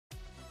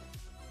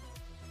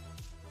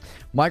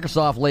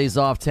Microsoft lays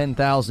off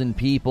 10,000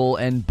 people,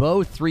 and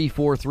both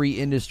 343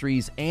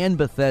 Industries and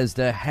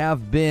Bethesda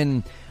have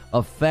been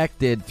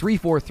affected.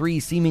 343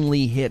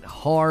 seemingly hit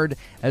hard,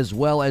 as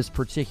well as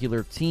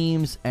particular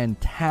teams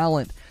and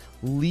talent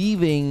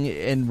leaving,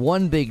 and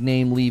one big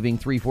name leaving.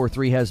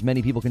 343 has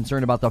many people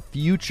concerned about the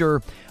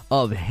future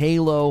of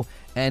Halo.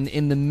 And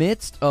in the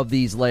midst of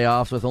these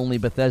layoffs, with only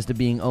Bethesda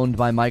being owned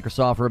by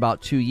Microsoft for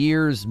about 2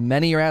 years,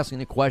 many are asking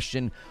the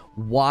question,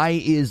 why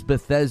is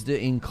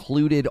Bethesda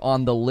included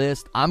on the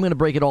list? I'm going to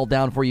break it all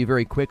down for you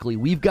very quickly.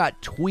 We've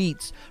got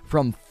tweets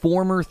from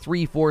former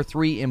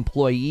 343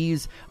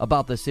 employees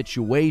about the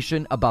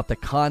situation, about the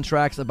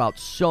contracts, about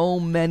so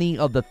many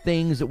of the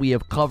things that we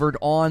have covered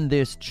on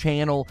this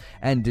channel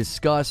and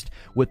discussed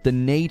with the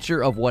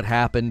nature of what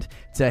happened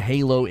to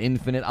Halo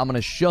Infinite. I'm going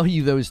to show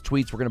you those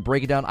tweets. We're going to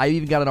break it down. I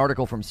even got an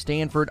article from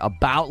Stanford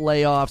about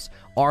layoffs.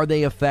 Are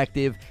they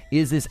effective?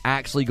 Is this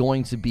actually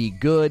going to be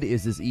good?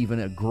 Is this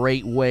even a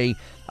great way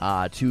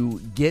to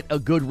get a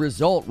good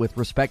result with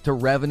respect to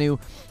revenue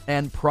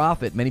and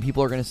profit? Many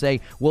people are going to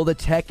say, well, the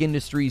tech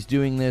industry's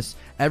doing this.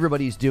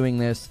 Everybody's doing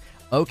this.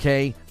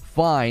 Okay,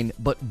 fine,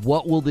 but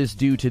what will this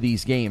do to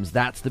these games?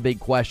 That's the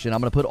big question. I'm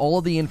going to put all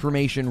of the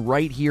information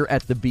right here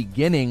at the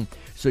beginning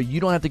so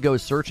you don't have to go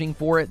searching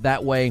for it.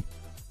 That way,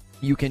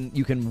 you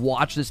can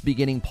watch this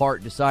beginning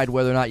part, decide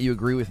whether or not you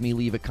agree with me,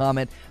 leave a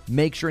comment.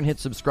 Make sure and hit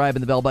subscribe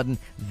and the bell button.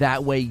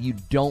 That way you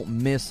don't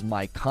miss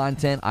my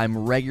content. I'm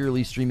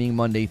regularly streaming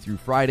Monday through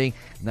Friday,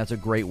 and that's a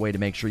great way to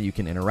make sure you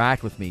can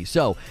interact with me.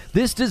 So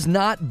this does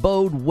not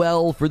bode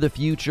well for the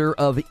future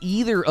of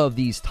either of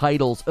these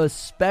titles,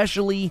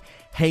 especially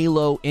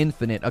Halo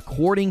Infinite.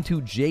 According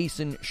to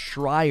Jason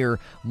Schreier,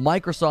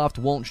 Microsoft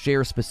won't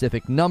share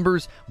specific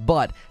numbers,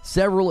 but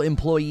several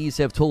employees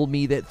have told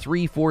me that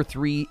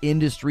 343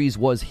 Industries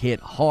was hit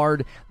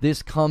hard.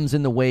 This comes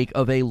in the wake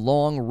of a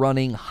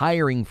long-running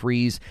hiring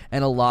freeze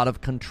and a lot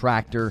of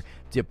contractor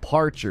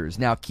departures.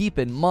 Now, keep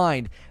in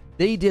mind,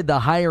 they did the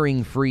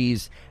hiring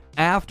freeze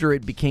after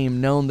it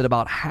became known that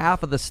about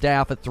half of the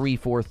staff at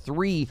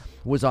 343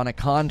 was on a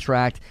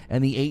contract,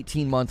 and the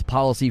 18-month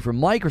policy from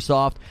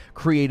Microsoft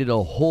created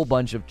a whole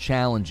bunch of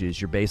challenges.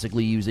 You're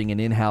basically using an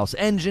in-house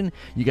engine,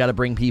 you got to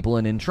bring people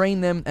in and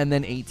train them, and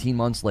then 18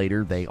 months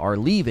later they are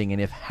leaving.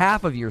 And if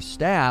half of your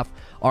staff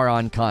are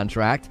on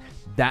contract,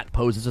 that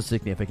poses a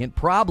significant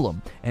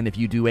problem. And if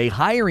you do a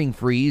hiring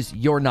freeze,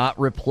 you're not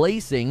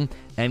replacing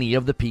any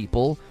of the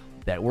people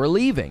that were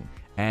leaving.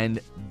 And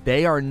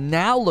they are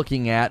now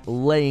looking at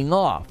laying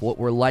off what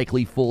were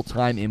likely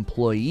full-time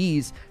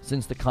employees,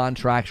 since the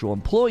contractual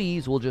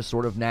employees will just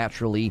sort of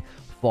naturally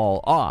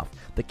fall off.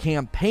 The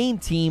campaign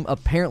team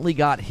apparently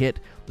got hit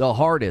the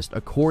hardest,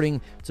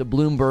 according to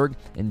Bloomberg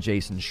and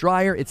Jason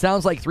Schreier. It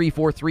sounds like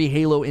 343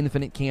 Halo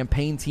Infinite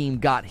campaign team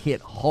got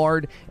hit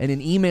hard. And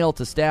an email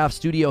to staff,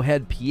 studio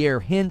head Pierre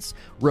Hintz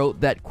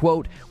wrote that,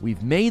 quote,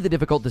 "We've made the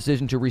difficult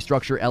decision to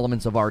restructure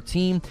elements of our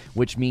team,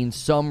 which means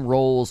some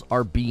roles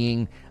are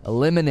being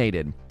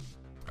eliminated."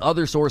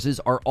 Other sources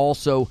are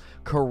also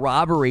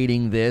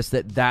corroborating this,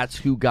 that's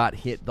who got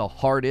hit the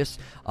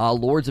hardest.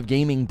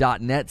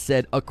 Lordsofgaming.net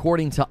said,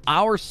 according to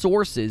our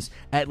sources,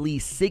 at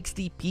least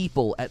 60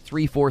 people at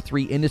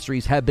 343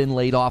 Industries have been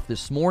laid off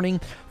this morning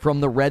from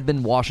the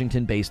Redmond,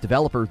 Washington-based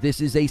developer. This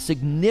is a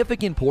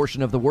significant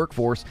portion of the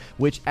workforce,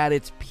 which at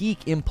its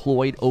peak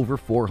employed over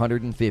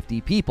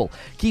 450 people.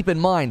 Keep in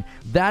mind,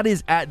 that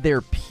is at their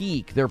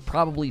peak. They're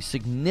probably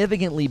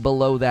significantly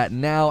below that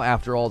now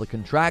after all the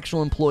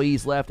contractual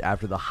employees left,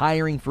 after the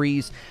hiring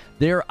freeze.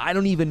 I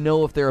don't even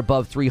know if they're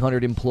above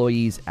 300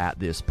 employees at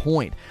this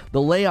point. The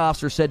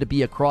layoffs are said to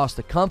be across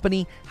the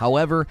company.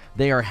 However,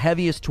 they are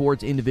heaviest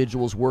towards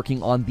individuals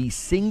working on the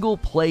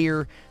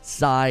single-player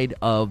side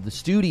of the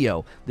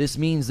studio. This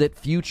means that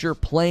future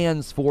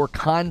plans for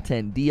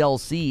content,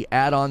 DLC,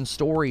 add-on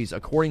stories,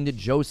 according to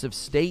Joseph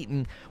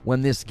Staten,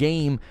 when this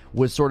game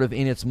was sort of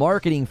in its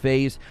marketing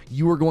phase,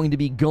 you were going to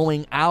be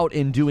going out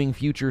and doing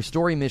future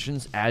story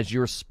missions as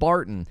your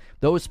Spartan.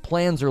 Those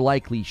plans are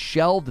likely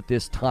shelved at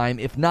this time,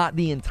 if not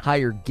the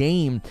entire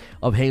game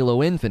of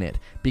Halo Infinite,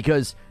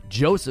 because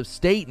Joseph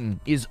Staten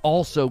is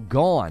also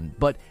gone,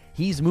 but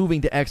he's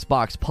moving to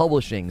Xbox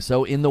Publishing.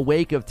 So in the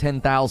wake of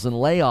 10,000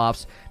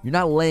 layoffs, you're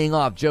not laying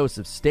off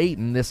Joseph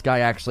Staten. This guy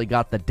actually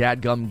got the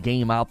dadgum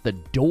game out the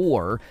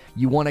door.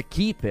 You want to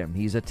keep him.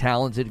 He's a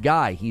talented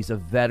guy. He's a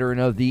veteran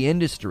of the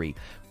industry.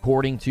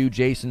 According to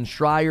Jason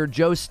Schreier,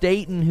 Joe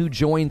Staten, who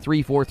joined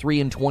 343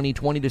 in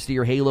 2020 to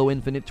steer Halo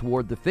Infinite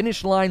toward the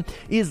finish line,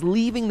 is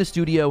leaving the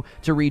studio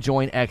to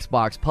rejoin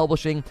Xbox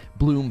Publishing,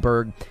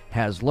 Bloomberg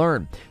has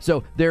learned.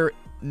 So they're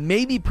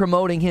maybe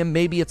promoting him,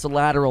 maybe it's a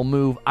lateral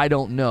move, I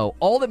don't know.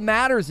 All that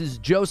matters is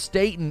Joe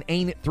Staten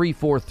ain't at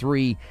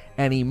 343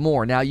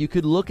 anymore. Now, you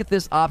could look at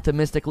this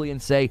optimistically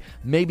and say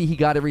maybe he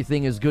got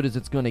everything as good as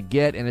it's going to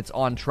get and it's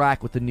on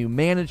track with the new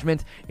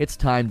management. It's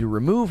time to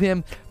remove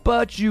him.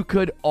 But you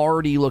could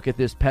already look at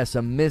this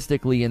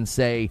pessimistically and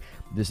say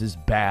this is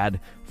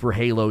bad for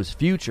Halo's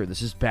future.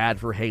 This is bad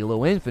for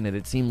Halo Infinite.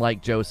 It seemed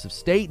like Joseph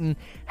Staten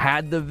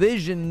had the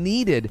vision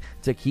needed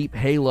to keep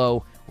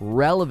Halo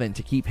relevant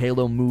to keep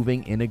Halo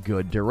moving in a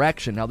good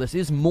direction. Now, this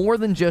is more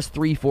than just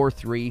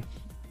 343.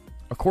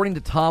 According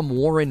to Tom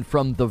Warren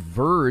from The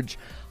Verge,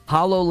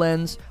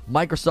 HoloLens,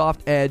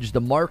 Microsoft Edge, the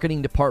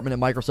marketing department at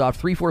Microsoft,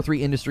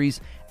 343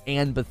 Industries,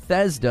 and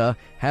Bethesda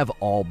have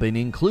all been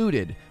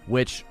included,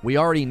 which we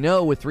already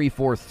know with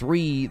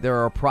 343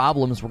 there are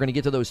problems. We're going to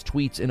get to those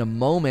tweets in a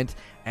moment,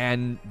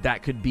 and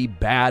that could be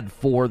bad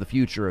for the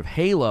future of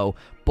Halo.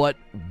 But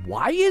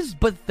why is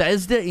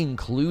Bethesda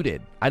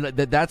included?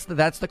 That's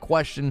the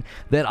question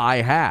that I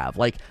have.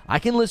 Like, I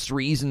can list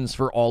reasons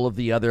for all of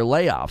the other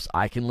layoffs.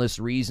 I can list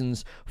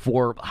reasons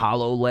for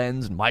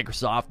HoloLens and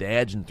Microsoft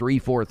Edge and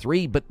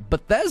 343. But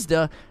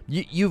Bethesda,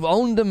 you've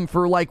owned them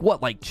for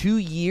like 2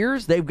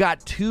 years? They've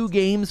got 2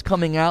 games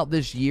coming out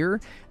this year,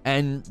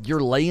 and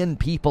you're laying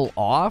people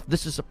off?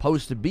 This is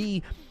supposed to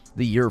be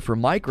the year for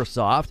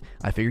Microsoft.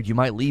 I figured you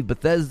might leave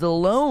Bethesda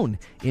alone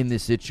in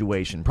this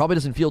situation. Probably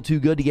doesn't feel too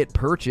good to get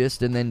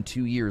purchased and then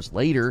 2 years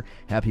later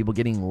have people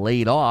getting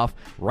laid off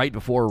right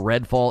before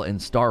Redfall and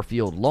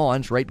Starfield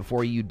launch, right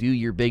before you do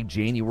your big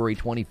January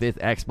 25th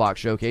Xbox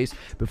showcase,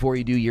 before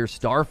you do your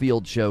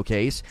Starfield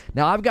showcase.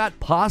 Now, I've got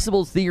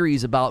possible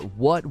theories about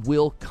what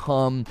will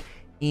come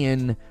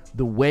in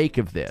the wake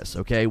of this,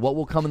 okay? What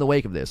will come in the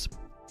wake of this?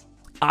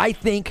 I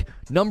think,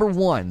 number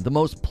one, the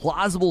most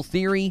plausible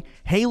theory,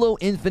 Halo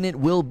Infinite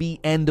will be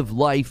end of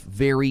life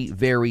very,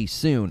 very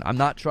soon. I'm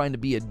not trying to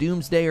be a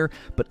doomsdayer,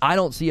 but I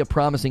don't see a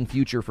promising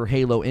future for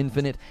Halo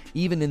Infinite.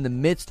 Even in the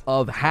midst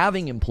of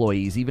having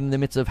employees, even in the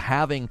midst of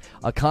having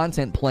a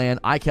content plan,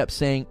 I kept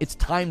saying, it's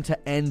time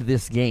to end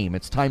this game.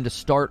 It's time to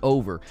start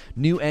over.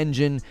 New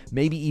engine,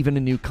 maybe even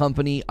a new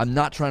company. I'm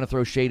not trying to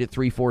throw shade at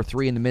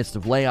 343 in the midst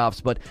of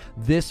layoffs, but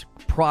this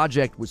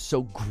project was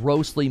so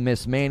grossly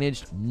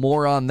mismanaged.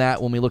 More on that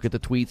when we look at the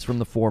tweets from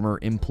the former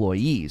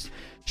employees.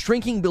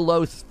 Shrinking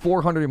below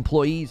 400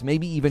 employees,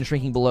 maybe even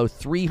shrinking below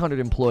 300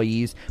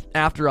 employees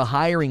after a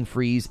hiring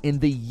freeze in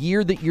the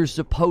year that you're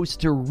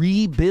supposed to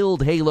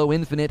rebuild Halo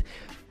Infinite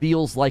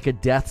feels like a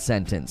death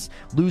sentence.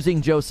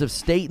 Losing Joseph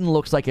Staten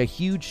looks like a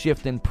huge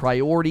shift in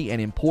priority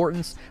and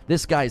importance.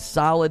 This guy's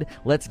solid.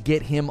 Let's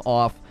get him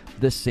off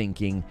the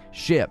sinking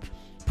ship.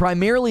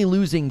 Primarily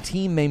losing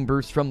team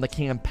members from the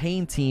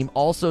campaign team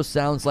also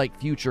sounds like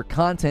future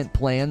content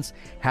plans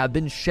have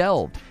been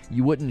shelved.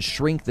 You wouldn't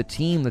shrink the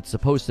team that's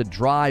supposed to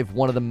drive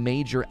one of the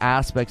major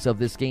aspects of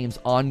this game's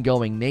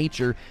ongoing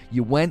nature.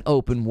 You went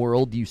open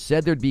world, you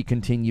said there'd be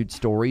continued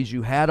stories,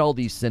 you had all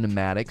these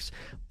cinematics.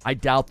 I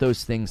doubt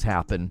those things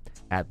happen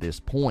at this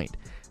point.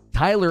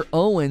 Tyler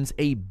Owens,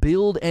 a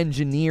build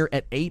engineer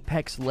at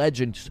Apex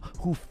Legends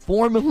who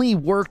formerly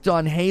worked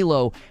on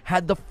Halo,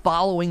 had the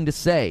following to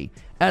say: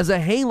 as a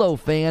Halo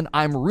fan,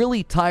 I'm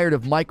really tired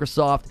of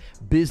Microsoft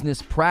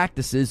business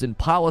practices and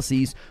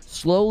policies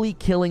slowly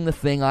killing the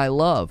thing I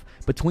love.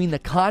 Between the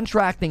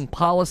contracting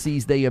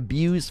policies they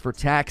abuse for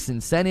tax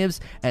incentives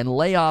and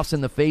layoffs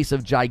in the face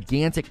of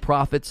gigantic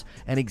profits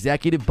and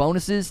executive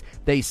bonuses,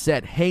 they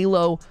set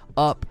Halo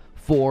up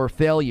for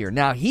failure.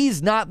 Now,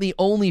 he's not the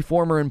only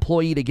former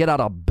employee to get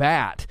out a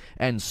bat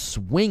and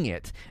swing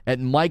it at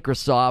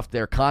Microsoft,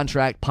 their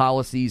contract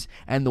policies,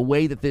 and the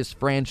way that this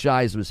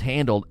franchise was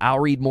handled. I'll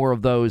read more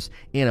of those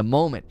in a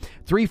moment.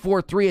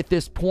 343 at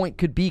this point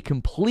could be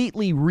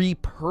completely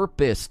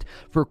repurposed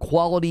for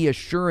quality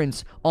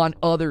assurance on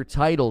other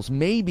titles.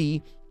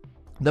 Maybe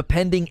the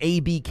pending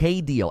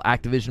ABK deal,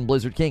 Activision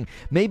Blizzard King.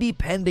 Maybe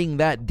pending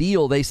that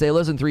deal, they say,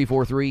 listen,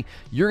 343,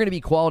 you're going to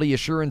be quality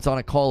assurance on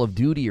a Call of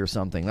Duty or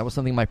something. That was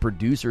something my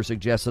producer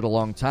suggested a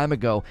long time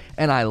ago,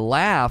 and I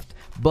laughed,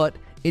 but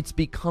it's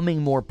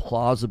becoming more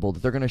plausible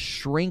that they're going to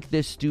shrink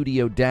this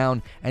studio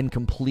down and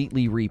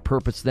completely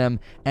repurpose them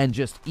and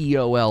just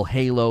EOL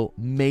Halo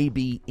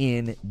maybe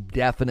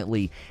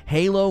indefinitely.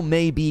 Halo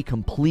may be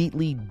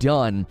completely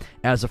done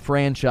as a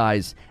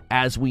franchise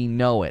as we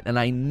know it. And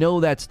I know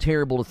that's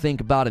terrible to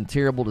think about and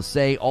terrible to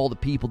say. All the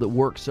people that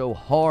work so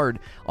hard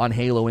on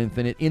Halo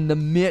Infinite in the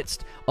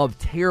midst of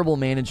terrible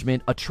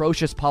management,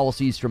 atrocious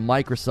policies from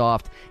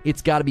Microsoft,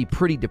 it's got to be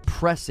pretty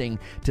depressing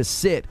to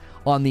sit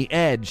on the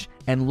edge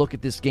and look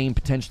at this game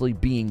potentially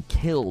being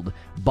killed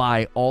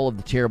by all of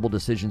the terrible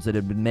decisions that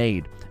have been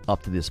made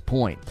up to this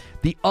point.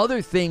 The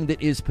other thing that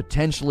is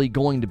potentially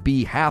going to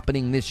be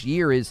happening this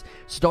year is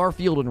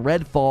Starfield and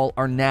Redfall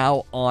are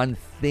now on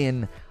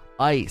thin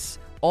ice.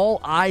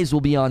 All eyes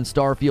will be on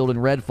Starfield and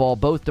Redfall,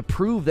 both to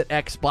prove that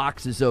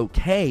Xbox is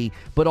okay,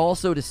 but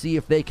also to see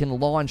if they can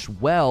launch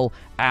well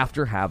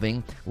after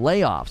having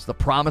layoffs. The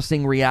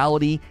promising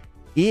reality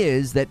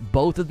is that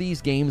both of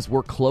these games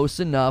were close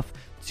enough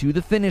to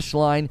the finish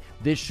line.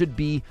 This should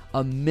be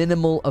a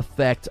minimal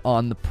effect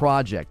on the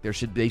project. They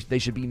should be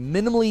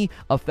minimally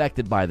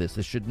affected by this.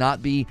 This should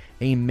not be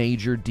a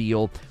major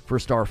deal for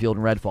Starfield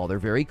and Redfall. They're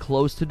very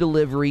close to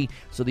delivery,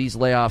 so these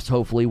layoffs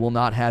hopefully will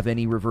not have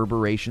any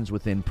reverberations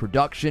within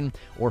production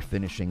or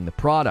finishing the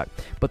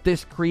product. But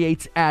this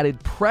creates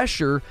added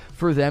pressure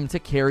for them to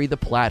carry the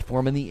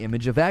platform and the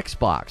image of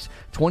Xbox.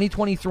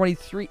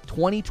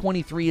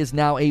 2023 is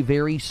now a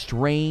very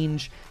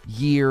strange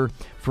year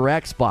for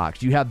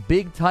Xbox. You have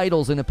big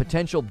titles and a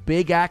potential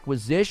big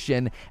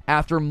acquisition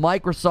after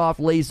Microsoft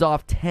lays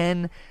off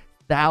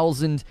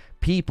 10,000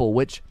 people,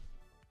 which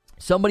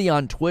somebody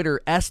on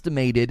Twitter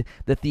estimated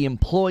that the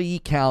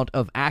employee count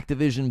of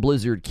Activision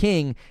Blizzard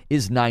King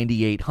is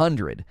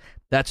 9,800.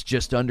 That's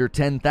just under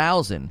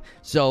 10,000.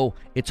 So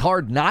it's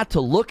hard not to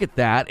look at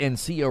that and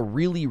see a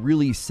really,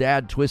 really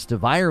sad twist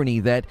of irony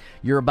that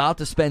you're about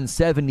to spend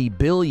 $70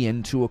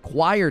 billion to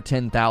acquire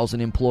 10,000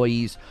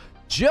 employees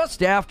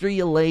just after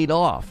you laid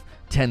off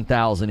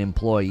 10,000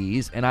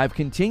 employees. And I've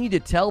continued to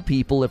tell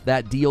people, if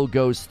that deal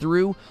goes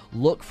through,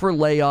 look for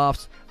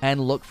layoffs and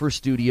look for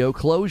studio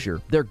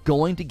closure. They're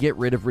going to get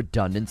rid of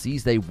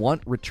redundancies. They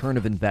want return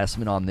of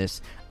investment on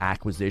this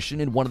acquisition,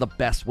 and one of the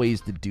best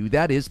ways to do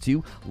that is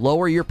to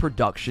lower your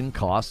production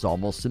costs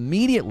almost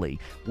immediately.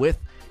 With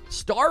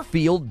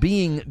Starfield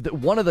being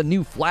one of the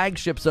new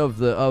flagships of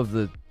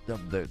the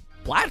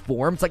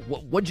platform, it's like,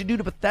 what'd you do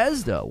to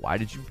Bethesda? Why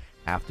did you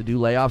have to do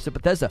layoffs at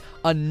Bethesda?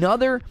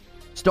 Another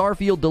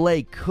Starfield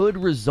delay could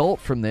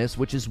result from this,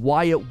 which is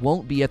why it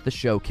won't be at the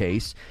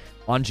showcase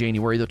on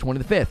January the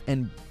 25th,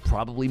 and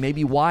probably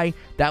maybe why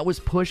that was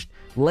pushed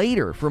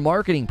later for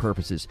marketing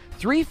purposes.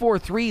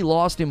 343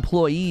 lost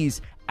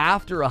employees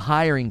after a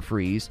hiring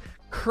freeze.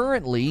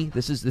 Currently,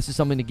 this is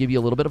something to give you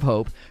a little bit of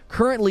hope.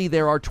 Currently,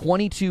 there are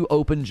 22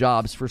 open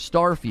jobs for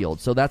Starfield,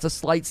 so that's a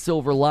slight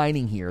silver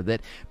lining here,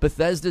 that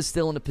Bethesda's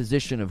still in a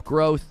position of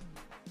growth,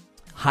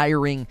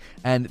 hiring,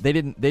 and they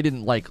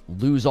didn't like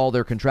lose all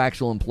their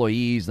contractual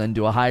employees, then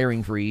do a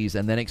hiring freeze,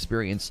 and then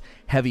experience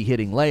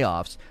heavy-hitting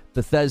layoffs.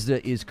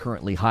 Bethesda is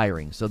currently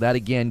hiring, so that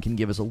again can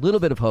give us a little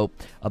bit of hope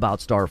about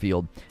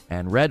Starfield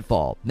and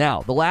Redfall.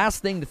 Now, the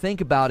last thing to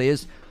think about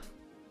is,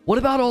 what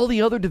about all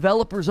the other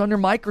developers under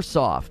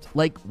Microsoft?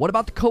 Like, what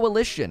about the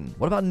Coalition?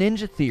 What about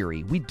Ninja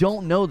Theory? We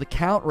don't know the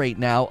count right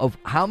now of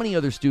how many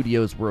other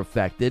studios were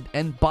affected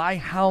and by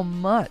how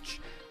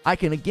much. I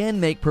can again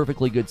make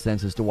perfectly good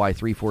sense as to why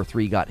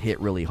 343 got hit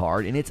really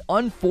hard, and it's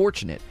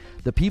unfortunate.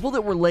 The people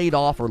that were laid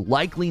off are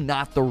likely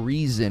not the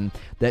reason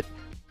that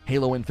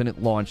Halo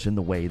Infinite launched in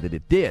the way that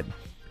it did.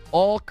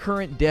 All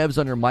current devs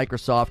under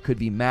Microsoft could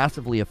be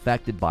massively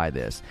affected by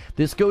this.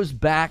 This goes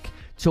back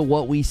to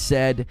what we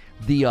said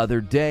the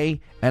other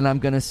day, and I'm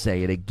going to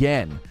say it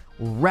again.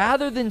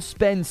 Rather than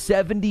spend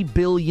 $70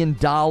 billion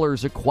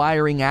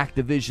acquiring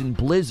Activision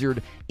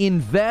Blizzard,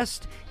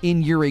 invest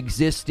in your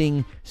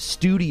existing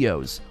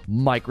studios,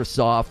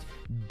 Microsoft.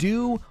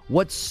 Do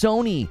what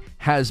Sony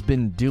has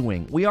been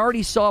doing. We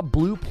already saw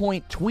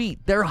Bluepoint tweet.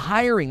 They're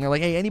hiring. They're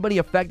like, hey, anybody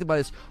affected by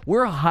this?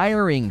 We're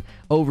hiring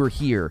over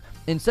here.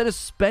 Instead of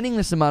spending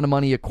this amount of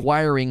money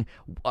acquiring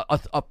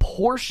a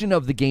portion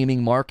of the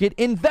gaming market,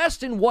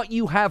 invest in what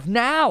you have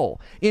now.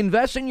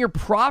 Invest in your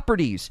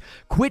properties.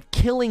 Quit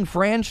killing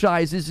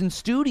franchises and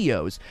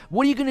studios.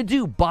 What are you going to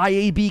do? Buy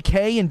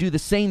ABK and do the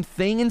same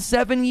thing in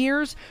 7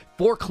 years?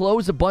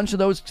 Foreclose a bunch of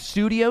those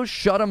studios,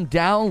 shut them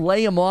down,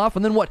 lay them off,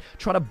 and then what?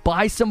 Try to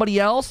buy somebody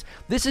else?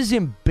 This is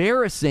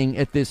embarrassing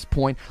at this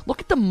point.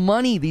 Look at the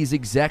money these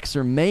execs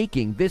are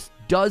making. This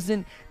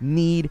doesn't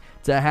need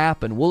to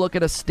happen. We'll look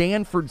at a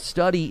Stanford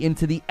study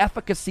into the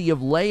efficacy of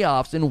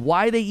layoffs and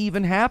why they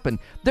even happen.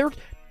 They're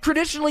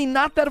traditionally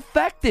not that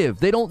effective.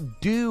 They don't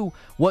do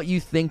what you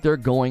think they're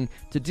going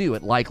to do.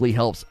 It likely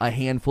helps a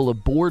handful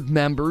of board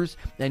members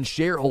and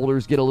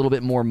shareholders get a little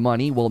bit more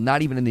money. Well,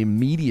 not even in the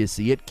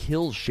immediacy. It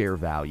kills share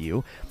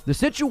value. The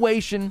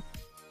situation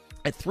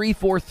at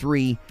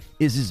 343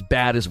 is as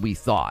bad as we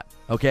thought,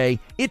 okay?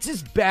 It's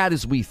as bad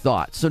as we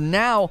thought. So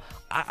now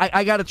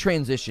I got to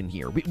transition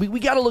here. We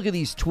got to look at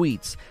these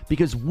tweets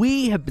because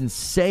we have been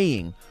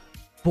saying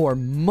for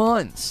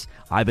months,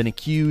 I've been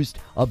accused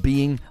of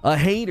being a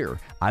hater.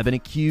 I've been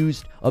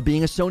accused of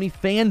being a Sony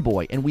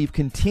fanboy. And we've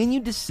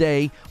continued to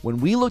say, when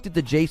we looked at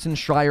the Jason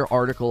Schreier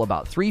article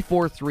about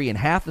 343 and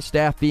half the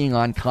staff being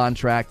on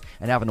contract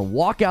and having to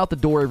walk out the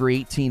door every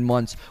 18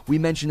 months, we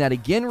mentioned that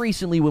again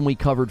recently when we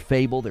covered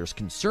Fable. There's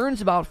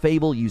concerns about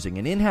Fable using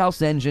an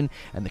in-house engine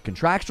and the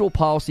contractual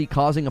policy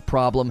causing a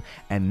problem.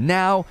 And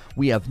now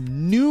we have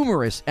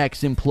numerous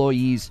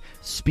ex-employees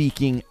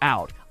speaking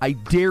out. I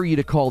dare you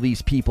to call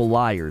these people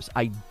liars.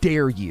 I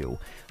dare you.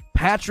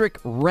 Patrick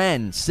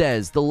Wren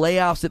says the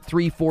layoffs at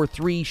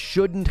 343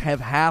 shouldn't have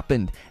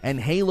happened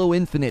and Halo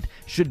Infinite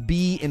should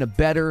be in a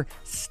better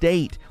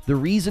state. The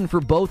reason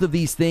for both of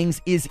these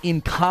things is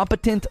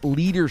incompetent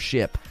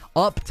leadership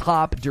up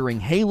top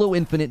during Halo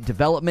Infinite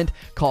development,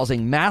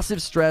 causing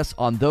massive stress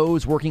on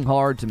those working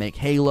hard to make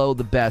Halo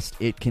the best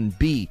it can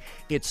be.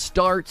 It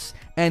starts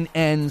and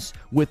ends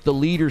with the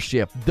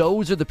leadership.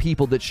 Those are the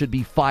people that should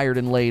be fired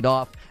and laid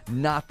off,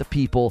 not the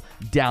people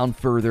down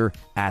further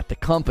at the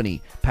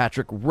company.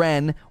 Patrick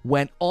Wren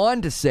went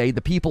on to say,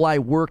 the people I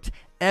worked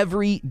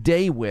every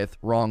day with,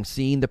 wrong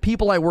scene, the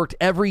people I worked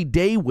every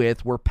day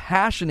with were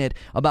passionate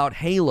about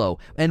Halo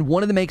and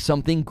wanted to make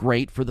something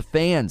great for the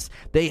fans.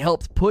 They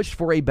helped push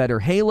for a better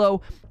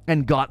Halo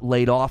and got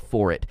laid off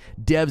for it.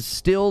 Devs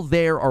still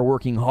there are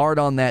working hard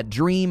on that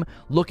dream.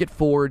 Look at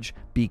Forge.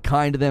 Be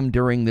kind to them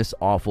during this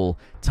awful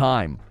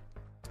time.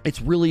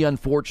 It's really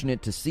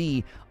unfortunate to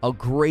see a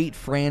great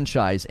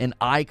franchise, an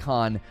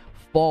icon,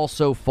 fall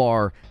so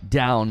far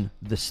down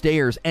the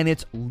stairs, and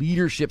it's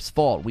leadership's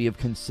fault. We have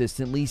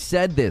consistently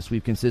said this.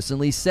 We've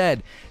consistently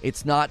said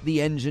it's not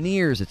the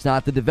engineers, it's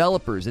not the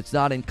developers, it's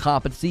not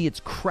incompetency, it's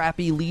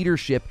crappy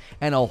leadership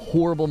and a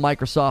horrible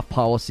Microsoft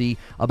policy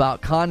about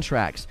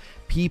contracts.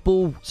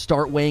 People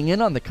start weighing in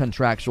on the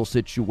contractual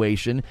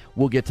situation.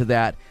 We'll get to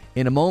that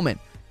in a moment.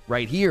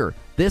 Right here,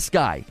 this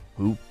guy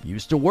who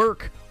used to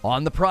work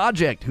on the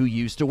project, who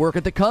used to work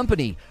at the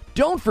company.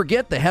 Don't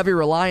forget the heavy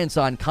reliance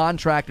on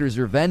contractors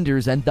or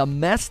vendors and the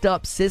messed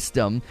up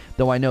system,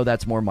 though I know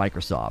that's more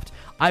Microsoft.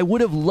 I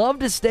would have loved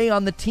to stay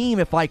on the team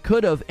if I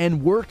could have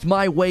and worked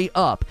my way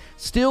up.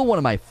 Still one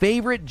of my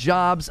favorite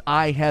jobs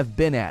I have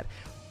been at.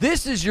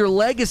 This is your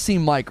legacy,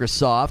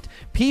 Microsoft.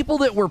 People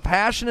that were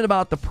passionate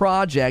about the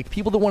project,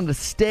 people that wanted to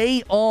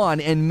stay on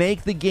and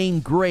make the game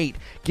great,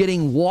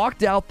 getting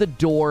walked out the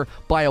door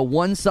by a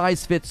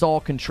one-size-fits-all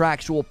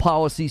contractual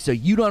policy so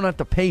you don't have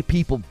to pay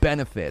people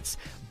benefits.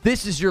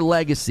 This is your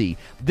legacy.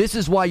 This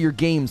is why your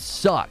games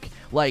suck.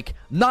 Like,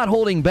 not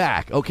holding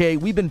back, okay?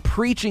 We've been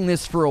preaching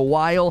this for a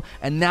while,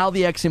 and now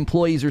the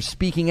ex-employees are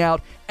speaking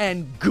out,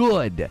 and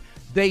good.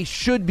 They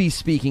should be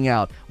speaking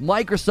out.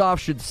 Microsoft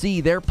should see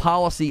their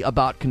policy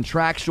about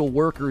contractual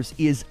workers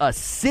is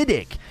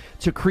acidic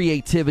to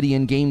creativity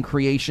and game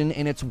creation,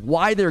 and it's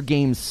why their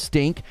games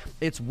stink.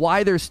 It's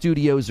why their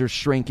studios are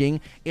shrinking.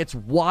 It's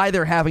why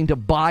they're having to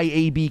buy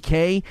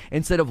ABK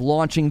instead of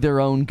launching their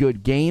own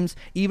good games.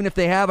 Even if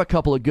they have a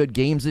couple of good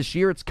games this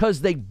year, it's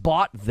because they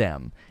bought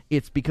them.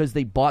 It's because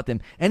they bought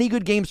them. Any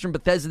good games from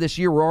Bethesda this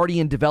year were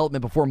already in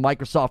development before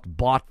Microsoft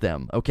bought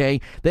them,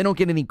 okay? They don't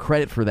get any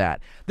credit for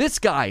that. This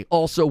guy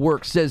also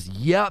works, says,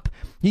 yep.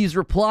 He's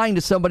replying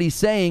to somebody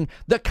saying,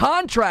 the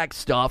contract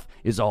stuff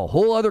is a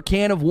whole other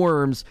can of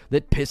worms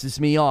that pisses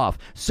me off.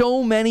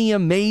 So many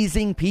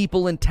amazing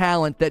people and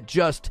talent that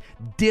just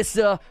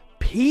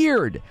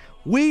disappeared.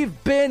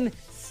 We've been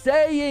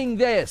saying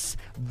this.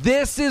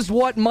 This is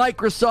what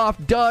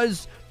Microsoft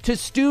does to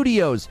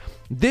studios.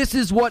 This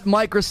is what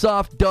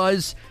Microsoft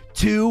does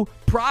to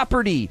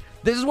property.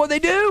 This is what they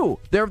do.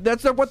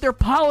 That's what their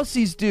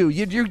policies do.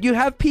 You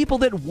have people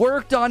that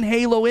worked on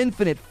Halo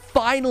Infinite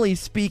finally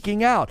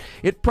speaking out.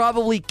 It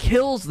probably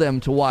kills them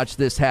to watch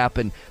this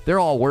happen. They're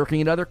all working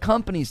at other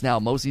companies now.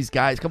 Most of these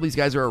guys, a couple of these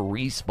guys are at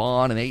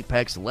Respawn and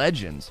Apex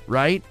Legends,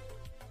 right?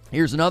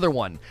 Here's another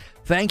one.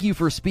 Thank you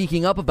for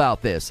speaking up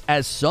about this.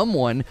 As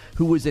someone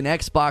who was in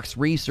Xbox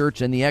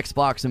research and the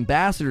Xbox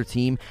ambassador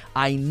team,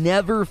 I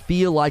never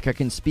feel like I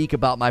can speak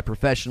about my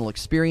professional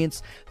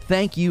experience.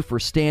 Thank you for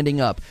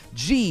standing up.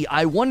 Gee,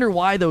 I wonder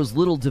why those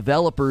little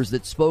developers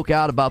that spoke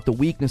out about the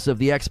weakness of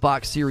the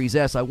Xbox Series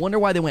S, I wonder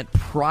why they went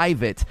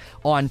private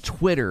on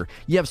Twitter.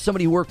 You have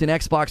somebody who worked in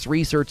Xbox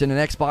research and an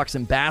Xbox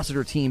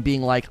ambassador team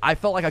being like, I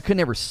felt like I could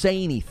never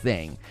say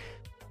anything.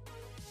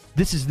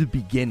 This is the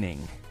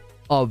beginning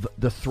of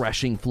the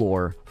threshing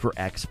floor for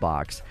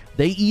Xbox.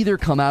 They either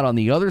come out on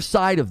the other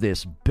side of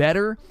this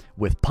better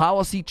with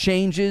policy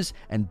changes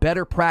and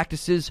better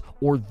practices,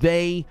 or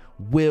they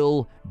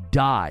will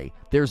die.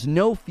 There's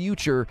no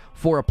future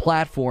for a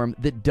platform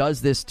that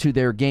does this to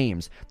their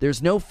games.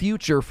 There's no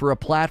future for a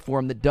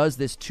platform that does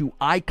this to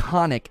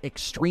iconic,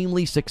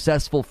 extremely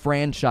successful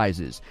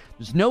franchises.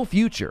 There's no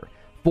future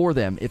for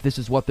them if this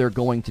is what they're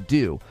going to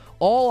do.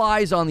 All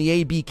eyes on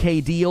the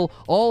ABK deal,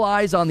 all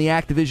eyes on the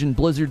Activision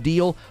Blizzard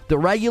deal. The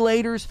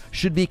regulators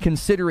should be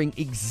considering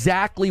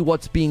exactly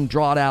what's being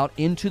drawn out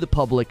into the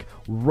public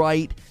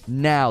right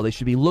now. They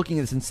should be looking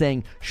at this and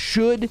saying,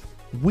 should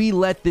we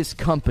let this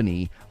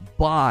company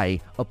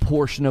buy a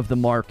portion of the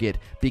market,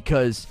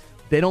 because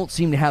they don't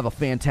seem to have a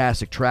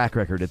fantastic track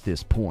record at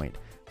this point.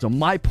 So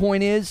my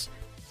point is,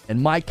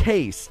 in my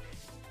case,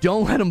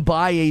 don't let them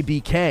buy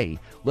ABK.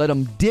 Let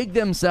them dig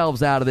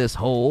themselves out of this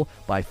hole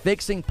by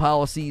fixing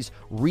policies,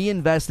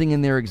 reinvesting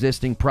in their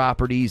existing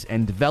properties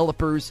and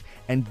developers,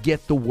 and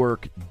get the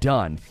work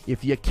done.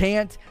 If you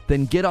can't,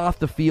 then get off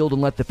the field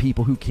and let the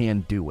people who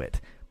can do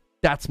it.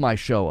 That's my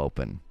show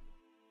open.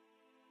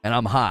 And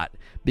I'm hot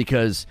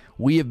because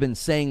we have been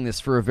saying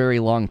this for a very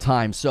long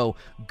time. So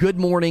good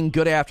morning,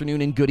 good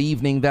afternoon, and good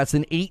evening. That's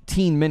an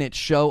 18-minute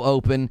show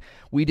open.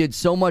 We did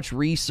so much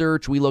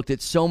research. We looked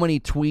at so many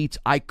tweets.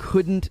 I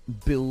could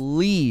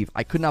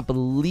not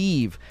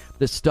believe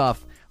the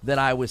stuff that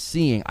I was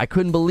seeing. I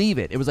couldn't believe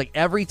it. It was like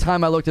every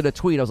time I looked at a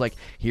tweet, I was like,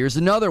 here's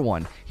another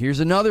one. Here's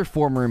another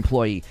former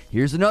employee.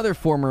 Here's another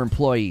former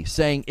employee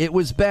saying it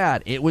was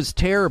bad. It was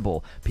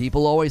terrible.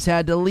 People always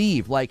had to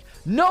leave. Like,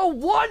 no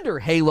wonder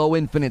Halo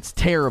Infinite's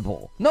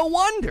terrible. No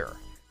wonder.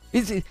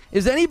 Is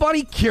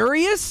anybody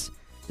curious?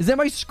 Is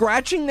anybody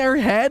scratching their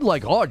head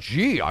like, oh,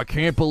 gee, I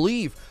can't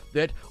believe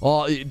that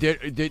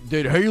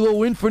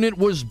Halo Infinite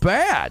was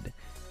bad?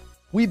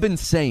 We've been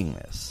saying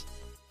this.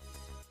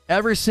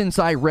 Ever since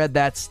I read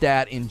that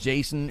stat in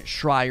Jason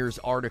Schreier's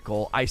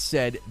article, I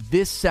said,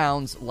 this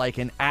sounds like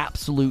an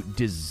absolute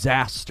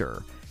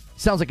disaster.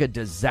 Sounds like a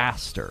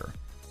disaster.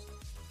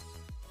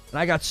 And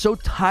I got so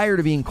tired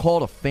of being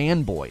called a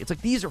fanboy. It's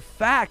like, these are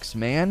facts,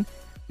 man.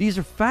 These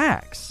are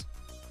facts.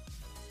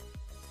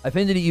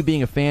 Offended at you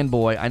being a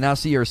fanboy, I now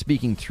see you are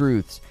speaking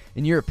truths.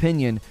 In your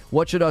opinion,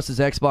 what should us as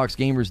Xbox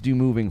gamers do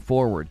moving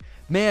forward?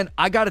 Man,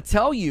 I got to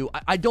tell you,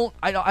 I don't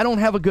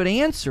have a good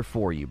answer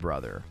for you,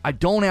 brother. I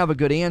don't have a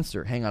good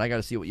answer. Hang on, I got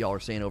to see what y'all are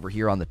saying over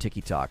here on the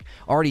TikTok.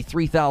 Already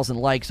 3,000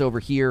 likes over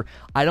here.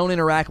 I don't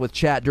interact with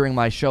chat during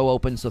my show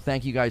open, so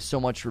thank you guys so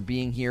much for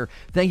being here.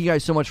 Thank you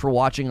guys so much for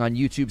watching on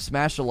YouTube.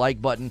 Smash the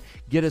like button.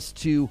 Get us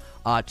to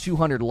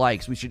 200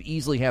 likes. We should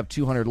easily have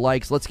 200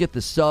 likes. Let's get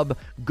the sub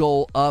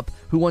goal up.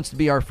 Who wants to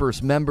be our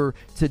first member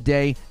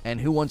today? And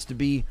who wants to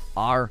be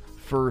our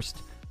first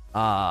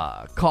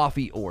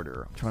coffee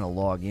order? I'm trying to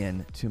log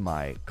in to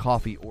my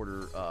coffee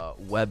order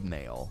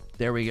webmail.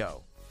 There we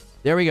go.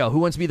 Who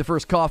wants to be the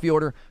first coffee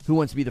order? Who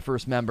wants to be the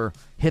first member?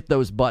 Hit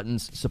those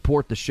buttons.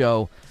 Support the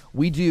show.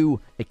 We do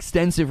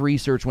extensive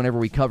research whenever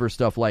we cover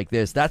stuff like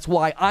this. That's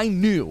why I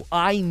knew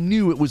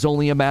it was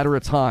only a matter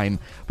of time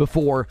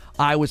before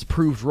I was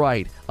proved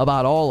right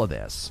about all of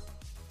this.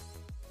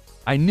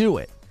 I knew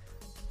it.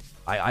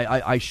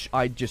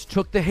 I just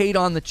took the hate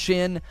on the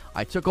chin.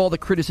 I took all the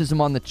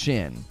criticism on the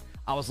chin.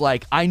 I was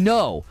like, I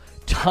know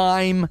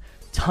time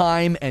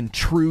and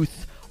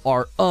truth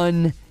are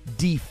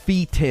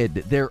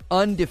undefeated. They're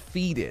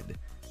undefeated.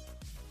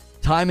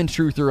 Time and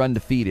truth are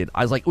undefeated.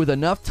 I was like, with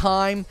enough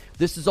time,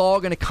 this is all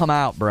going to come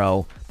out,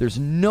 bro. There's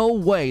no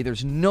way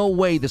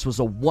this was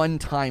a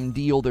one-time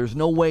deal. There's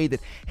no way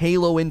that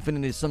Halo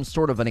Infinite is some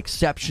sort of an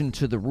exception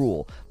to the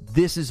rule.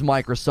 This is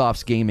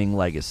Microsoft's gaming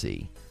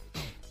legacy.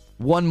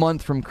 1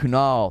 month from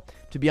Kunal.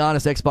 To be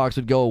honest, Xbox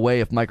would go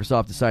away if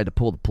Microsoft decided to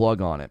pull the plug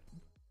on it.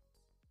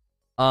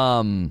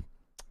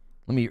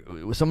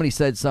 Somebody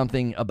said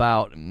something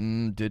about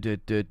me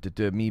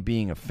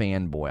being a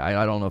fanboy.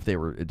 I don't know if they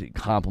were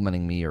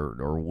complimenting me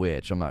or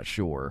which. I'm not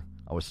sure.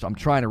 I'm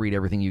trying to read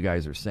everything you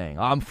guys are saying.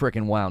 I'm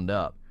freaking wound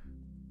up.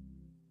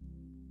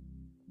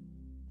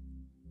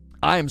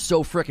 I am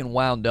so freaking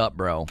wound up,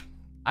 bro.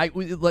 I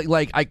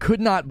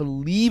could not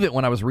believe it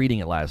when I was reading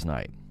it last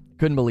night.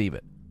 Couldn't believe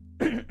it.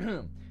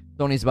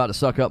 Sony's about to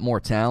suck up more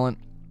talent.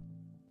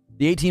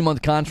 The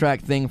 18-month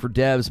contract thing for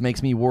devs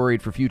makes me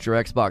worried for future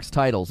Xbox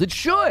titles. It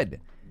should.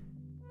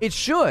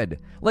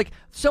 Like,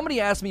 somebody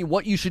asked me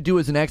what you should do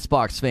as an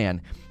Xbox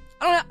fan.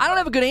 I don't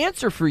have a good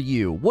answer for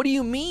you. What do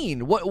you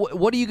mean?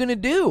 What are you going to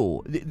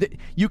do?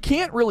 You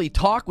can't really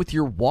talk with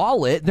your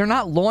wallet. They're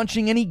not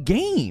launching any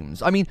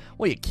games. I mean,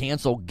 you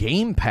cancel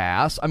Game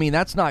Pass. I mean,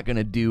 that's not going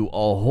to do a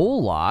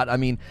whole lot. I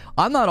mean,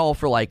 I'm not all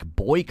for, like,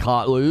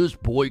 boycott. Let's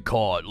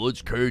boycott.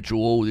 Let's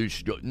cancel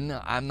this.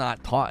 No, I'm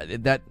not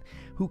that.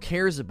 Who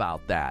cares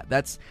about that?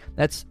 That's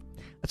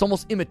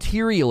almost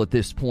immaterial at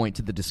this point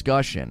to the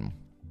discussion.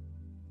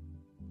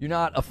 You're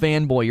not a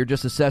fanboy. You're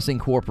just assessing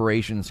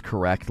corporations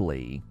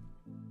correctly.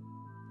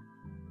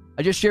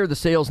 I just shared the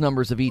sales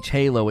numbers of each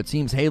Halo. It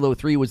seems Halo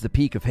 3 was the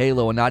peak of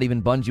Halo, and not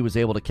even Bungie was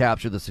able to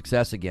capture the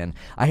success again.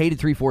 I hated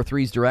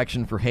 343's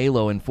direction for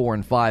Halo in 4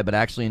 and 5, but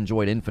actually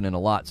enjoyed Infinite a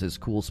lot, says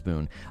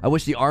Coolspoon. I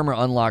wish the armor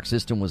unlock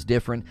system was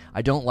different.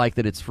 I don't like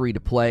that it's free to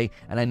play,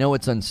 and I know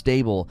it's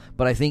unstable,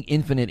 but I think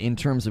Infinite in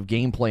terms of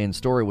gameplay and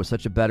story was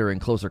such a better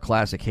and closer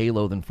classic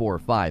Halo than 4 or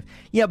 5.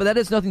 Yeah, but that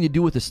has nothing to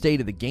do with the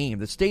state of the game.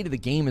 The state of the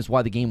game is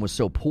why the game was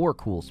so poor,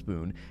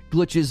 Coolspoon.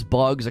 Glitches,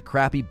 bugs, a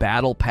crappy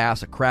battle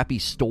pass, a crappy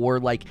store,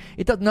 like...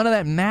 None of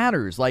that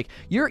matters. Like,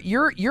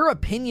 your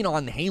opinion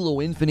on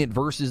Halo Infinite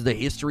versus the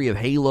history of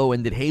Halo,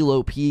 and did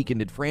Halo peak, and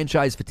did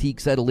franchise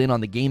fatigue settle in on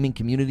the gaming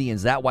community, and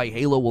is that why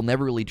Halo will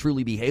never really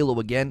truly be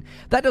Halo again?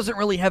 That doesn't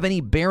really have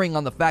any bearing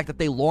on the fact that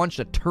they launched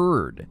a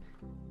turd.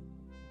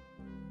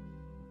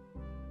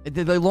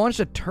 They launched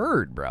a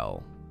turd,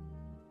 bro.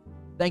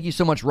 Thank you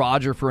so much,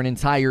 Roger, for an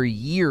entire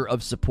year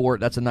of support.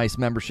 That's a nice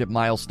membership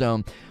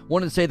milestone.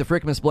 Wanted to say the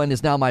Frickmas Blend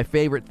is now my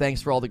favorite.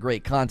 Thanks for all the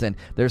great content.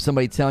 There's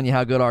somebody telling you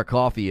how good our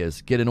coffee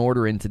is. Get an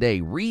order in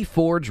today.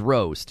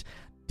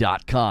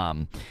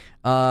 ReforgeRoast.com.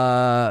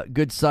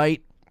 Good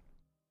site.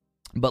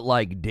 But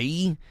like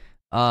D,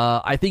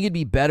 I think it'd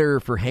be better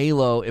for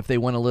Halo if they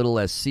went a little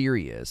less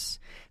serious.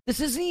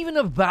 This isn't even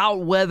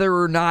about whether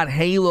or not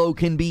Halo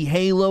can be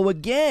Halo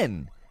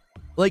again.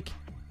 Like...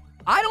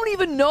 I don't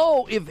even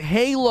know if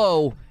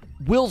Halo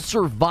will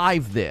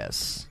survive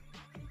this.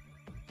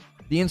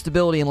 The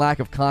instability and lack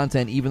of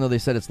content, even though they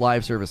said its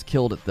live service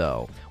killed it,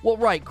 though. Well,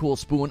 right,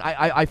 Coolspoon.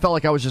 I felt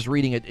like I was just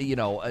reading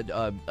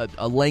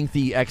a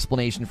lengthy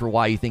explanation for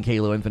why you think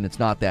Halo Infinite's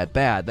not that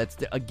bad.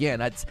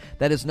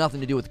 That has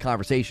nothing to do with the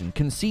conversation.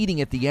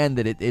 Conceding at the end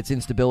that its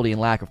instability and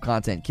lack of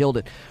content killed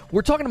it.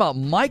 We're talking about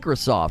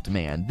Microsoft,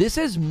 man. This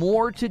has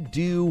more to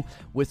do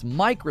with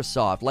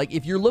Microsoft. Like,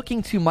 if you're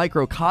looking too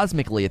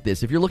microcosmically at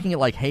this, if you're looking at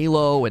like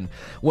Halo and,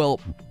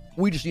 well,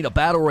 we just need a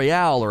battle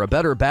royale or a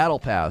better battle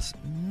pass.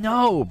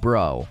 No,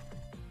 bro.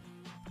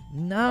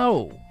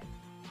 No.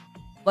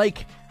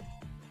 Like,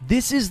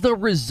 this is the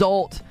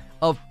result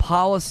of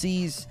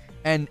policies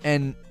and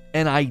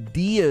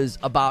ideas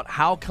about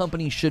how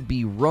companies should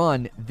be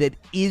run that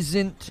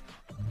isn't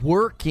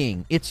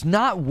working. It's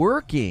not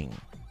working.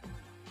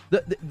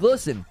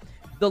 Listen,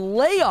 The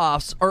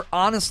layoffs are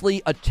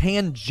honestly a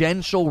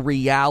tangential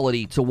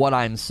reality to what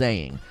I'm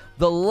saying.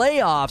 The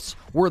layoffs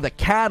were the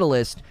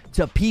catalyst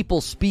to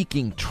people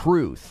speaking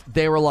truth.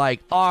 They were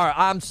like, all right,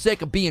 I'm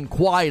sick of being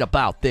quiet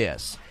about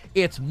this.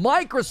 It's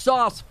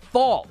Microsoft's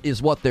fault,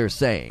 is what they're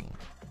saying.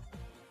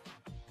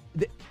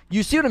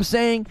 You see what I'm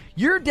saying?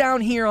 You're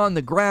down here on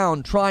the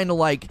ground trying to,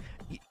 like,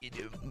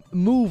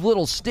 move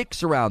little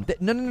sticks around.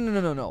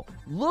 No.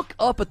 Look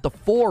up at the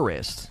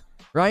forest,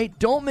 right?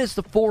 Don't miss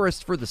the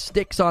forest for the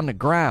sticks on the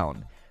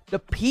ground. The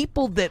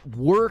people that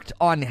worked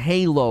on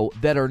Halo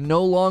that are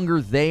no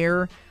longer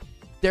there,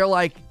 they're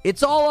like,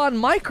 it's all on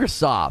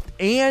Microsoft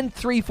and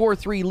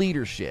 343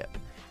 leadership.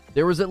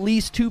 There was at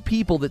least 2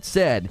 people that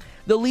said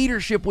the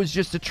leadership was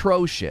just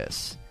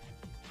atrocious.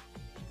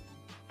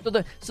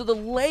 So the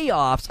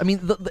layoffs. I mean,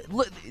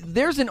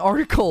 there's an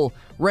article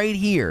right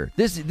here.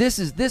 This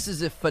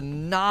is a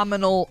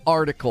phenomenal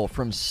article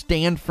from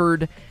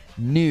Stanford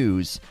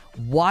News.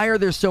 Why are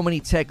there so many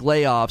tech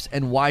layoffs,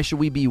 and why should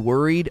we be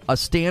worried? A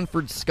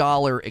Stanford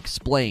scholar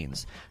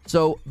explains.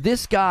 So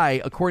this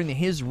guy, according to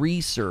his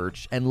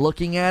research and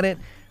looking at it,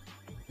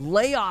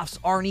 layoffs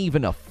aren't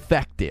even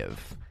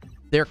effective.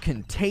 They're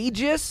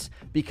contagious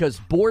because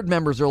board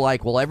members are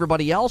like, well,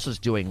 everybody else is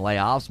doing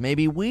layoffs.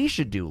 Maybe we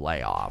should do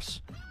layoffs.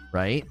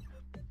 Right?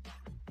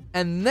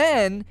 And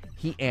then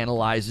he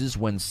analyzes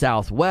when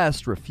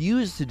Southwest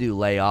refused to do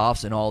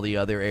layoffs and all the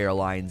other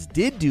airlines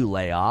did do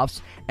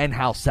layoffs, and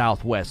how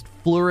Southwest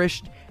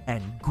flourished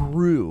and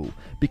grew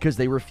because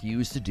they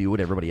refused to do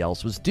what everybody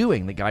else was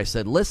doing. The guy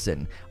said,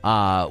 listen,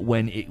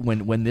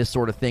 when this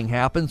sort of thing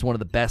happens, one of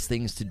the best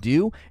things to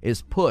do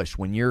is push.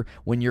 When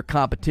your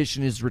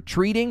competition is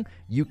retreating,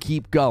 you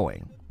keep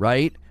going,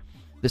 right?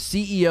 The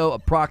CEO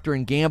of Procter &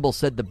 Gamble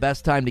said the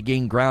best time to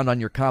gain ground on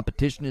your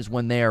competition is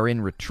when they are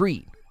in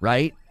retreat,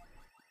 right?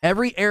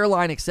 Every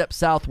airline except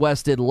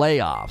Southwest did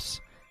layoffs.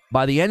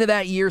 By the end of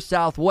that year,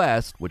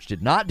 Southwest, which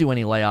did not do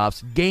any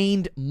layoffs,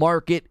 gained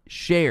market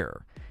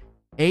share.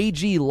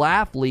 A.G.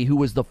 Lafley, who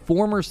was the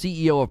former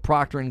CEO of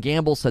Procter &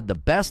 Gamble, said the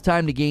best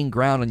time to gain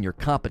ground on your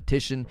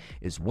competition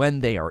is when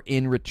they are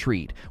in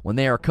retreat. When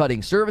they are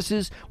cutting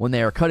services, when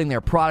they are cutting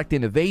their product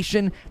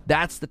innovation,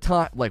 that's the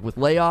time. Like with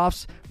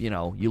layoffs,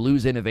 you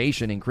lose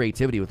innovation and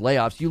creativity with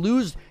layoffs. You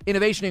lose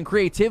innovation and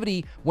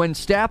creativity when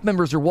staff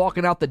members are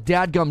walking out the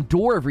dadgum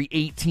door every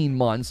 18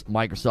 months,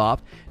 Microsoft.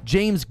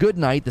 James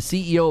Goodnight, the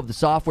CEO of the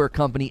software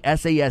company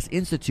SAS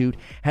Institute,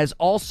 has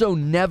also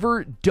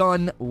never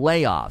done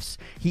layoffs.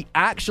 He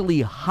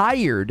actually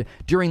hired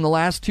during the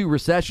last 2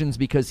 recessions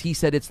because he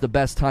said it's the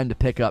best time to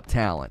pick up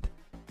talent.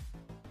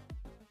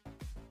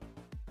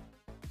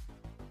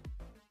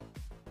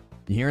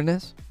 You hearing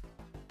this?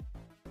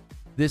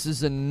 This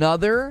is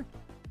another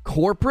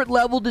corporate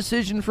level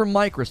decision from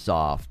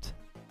Microsoft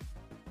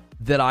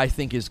that I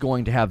think is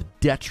going to have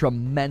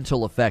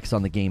detrimental effects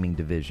on the gaming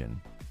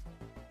division.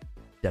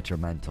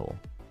 Detrimental.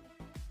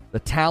 The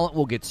talent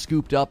will get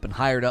scooped up and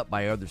hired up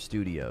by other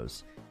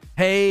studios.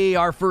 Hey,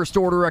 our first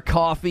order of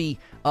coffee,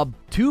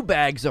 2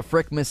 bags of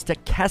Frickmas to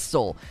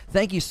Kessel.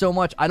 Thank you so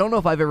much. I don't know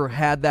if I've ever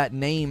had that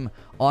name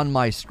on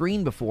my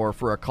screen before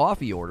for a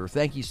coffee order.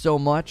 Thank you so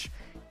much.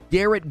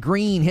 Garrett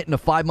Green hitting a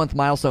 5-month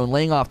milestone,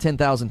 laying off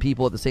 10,000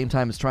 people at the same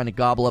time as trying to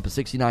gobble up a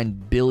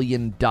 $69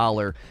 billion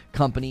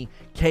company.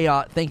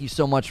 Chaos, thank you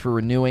so much for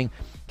renewing.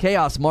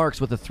 Chaos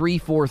Marks with a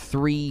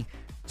 343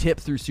 tip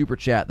through Super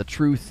Chat. The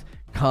truth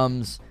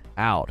comes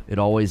out. It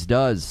always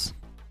does.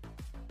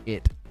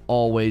 It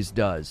always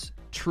does.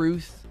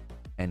 Truth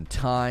and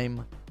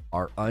time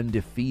are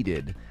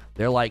undefeated.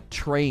 They're like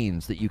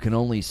trains that you can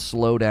only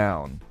slow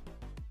down.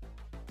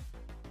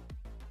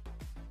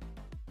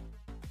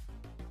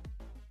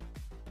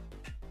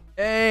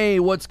 Hey,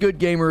 what's good,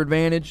 Gamer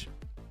Advantage?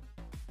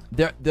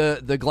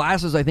 The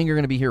glasses I think are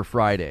going to be here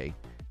Friday.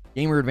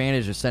 Gamer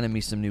Advantage is sending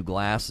me some new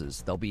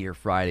glasses. They'll be here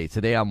Friday.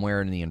 Today I'm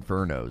wearing the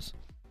Infernos.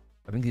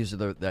 I think these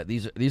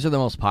are the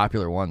most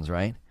popular ones,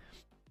 right?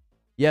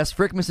 Yes,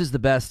 Frickmas is the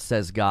best,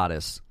 says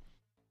Goddess.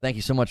 Thank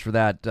you so much for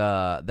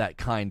that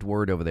kind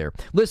word over there.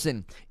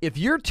 Listen, if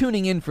you're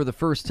tuning in for the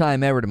first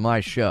time ever to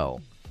my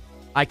show,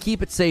 I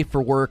keep it safe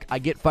for work. I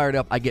get fired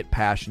up. I get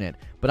passionate.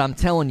 But I'm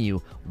telling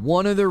you,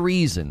 one of the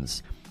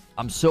reasons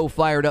I'm so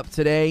fired up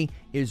today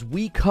is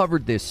we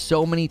covered this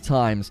so many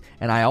times,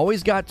 and I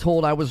always got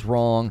told I was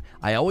wrong.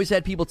 I always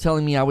had people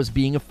telling me I was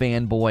being a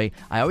fanboy.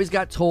 I always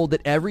got told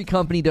that every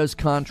company does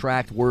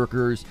contract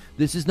workers.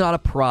 This is not a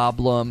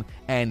problem.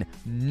 And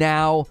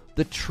now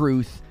the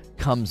truth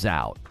comes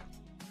out.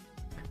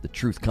 The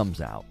truth comes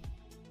out.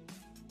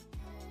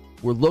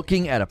 We're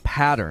looking at a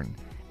pattern.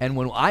 And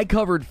when I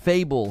covered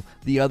Fable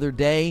the other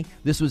day,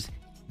 this was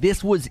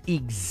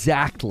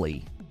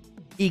exactly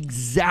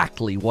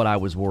what I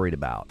was worried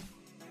about.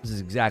 This is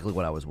exactly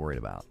what I was worried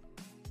about.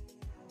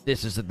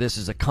 This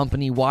is a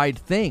company-wide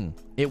thing.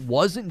 It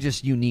wasn't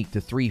just unique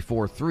to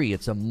 343.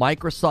 It's a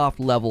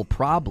Microsoft-level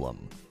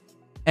problem.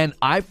 And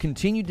I've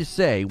continued to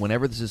say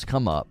whenever this has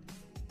come up,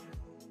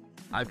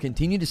 I've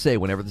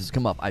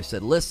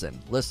said,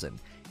 listen,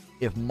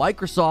 If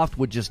Microsoft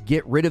would just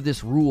get rid of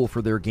this rule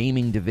for their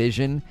gaming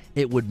division,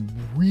 it would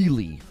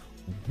really,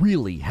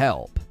 really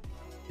help.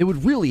 It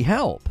would really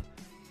help.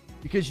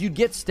 Because you'd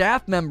get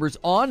staff members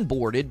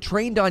onboarded,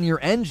 trained on your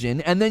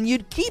engine, and then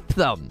you'd keep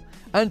them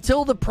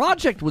until the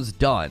project was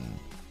done.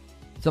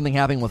 Something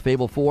happening with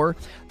Fable 4.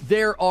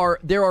 There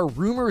are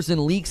rumors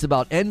and leaks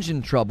about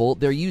engine trouble.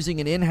 They're using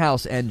an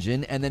in-house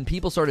engine, and then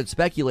people started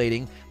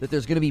speculating that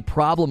there's going to be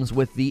problems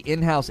with the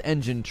in-house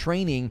engine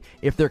training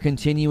if they're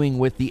continuing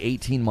with the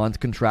 18-month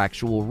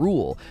contractual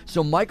rule.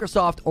 So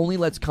Microsoft only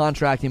lets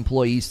contract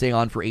employees stay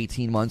on for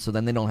 18 months, so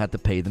then they don't have to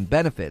pay them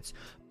benefits.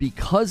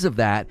 Because of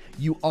that,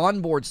 you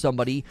onboard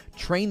somebody,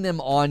 train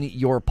them on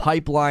your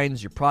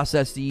pipelines, your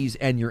processes,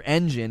 and your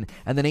engine,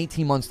 and then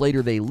 18 months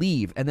later they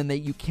leave, and then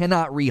you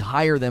cannot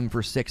rehire them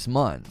for 6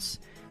 months.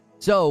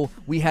 So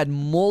we had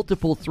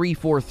multiple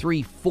former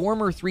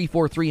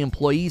 343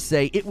 employees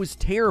say it was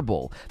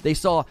terrible. They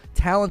saw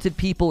talented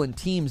people and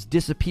teams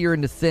disappear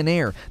into thin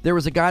air. There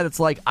was a guy that's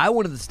like, I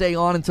wanted to stay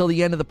on until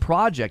the end of the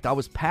project. I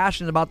was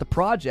passionate about the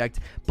project,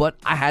 but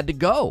I had to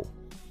go.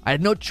 I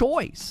had no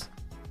choice.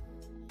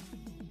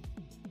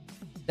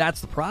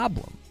 That's the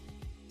problem.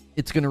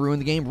 It's going to ruin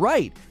the game.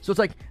 Right. So it's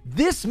like,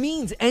 this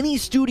means any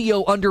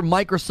studio under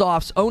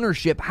Microsoft's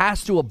ownership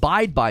has to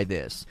abide by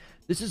this.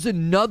 This is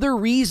another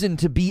reason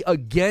to be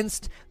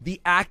against the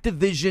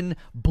Activision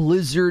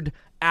Blizzard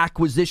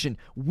acquisition.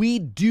 We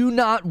do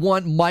not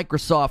want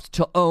Microsoft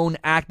to own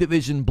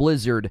Activision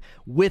Blizzard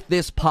with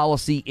this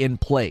policy in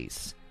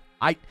place.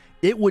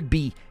 It would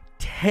be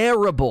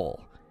terrible.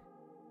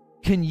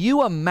 Can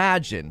you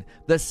imagine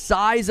the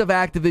size of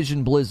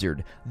Activision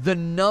Blizzard, the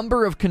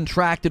number of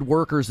contracted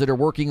workers that are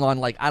working on,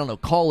 like, I don't know,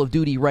 Call of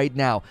Duty right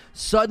now,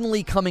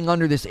 suddenly coming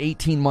under this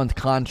 18-month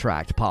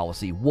contract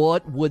policy?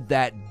 What would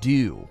that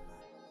do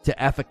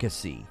to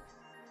efficacy?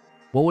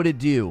 What would it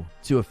do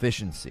to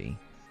efficiency?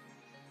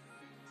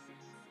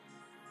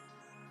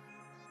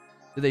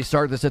 Did they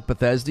start this at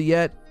Bethesda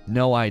yet?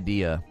 No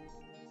idea.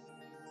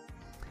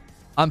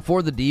 I'm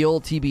for the deal.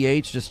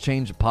 TBH, just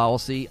change the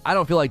policy. I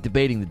don't feel like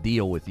debating the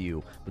deal with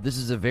you, but this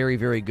is a very,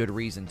 very good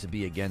reason to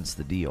be against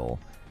the deal.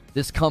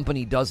 This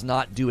company does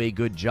not do a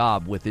good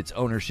job with its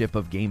ownership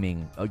of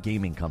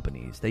gaming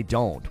companies. They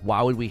don't.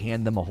 Why would we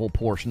hand them a whole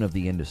portion of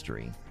the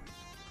industry?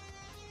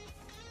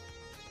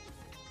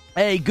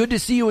 Hey, good to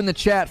see you in the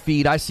chat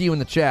feed. I see you in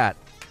the chat.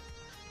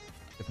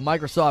 If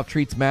Microsoft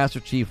treats Master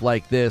Chief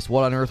like this,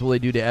 what on earth will they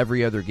do to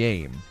every other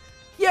game?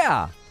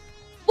 Yeah.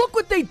 Look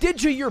what they did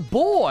to your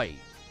boy.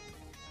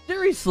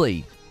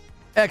 Seriously,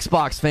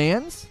 Xbox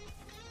fans,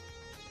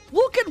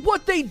 look at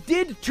what they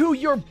did to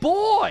your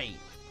boy.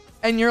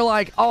 And you're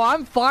like, oh,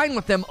 I'm fine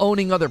with them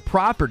owning other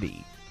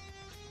property.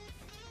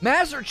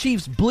 Master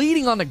Chief's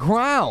bleeding on the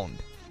ground.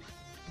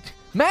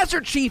 Master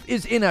Chief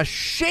is in a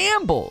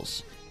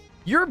shambles.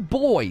 Your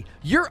boy,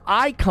 your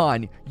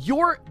icon,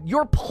 your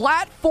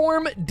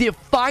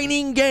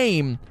platform-defining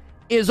game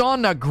is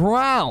on the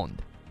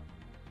ground.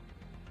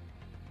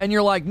 And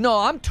you're like, no,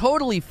 I'm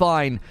totally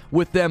fine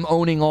with them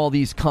owning all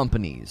these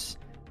companies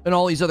and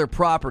all these other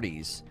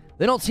properties.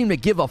 They don't seem to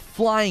give a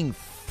flying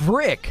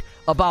frick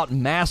about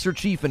Master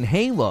Chief and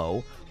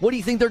Halo. What do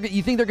you think they're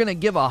going to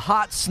give a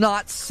hot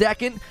snot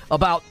second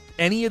about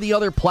any of the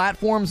other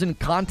platforms and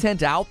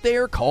content out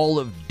there? Call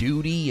of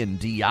Duty and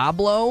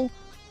Diablo?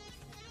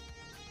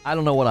 I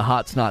don't know what a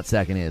hot snot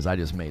second is. I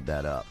just made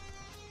that up.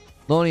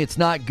 Loney, it's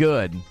not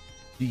good.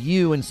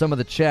 You and some of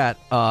the chat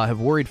have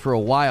worried for a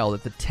while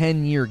that the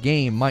 10-year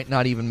game might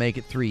not even make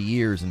it 3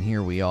 years, and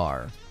here we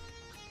are.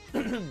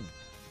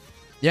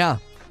 Yeah,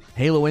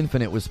 Halo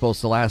Infinite was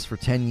supposed to last for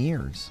 10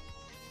 years.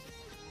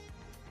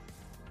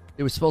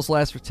 It was supposed to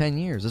last for 10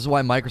 years. This is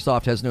why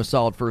Microsoft has no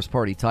solid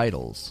first-party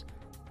titles.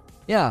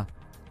 Yeah,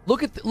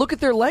 look at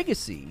their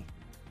legacy.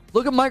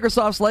 Look at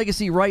Microsoft's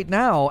legacy right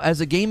now as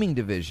a gaming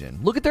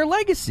division. Look at their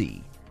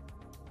legacy.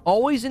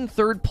 Always in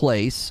third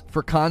place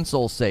for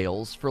console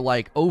sales for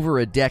like over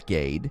a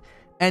decade,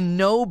 and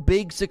no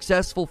big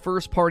successful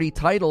first-party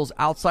titles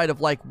outside of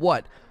like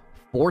what?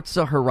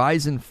 Forza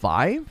Horizon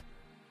 5?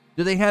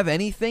 Do they have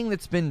anything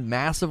that's been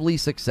massively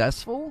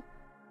successful?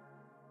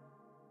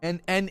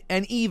 And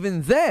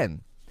even then,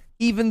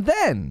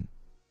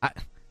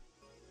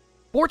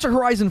 Forza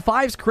Horizon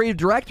 5's creative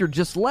director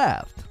just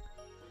left.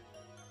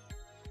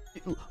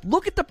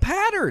 Look at the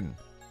pattern.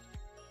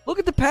 Look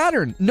at the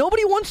pattern.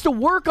 Nobody wants to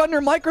work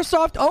under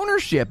Microsoft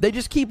ownership. They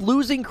just keep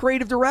losing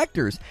creative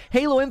directors.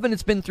 Halo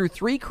Infinite's been through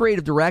 3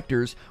 creative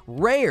directors.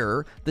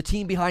 Rare, the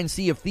team behind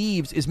Sea of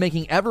Thieves, is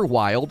making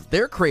Everwild.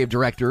 Their creative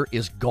director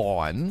is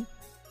gone.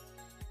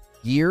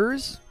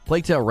 Gears?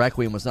 Plague Tale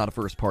Requiem was not a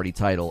first-party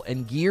title.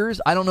 And Gears,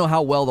 I don't know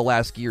how well the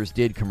last Gears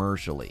did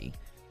commercially.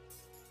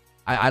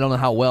 I don't know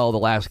how well the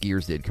last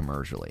Gears did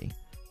commercially.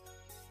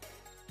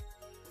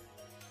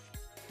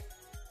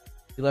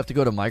 You'll have to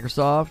go to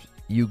Microsoft?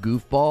 You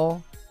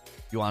goofball?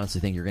 You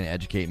honestly think you're going to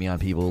educate me on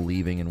people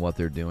leaving and what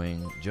they're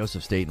doing?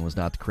 Joseph Staten was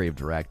not the creative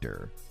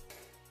director.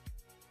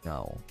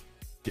 No.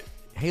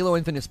 Halo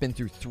Infinite's been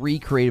through 3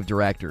 creative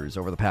directors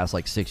over the past,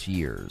 6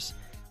 years.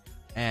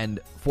 And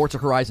Forza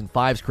Horizon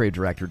 5's creative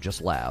director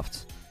just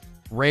left.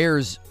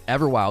 Rare's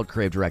Everwild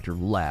creative director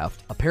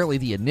left. Apparently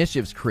the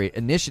Initiative's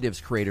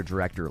creative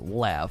director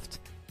left.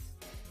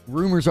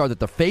 Rumors are that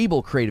the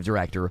Fable creative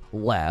director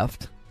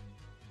left.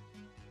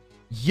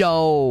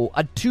 Yo,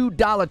 a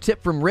 $2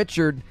 tip from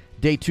Richard.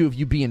 Day 2 of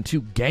you being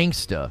too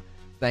gangsta.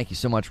 Thank you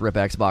so much, Rip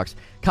Xbox.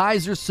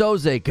 Kaiser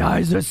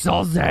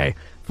Soze.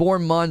 4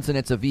 months and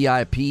it's a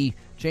VIP.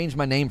 Changed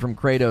my name from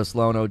Kratos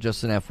Lono,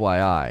 just an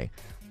FYI.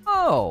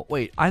 Oh,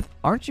 wait,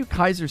 aren't you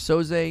Kaiser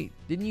Soze?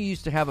 Didn't you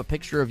used to have a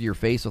picture of your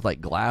face with,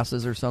 like,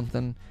 glasses or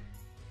something?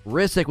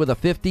 Risick with a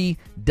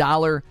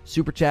 $50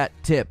 Super Chat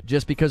tip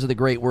just because of the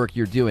great work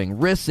you're doing.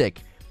 Risick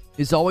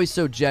is always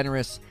so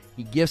generous.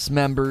 He gifts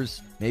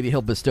members. Maybe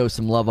he'll bestow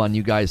some love on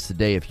you guys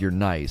today if you're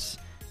nice.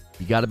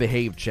 You got to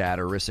behave, Chad,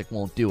 or Risick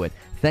won't do it.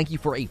 Thank you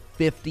for a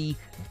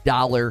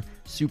 $50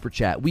 Super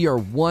Chat. We are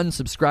 1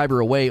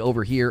 subscriber away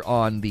over here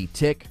on the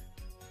Tick.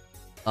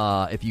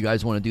 If you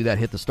guys want to do that,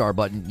 hit the star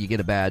button. You get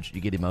a badge.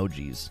 You get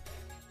emojis.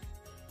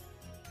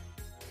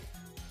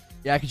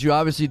 Yeah, because you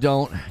obviously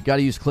don't got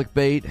to use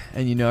clickbait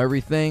and you know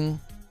everything.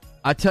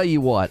 I tell you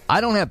what, I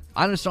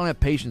just don't have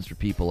patience for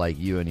people like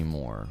you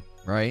anymore,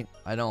 right?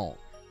 I don't.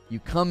 You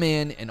come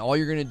in and all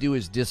you're going to do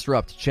is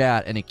disrupt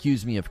chat and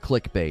accuse me of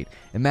clickbait.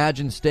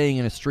 Imagine staying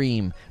in a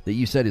stream that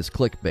you said is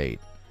clickbait.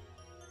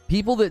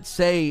 People that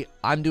say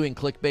I'm doing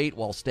clickbait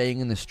while staying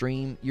in the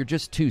stream, you're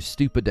just too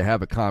stupid to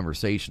have a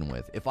conversation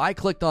with. If I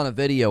clicked on a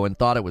video and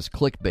thought it was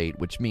clickbait,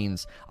 which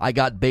means I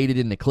got baited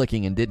into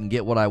clicking and didn't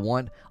get what I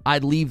want,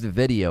 I'd leave the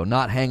video,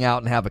 not hang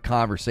out and have a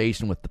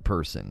conversation with the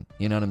person.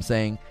 You know what I'm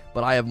saying?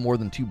 But I have more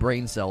than 2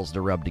 brain cells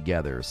to rub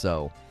together,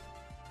 so...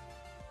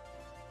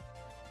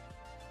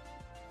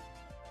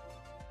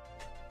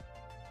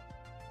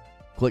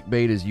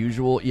 Clickbait as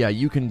usual? Yeah,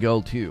 you can go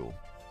too.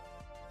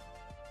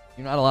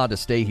 You're not allowed to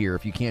stay here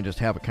if you can't just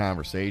have a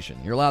conversation.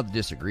 You're allowed to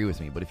disagree with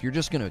me, but if you're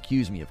just going to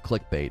accuse me of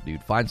clickbait,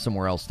 dude, find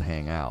somewhere else to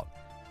hang out.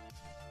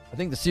 I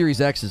think the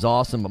Series X is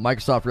awesome, but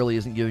Microsoft really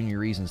isn't giving you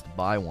reasons to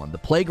buy one. The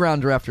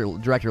Playground director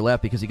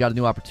left because he got a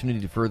new opportunity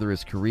to further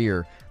his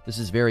career. This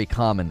is very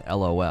common,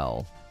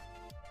 LOL.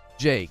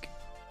 Jake,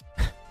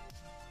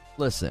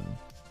 listen.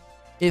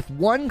 If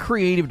one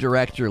creative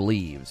director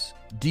leaves,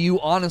 do you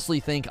honestly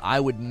think I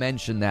would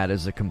mention that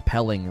as a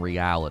compelling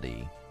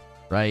reality?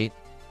 Right?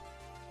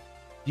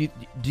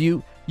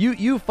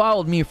 You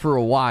followed me for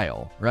a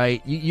while,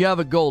 right? You have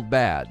a gold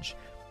badge.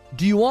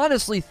 Do you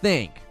honestly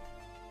think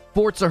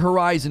Forza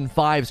Horizon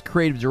 5's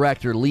creative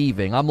director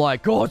leaving, I'm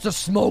like, oh, it's a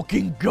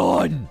smoking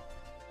gun?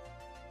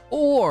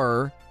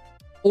 Or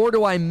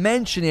do I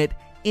mention it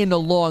in a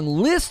long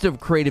list of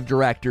creative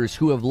directors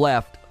who have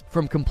left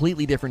from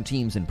completely different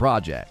teams and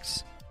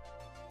projects?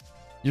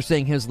 You're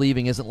saying his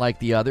leaving isn't like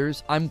the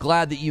others? I'm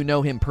glad that you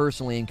know him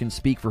personally and can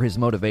speak for his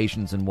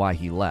motivations and why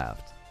he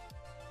left.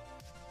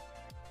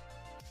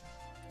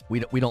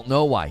 We don't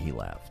know why he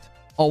left.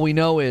 All we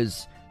know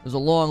is there's a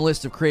long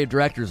list of creative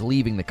directors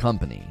leaving the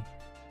company.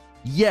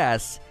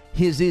 Yes,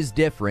 his is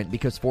different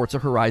because Forza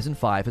Horizon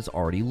 5 has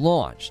already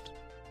launched,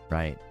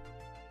 right?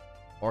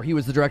 Or he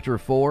was the director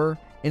of 4.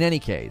 In any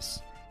case,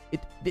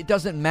 it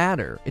doesn't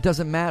matter. It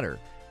doesn't matter.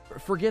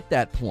 Forget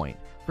that point.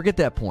 Forget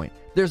that point.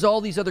 There's all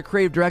these other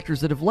creative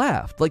directors that have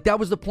left. Like, that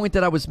was the point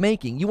that I was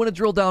making. You want to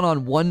drill down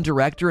on one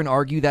director and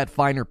argue that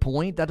finer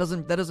point? That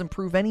doesn't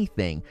prove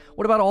anything.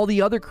 What about all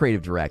the other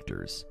creative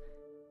directors?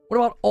 What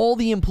about all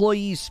the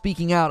employees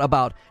speaking out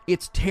about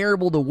it's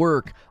terrible to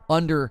work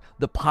under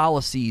the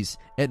policies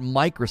at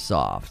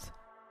Microsoft?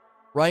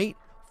 Right?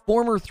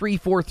 Former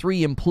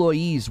 343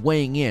 employees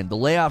weighing in. The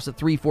layoffs at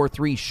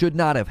 343 should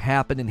not have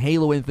happened, and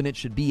Halo Infinite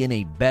should be in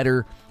a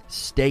better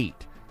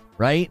state.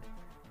 Right?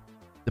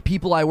 The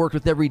people I worked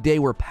with every day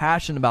were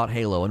passionate about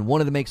Halo and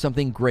wanted to make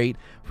something great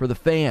for the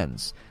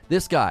fans.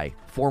 This guy,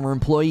 former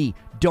employee,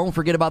 don't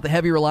forget about the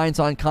heavy reliance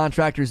on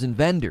contractors and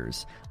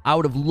vendors. I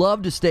would have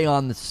loved to stay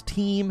on this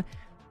team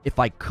if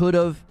I could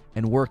have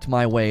and worked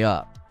my way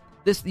up.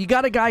 You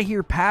got a guy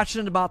here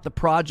passionate about the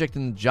project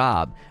and the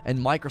job, and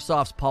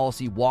Microsoft's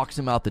policy walks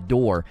him out the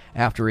door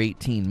after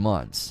 18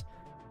 months.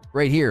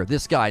 Right here,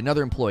 this guy,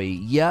 another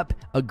employee, yep,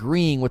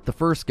 agreeing with the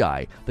first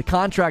guy. The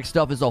contract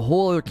stuff is a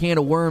whole other can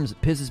of worms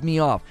that pisses me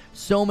off.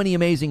 So many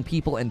amazing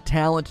people and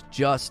talent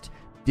just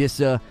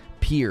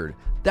disappeared.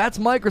 That's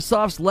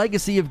Microsoft's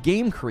legacy of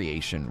game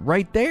creation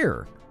right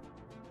there.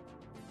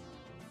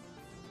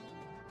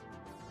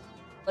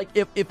 Like,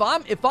 if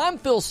I'm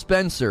Phil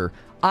Spencer,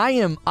 I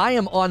am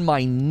on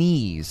my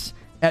knees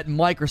at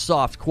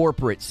Microsoft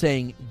corporate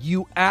saying,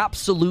 you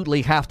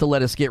absolutely have to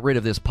let us get rid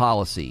of this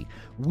policy.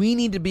 We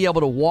need to be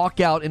able to walk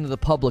out into the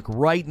public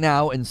right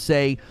now and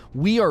say,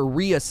 we are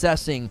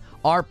reassessing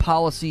our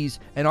policies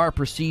and our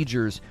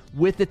procedures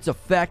with its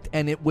effect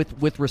and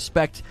with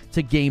respect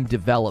to game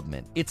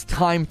development. It's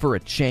time for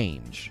a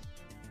change.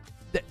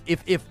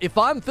 If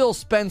I'm Phil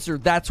Spencer,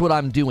 that's what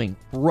I'm doing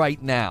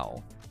right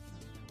now.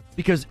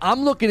 Because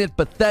I'm looking at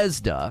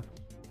Bethesda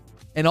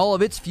and all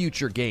of its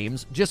future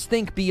games. Just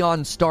think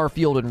beyond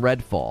Starfield and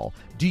Redfall.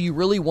 Do you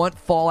really want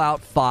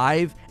Fallout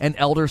 5 and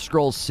Elder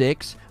Scrolls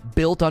 6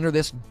 built under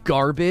this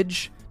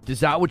garbage? Is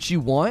that what you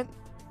want?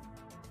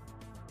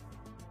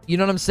 You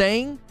know what I'm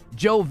saying?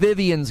 Joe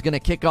Vivian's going to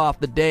kick off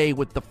the day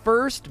with the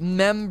first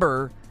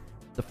member,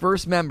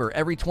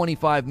 every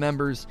 25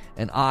 members,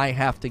 and I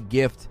have to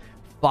gift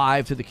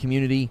 5 to the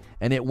community,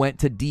 and it went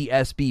to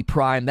DSB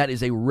Prime. That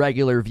is a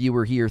regular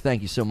viewer here.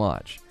 Thank you so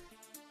much.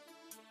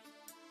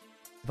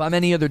 If I'm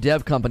any other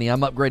dev company,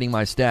 I'm upgrading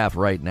my staff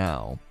right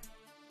now.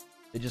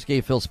 They just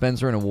gave Phil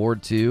Spencer an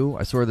award, too.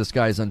 I swear this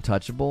guy's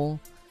untouchable.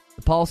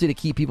 The policy to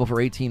keep people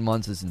for 18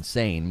 months is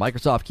insane.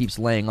 Microsoft keeps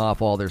laying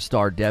off all their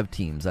star dev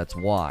teams. That's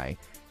why.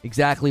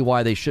 Exactly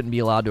why they shouldn't be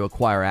allowed to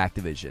acquire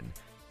Activision.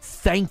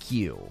 Thank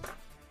you.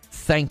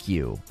 Thank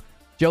you.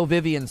 Joe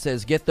Vivian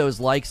says, get those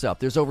likes up.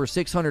 There's over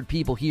 600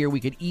 people here. We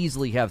could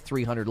easily have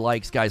 300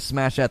 likes. Guys,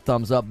 smash that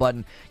thumbs up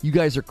button. You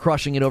guys are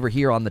crushing it over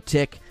here on the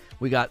tick.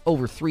 We got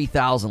over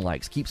 3,000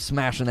 likes. Keep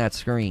smashing that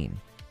screen.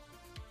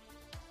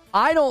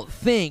 I don't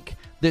think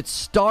that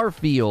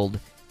Starfield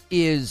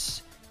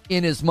is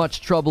in as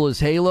much trouble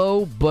as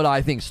Halo, but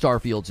I think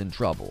Starfield's in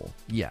trouble.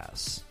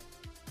 Yes,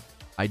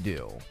 I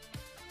do.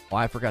 Oh,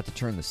 I forgot to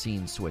turn the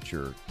scene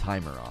switcher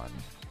timer on.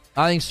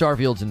 I think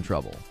Starfield's in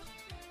trouble.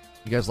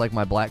 You guys like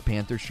my Black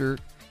Panther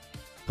shirt?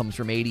 Comes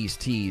from 80s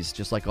Tees,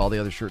 just like all the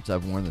other shirts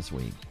I've worn this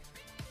week.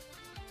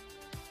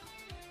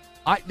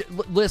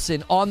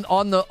 Listen,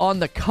 on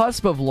the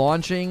cusp of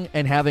launching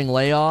and having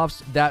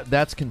layoffs,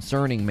 that's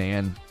concerning,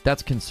 man.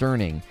 That's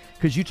concerning.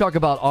 Because you talk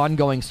about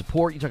ongoing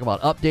support, you talk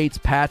about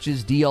updates,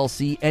 patches,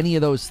 DLC, any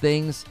of those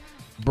things.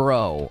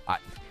 Bro,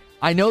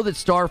 I know that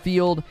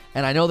Starfield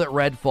and I know that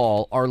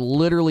Redfall are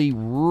literally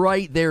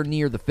right there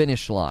near the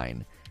finish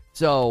line.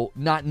 So,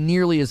 not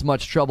nearly as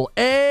much trouble.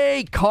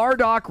 Hey,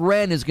 Cardock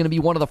Ren is going to be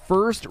one of the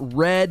first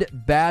red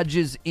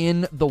badges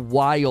in the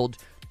wild.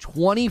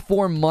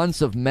 24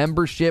 months of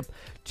membership,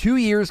 2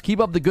 years.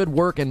 Keep up the good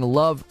work and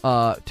love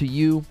to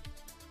you.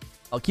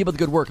 I'll keep up the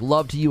good work.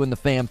 Love to you and the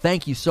fam.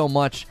 Thank you so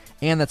much.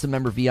 And that's a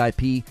member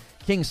VIP.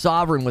 King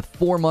Sovereign with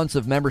 4 months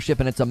of membership,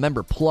 and it's a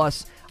member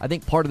plus. I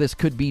think part of this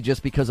could be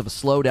just because of a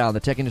slowdown. The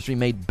tech industry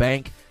made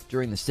bank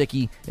during the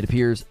sicky. It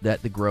appears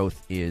that the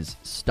growth is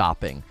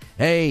stopping.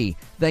 Hey,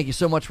 thank you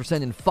so much for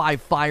sending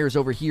 5 fires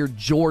over here,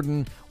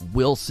 Jordan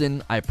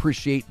Wilson. I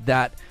appreciate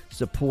that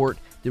support.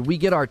 Did we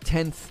get our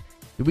 10th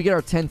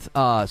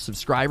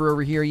subscriber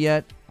over here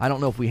yet? I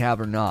don't know if we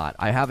have or not.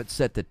 I have it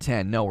set to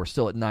 10. No, we're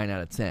still at 9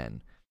 out of 10.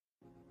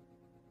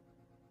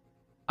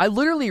 I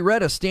literally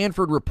read a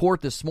Stanford report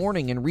this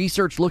morning and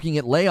research looking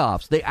at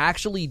layoffs. They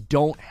actually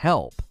don't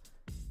help.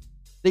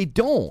 They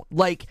don't.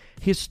 Like,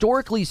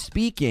 historically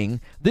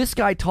speaking, this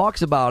guy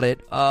talks about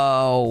it.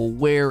 Oh,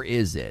 where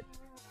is it?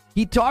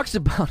 He talks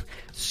about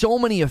so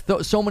many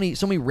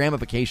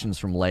ramifications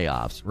from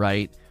layoffs,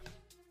 right?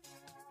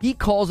 He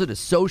calls it a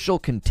social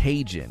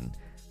contagion.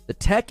 The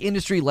tech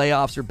industry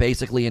layoffs are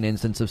basically an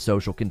instance of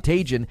social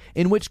contagion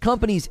in which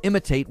companies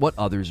imitate what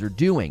others are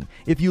doing.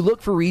 If you look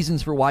for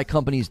reasons for why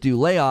companies do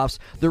layoffs,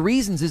 the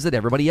reasons is that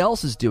everybody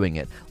else is doing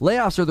it.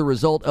 Layoffs are the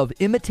result of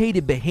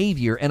imitated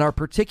behavior and are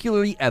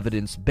particularly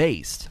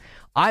evidence-based.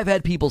 I've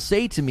had people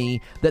say to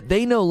me that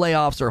they know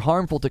layoffs are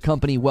harmful to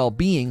company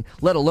well-being,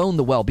 let alone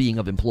the well-being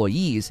of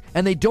employees,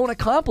 and they don't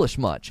accomplish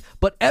much.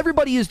 But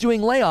everybody is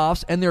doing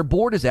layoffs, and their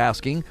board is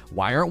asking,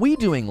 why aren't we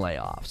doing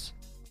layoffs?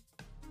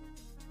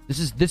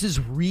 This is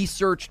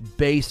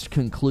research-based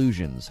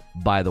conclusions,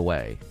 by the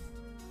way.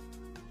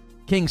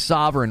 King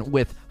Sovereign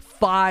with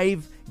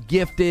 5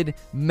 gifted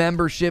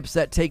memberships.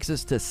 That takes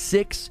us to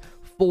 6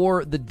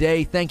 for the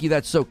day. Thank you.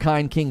 That's so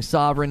kind, King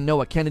Sovereign.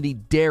 Noah Kennedy,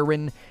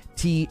 Darren,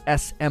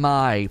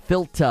 TSMI,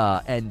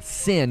 Filta, and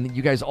Sin.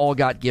 You guys all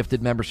got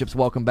gifted memberships.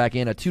 Welcome back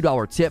in. A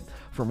 $2 tip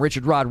from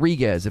Richard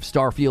Rodriguez. If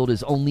Starfield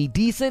is only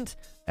decent,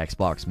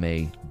 Xbox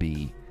may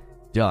be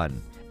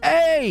done.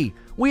 Hey,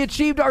 we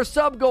achieved our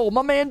sub goal,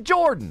 my man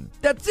Jordan.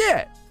 That's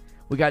it.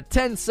 We got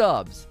 10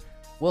 subs.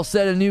 We'll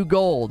set a new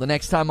goal the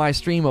next time I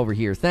stream over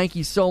here. Thank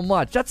you so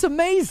much. That's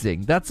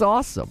amazing. That's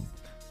awesome.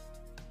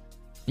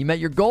 You met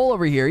your goal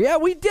over here. Yeah,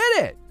 we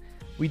did it.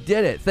 We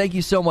did it. Thank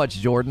you so much,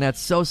 Jordan.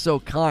 That's so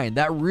kind.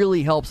 That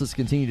really helps us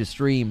continue to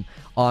stream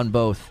on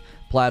both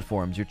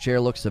platforms. Your chair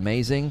looks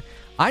amazing.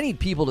 I need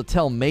people to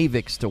tell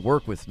Mavix to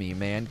work with me,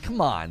 man. Come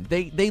on.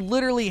 They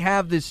literally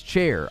have this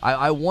chair.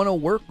 I want to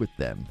work with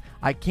them.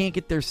 I can't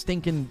get their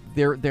stinking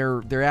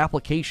their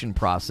application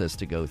process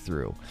to go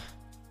through.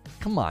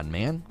 Come on,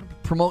 man.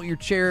 Promote your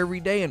chair every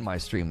day in my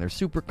stream. They're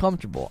super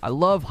comfortable. I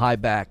love high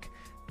back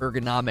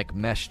ergonomic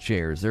mesh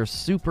chairs. They're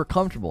super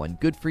comfortable and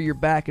good for your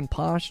back and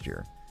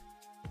posture.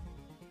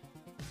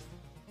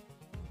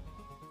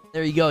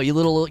 There you go. You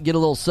get a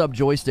little sub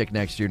joystick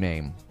next to your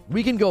name.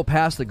 We can go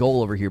past the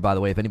goal over here, by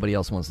the way, if anybody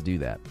else wants to do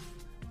that.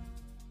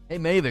 Hey,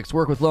 Mavix,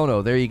 work with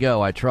Lono. There you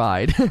go. I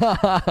tried.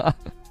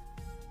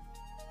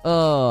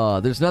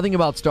 There's nothing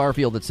about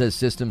Starfield that says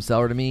system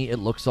seller to me. It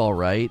looks all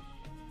right.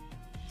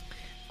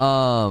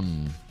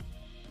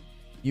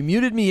 You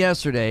muted me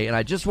yesterday, and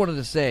I just wanted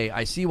to say,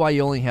 I see why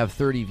you only have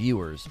 30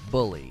 viewers.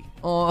 Bully.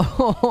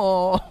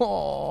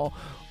 Oh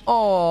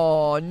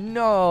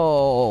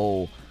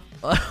no.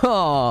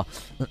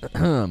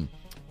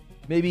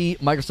 Maybe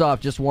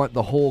Microsoft just want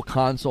the whole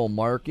console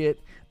market.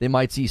 They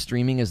might see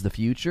streaming as the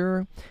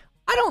future.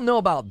 I don't know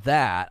about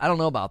that.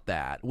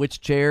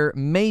 Which chair?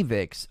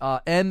 Mavix,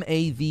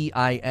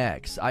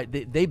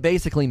 Mavix. They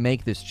basically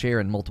make this chair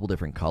in multiple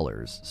different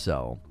colors,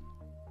 so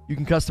you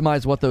can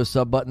customize what those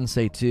sub buttons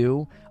say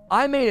too.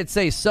 I made it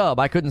say sub.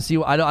 I couldn't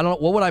see. I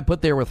don't. What would I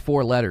put there with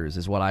 4 letters?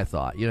 Is what I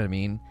thought. You know what I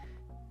mean?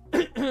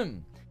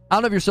 I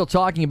don't know if you're still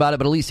talking about it,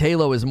 but at least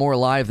Halo is more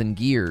alive than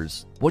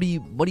Gears. What do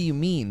you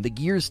mean? The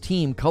Gears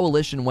team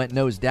Coalition went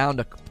nose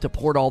down to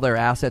port all their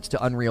assets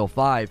to Unreal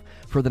 5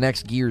 for the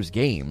next Gears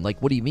game. Like,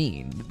 what do you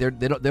mean? They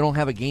don't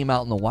have a game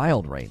out in the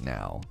wild right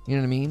now. You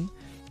know what I mean?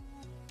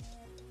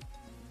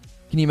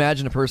 Can you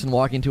imagine a person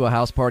walking to a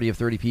house party of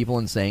 30 people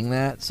and saying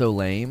that? So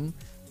lame.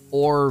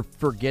 Or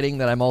forgetting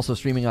that I'm also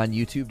streaming on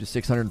YouTube to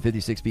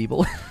 656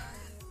 people.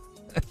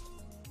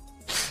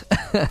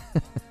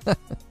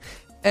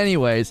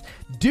 Anyways,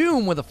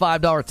 Doom with a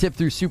 $5 tip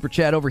through Super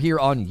Chat over here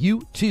on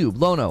YouTube.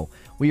 Lono,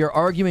 we are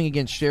arguing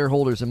against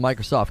shareholders in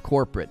Microsoft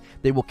corporate.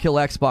 They will kill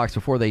Xbox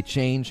before they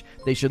change.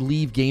 They should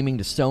leave gaming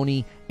to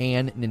Sony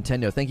and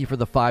Nintendo. Thank you for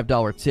the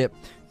 $5 tip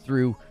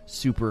through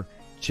Super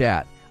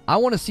Chat. I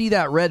want to see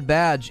that red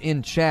badge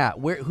in chat.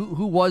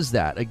 Who was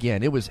that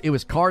again? It was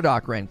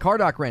Cardoc Ren.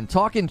 Cardoc Ren,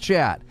 talk in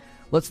chat.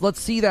 Let's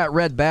see that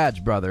red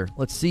badge, brother.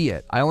 Let's see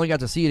it. I only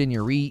got to see it in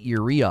your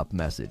re-up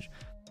message.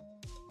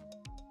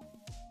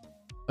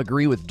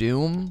 Agree with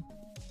Doom.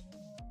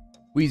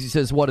 Wheezy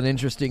says, "What an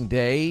interesting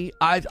day."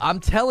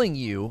 I'm telling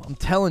you.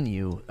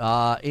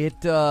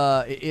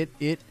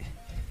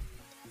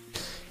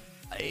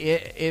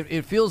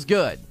 It feels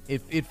good.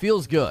 It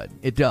feels good.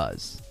 It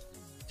does.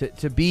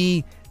 To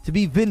be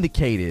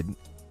vindicated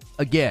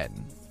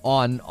again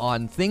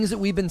on things that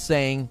we've been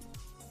saying.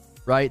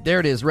 Right there,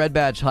 it is. Red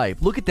badge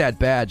hype. Look at that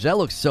badge. That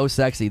looks so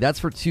sexy. That's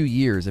for 2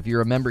 years. If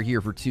you're a member here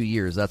for 2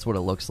 years, that's what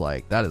it looks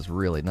like. That is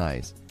really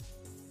nice.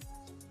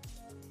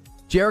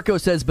 Jericho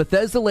says,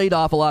 Bethesda laid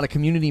off a lot of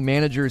community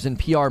managers and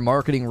PR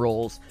marketing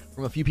roles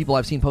from a few people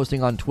I've seen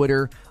posting on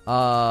Twitter.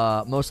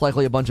 Most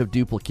likely a bunch of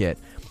duplicate.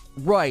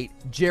 Right,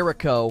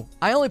 Jericho.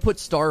 I only put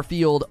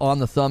Starfield on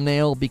the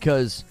thumbnail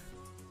because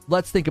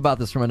let's think about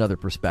this from another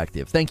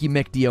perspective. Thank you,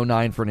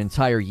 MickD09, for an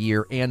entire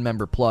year and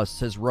Member Plus.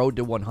 Says road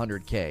to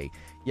 100K.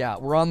 Yeah,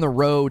 we're on the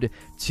road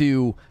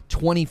to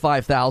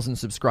 25,000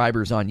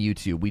 subscribers on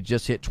YouTube. We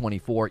just hit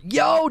 24.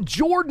 Yo,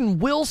 Jordan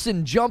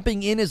Wilson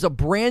jumping in as a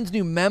brand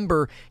new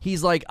member.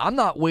 He's like, I'm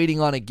not waiting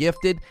on a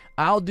gifted.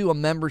 I'll do a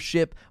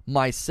membership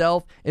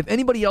myself. If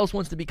anybody else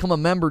wants to become a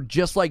member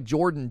just like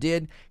Jordan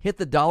did, hit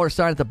the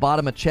 $ at the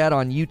bottom of chat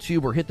on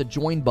YouTube or hit the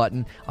join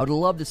button. I would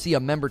love to see a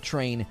member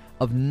train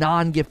of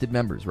non-gifted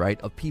members,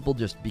 right? Of people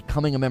just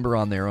becoming a member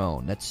on their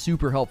own. That's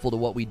super helpful to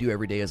what we do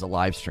every day as a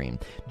live stream.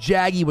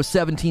 Jaggy with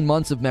 17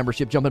 months of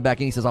membership jumping back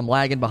in. He says, I'm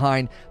lagging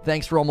behind.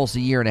 Thanks for almost a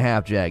year and a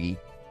half, Jaggy.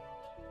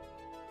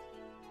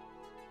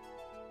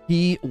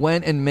 He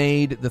went and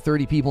made the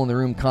 30 people in the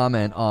room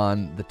comment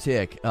on the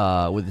tick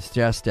with his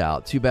chest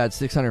out. Too bad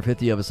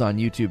 650 of us on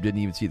YouTube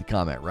didn't even see the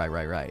comment.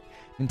 Right.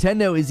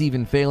 Nintendo is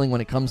even failing when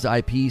it comes to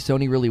IP.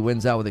 Sony really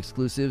wins out with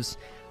exclusives.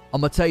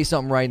 I'm going to tell you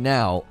something right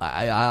now.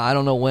 I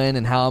don't know when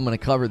and how I'm going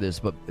to cover this,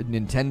 but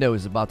Nintendo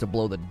is about to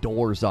blow the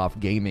doors off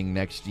gaming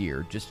next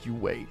year. Just you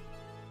wait.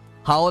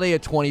 Holiday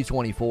of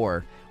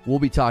 2024, we'll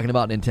be talking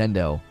about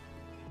Nintendo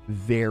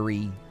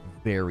very,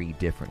 very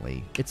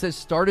differently. It says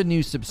start a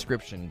new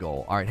subscription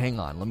goal. All right, hang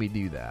on. Let me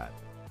do that.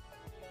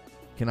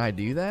 Can I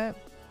do that?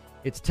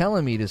 It's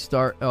telling me to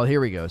start. Oh, here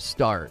we go.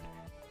 Start.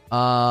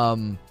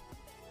 Add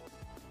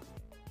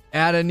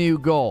a new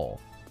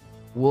goal.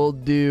 We'll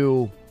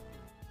do...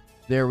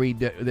 There we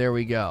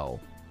go.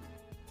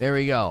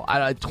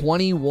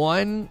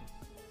 21,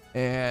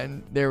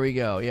 and there we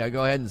go. Yeah,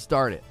 go ahead and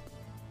start it.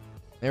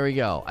 There we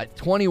go.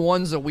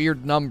 21's a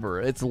weird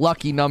number. It's a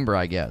lucky number,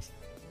 I guess.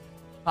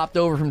 Hopped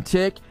over from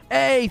Tick.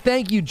 Hey,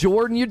 thank you,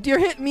 Jordan. You're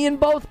hitting me in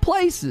both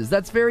places.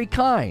 That's very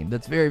kind.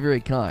 That's very,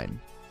 very kind.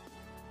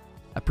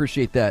 I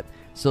appreciate that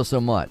so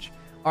much.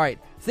 All right,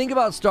 think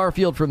about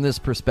Starfield from this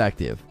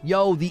perspective.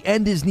 Yo, the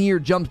end is near.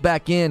 Jumps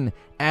back in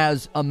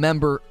as a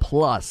member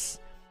plus.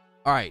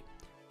 All right.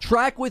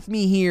 Track with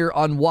me here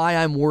on why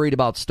I'm worried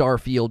about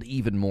Starfield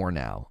even more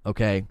now,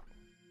 okay?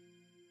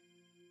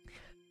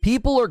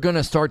 People are going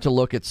to start to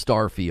look at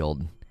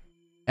Starfield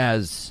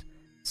as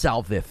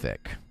salvific.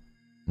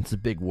 It's a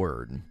big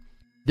word.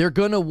 They're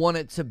going to want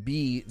it to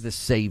be the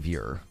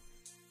savior,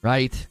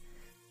 right?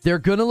 They're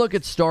going to look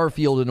at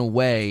Starfield in a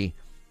way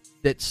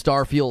that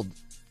Starfield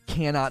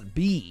cannot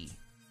be.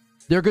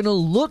 They're going to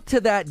look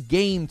to that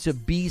game to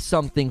be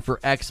something for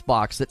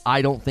Xbox that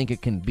I don't think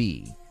it can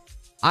be.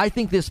 I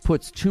think this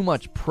puts too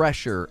much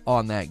pressure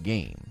on that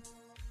game.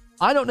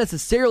 I don't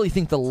necessarily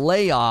think the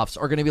layoffs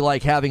are going to be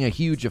like having a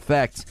huge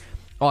effect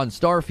on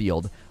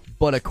Starfield,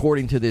 but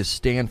according to this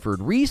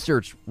Stanford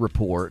research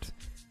report,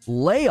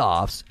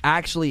 layoffs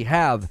actually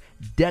have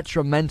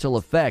detrimental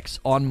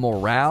effects on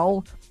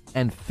morale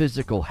and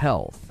physical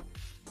health.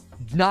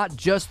 Not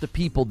just the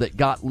people that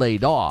got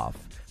laid off,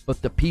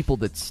 but the people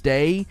that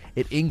stay.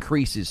 It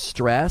increases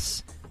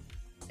stress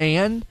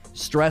And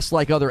stress,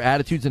 like other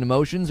attitudes and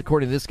emotions,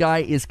 according to this guy,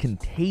 is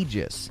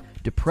contagious.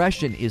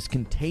 Depression is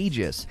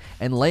contagious,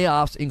 and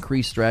layoffs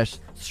increase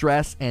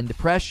stress and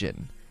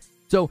depression.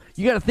 So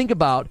you got to think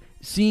about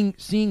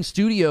seeing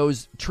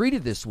studios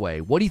treated this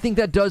way. What do you think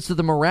that does to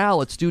the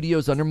morale at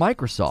studios under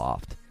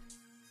Microsoft?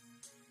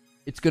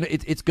 It's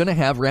gonna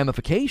have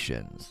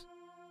ramifications.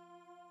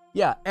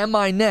 Yeah, am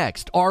I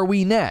next? Are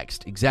we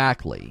next?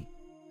 Exactly.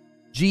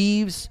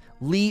 Jeeves,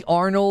 Lee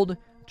Arnold,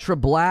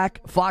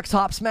 Treblack, Fox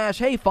Hop Smash.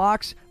 Hey,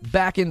 Fox,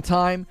 back in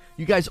time.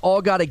 You guys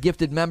all got a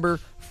gifted member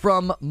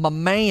from my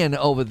man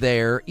over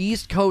there,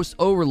 East Coast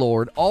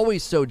Overlord.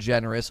 Always so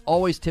generous,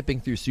 always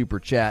tipping through Super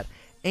Chat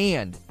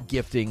and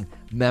gifting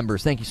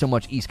members. Thank you so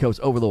much, East Coast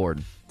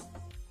Overlord.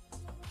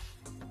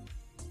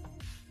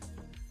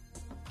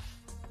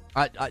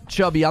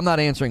 Chubby, I'm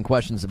not answering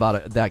questions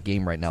about that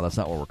game right now. That's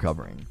not what we're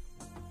covering.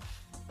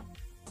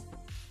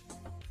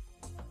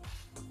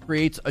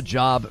 Creates a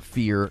job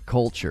fear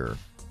culture.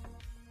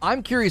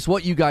 I'm curious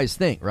what you guys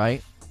think,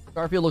 right?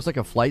 Starfield looks like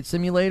a flight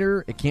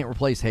simulator. It can't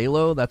replace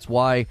Halo. That's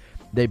why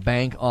they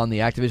bank on the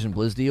Activision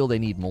Blizz deal. They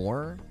need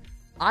more.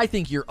 I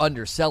think you're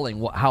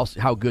underselling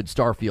how good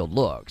Starfield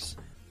looks.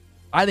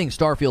 I think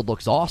Starfield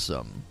looks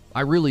awesome.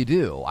 I really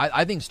do.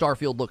 I think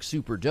Starfield looks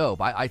super dope.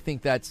 I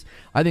think that's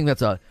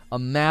a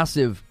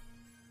massive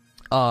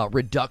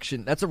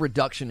reduction. That's a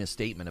reductionist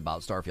statement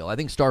about Starfield. I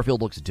think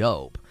Starfield looks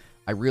dope.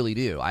 I really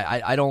do.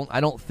 I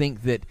don't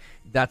think that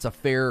that's a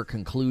fair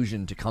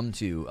conclusion to come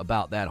to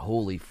about that.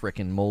 Holy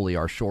frickin' moly,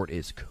 our short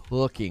is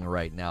cooking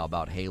right now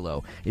about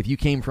Halo. If you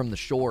came from the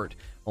short,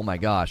 oh my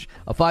gosh.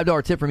 A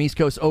 $5 tip from East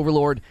Coast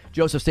Overlord.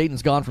 Joseph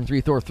Staten's gone from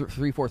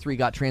 343,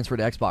 got transferred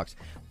to Xbox.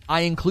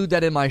 I include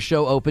that in my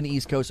show open,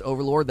 East Coast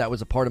Overlord. That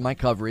was a part of my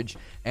coverage.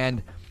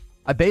 And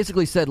I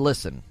basically said,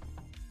 listen,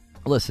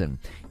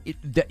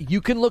 you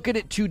can look at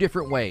it two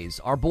different ways.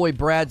 Our boy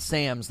Brad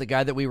Sams, the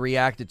guy that we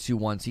reacted to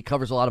once, he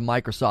covers a lot of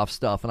Microsoft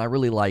stuff, and I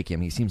really like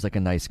him. He seems like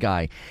a nice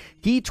guy.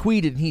 He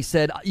tweeted, and he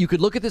said, you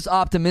could look at this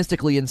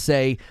optimistically and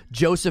say,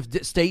 Joseph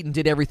Staten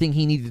did everything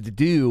he needed to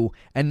do,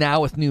 and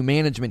now with new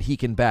management, he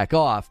can back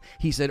off.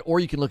 He said,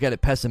 or you can look at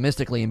it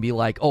pessimistically and be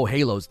like, oh,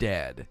 Halo's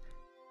dead.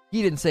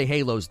 He didn't say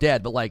Halo's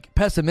dead, but like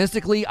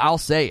pessimistically, I'll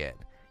say it.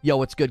 Yo,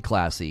 what's good,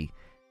 Classy?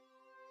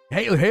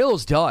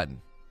 Halo's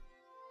done.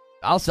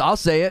 I'll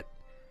say it.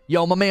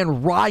 Yo, my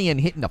man Ryan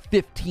hitting a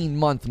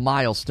 15-month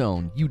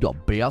milestone. You the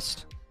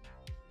best.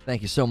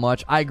 Thank you so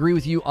much. I agree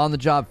with you on the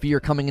job fear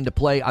coming into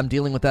play. I'm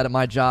dealing with that at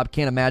my job.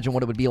 Can't imagine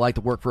what it would be like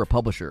to work for a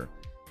publisher.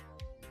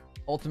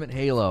 Ultimate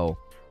Halo.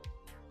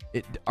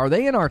 Are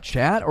they in our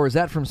chat, or is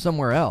that from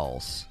somewhere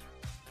else?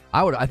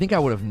 I think I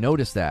would have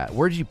noticed that.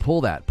 Where did you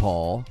pull that,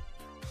 Paul?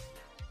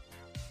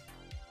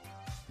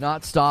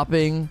 Not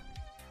stopping.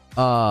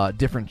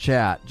 Different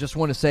chat. Just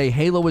want to say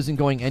Halo isn't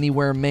going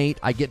anywhere, mate.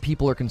 I get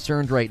people are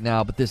concerned right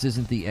now, but this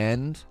isn't the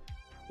end.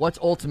 What's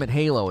Ultimate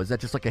Halo? Is that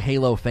just like a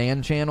Halo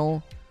fan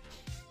channel?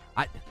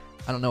 I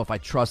don't know if I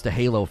trust a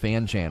Halo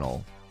fan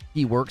channel.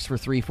 He works for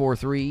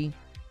 343.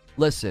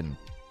 Listen.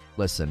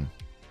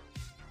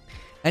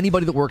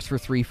 Anybody that works for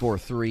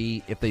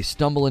 343, if they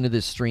stumble into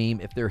this stream,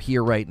 if they're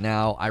here right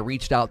now, I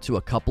reached out to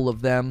a couple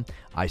of them.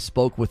 I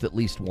spoke with at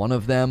least one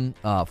of them,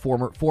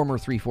 former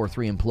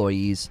 343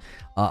 employees,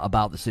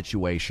 about the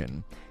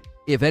situation.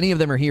 If any of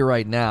them are here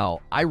right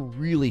now, I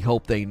really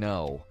hope they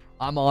know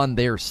I'm on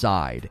their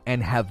side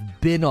and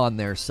have been on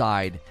their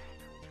side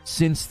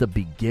since the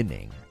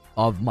beginning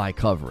of my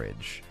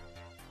coverage.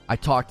 I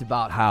talked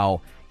about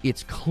how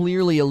it's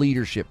clearly a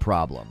leadership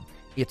problem.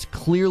 It's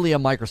clearly a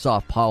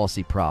Microsoft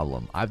policy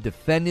problem. I've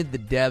defended the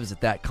devs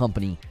at that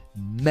company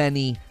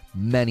many,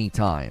 many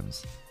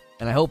times.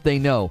 And I hope they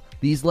know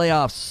these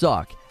layoffs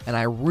suck. And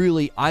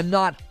I'm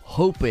not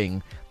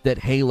hoping that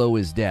Halo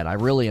is dead. I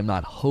really am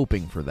not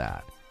hoping for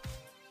that.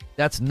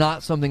 That's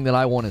not something that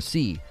I want to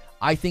see.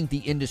 I think the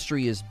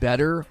industry is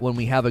better when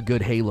we have a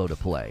good Halo to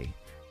play.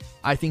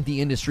 I think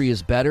the industry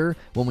is better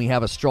when we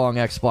have a strong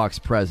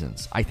Xbox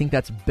presence. I think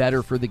that's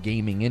better for the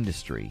gaming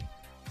industry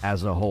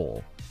as a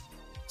whole.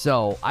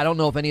 So I don't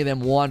know if any of them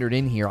wandered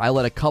in here. I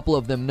let a couple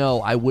of them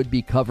know I would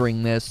be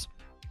covering this.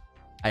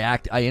 I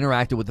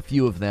interacted with a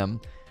few of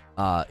them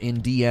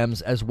in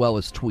DMs as well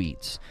as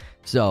tweets.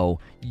 So,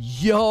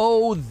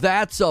 yo,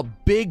 that's a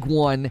big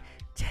one.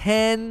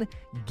 10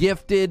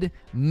 gifted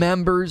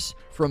members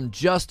from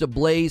Just a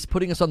Blaze,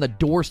 putting us on the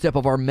doorstep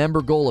of our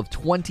member goal of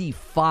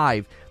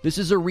 25. This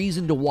is a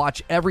reason to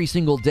watch every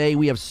single day.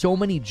 We have so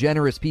many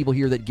generous people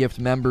here that gift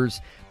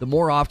members. The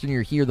more often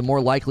you're here, the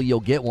more likely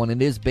you'll get one.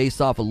 It is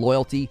based off of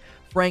loyalty.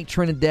 Frank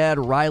Trinidad,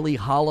 Riley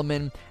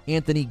Holloman,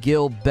 Anthony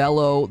Gill,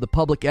 Bello, The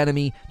Public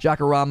Enemy,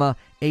 Jacarama,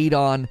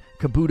 Adon,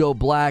 Kabuto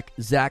Black,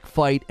 Zach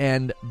Fight,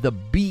 and The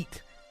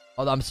Beat.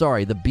 Oh, I'm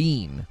sorry, The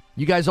Bean.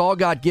 You guys all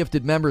got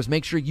gifted members.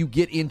 Make sure you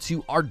get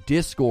into our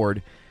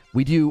Discord.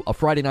 We do a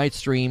Friday night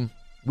stream.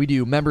 We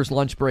do members'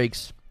 lunch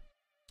breaks.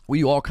 We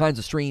do all kinds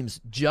of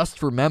streams just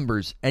for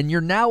members, and you're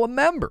now a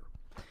member.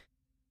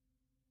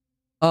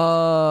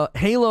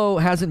 Halo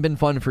hasn't been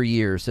fun for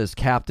years, says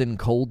Captain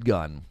Cold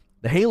Gun.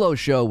 The Halo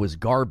show was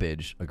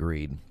garbage.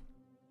 Agreed.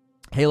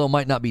 Halo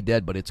might not be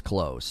dead, but it's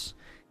close.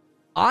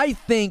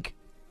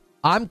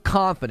 I'm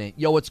confident.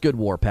 Yo, what's good,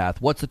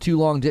 Warpath? What's the too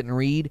long didn't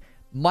read?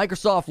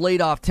 Microsoft laid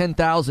off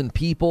 10,000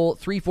 people.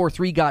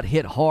 343 got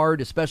hit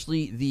hard,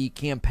 especially the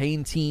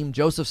campaign team.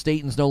 Joseph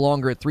Staten's no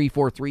longer at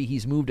 343.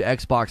 He's moved to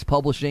Xbox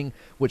Publishing,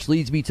 which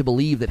leads me to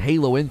believe that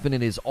Halo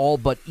Infinite is all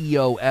but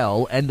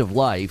EOL, end of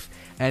life,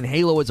 and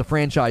Halo as a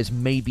franchise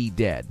may be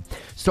dead.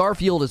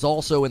 Starfield is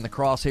also in the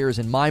crosshairs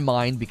in my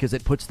mind because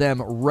it puts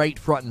them right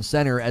front and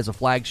center as a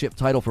flagship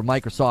title for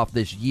Microsoft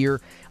this year.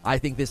 I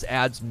think this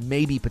adds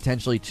maybe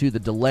potentially to the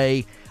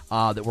delay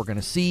that we're going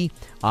to see.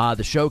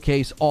 The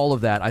showcase, all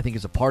of that, I think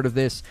is a part of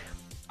this.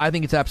 I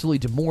think it's absolutely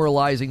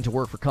demoralizing to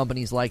work for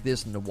companies like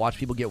this and to watch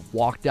people get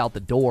walked out the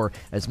door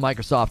as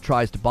Microsoft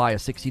tries to buy a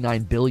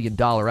 $69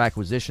 billion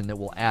acquisition that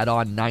will add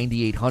on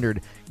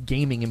 9,800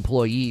 gaming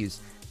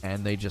employees,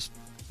 and they just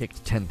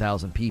kicked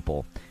 10,000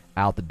 people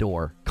out the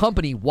door.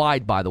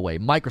 Company-wide, by the way.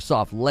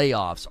 Microsoft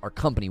layoffs are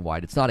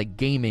company-wide. It's not a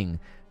gaming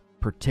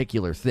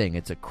particular thing.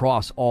 It's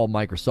across all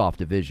Microsoft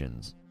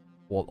divisions.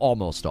 Well,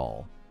 almost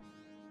all.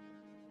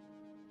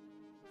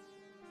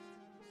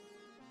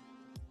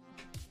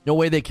 No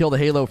way they kill the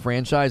Halo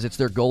franchise. It's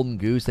their golden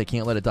goose. They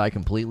can't let it die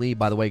completely.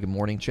 By the way, good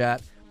morning,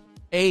 chat.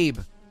 Abe,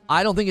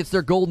 I don't think it's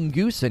their golden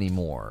goose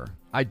anymore.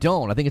 I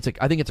don't. I think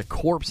it's a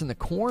corpse in the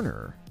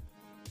corner.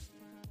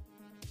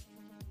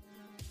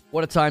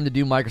 What a time to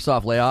do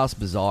Microsoft layoffs.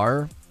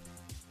 Bizarre.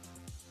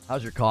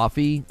 How's your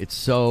coffee? It's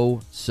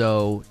so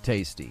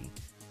tasty.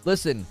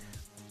 Listen,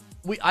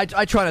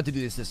 I try not to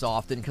do this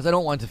often because I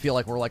don't want it to feel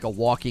like we're like a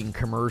walking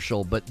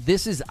commercial, but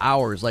this is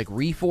ours. Like,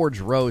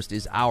 Reforge Roast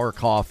is our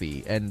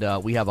coffee, and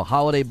we have a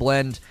holiday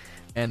blend,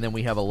 and then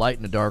we have a light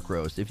and a dark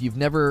roast. If you've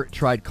never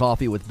tried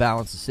coffee with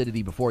balanced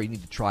acidity before, you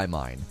need to try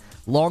mine.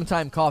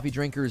 Longtime coffee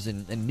drinkers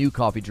and new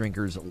coffee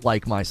drinkers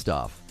like my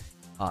stuff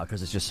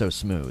because it's just so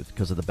smooth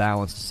because of the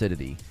balanced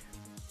acidity.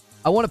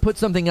 I want to put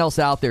something else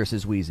out there,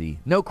 says Wheezy.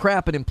 No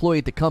crap, an employee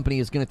at the company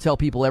is going to tell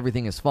people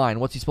everything is fine.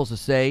 What's he supposed to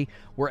say?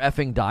 We're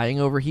effing dying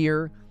over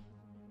here?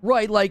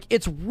 Right, like,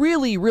 it's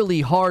really,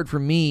 really hard for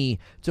me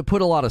to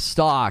put a lot of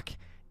stock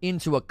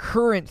into a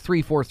current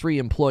 343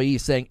 employee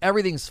saying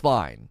everything's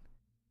fine.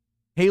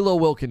 Halo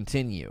will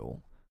continue.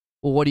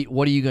 Well,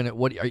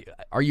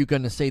 are you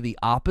going to say the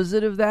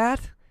opposite of that?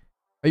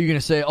 Are you going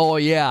to say, oh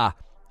yeah,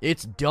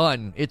 it's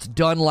done. It's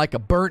done like a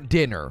burnt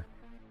dinner.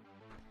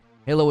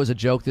 Halo is a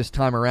joke this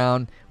time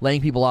around.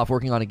 Laying people off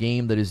working on a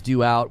game that is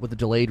due out with a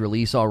delayed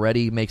release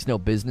already makes no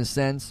business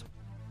sense.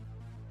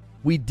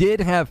 We did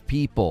have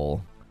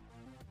people...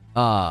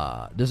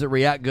 does it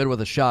react good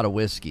with a shot of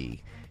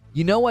whiskey?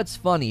 You know what's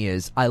funny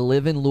is I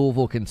live in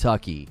Louisville,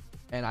 Kentucky,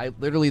 and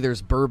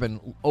there's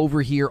bourbon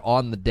over here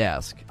on the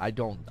desk.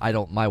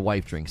 My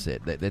wife drinks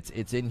it.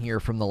 It's in here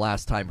from the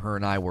last time her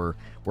and I were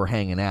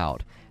hanging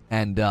out.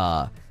 And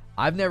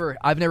I've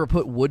never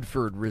put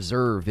Woodford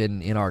Reserve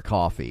in our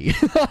coffee.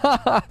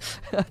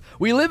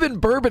 We live in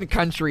bourbon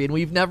country and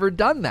we've never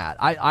done that.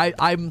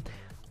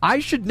 I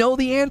should know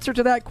the answer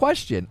to that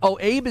question. Oh,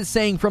 Abe is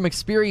saying from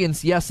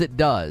experience, yes, it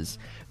does.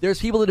 There's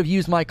people that have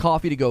used my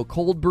coffee to go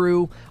cold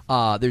brew.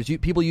 There's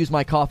people use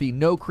my coffee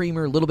no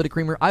creamer, a little bit of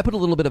creamer. I put a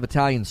little bit of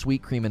Italian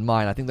sweet cream in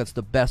mine. I think that's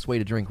the best way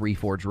to drink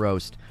Reforge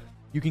Roast.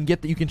 You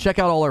can check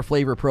out all our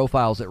flavor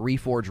profiles at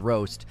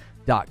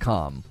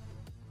reforgeroast.com.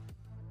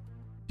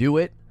 Do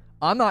it.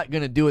 I'm not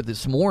going to do it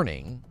this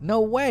morning.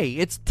 No way.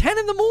 It's 10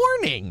 in the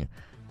morning.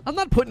 I'm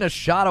not putting a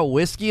shot of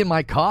whiskey in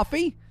my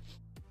coffee.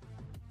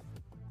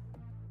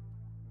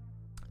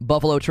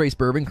 Buffalo Trace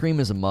bourbon cream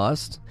is a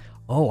must.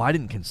 Oh, I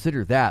didn't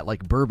consider that.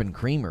 Like bourbon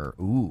creamer.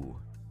 Ooh.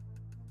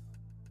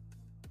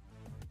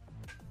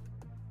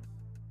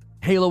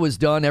 Halo is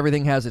done.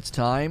 Everything has its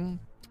time.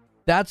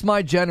 That's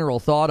my general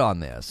thought on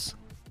this.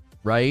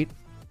 Right?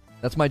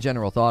 That's my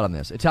general thought on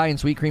this. Italian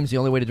sweet cream is the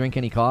only way to drink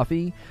any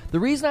coffee. The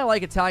reason I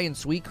like Italian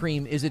sweet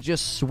cream is it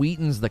just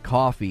sweetens the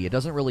coffee. It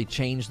doesn't really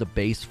change the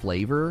base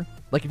flavor.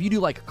 Like if you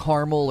do like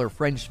caramel or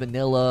French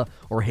vanilla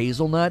or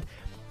hazelnut,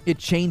 it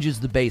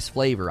changes the base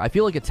flavor. I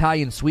feel like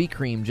Italian sweet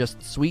cream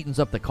just sweetens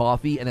up the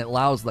coffee and it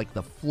allows like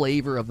the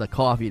flavor of the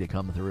coffee to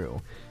come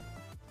through.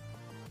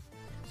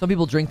 Some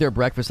people drink their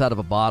breakfast out of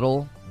a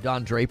bottle,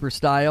 Don Draper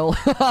style.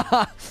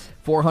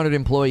 400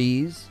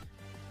 employees.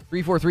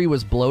 343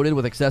 was bloated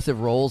with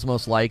excessive roles,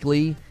 most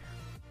likely.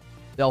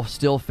 They'll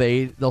still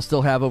fade. They'll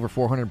still have over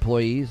 400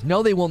 employees.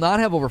 No, they will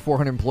not have over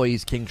 400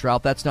 employees, King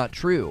Trout. That's not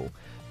true.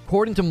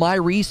 According to my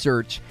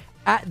research,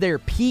 at their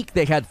peak,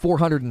 they had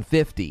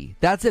 450.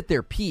 That's at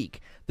their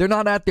peak. They're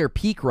not at their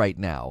peak right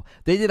now.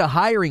 They did a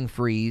hiring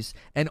freeze,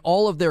 and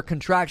all of their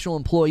contractual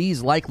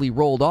employees likely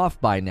rolled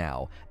off by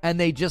now. And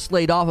they just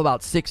laid off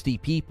about 60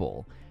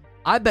 people.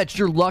 I bet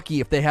you're lucky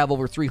if they have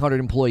over 300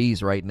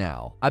 employees right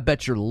now. I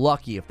bet you're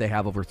lucky if they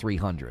have over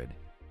 300.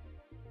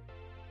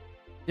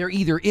 They're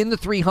either in the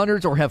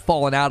 300s or have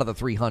fallen out of the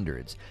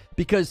 300s.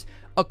 Because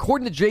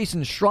according to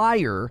Jason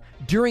Schreier,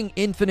 during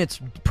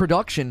Infinite's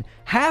production,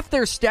 half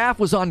their staff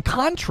was on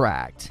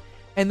contract.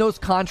 And those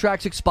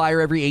contracts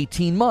expire every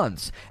 18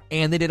 months.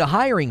 And they did a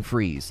hiring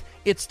freeze.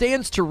 It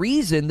stands to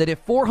reason that if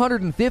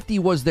 450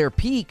 was their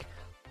peak,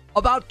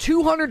 About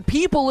 200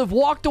 people have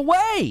walked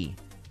away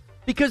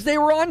because they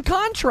were on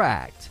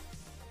contract.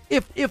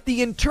 If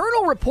the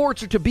internal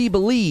reports are to be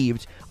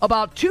believed,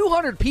 about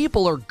 200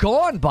 people are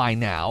gone by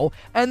now,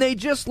 and they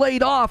just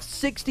laid off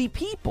 60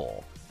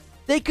 people.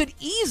 They could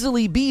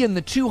easily be in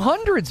the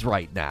 200s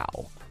right now.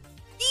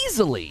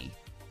 Easily.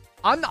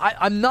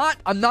 I'm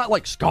not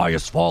like sky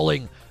is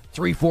falling.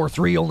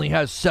 343 only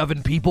has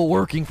 7 people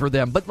working for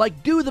them, but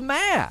like do the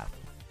math.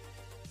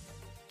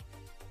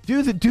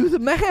 Do the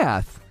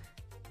math.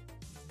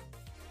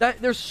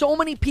 There's so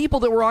many people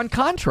that were on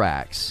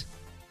contracts.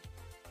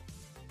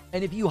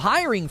 And if you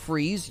hiring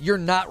freeze, you're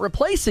not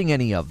replacing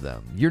any of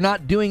them. You're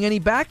not doing any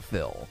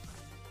backfill.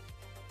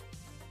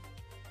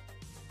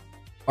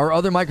 Are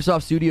other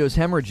Microsoft studios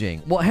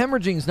hemorrhaging? Well,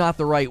 hemorrhaging is not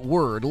the right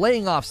word.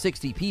 Laying off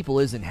 60 people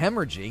isn't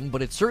hemorrhaging,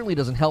 but it certainly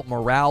doesn't help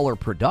morale or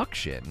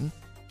production.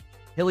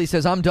 Hilly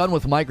says, I'm done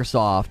with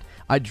Microsoft.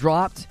 I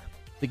dropped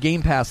the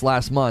Game Pass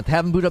last month.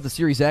 Haven't booted up the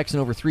Series X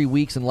in over 3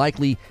 weeks and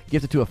likely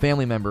gifted to a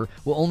family member.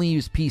 Will only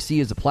use PC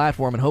as a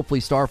platform, and hopefully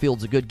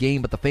Starfield's a good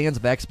game, but the fans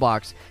of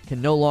Xbox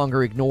can no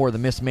longer ignore the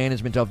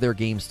mismanagement of their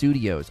game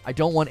studios. I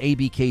don't want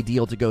ABK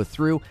deal to go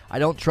through. I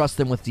don't trust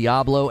them with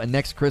Diablo, and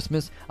next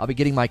Christmas I'll be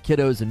getting my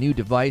kiddos a new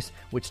device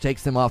which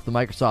takes them off the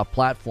Microsoft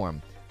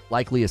platform.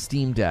 Likely a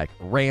Steam Deck.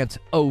 Rant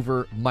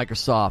over.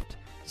 Microsoft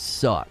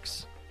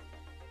sucks.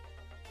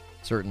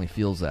 Certainly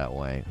feels that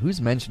way.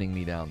 Who's mentioning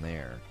me down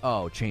there?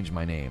 Oh, changed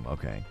my name.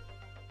 Okay.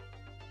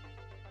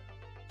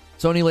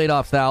 Sony laid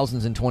off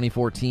thousands in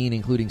 2014,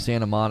 including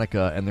Santa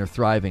Monica, and they're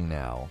thriving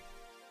now.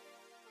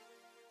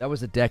 That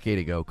was a decade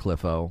ago,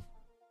 Cliffo.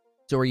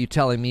 So are you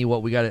telling me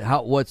what we got?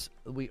 How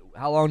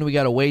long do we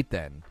got to wait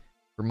then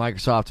for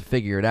Microsoft to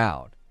figure it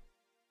out?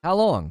 How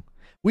long?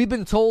 We've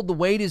been told the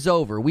wait is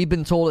over. We've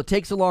been told it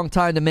takes a long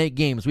time to make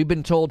games. We've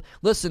been told,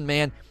 listen,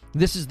 man,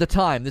 this is the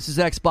time. This is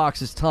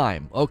Xbox's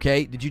time.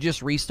 Okay, did you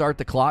just restart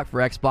the clock for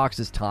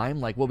Xbox's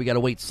time? Like, what, we got to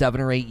wait 7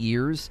 or 8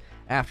 years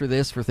after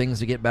this for things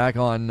to get back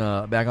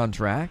on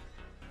track?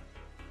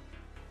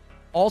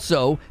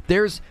 Also,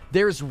 there's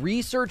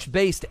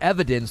research-based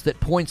evidence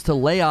that points to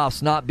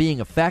layoffs not being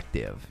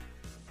effective.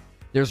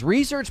 There's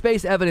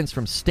research-based evidence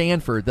from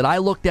Stanford that I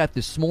looked at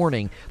this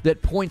morning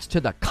that points to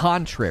the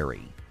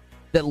contrary.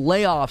 That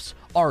layoffs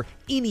are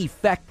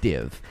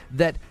ineffective,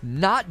 that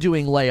not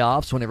doing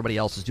layoffs when everybody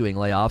else is doing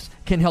layoffs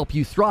can help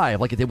you thrive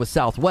like it did with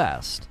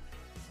Southwest,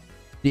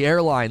 the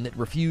airline that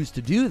refused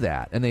to do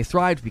that, and they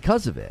thrived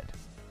because of it.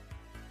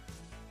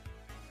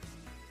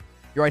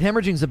 You're right,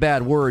 hemorrhaging's a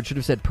bad word. Should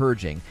have said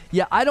purging.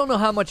 Yeah, I don't know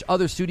how much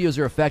other studios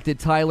are affected,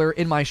 Tyler.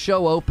 In my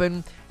show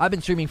open, I've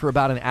been streaming for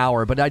about an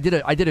hour, but I did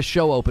a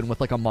show open with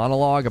like a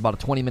monologue, about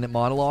a 20-minute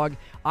monologue.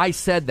 I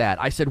said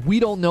that. I said, we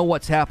don't know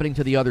what's happening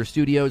to the other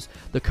studios,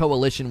 the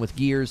Coalition with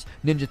Gears,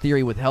 Ninja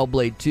Theory with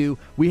Hellblade 2.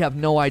 We have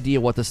no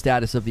idea what the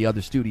status of the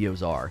other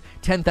studios are.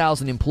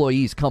 10,000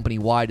 employees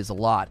company-wide is a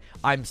lot.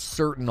 I'm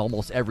certain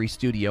almost every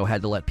studio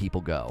had to let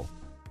people go.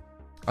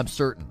 I'm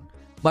certain.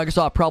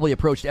 Microsoft probably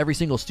approached every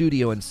single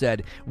studio and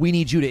said, we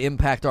need you to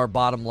impact our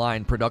bottom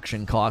line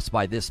production costs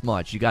by this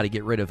much. You got to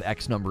get rid of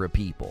X number of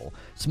people.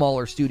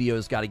 Smaller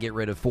studios got to get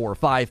rid of 4 or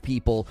 5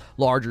 people.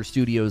 Larger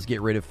studios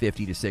get rid of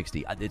 50 to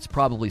 60. It's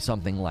probably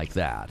something like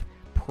that.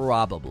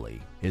 Probably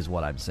is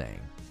what I'm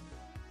saying.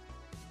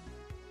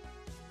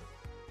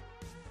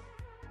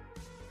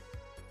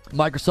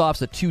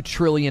 Microsoft's a $2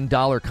 trillion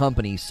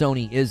company.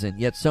 Sony isn't,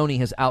 yet Sony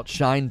has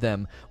outshined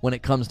them when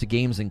it comes to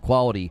games and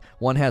quality.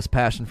 One has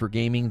passion for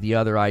gaming, the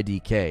other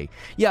IDK.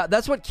 Yeah,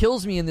 that's what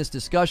kills me in this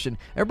discussion.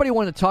 Everybody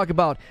wanted to talk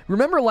about,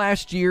 remember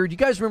last year? Do you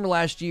guys remember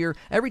last year?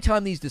 Every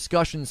time these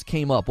discussions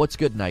came up, what's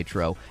good,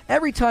 Nitro?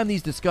 Every time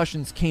these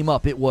discussions came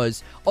up, it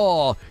was,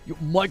 oh,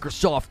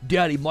 Microsoft,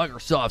 Daddy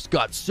Microsoft's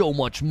got so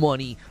much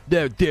money.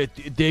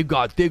 They've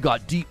got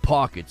deep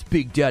pockets,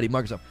 Big Daddy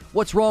Microsoft.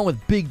 What's wrong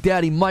with Big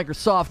Daddy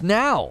Microsoft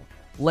now?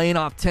 Laying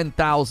off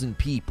 10,000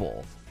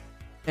 people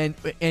and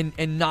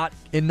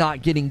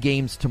not getting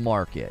games to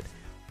market.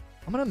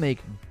 I'm gonna make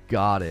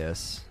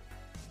Goddess.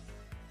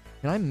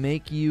 Can I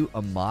make you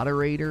a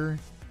moderator?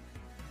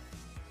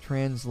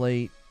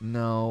 Translate?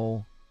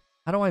 No.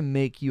 How do I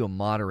make you a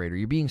moderator?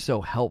 You're being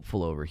so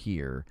helpful over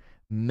here.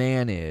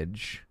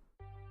 Manage.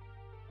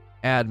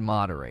 Add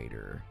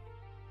moderator.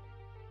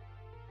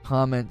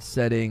 Comment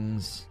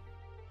settings.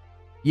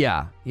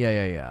 Yeah.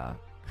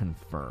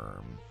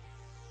 Confirm.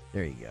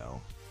 There you go.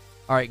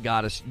 All right,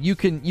 Goddess. You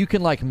can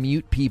like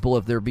mute people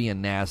if they're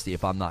being nasty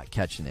if I'm not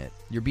catching it.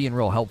 You're being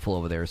real helpful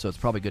over there, so it's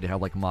probably good to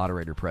have like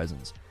moderator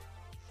presence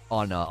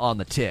on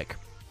the tick.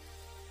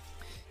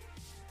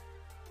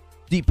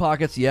 Deep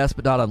pockets, yes,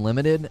 but not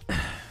unlimited. $1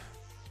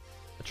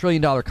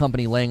 trillion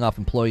company laying off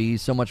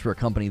employees. So much for a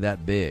company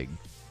that big.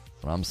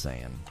 That's what I'm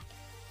saying.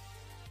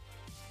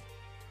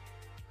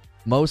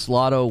 Most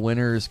lotto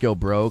winners go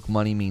broke.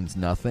 Money means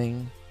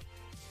nothing.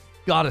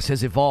 Goddess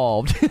has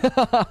evolved.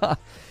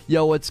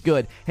 Yo, what's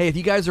good? Hey, if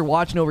you guys are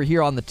watching over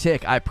here on the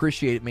tick, I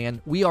appreciate it,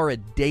 man. We are a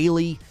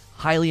daily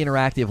highly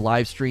interactive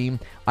live stream.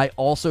 I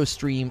also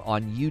stream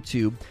on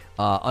YouTube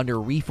under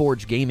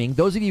Reforge Gaming.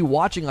 Those of you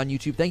watching on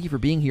YouTube, thank you for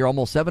being here.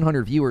 Almost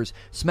 700 viewers.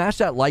 Smash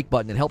that like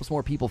button. It helps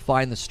more people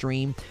find the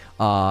stream.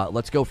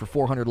 Let's go for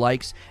 400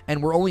 likes.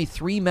 And we're only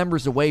 3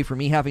 members away from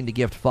me having to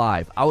gift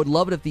 5. I would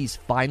love it if these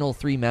final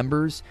 3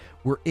 members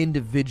were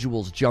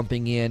individuals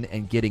jumping in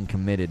and getting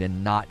committed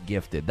and not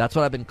gifted. That's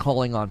what I've been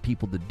calling on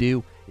people to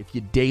do. If you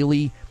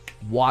daily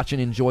watch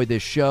and enjoy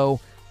this show,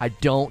 I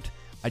don't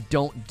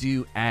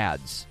do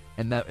ads.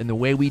 And the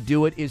way we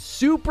do it is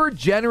super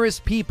generous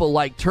people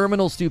like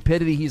Terminal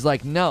Stupidity. He's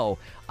like, no,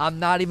 I'm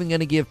not even going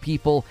to give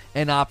people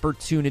an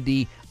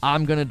opportunity.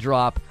 I'm going to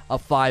drop a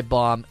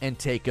 5-bomb and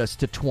take us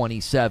to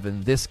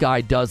 27. This guy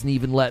doesn't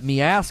even let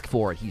me ask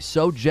for it. He's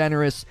so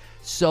generous,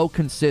 so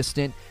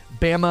consistent.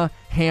 Bama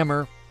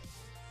Hammer,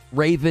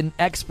 Raven,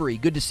 Expiry.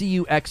 Good to see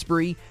you,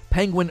 Expiry.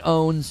 Penguin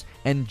Owns,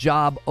 and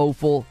Job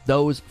Offal.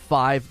 Those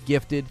 5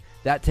 gifted.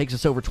 That takes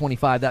us over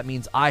 25. That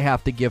means I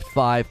have to gift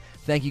 5.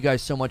 Thank you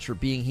guys so much for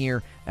being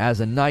here. As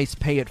a nice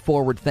pay it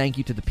forward thank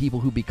you to the people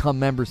who become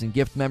members and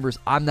gift members,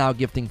 I'm now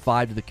gifting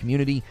 5 to the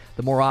community.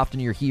 The more often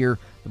you're here,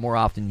 the more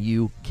often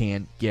you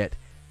can get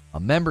a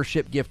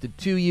membership gifted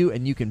to you,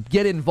 and you can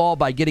get involved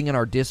by getting in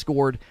our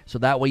Discord, so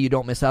that way you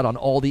don't miss out on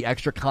all the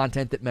extra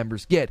content that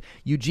members get.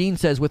 Eugene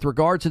says, with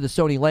regard to the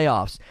Sony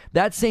layoffs,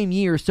 that same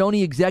year,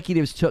 Sony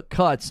executives took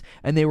cuts,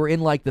 and they were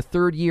in like the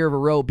 3rd year of a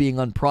row being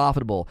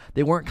unprofitable.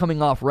 They weren't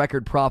coming off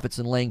record profits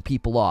and laying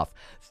people off.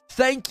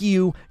 Thank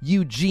you,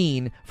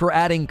 Eugene, for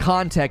adding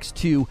context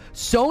to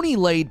Sony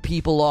laid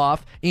people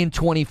off in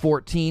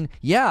 2014.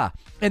 Yeah,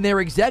 and their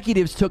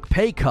executives took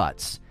pay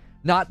cuts,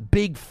 not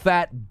big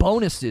fat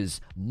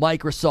bonuses,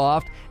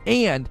 Microsoft.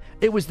 And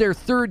it was their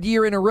 3rd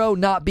year in a row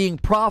not being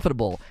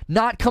profitable,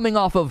 not coming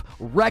off of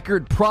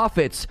record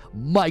profits,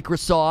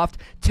 Microsoft.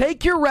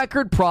 Take your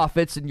record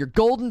profits and your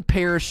golden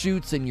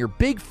parachutes and your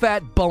big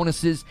fat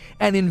bonuses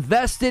and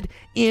invest it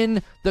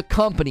in the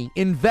company.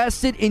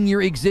 Invest it in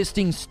your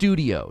existing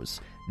studios.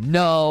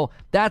 No,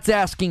 that's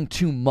asking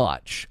too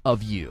much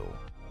of you.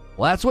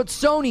 Well, that's what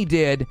Sony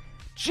did.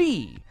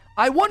 Gee,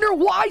 I wonder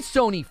why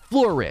Sony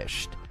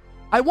flourished.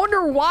 I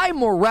wonder why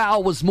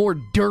morale was more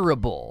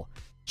durable.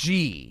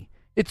 Gee,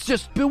 it's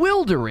just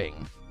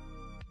bewildering.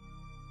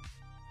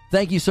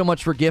 Thank you so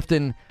much for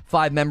gifting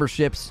 5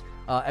 memberships,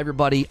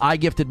 everybody. I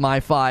gifted my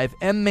 5.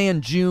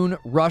 M-Man June,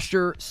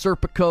 Rusher,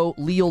 Serpico,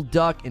 Leal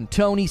Duck, and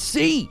Tony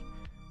C.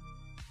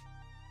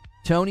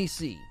 Tony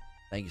C.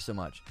 Thank you so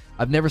much.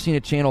 I've never seen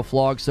a channel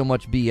flog so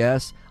much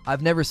BS.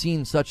 I've never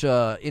seen such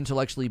a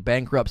intellectually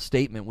bankrupt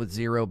statement with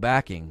 0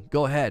 backing.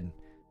 Go ahead.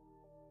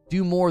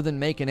 Do more than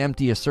make an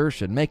empty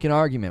assertion. Make an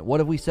argument. What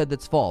have we said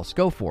that's false?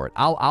 Go for it.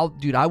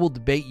 Dude, I will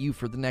debate you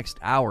for the next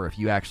hour if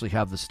you actually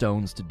have the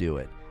stones to do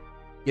it.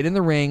 Get in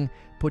the ring,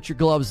 put your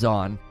gloves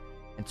on,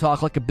 and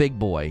talk like a big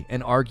boy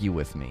and argue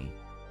with me.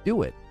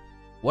 Do it.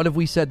 What have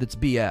we said that's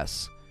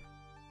BS?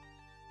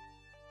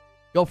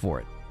 Go for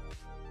it.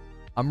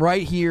 I'm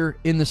right here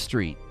in the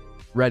street,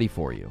 ready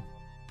for you.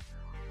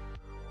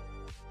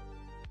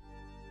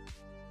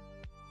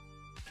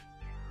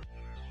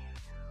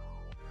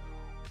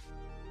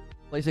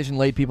 PlayStation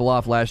laid people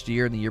off last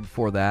year and the year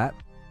before that.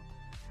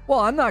 Well,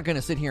 I'm not going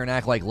to sit here and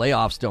act like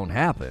layoffs don't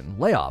happen.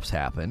 Layoffs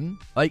happen.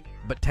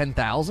 But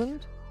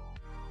 10,000?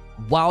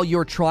 While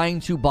you're trying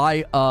to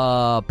buy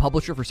a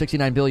publisher for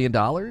 $69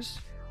 billion?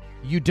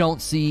 You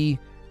don't see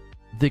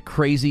the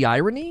crazy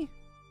irony?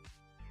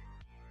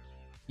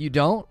 You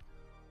don't?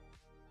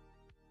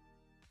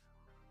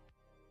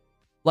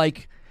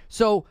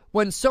 So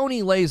when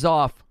Sony lays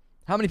off,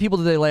 how many people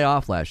did they lay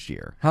off last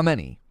year? How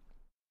many?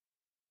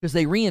 Because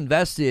they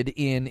reinvested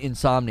in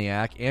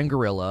Insomniac and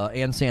Guerrilla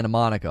and Santa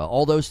Monica.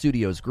 All those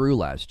studios grew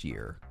last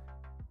year.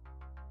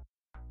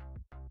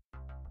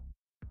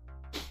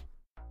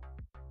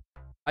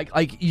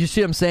 You see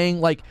what I'm saying?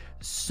 Did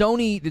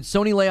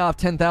Sony lay off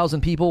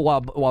 10,000 people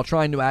while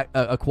trying to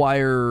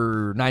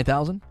acquire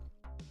 9,000?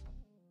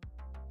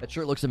 That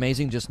shirt looks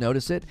amazing. Just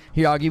notice it.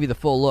 Here, I'll give you the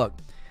full look.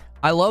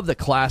 I love the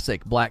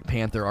classic Black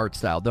Panther art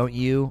style, don't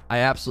you? I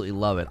absolutely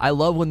love it. I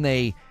love when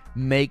they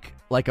make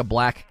like a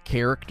black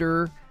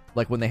character,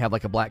 like when they have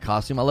like a black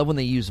costume. I love when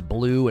they use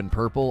blue and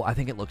purple. I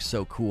think it looks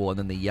so cool. And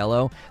then the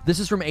yellow. This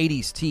is from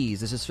 80s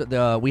Tees. This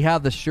is we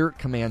have the shirt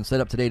command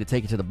set up today to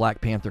take it to the Black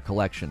Panther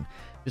collection.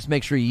 Just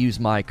make sure you use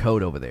my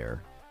code over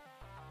there.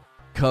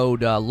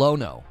 Code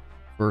LONO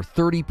for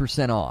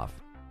 30% off.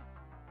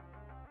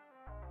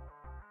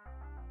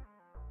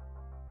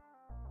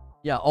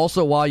 Yeah,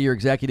 also while your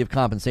executive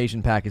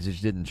compensation packages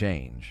didn't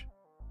change.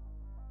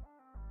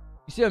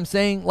 You see what I'm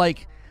saying?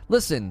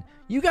 Listen,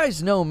 you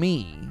guys know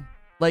me.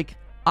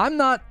 I'm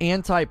not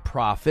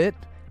anti-profit.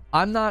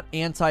 I'm not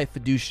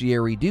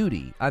anti-fiduciary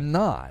duty. I'm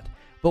not.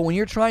 But when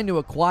you're trying to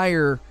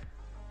acquire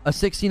a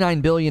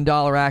 $69 billion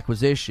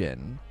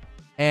acquisition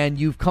and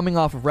you've coming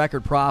off of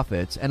record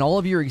profits and all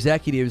of your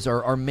executives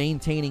are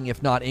maintaining,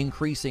 if not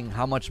increasing,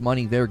 how much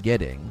money they're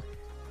getting,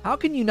 how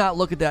can you not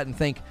look at that and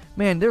think,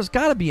 man, there's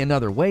got to be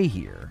another way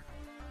here?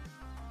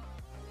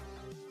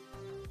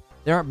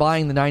 They aren't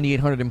buying the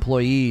 9,800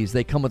 employees.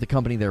 They come with the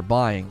company they're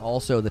buying.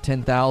 Also, the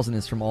 10,000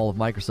 is from all of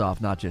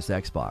Microsoft, not just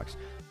Xbox.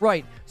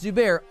 Right,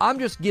 Zubair, I'm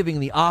just giving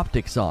the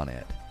optics on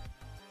it.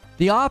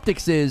 The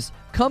optics is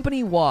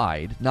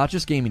company-wide, not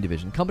just gaming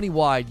division.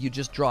 Company-wide, you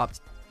just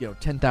dropped,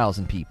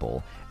 10,000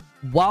 people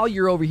while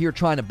you're over here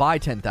trying to buy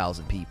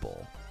 10,000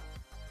 people.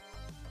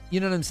 You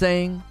know what I'm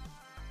saying?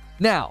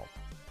 Now,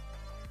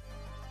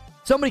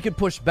 somebody could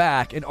push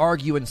back and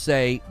argue and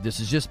say, this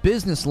is just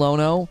business,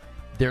 Lono.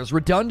 There's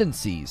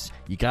redundancies.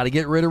 You got to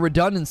get rid of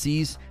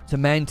redundancies to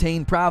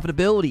maintain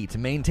profitability, to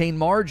maintain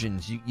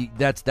margins.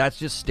 That's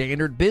just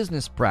standard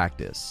business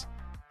practice.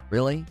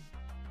 Really?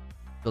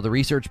 So the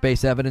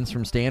research-based evidence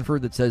from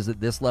Stanford that says that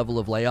this level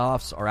of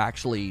layoffs are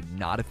actually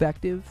not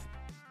effective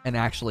and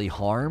actually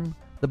harm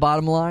the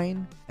bottom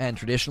line, and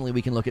traditionally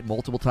we can look at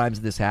multiple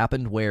times this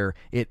happened where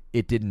it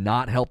did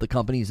not help the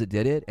companies that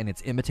did it, and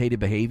it's imitated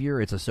behavior.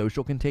 It's a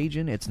social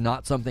contagion. It's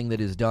not something that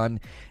is done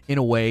in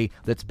a way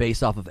that's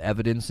based off of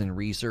evidence and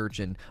research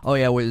and, oh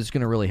yeah, well, it's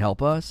going to really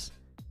help us.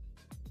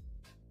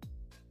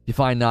 You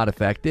find not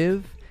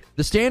effective?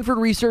 The Stanford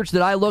research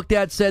that I looked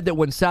at said that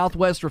when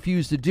Southwest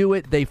refused to do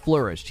it, they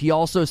flourished. He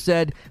also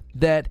said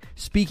that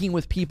speaking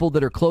with people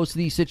that are close to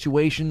these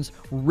situations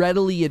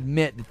readily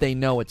admit that they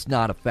know it's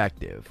not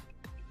effective.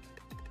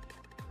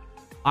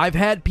 I've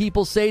had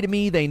people say to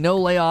me they know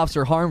layoffs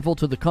are harmful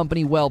to the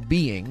company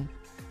well-being,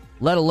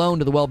 let alone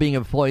to the well-being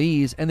of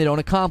employees, and they don't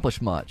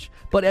accomplish much.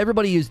 But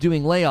everybody is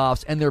doing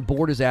layoffs, and their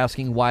board is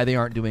asking why they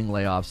aren't doing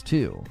layoffs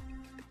too.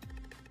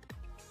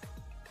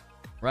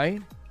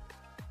 Right?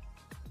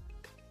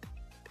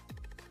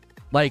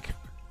 Like,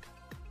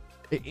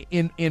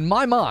 in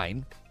my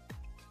mind,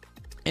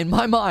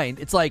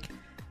 it's like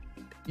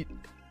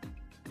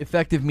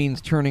effective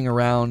means turning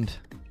around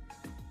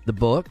the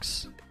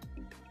books.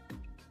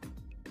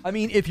 I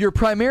mean, if you're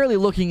primarily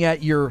looking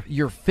at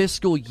your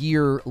fiscal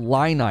year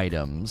line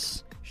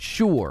items,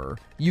 sure,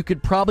 you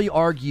could probably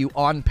argue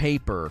on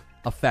paper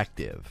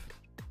effective.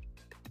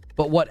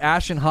 But what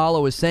Ashen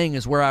Hollow is saying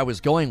is where I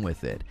was going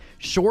with it.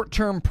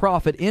 Short-term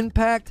profit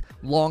impact,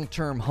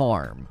 long-term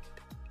harm.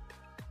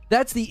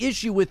 That's the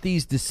issue with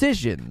these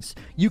decisions.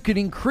 You can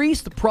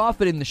increase the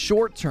profit in the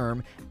short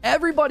term.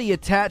 Everybody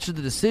attached to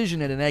the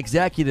decision at an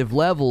executive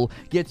level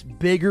gets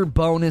bigger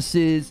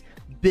bonuses,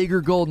 bigger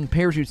golden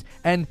parachutes,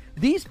 and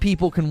these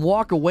people can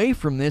walk away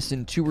from this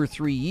in 2 or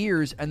 3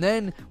 years, and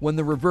then when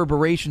the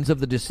reverberations of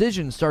the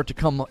decision start to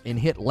come and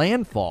hit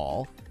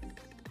landfall,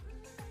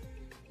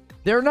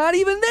 they're not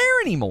even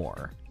there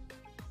anymore.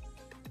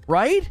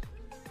 Right?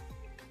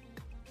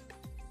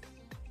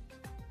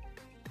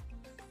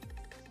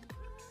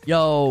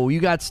 Yo,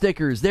 you got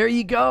stickers. There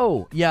you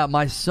go. Yeah,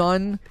 my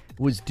son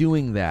was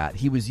doing that.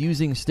 He was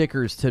using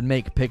stickers to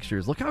make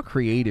pictures. Look how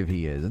creative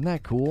he is. Isn't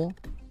that cool?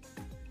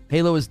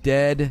 Halo is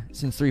dead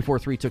since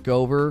 343 took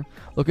over.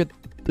 Look at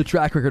the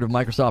track record of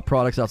Microsoft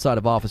products outside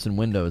of Office and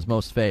Windows.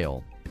 Most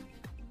fail.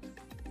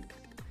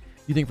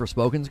 You think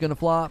Forspoken's going to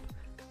flop?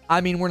 I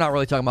mean, we're not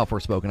really talking about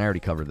Forspoken. I already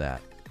covered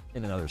that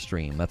in another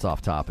stream. That's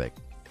off topic.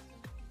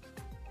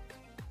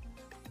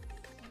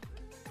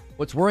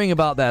 What's worrying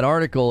about that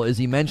article is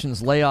he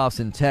mentions layoffs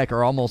in tech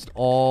are almost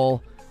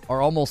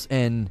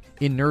an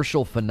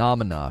inertial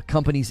phenomena.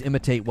 Companies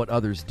imitate what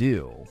others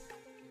do.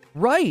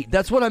 Right.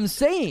 That's what I'm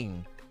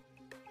saying.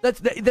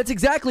 That's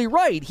exactly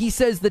right. He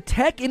says the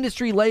tech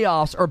industry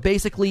layoffs are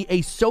basically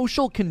a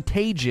social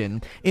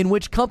contagion in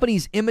which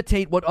companies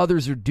imitate what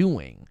others are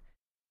doing.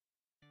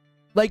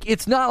 Like,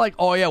 it's not like,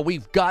 oh yeah,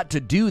 we've got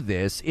to do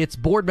this. It's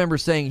board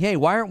members saying, hey,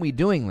 why aren't we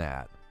doing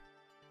that?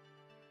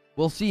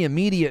 We'll see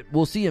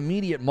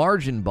immediate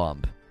margin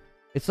bump.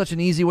 It's such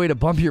an easy way to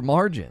bump your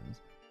margins.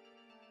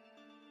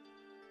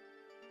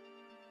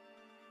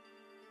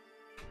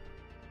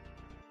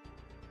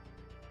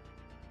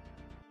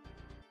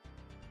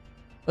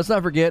 Let's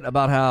not forget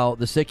about how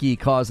the sickie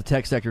caused the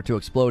tech sector to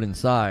explode in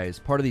size.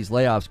 Part of these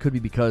layoffs could be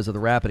because of the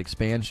rapid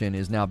expansion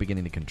is now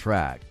beginning to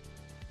contract.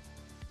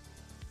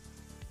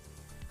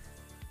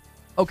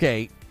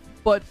 Okay,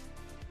 but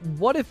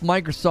what if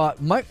Microsoft...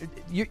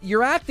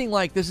 You're acting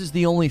like this is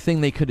the only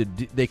thing they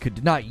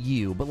could... Not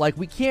you, but like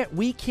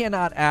we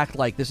cannot act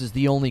like this is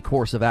the only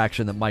course of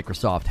action that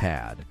Microsoft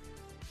had.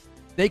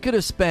 They could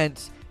have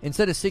spent,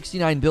 instead of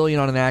 $69 billion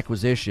on an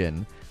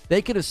acquisition,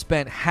 they could have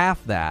spent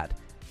half that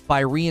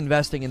by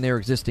reinvesting in their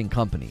existing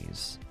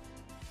companies.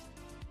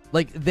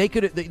 Like, they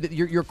could,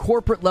 your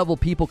corporate level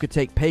people could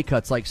take pay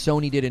cuts like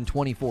Sony did in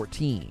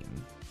 2014.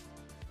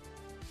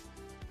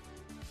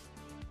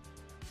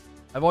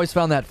 I've always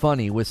found that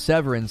funny. With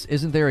severance,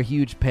 isn't there a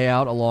huge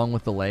payout along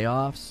with the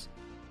layoffs?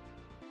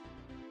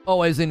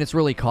 Oh, as in it's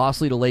really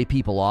costly to lay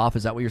people off?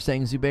 Is that what you're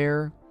saying,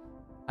 Zubair?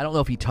 I don't know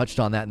if he touched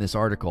on that in this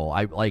article.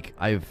 I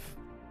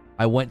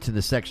went to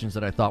the sections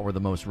that I thought were the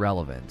most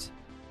relevant.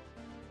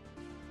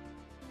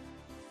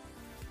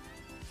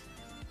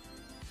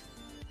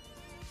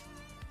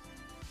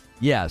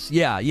 Yes,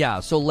 yeah.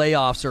 So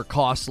layoffs are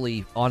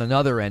costly on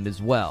another end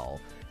as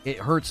well. It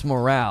hurts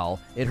morale,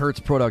 it hurts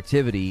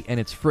productivity, and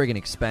it's friggin'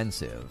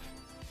 expensive.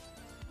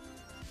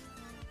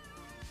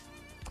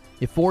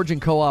 if Forge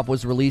and Co-op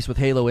was released with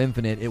Halo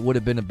Infinite, it would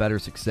have been a better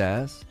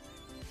success.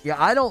 Yeah,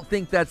 I don't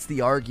think that's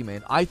the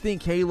argument. I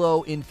think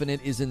Halo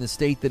Infinite is in the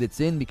state that it's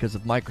in because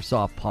of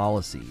Microsoft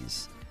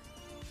policies.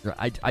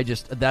 I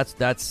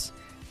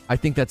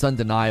think that's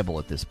undeniable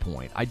at this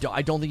point. I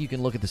don't think you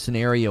can look at the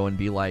scenario and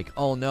be like,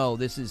 "Oh no,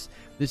 this is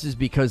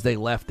because they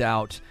left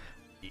out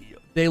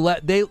they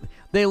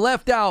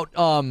left out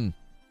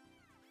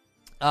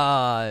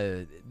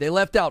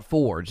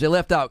Forge. They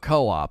left out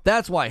Co-op.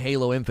 That's why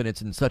Halo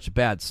Infinite's in such a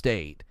bad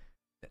state."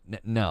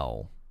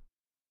 No.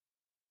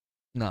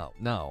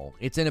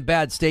 It's in a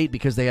bad state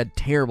because they had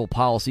terrible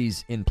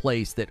policies in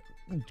place that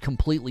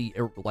completely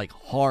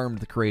harmed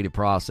the creative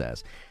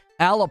process.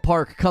 Ala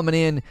Park coming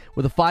in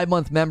with a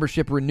 5-month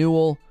membership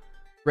renewal.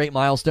 Great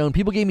milestone.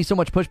 People gave me so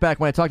much pushback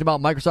when I talked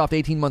about Microsoft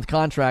 18-month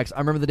contracts. I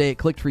remember the day it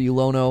clicked for you,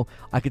 Lono.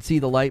 I could see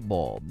the light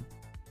bulb.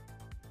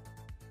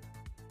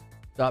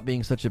 Stop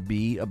being such a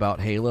bee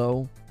about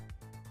Halo.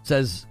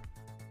 Says...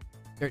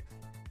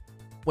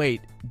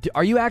 Wait,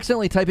 are you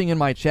accidentally typing in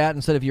my chat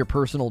instead of your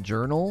personal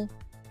journal?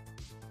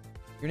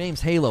 Your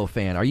name's Halo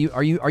Fan. Are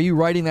you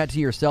writing that to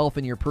yourself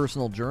in your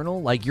personal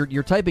journal? Like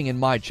you're typing in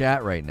my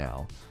chat right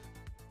now.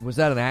 Was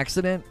that an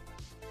accident?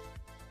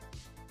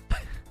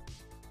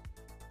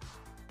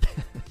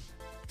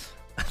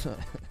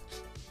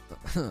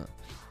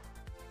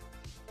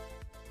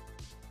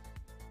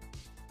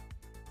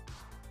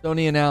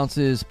 Sony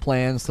announces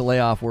plans to lay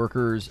off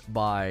workers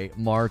by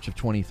March of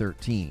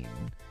 2013.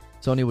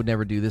 Sony would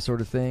never do this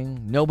sort of thing.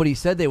 Nobody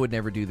said they would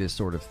never do this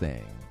sort of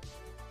thing.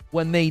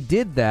 When they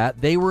did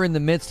that, they were in the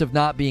midst of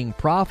not being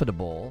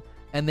profitable,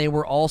 and they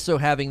were also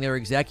having their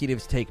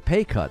executives take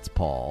pay cuts,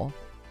 Paul.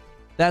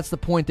 That's the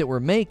point that we're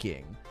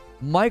making.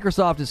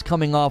 Microsoft is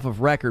coming off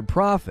of record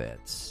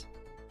profits.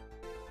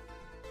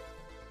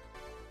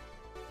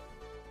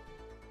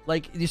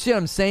 Like, you see what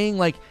I'm saying?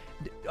 Like,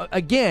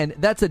 again,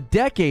 that's a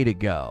decade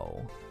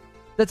ago.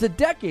 And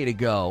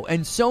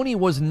Sony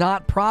was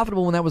not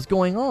profitable when that was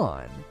going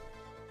on.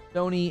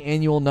 Sony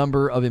annual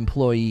number of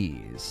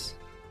employees.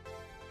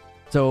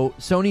 So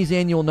Sony's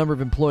annual number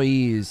of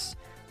employees,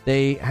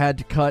 they had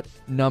to cut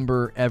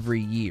number every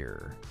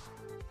year.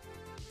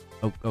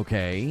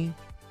 Okay.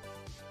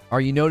 Are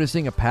you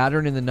noticing a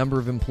pattern in the number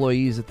of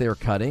employees that they're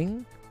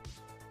cutting?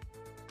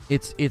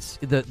 It's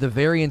the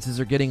variances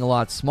are getting a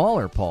lot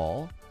smaller,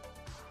 Paul.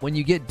 When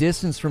you get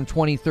distance from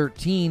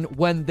 2013,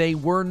 when they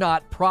were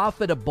not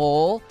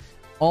profitable,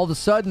 all of a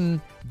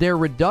sudden their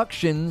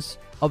reductions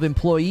of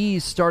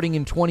employees starting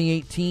in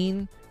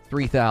 2018,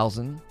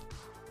 3,000,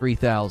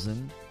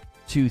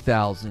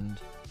 2,000,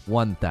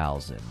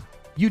 1,000.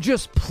 You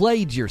just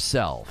played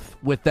yourself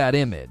with that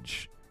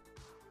image.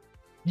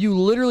 You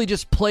literally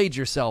just played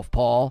yourself,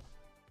 Paul.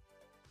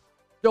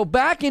 So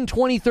back in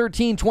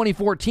 2013,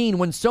 2014,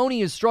 when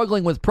Sony is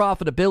struggling with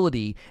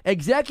profitability,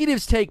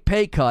 executives take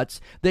pay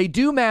cuts, they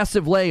do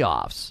massive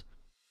layoffs.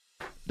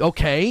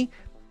 Okay,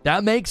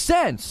 that makes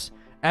sense.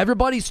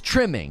 Everybody's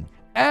trimming.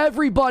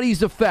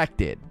 Everybody's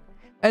affected.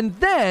 And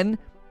then,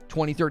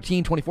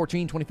 2013,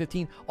 2014,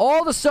 2015,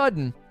 all of a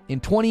sudden, in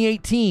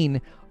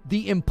 2018,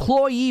 the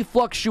employee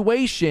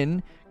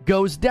fluctuation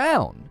goes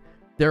down.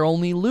 They're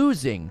only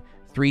losing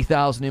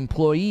 3,000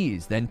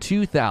 employees, then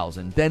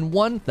 2,000, then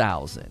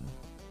 1,000.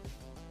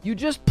 You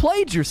just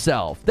played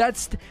yourself.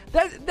 That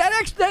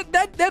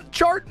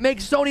chart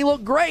makes Sony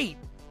look great.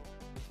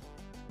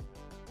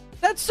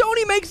 That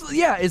Sony makes,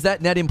 yeah, is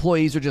that net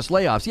employees or just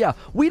layoffs? Yeah,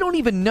 we don't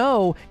even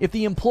know if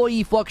the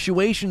employee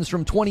fluctuations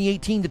from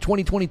 2018 to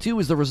 2022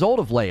 is the result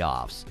of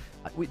layoffs.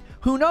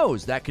 Who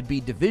knows? That could be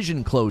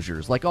division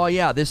closures. Like, oh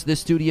yeah, this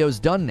studio's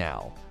done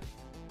now.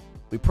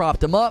 We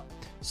propped them up,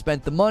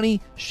 spent the money,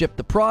 shipped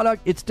the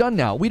product. It's done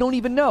now. We don't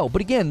even know.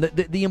 But again,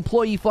 the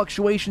employee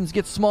fluctuations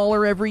get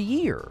smaller every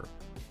year.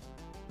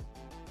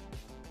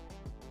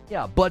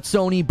 Yeah, but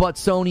Sony.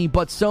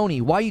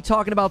 Why are you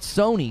talking about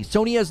Sony?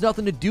 Sony has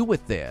nothing to do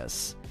with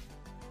this.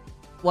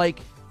 Like,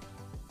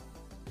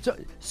 so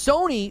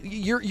Sony,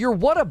 your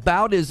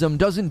whataboutism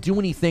doesn't do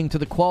anything to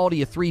the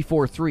quality of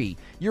 343.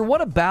 Your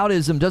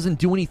whataboutism doesn't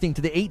do anything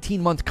to the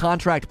 18-month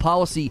contract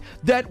policy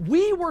that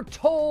we were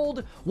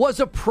told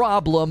was a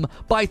problem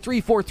by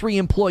 343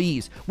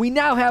 employees. We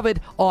now have it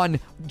on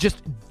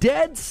just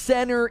dead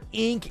center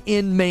ink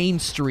in Main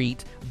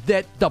Street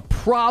that the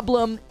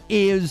problem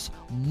is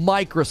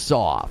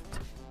Microsoft.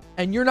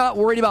 And you're not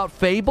worried about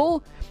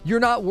Fable? You're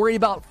not worried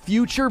about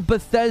future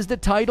Bethesda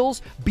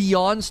titles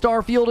beyond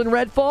Starfield and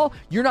Redfall?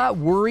 You're not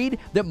worried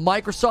that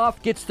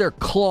Microsoft gets their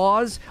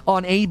claws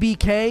on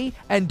ABK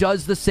and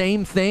does the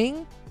same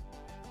thing?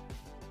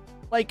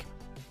 Like,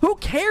 who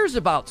cares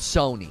about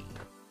Sony?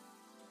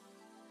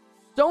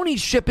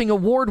 Sony's shipping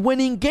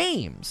award-winning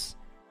games,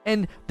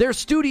 and their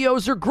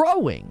studios are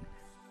growing.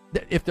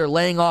 If they're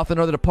laying off in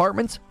other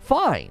departments,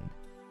 fine.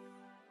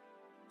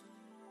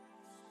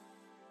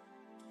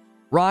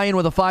 Ryan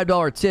with a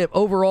 $5 tip.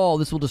 Overall,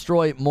 this will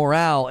destroy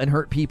morale and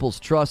hurt people's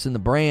trust in the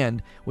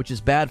brand, which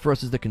is bad for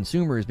us as the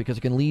consumers because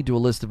it can lead to a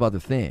list of other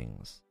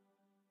things.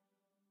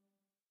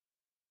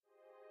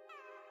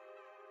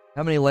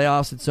 How many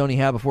layoffs did Sony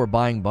have before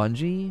buying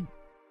Bungie?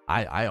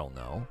 I don't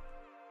know.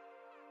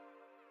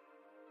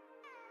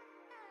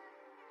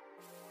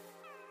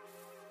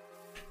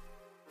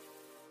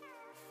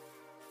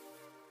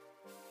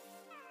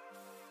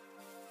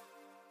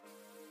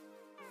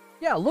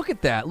 Yeah, look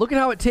at that. Look at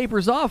how it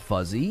tapers off,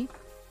 Fuzzy.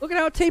 Look at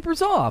how it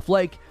tapers off.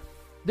 Like,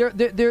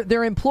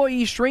 their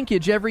employee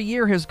shrinkage every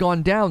year has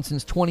gone down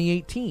since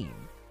 2018.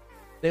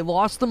 They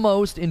lost the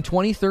most in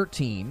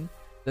 2013.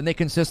 Then they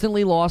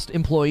consistently lost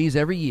employees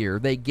every year.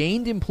 They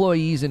gained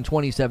employees in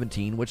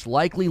 2017, which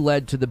likely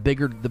led to the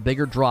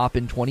bigger drop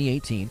in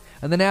 2018.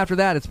 And then after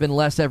that, it's been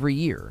less every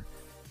year.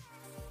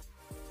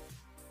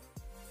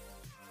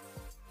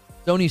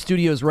 Sony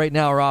Studios right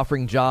now are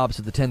offering jobs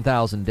to the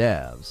 10,000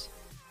 devs.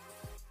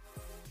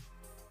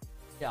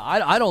 Yeah,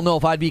 I don't know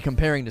if I'd be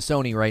comparing to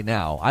Sony right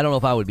now. I don't know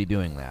if I would be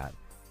doing that.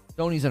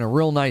 Sony's in a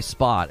real nice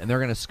spot, and they're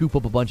going to scoop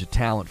up a bunch of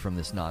talent from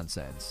this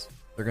nonsense.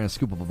 They're going to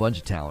scoop up a bunch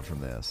of talent from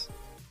this.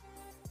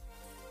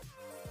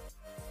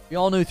 We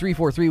all knew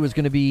 343 was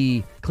going to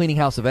be cleaning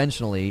house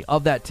eventually.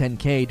 Of that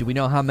 10K, do we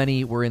know how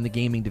many were in the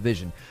gaming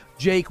division?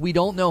 Jake, we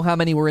don't know how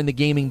many were in the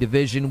gaming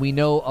division. We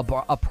know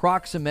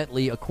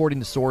approximately, according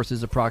to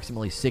sources,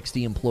 approximately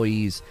 60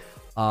 employees.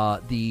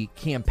 The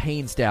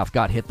campaign staff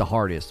got hit the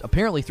hardest.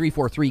 Apparently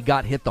 343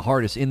 got hit the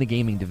hardest in the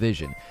gaming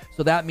division.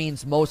 So that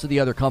means most of the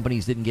other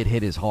companies didn't get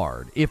hit as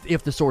hard,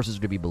 if the sources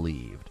are to be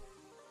believed.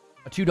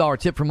 A $2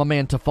 tip from my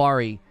man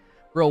Tafari.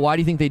 Bro, why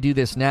do you think they do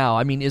this now?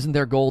 I mean, isn't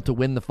their goal to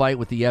win the fight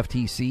with the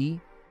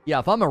FTC? Yeah,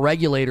 if I'm a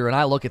regulator and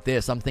I look at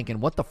this, I'm thinking,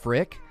 what the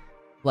frick?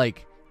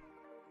 Like,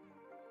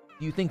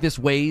 do you think this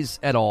weighs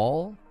at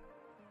all?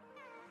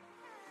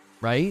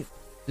 Right?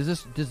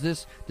 Does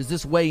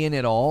this weigh in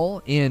at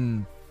all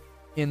in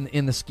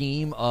the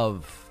scheme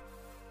of,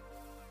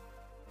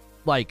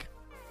 like,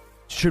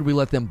 should we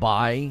let them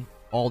buy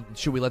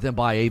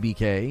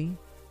ABK?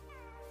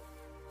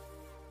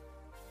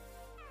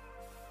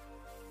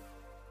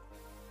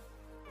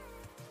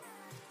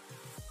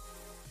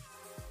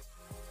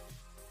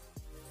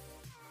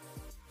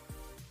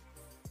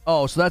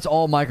 Oh, so that's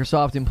all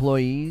Microsoft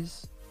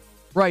employees?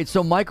 Right,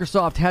 so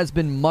Microsoft has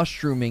been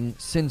mushrooming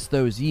since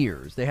those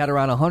years. They had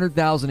around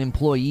 100,000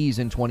 employees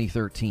in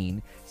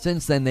 2013.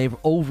 Since then, they've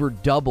over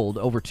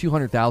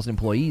 200,000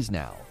 employees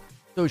now.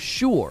 So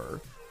sure,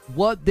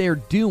 what they're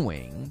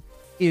doing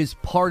is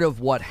part of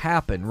what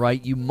happened,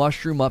 right? You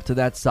mushroom up to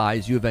that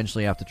size, you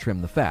eventually have to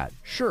trim the fat.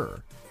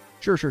 Sure.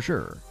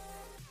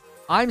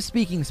 I'm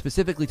speaking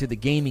specifically to the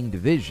gaming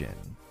division.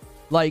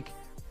 Like,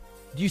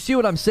 do you see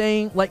what I'm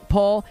saying? Like,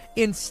 Paul,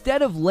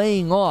 instead of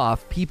laying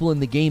off people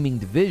in the gaming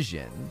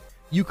division,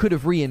 you could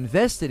have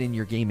reinvested in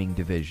your gaming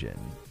division.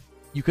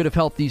 You could have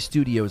helped these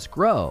studios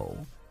grow.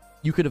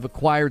 You could have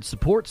acquired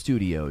support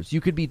studios. You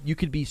could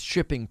be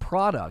shipping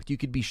product. You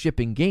could be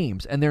shipping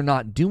games, and they're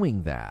not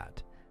doing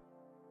that.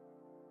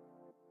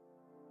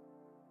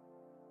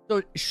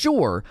 So,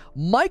 sure,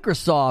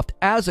 Microsoft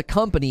as a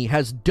company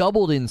has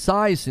doubled in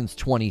size since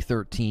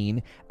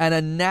 2013, and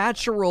a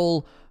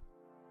natural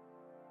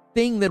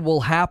thing that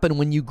will happen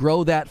when you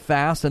grow that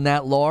fast and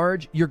that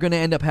large, you're going to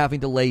end up having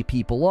to lay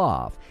people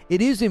off.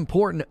 It is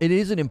important. It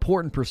is an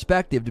important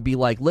perspective to be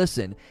like,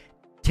 listen,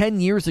 10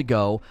 years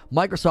ago,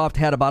 Microsoft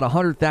had about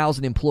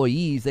 100,000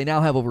 employees. They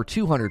now have over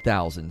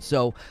 200,000.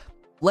 So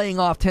laying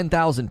off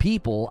 10,000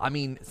 people, I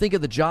mean, think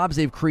of the jobs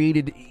they've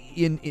created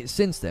in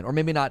since then, or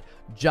maybe not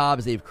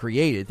jobs they've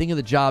created. Think of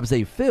the jobs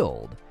they've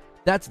filled.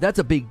 That's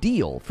a big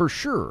deal for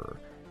sure.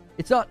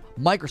 It's not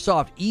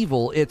Microsoft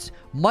evil. It's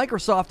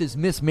Microsoft is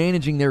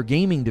mismanaging their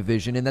gaming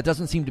division, and that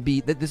doesn't seem to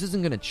be, that this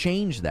isn't going to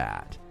change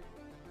that.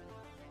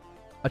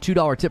 A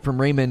 $2 tip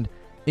from Raymond.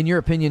 In your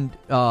opinion,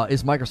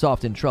 is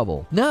Microsoft in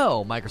trouble?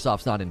 No,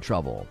 Microsoft's not in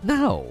trouble.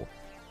 No.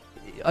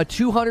 A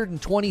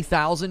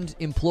 220,000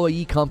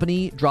 employee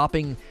company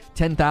dropping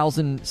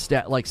 10,000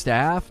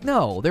 staff?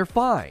 No, they're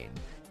fine.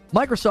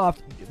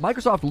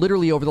 Microsoft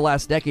literally over the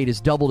last decade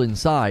has doubled in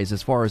size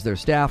as far as their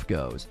staff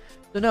goes.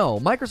 So no,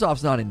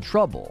 Microsoft's not in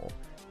trouble.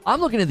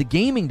 I'm looking at the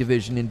gaming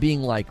division and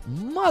being like,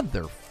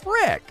 mother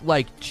frick,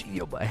 like,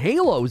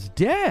 Halo's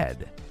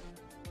dead.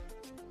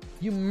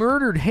 You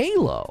murdered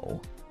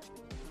Halo.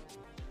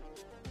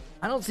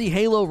 I don't see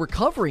Halo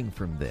recovering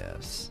from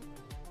this.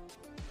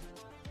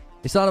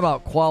 It's not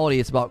about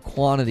quality, it's about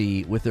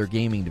quantity with their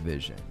gaming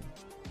division.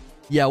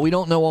 Yeah, we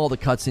don't know all the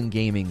cuts in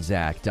gaming,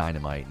 Zach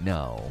Dynamite,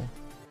 no.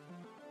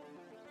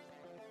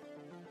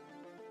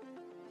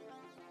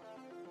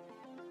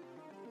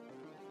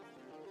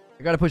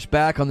 I gotta push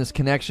back on this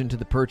connection to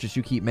the purchase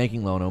you keep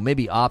making, Lono.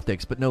 Maybe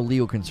optics, but no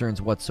legal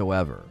concerns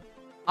whatsoever.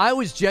 I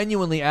was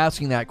genuinely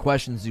asking that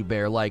question,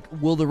 Zubair, like,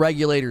 will the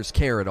regulators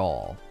care at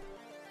all?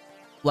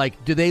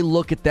 Like, do they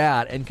look at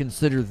that and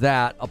consider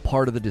that a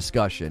part of the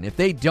discussion? If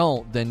they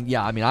don't, then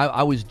yeah, I mean,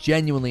 I was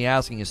genuinely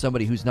asking as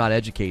somebody who's not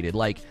educated,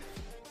 like,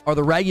 are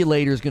the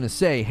regulators going to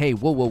say, hey,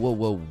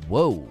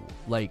 whoa,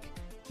 like,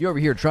 you're over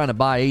here trying to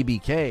buy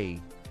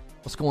ABK,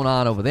 what's going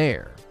on over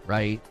there,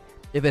 right?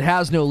 If it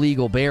has no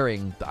legal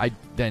bearing,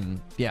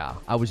 then yeah,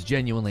 I was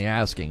genuinely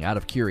asking out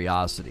of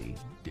curiosity.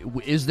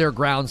 is there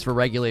grounds for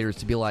regulators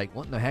to be like,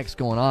 what in the heck's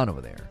going on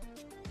over there?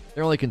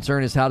 Their only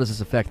concern is, how does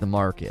this affect the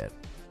market?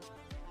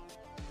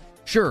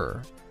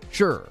 Sure.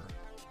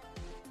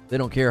 They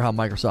don't care how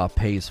Microsoft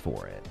pays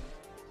for it.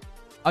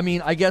 I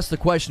mean, I guess the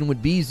question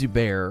would be,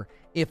 Zubair,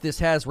 if this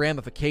has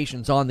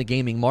ramifications on the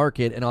gaming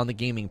market and on the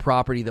gaming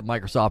property that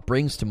Microsoft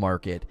brings to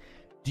market,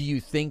 do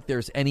you think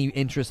there's any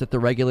interest that the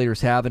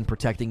regulators have in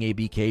protecting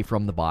ABK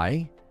from the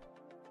buy?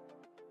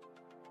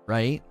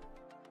 Right?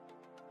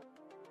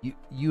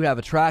 You have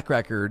a track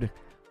record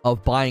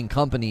of buying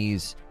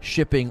companies,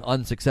 shipping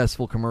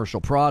unsuccessful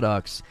commercial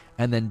products,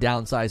 and then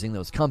downsizing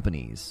those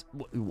companies.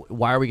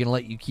 Why are we going to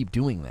let you keep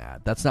doing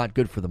that? That's not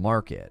good for the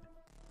market.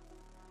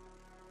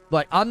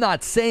 Like, I'm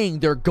not saying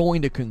they're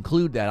going to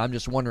conclude that. I'm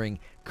just wondering,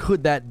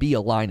 could that be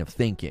a line of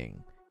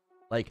thinking?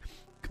 Like,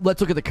 let's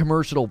look at the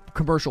commercial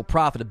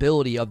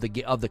profitability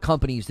of the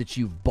companies that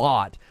you've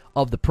bought,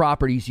 of the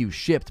properties you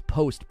shipped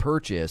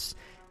post-purchase,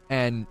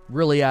 and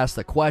really ask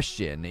the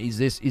question, is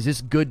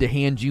this good to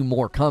hand you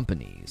more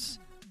companies?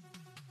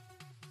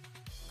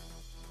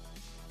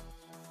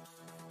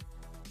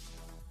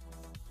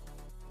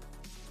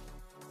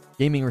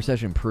 Gaming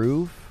recession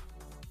proof?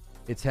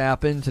 It's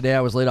happened. Today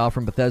I was laid off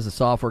from Bethesda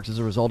Softworks as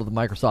a result of the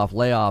Microsoft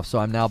layoff, so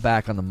I'm now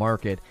back on the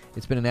market.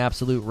 It's been an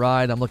absolute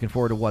ride. I'm looking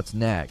forward to what's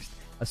next.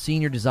 A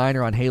senior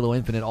designer on Halo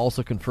Infinite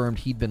also confirmed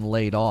he'd been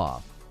laid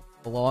off,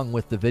 along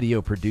with the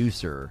video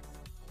producer,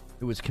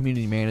 who was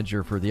community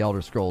manager for The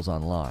Elder Scrolls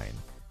Online.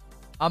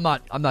 I'm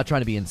not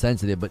trying to be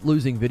insensitive, but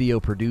losing video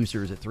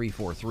producers at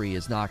 343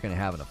 is not going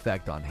to have an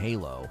effect on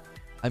Halo.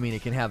 I mean,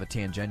 it can have a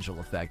tangential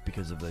effect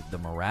because of the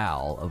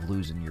morale of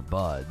losing your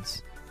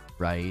buds,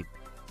 right?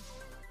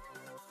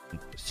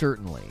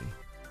 Certainly.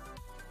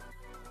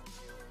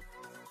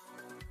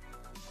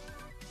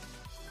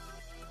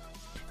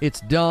 It's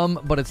dumb,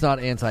 but it's not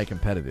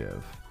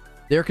anti-competitive.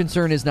 Their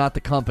concern is not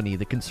the company.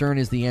 The concern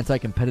is the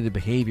anti-competitive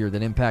behavior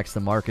that impacts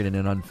the market in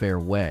an unfair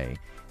way.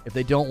 If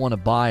they don't want to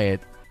buy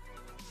it,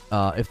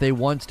 if they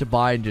want to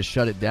buy and just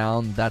shut it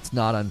down, that's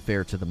not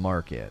unfair to the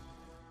market.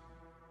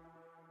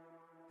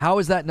 How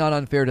is that not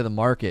unfair to the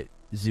market,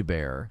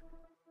 Zubair?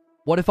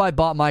 What if I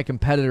bought my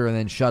competitor and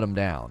then shut him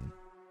down?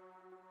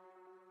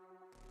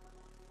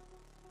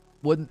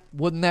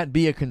 Wouldn't that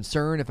be a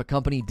concern if a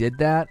company did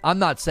that? I'm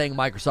not saying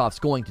Microsoft's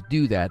going to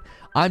do that.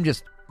 I'm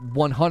just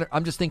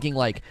thinking,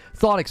 like,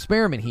 thought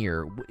experiment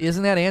here.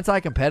 Isn't that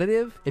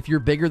anti-competitive if you're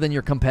bigger than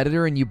your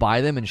competitor and you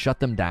buy them and shut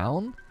them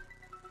down?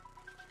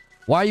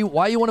 Why you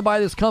want to buy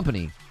this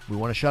company? We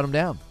want to shut them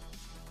down.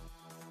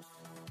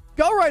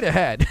 Go right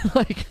ahead.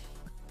 Like,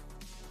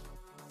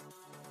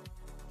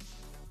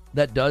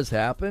 that does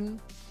happen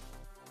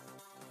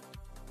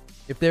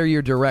if they're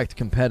your direct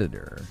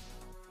competitor.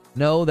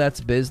 No, that's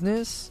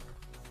business?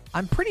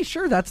 I'm pretty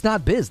sure that's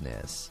not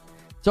business.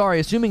 Sorry,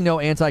 assuming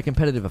no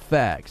anti-competitive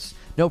effects.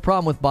 No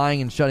problem with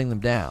buying and shutting them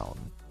down.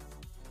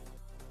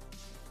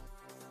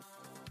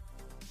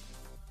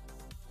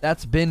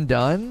 That's been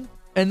done?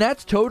 And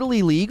that's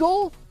totally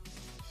legal?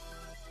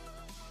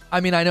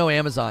 I mean, I know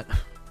Amazon.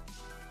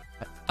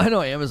 I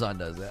know Amazon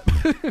does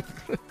that.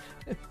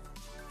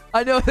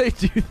 I know they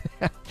do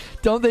that.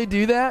 Don't they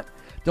do that?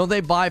 Don't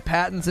they buy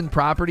patents and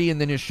property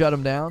and then just shut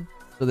them down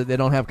so that they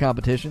don't have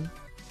competition?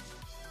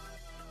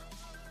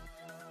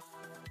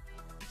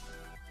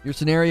 Your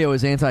scenario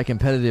is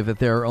anti-competitive if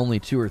there are only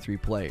 2 or 3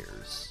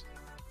 players.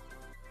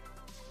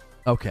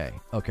 Okay.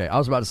 I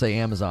was about to say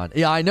Amazon.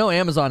 Yeah, I know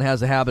Amazon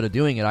has a habit of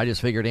doing it. I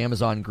just figured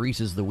Amazon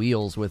greases the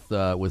wheels with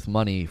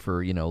money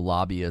for,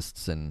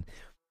 lobbyists and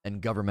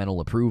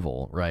governmental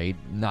approval, right?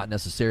 Not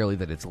necessarily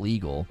that it's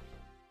legal.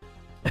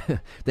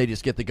 They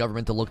just get the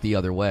government to look the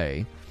other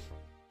way.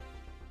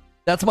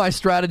 That's my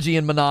strategy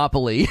in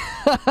Monopoly.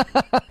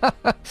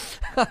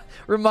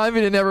 Remind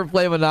me to never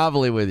play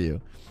Monopoly with you.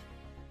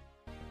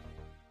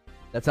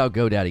 That's how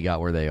GoDaddy got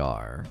where they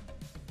are.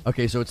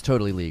 Okay, so it's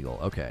totally legal.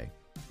 Okay.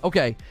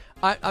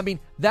 I mean,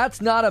 that's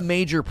not a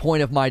major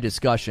point of my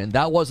discussion.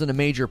 That wasn't a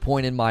major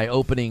point in my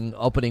opening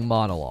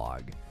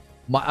monologue.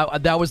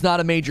 That was not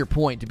a major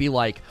point to be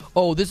like,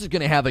 oh, this is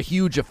going to have a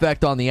huge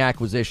effect on the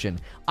acquisition.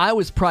 I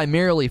was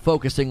primarily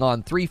focusing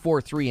on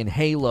 343 and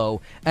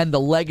Halo and the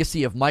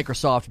legacy of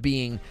Microsoft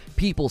being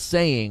people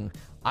saying,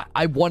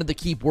 I wanted to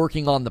keep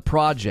working on the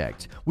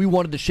project. We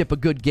wanted to ship a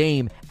good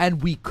game,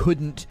 and we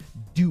couldn't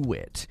do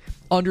it.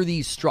 Under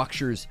these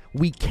structures,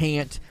 we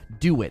can't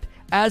do it.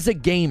 As a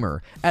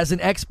gamer, as an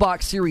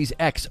Xbox Series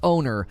X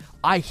owner,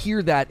 I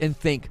hear that and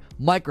think,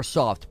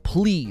 Microsoft,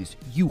 please,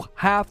 you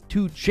have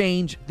to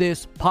change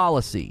this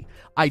policy.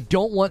 I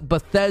don't want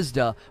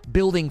Bethesda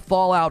building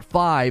Fallout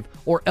 5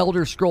 or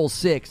Elder Scrolls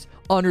 6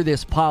 under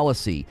this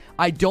policy.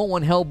 I don't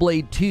want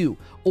Hellblade 2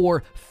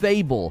 or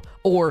Fable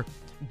or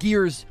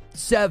Gears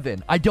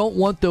 7. I don't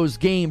want those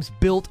games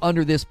built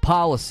under this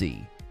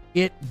policy.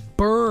 It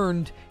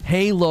burned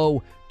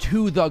Halo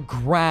to the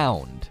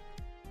ground.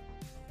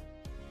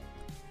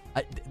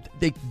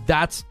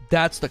 That's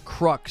the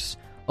crux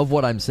of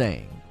what I'm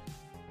saying.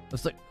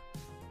 It's like,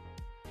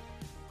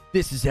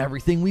 this is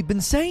everything we've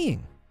been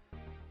saying.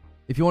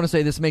 If you want to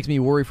say this makes me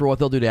worry for what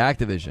they'll do to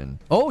Activision.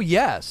 Oh,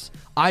 yes.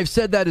 I've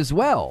said that as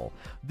well.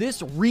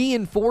 This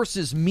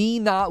reinforces me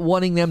not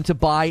wanting them to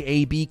buy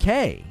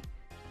ABK.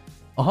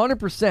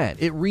 100%.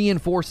 It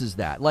reinforces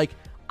that. Like,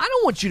 I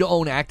don't want you to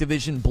own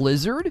Activision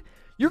Blizzard.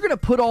 You're going to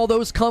put all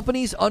those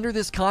companies under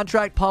this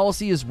contract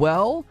policy as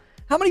well?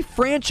 How many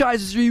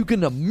franchises are you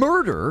going to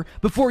murder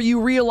before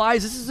you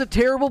realize this is a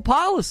terrible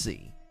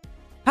policy?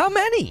 How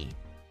many?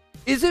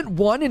 Isn't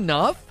one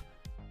enough?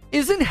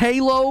 Isn't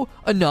Halo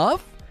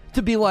enough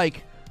to be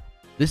like,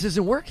 this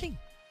isn't working?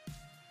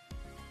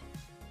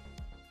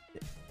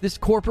 This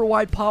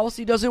corporate-wide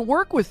policy doesn't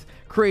work with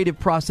creative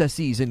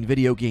processes in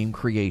video game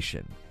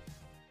creation.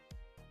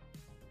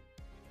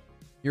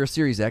 You're a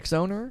Series X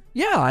owner?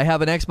 Yeah, I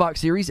have an Xbox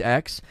Series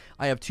X,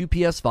 I have 2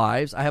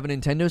 PS5s, I have a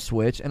Nintendo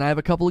Switch, and I have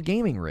a couple of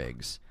gaming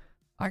rigs.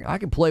 I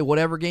can play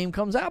whatever game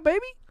comes out,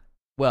 baby.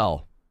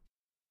 Well,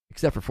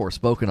 except for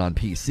Forspoken on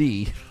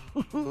PC.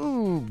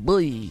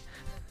 Boy.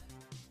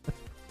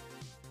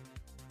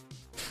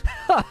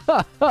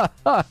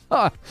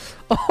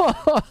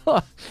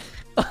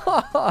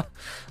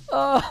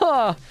 I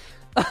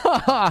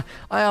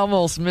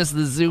almost missed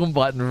the zoom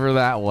button for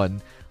that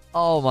one.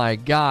 Oh my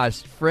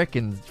gosh,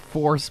 frickin'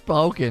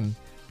 Forspoken.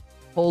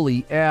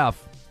 Holy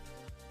F.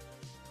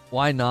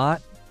 Why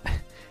not? Have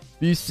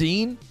you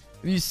seen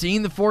the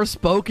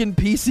Forspoken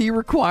PC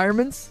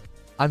requirements?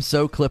 I'm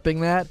so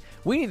clipping that.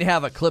 We need to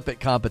have a clip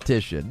it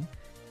competition.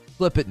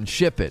 Clip it and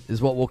ship it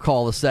is what we'll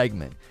call the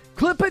segment.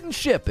 Clip it and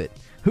ship it.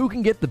 Who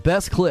can get the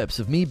best clips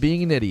of me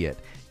being an idiot?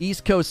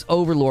 East Coast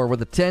Overlord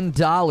with a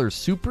 $10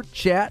 super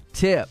chat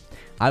tip.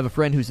 I have a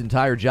friend whose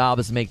entire job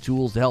is to make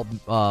tools to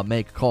help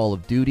make Call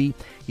of Duty.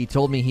 He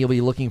told me he'll be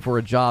looking for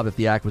a job if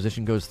the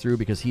acquisition goes through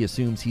because he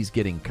assumes he's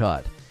getting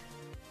cut.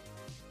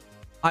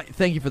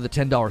 Thank you for the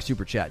 $10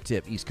 super chat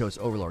tip, East Coast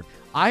Overlord.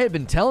 I had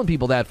been telling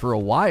people that for a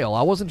while.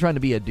 I wasn't trying to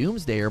be a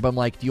doomsdayer, but I'm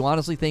like, do you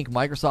honestly think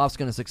Microsoft's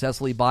going to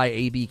successfully buy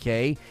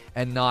ABK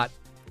and not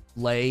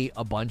lay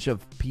a bunch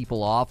of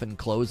people off and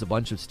close a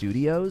bunch of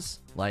studios?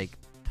 Like,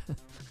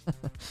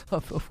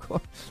 of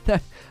course,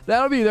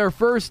 that'll be their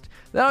first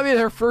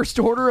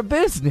order of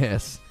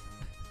business.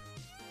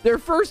 Their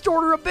first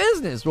order of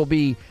business will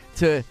be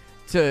to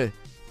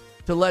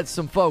let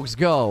some folks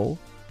go.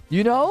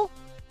 You know?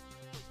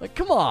 Like,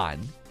 come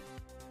on.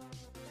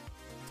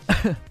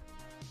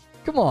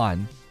 Come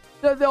on.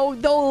 They'll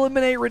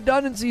eliminate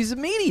redundancies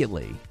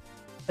immediately.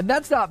 And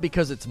that's not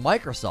because it's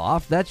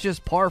Microsoft. That's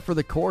just par for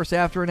the course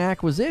after an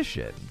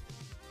acquisition.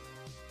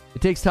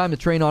 It takes time to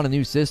train on a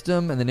new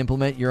system and then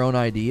implement your own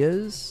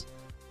ideas.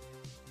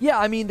 Yeah,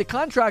 I mean, the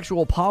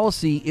contractual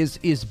policy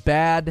is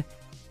bad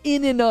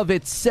in and of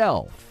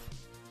itself.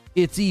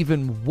 It's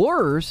even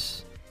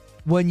worse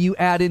when you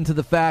add into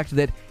the fact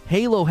that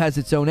Halo has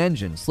its own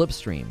engine,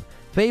 Slipstream.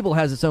 Fable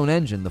has its own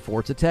engine, the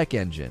Forza Tech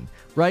engine,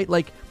 right?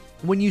 Like,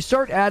 when you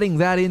start adding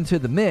that into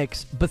the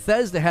mix,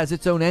 Bethesda has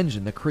its own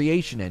engine, the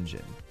Creation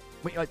engine.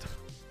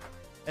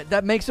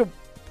 That makes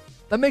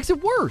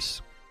it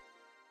worse.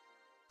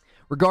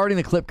 Regarding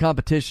the clip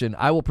competition,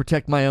 I will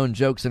protect my own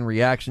jokes and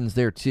reactions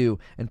there too,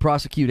 and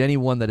prosecute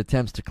anyone that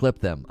attempts to clip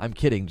them. I'm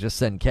kidding, just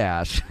send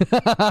cash.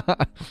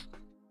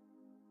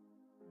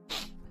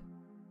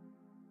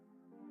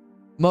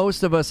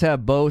 Most of us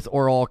have both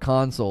or all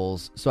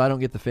consoles, so I don't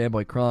get the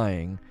fanboy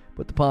crying.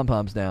 Put the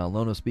pom-poms down.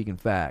 Lono speaking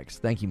facts.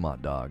 Thank you,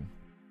 Mont Dog.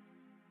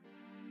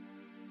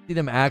 See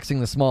them axing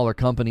the smaller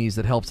companies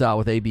that helps out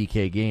with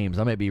ABK games.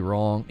 I might be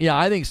wrong. Yeah,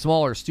 I think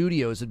smaller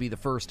studios would be the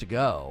first to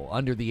go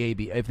under the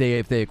if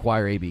they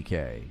acquire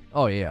ABK.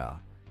 Oh yeah.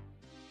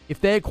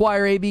 If they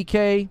acquire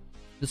ABK,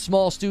 the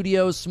small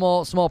studios,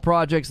 small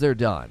projects, they're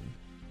done.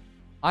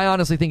 I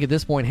honestly think at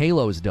this point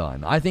Halo's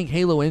done. I think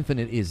Halo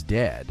Infinite is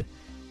dead.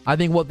 I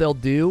think what they'll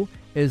do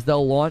is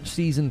they'll launch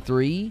Season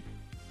 3.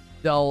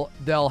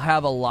 They'll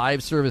have a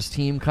live service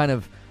team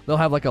they'll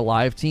have like a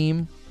live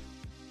team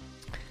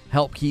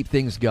help keep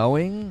things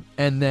going,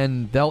 and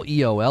then they'll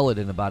EOL it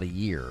in about a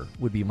year,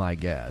 would be my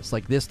guess.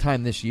 Like this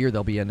time next year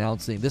they'll be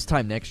announcing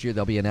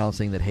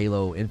that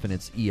Halo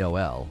Infinite's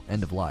EOL,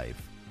 end of life.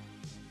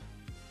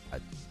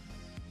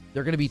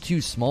 They're going to be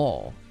too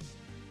small.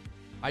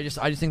 I just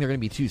think they're going to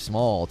be too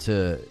small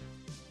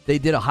they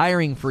did a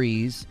hiring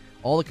freeze.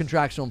 All the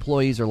contractual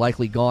employees are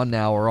likely gone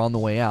now or on the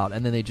way out,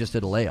 and then they just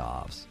did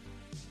layoffs.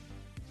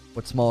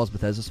 What small is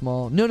Bethesda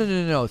small? No.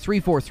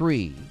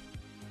 343.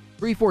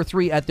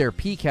 343 at their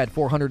peak had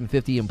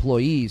 450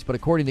 employees, but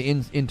according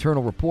to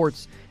internal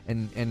reports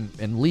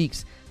and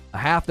leaks,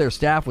 half their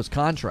staff was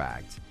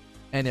contract.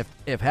 And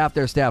if half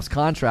their staff's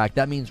contract,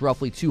 that means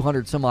roughly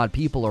 200 some odd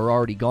people are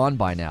already gone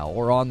by now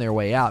or on their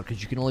way out,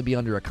 because you can only be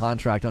under a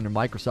contract under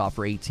Microsoft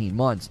for 18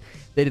 months.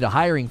 They did a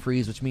hiring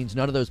freeze, which means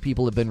none of those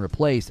people have been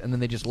replaced, and then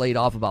they just laid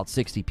off about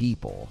 60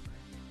 people.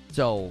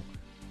 So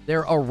they're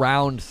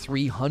around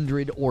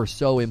 300 or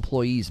so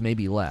employees,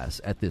 maybe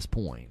less, at this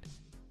point.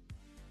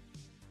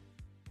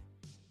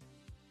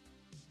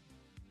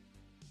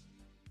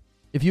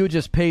 If you had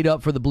just paid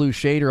up for the blue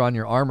shader on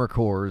your armor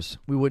cores,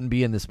 we wouldn't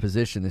be in this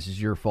position. This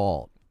is your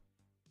fault.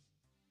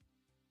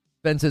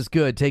 Ben says,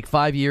 good. Take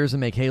 5 years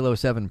and make Halo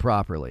 7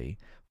 properly.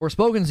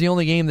 Forspoken's the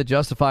only game that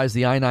justifies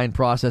the i9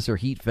 processor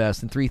heat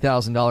fest and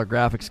 $3,000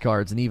 graphics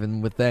cards, and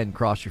even with then,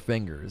 cross your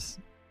fingers.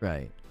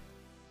 Right.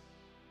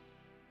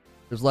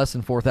 There's less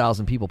than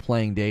 4,000 people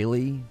playing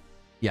daily.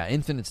 Yeah,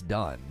 Infinite's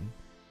done.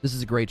 This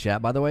is a great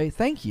chat, by the way.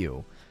 Thank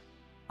you.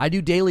 I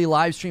do daily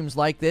live streams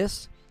like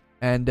this,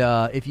 and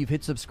if you've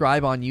hit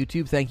subscribe on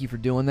YouTube, thank you for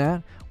doing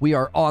that. We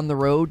are on the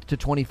road to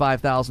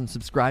 25,000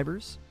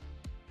 subscribers.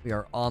 We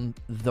are on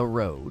the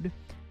road.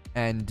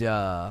 And,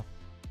 oh,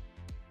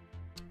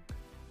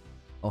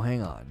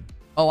 hang on.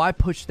 Oh, I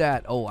pushed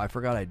that. Oh, I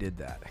forgot I did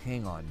that.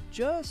 Hang on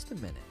just a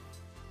minute.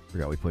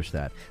 Forgot we pushed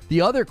that.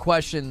 The other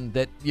question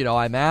that,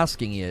 I'm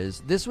asking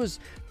is, this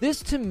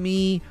to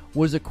me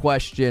was a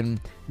question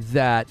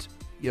that,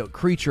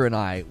 Creature and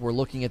I were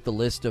looking at the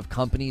list of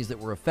companies that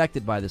were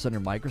affected by this under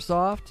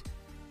Microsoft.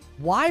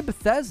 Why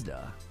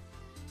Bethesda?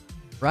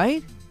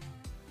 Right?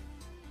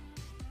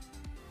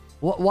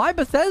 Why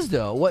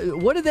Bethesda?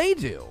 What do they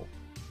do?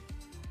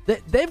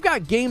 They've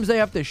got games they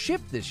have to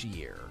ship this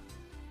year.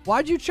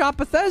 Why'd you chop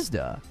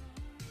Bethesda?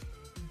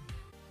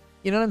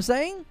 You know what I'm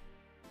saying?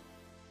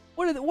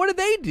 What did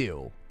they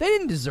do? They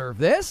didn't deserve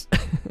this.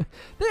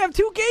 They have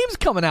 2 games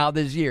coming out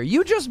this year.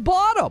 You just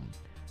bought them,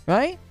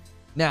 right?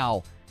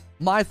 Now,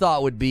 my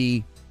thought would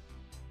be,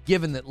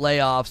 given that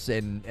layoffs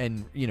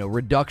and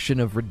reduction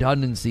of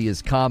redundancy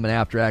is common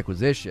after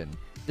acquisition,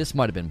 this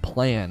might have been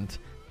planned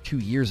 2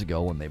 years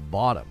ago when they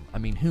bought them. I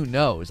mean, who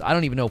knows? I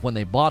don't even know if when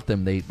they bought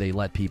them, they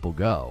let people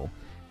go.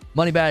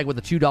 Moneybag with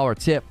a $2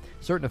 tip.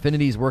 Certain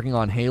affinities working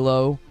on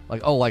Halo.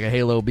 Like a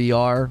Halo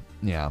BR?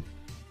 Yeah,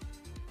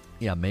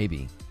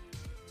 maybe.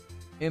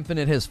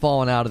 Infinite has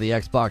fallen out of the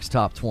Xbox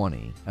top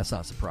 20. That's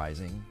not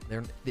surprising.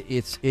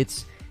 It's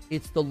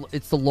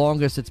the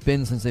longest it's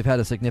been since they've had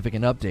a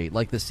significant update.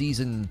 Like the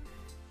season,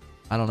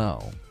 I don't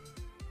know.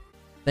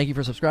 Thank you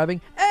for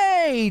subscribing.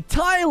 Hey,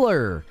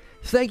 Tyler!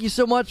 Thank you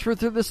so much for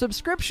the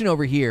subscription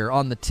over here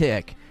on the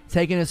tick.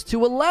 Taking us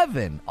to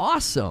 11.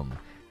 Awesome.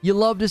 You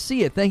love to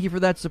see it. Thank you for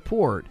that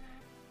support.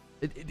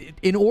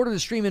 In order to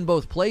stream in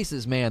both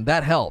places, man,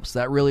 that helps.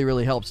 That really,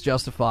 really helps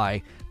justify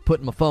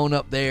putting my phone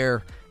up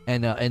there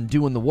and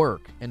doing the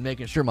work and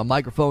making sure my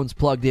microphone's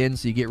plugged in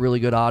so you get really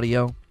good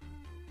audio.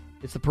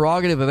 It's the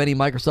prerogative of any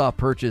Microsoft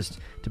purchase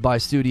to buy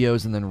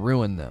studios and then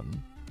ruin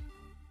them.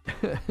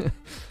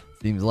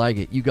 Seems like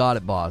it. You got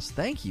it, boss.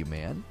 Thank you,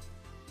 man.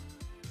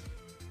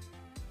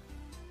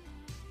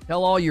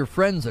 Tell all your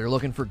friends that are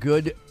looking for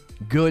good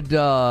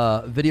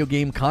video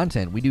game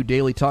content. We do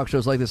daily talk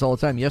shows like this all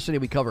the time. Yesterday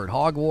we covered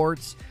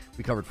Hogwarts.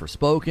 We covered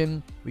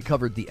Forspoken. We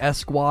covered the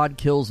S-Squad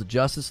kills the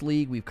Justice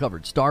League. We've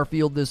covered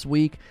Starfield this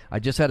week. I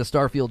just had a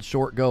Starfield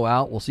short go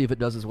out. We'll see if it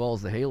does as well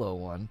as the Halo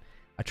one.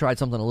 I tried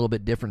something a little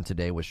bit different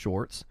today with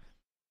shorts.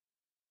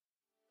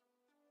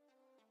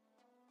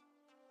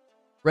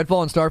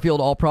 Redfall and Starfield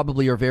all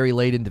probably are very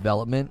late in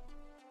development.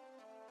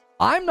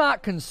 I'm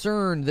not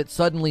concerned that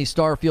suddenly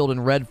Starfield and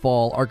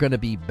Redfall are going to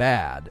be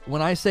bad.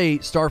 When I say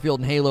Starfield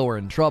and Halo are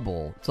in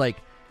trouble, it's like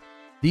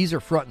these are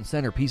front and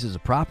center pieces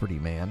of property,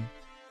 man.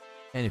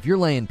 And if you're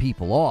laying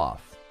people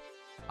off,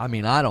 I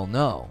mean, I don't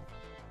know.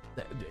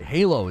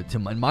 Halo,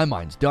 in my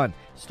mind, is done.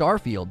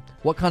 Starfield,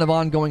 what kind of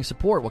ongoing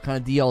support? What kind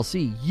of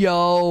DLC?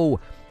 Yo,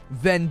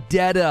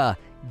 Vendetta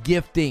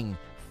gifting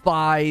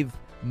 5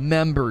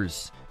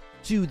 members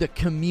to the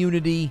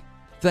community.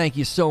 Thank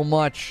you so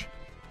much.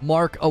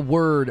 Mark a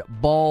word,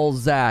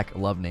 Balzac. I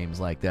love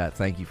names like that.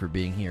 Thank you for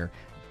being here.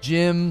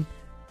 Jimmerme?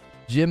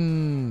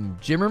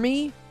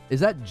 Is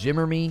that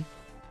Jimmerme?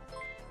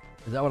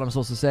 Is that what I'm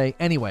supposed to say?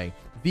 Anyway,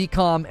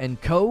 VCOM and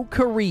Co.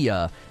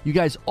 Korea. You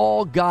guys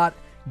all got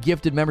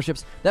gifted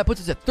memberships. That puts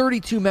us at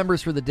 32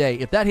 members for the day.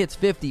 If that hits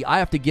 50, I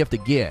have to gift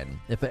again.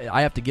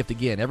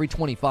 Every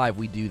 25,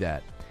 we do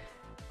that.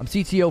 I'm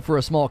CTO for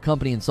a small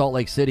company in Salt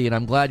Lake City, and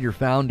I'm glad your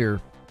founder...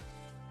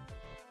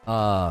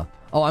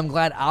 I'm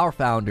glad our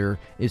founder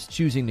is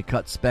choosing to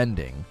cut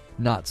spending,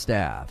 not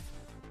staff.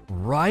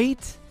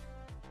 Right?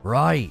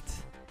 Right.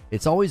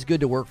 It's always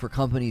good to work for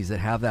companies that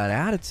have that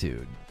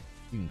attitude.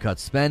 You can cut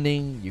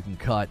spending, you can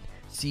cut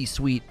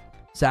C-suite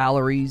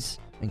salaries,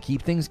 and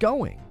keep things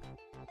going.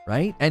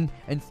 Right? And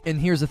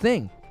here's the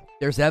thing.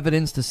 There's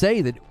evidence to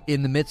say that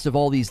in the midst of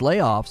all these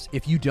layoffs,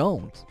 if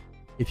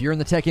you're in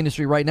the tech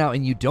industry right now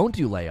and you don't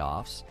do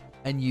layoffs,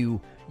 and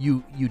you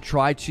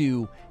try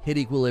to hit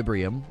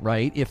equilibrium,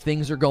 right? If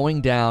things are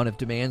going down, if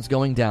demand's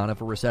going down, if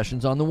a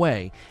recession's on the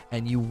way,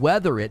 and you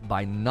weather it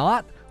by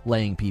not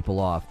laying people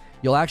off,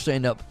 you'll actually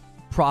end up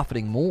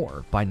profiting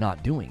more by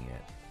not doing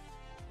it.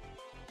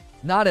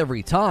 Not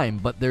every time,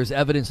 but there's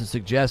evidence to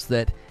suggest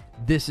that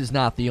this is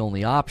not the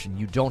only option.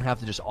 You don't have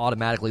to just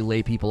automatically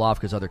lay people off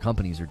because other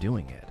companies are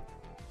doing it.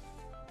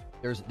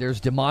 There's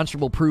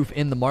demonstrable proof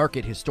in the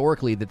market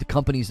historically that the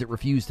companies that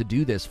refuse to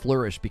do this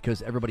flourish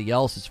because everybody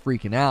else is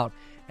freaking out.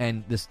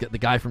 And the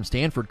guy from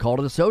Stanford called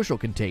it a social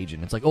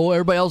contagion. It's like, oh,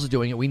 everybody else is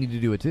doing it. We need to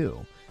do it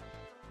too.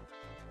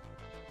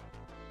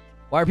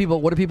 What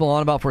are people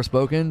on about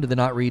Forspoken? Do they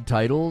not read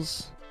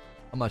titles?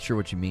 I'm not sure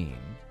what you mean.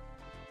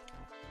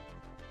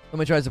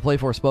 Somebody tries to play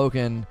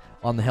Forspoken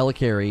on the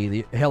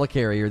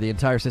helicarrier, the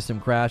entire system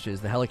crashes.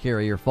 The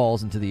helicarrier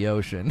falls into the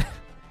ocean.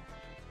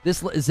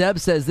 Zeb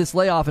says, this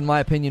layoff, in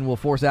my opinion, will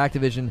force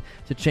Activision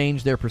to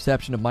change their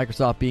perception of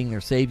Microsoft being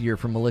their savior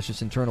from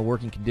malicious internal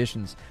working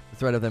conditions, the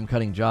threat of them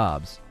cutting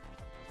jobs.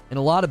 In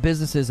a lot of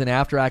businesses and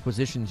after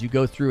acquisitions, you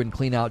go through and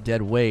clean out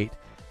dead weight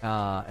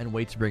and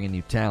wait to bring in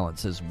new talent,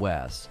 says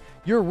Wes.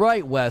 You're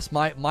right, Wes.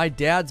 My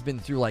dad's been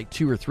through like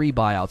 2 or 3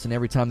 buyouts, and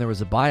every time there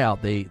was a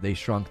buyout, they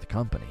shrunk the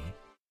company.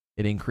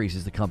 It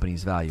increases the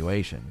company's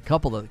valuation. A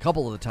couple of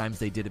the times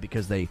they did it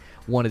because they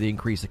wanted to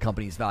increase the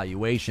company's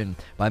valuation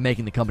by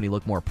making the company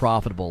look more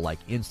profitable, like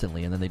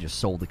instantly, and then they just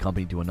sold the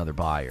company to another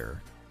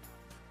buyer.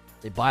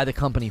 They buy the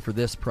company for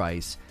this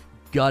price,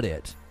 gut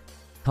it,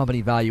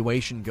 company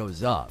valuation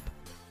goes up.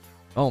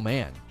 Oh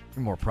man,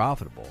 you're more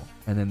profitable,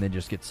 and then they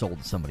just get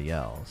sold to somebody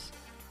else.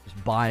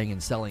 Just buying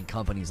and selling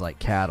companies like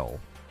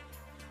cattle.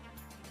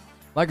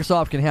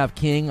 Microsoft can have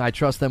King. I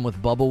trust them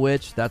with Bubble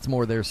Witch. That's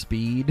more their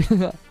speed.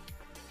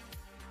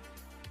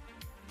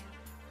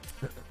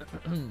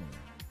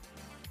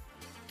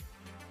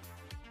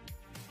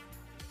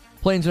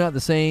 Planes are not the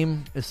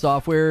same as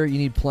software. You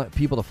need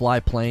people to fly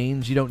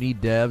planes. You don't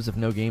need devs if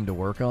no game to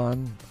work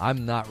on.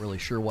 I'm not really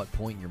sure what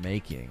point you're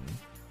making.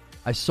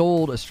 I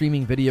sold a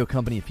streaming video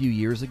company a few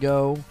years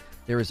ago.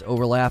 There is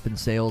overlap in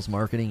sales,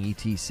 marketing,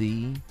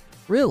 etc.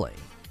 Really?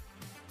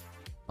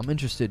 I'm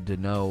interested to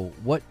know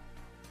what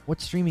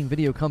streaming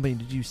video company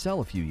did you sell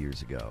a few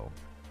years ago?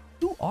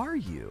 Who are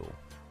you?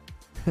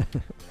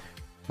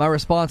 My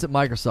response at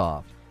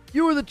Microsoft.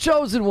 You were the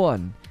chosen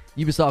one.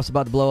 Ubisoft's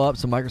about to blow up,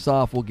 so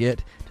Microsoft will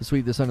get to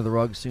sweep this under the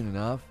rug soon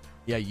enough.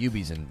 Yeah,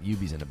 Ubi's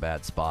in a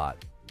bad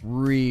spot.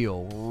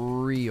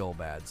 Real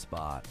bad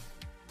spot.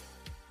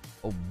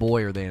 Oh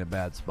boy, are they in a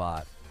bad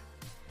spot.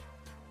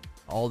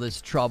 All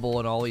this trouble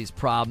and all these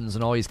problems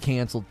and all these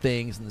canceled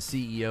things, and the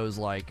CEO's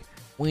like,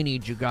 we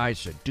need you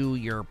guys to do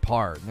your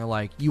part. And they're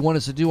like, you want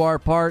us to do our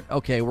part?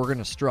 Okay, we're going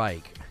to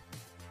strike.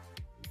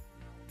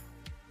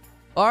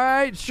 All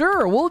right,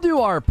 sure, we'll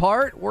do our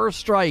part. We're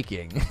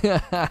striking.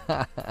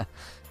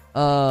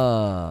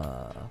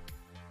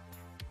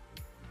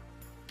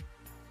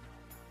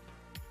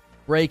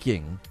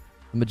 Breaking.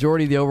 The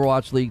majority of the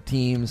Overwatch League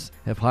teams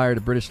have hired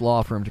a British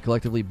law firm to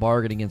collectively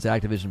bargain against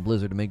Activision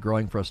Blizzard amid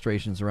growing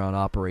frustrations around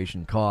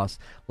operation costs,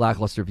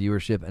 lackluster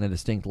viewership, and a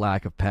distinct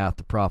lack of path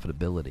to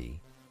profitability.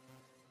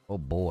 Oh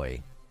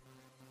boy.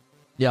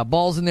 Yeah,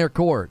 ball's in their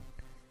court.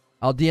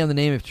 I'll DM the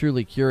name if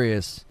truly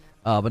curious.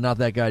 But not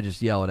that guy.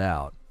 Just yell it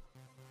out.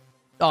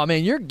 Oh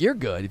man, you're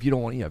good if you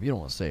don't want. If you don't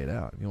want to say it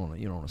out. You don't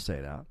want to say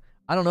it out.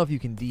 I don't know if you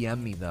can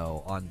DM me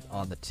though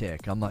on the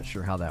tick. I'm not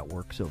sure how that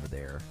works over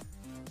there.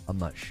 I'm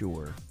not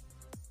sure.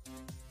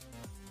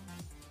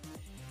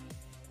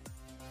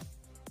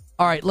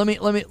 All right, let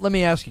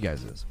me ask you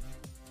guys this.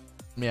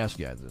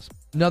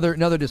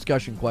 Another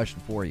discussion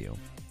question for you.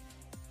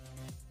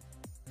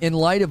 In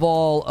light of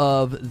all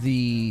of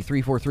the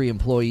 343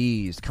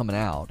 employees coming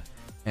out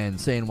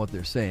and saying what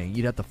they're saying,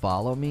 you'd have to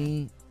follow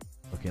me.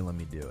 Okay, let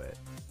me do it.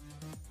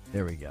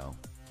 There we go.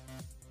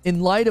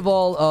 In light of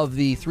all of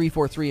the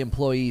 343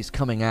 employees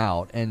coming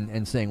out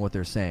and saying what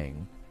they're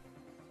saying,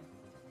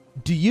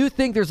 do you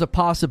think there's a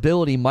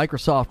possibility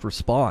Microsoft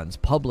responds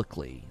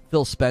publicly?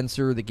 Phil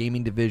Spencer, the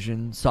gaming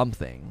division,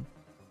 something.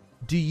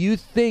 Do you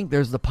think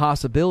there's the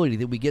possibility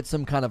that we get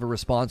some kind of a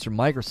response from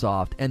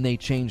Microsoft and they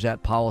change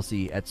that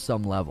policy at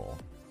some level?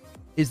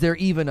 Is there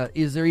even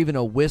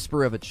a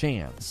whisper of a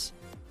chance?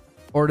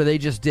 Or do they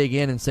just dig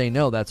in and say,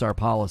 no, that's our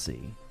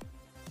policy?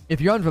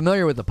 If you're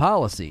unfamiliar with the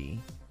policy,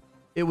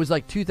 it was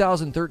like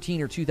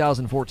 2013 or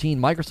 2014,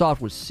 Microsoft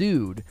was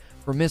sued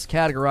for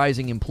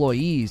miscategorizing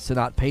employees to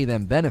not pay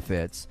them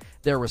benefits.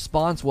 Their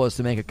response was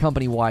to make a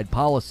company-wide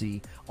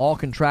policy. All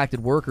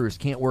contracted workers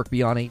can't work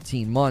beyond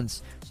 18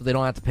 months, so they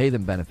don't have to pay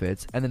them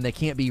benefits, and then they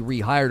can't be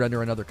rehired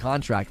under another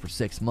contract for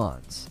 6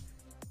 months.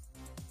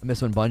 I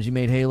miss when Bungie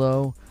made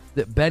Halo.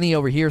 That Benny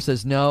over here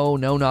says no,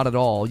 not at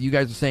all. You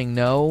guys are saying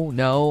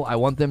no, I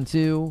want them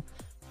to.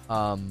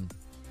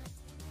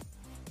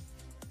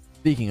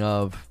 Speaking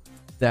of,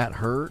 that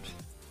hurt.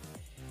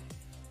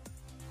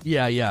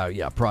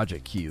 Yeah,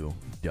 Project Q,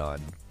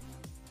 done.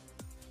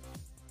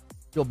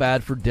 Feel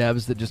bad for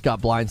devs that just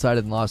got blindsided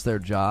and lost their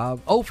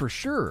job. Oh, for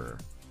sure.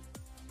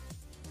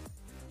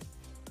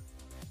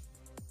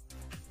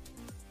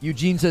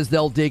 Eugene says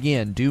they'll dig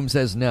in. Doom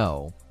says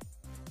no.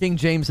 King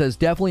James says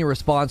definitely a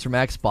response from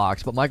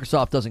Xbox, but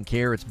Microsoft doesn't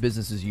care. It's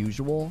business as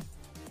usual.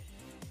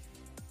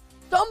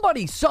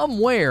 Somebody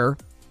somewhere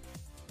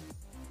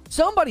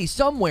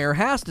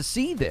has to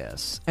see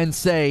this and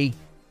say,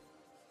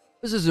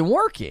 this isn't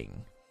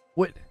working.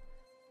 What?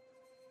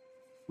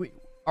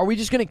 Are we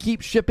just going to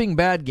keep shipping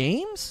bad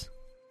games?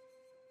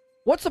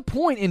 What's the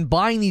point in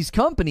buying these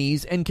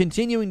companies and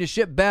continuing to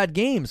ship bad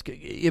games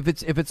if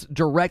it's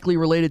directly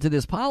related to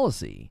this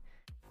policy?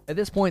 At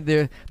this point,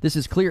 this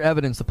is clear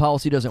evidence the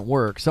policy doesn't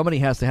work. Somebody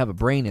has to have a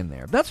brain in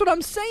there. That's what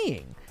I'm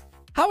saying.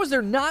 How is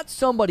there not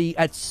somebody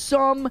at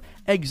some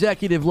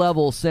executive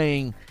level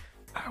saying,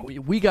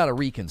 we got to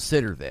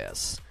reconsider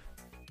this?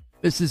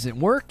 this isn't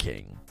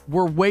working.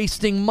 We're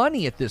wasting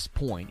money at this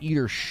point.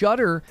 Either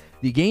shutter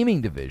the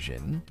gaming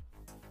division.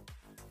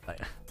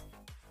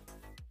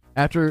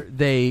 After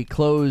they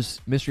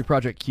close Mystery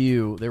Project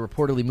Q, they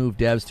reportedly moved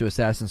devs to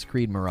Assassin's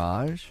Creed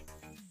Mirage.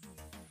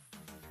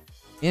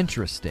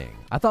 Interesting.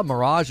 I thought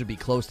Mirage would be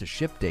close to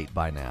ship date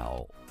by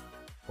now,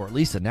 or at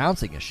least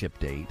announcing a ship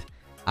date.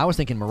 I was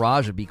thinking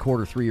Mirage would be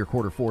Q3 or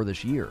Q4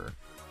 this year.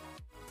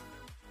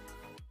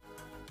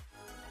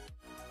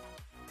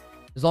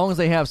 As long as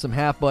they have some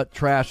half-butt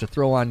trash to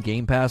throw on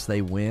Game Pass,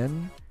 they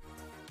win.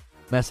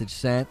 Message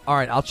sent. All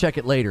right, I'll check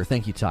it later.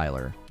 Thank you,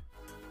 Tyler.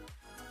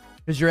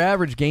 Because your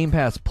average Game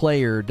Pass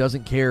player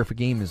doesn't care if a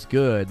game is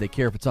good. They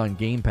care if it's on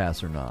Game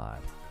Pass or not.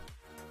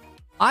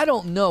 I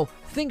don't know.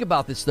 Think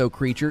about this, though,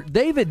 Creature.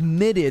 They've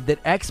admitted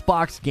that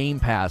Xbox Game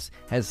Pass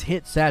has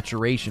hit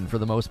saturation for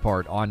the most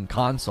part on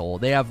console.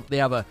 They have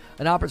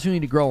an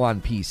opportunity to grow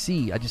on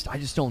PC. I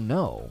just don't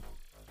know.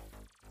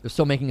 They're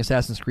still making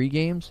Assassin's Creed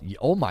games?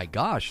 Oh my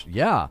gosh,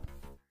 yeah.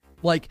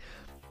 Like,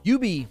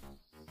 Ubi's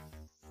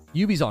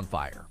on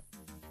fire.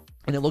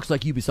 And it looks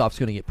like Ubisoft's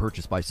going to get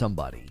purchased by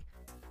somebody.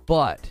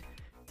 But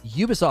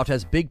Ubisoft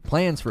has big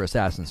plans for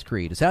Assassin's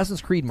Creed.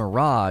 Assassin's Creed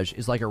Mirage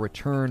is like a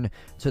return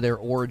to their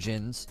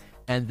origins.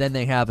 And then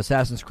they have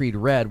Assassin's Creed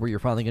Red, where you're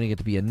finally going to get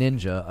to be a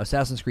ninja.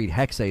 Assassin's Creed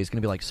Hexe is going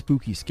to be like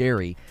spooky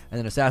scary. And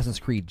then Assassin's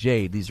Creed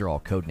Jade, these are all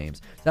code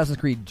names. Assassin's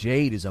Creed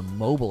Jade is a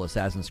mobile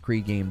Assassin's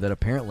Creed game that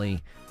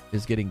apparently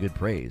is getting good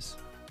praise,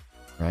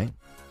 right?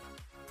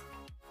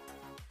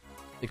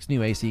 6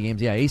 new AC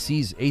games. Yeah,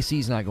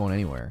 AC's not going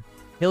anywhere.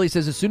 Haley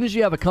says, as soon as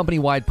you have a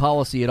company-wide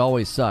policy, it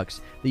always sucks.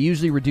 They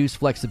usually reduce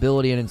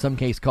flexibility and in some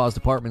cases cause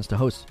departments to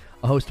host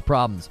a host of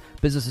problems.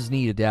 Businesses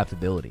need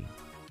adaptability.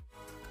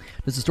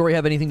 Does the story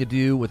have anything to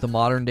do with the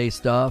modern-day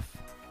stuff?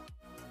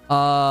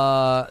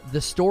 The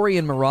story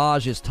in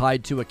Mirage is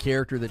tied to a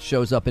character that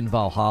shows up in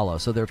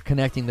Valhalla, so they're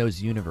connecting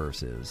those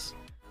universes.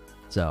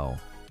 So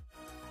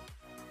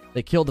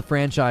they killed the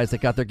franchise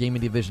that got their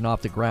gaming division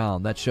off the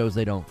ground. That shows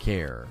they don't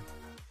care.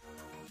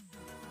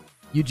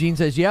 Eugene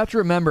says, you have to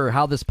remember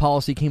how this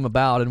policy came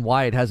about and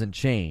why it hasn't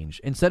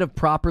changed. Instead of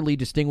properly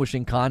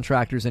distinguishing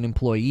contractors and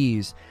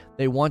employees,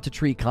 they want to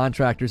treat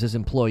contractors as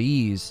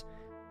employees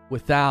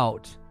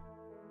without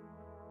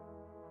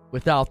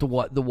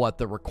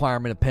the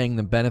requirement of paying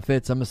them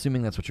benefits. I'm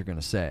assuming that's what you're going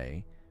to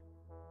say.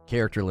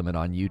 Character limit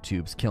on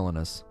YouTube's killing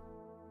us.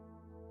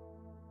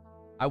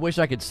 I wish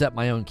I could set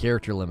my own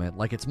character limit.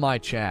 Like, it's my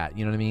chat.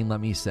 You know what I mean? Let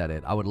me set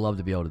it. I would love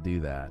to be able to do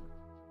that.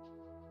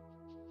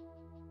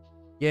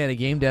 Yeah, and a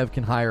game dev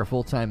can hire a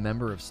full-time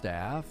member of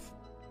staff.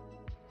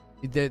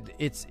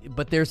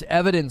 But there's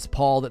evidence,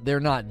 Paul, that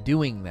they're not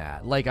doing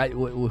that. Like,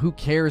 who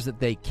cares that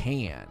they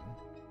can?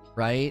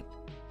 Right?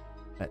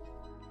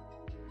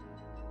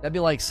 That'd be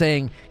like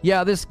saying,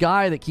 yeah, this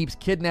guy that keeps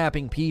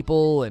kidnapping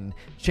people and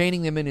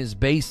chaining them in his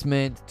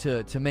basement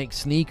to make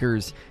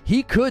sneakers,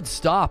 he could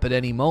stop at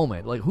any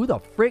moment. Like, who the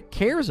frick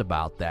cares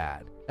about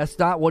that? That's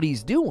not what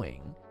he's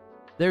doing.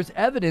 There's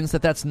evidence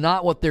that that's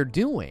not what they're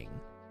doing.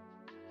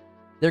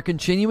 They're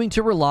continuing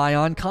to rely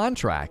on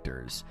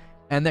contractors,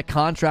 and that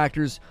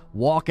contractors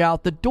walk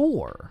out the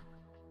door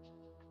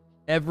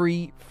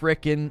every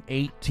frickin'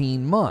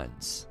 18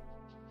 months.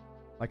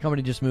 My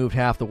company just moved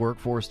half the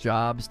workforce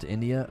jobs to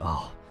India.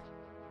 Oh.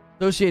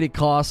 Associated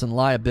costs and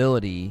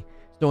liability.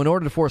 So in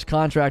order to force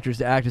contractors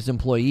to act as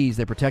employees,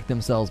 they protect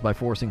themselves by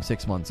forcing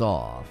 6 months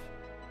off.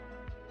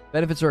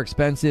 Benefits are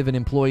expensive, and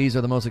employees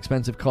are the most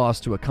expensive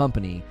cost to a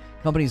company.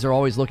 Companies are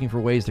always looking for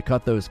ways to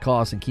cut those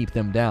costs and keep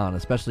them down,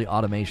 especially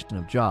automation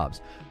of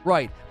jobs.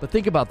 Right, but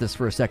think about this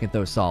for a second,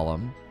 though,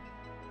 Solemn.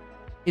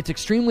 It's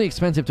extremely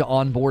expensive to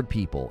onboard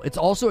people. It's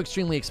also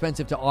extremely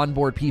expensive to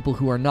onboard people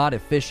who are not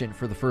efficient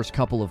for the first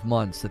couple of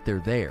months that they're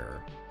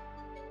there.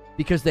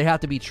 Because they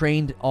have to be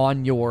trained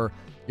on your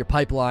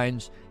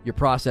pipelines, your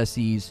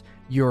processes,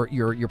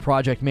 your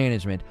project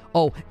management.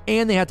 Oh,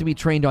 and they have to be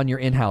trained on your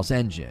in-house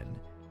engine.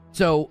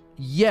 So,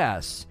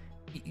 yes,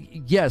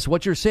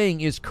 what you're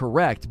saying is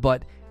correct,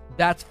 but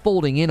that's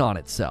folding in on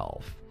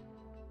itself.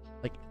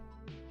 Like,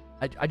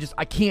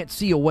 I can't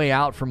see a way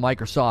out for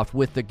Microsoft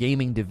with the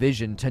gaming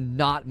division to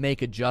not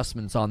make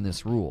adjustments on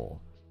this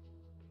rule.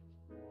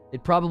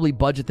 They'd probably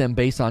budget them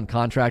based on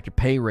contractor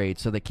pay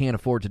rates so they can't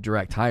afford to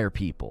direct hire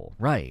people.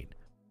 Right.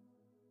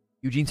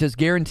 Eugene says,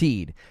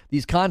 guaranteed.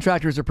 These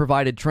contractors are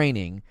provided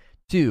training.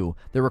 2,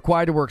 they're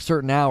required to work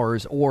certain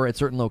hours or at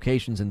certain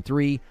locations. And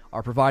 3,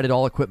 are provided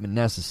all equipment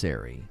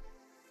necessary.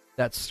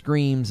 That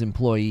screams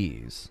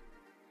employees.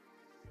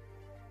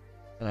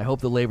 And I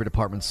hope the Labor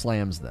Department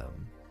slams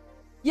them.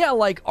 Yeah,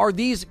 like, are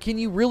these... Can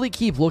you really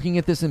keep looking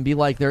at this and be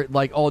like, they're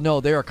like, oh no,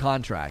 they're a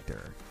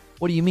contractor?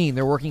 What do you mean?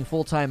 They're working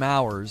full-time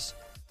hours.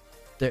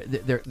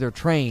 They're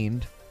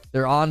trained,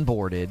 they're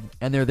onboarded,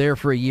 and they're there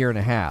for a year and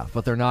a half,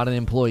 but they're not an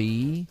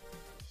employee?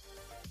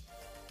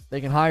 They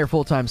can hire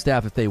full-time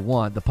staff if they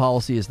want. The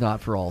policy is not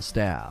for all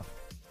staff.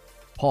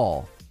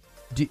 Paul,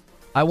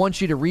 I want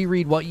you to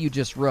reread what you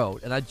just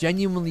wrote, and I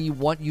genuinely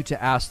want you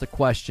to ask the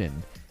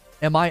question,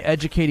 am I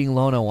educating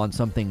Lono on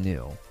something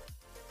new?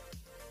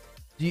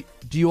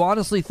 Do you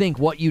honestly think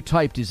what you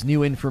typed is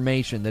new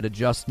information that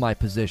adjusts my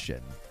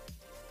position?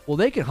 Well,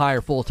 they can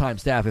hire full-time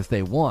staff if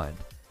they want.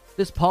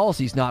 This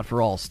policy's not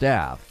for all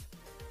staff.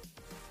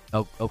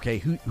 Oh, okay,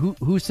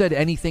 who said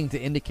anything to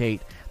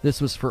indicate this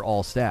was for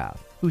all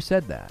staff? Who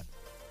said that?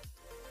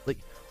 Like,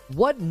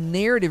 what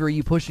narrative are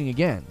you pushing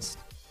against?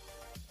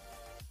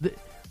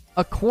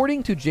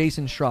 According to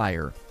Jason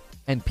Schreier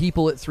and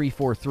people at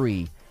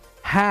 343,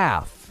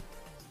 half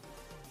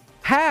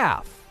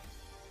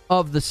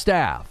of the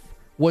staff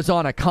was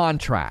on a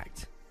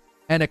contract.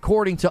 And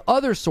according to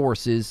other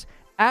sources,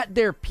 at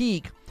their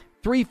peak,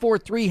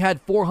 343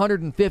 had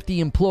 450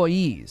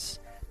 employees.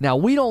 Now,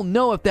 we don't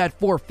know if that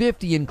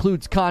 450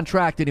 includes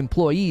contracted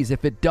employees.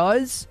 If it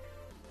does,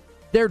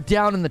 they're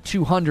down in the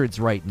 200s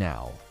right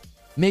now.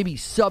 Maybe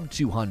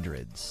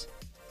sub-200s.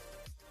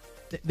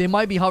 They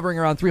might be hovering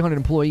around 300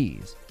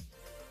 employees.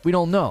 We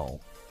don't know.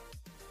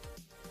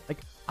 Like,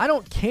 I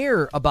don't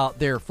care about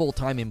their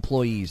full-time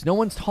employees. No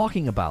one's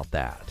talking about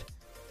that.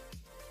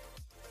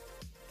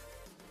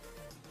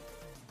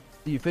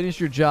 You finish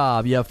your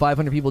job, you have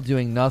 500 people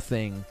doing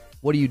nothing.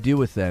 What do you do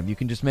with them? You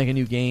can just make a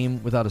new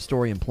game without a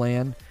story and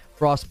plan?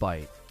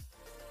 Frostbite.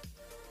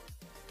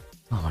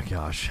 Oh my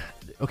gosh.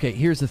 Okay,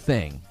 here's the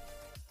thing.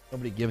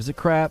 Nobody gives a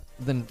crap,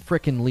 then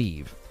frickin'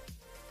 leave.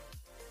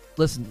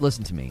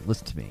 Listen to me.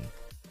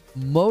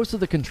 Most of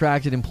the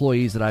contracted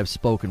employees that I've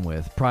spoken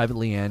with,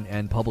 privately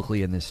and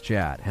publicly in this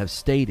chat, have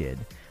stated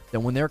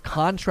that when they're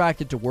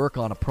contracted to work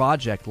on a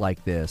project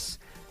like this,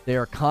 they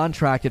are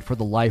contracted for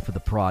the life of the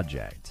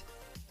project.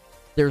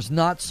 There's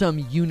not some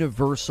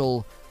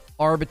universal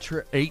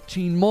arbitrary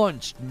 18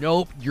 months.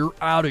 Nope, you're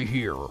out of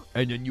here.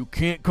 And then you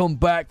can't come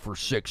back for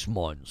 6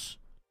 months.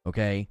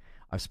 Okay?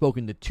 I've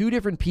spoken to 2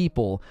 different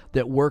people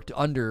that worked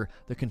under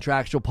the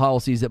contractual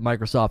policies that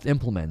Microsoft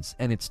implements,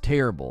 and it's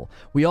terrible.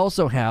 We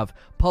also have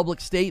public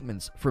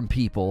statements from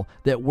people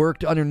that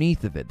worked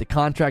underneath of it. The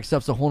contract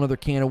stuff's a whole other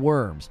can of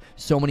worms.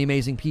 So many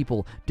amazing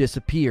people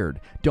disappeared.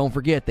 Don't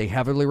forget, they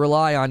heavily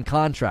rely on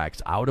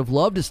contracts. I would have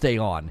loved to stay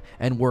on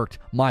and worked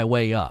my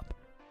way up.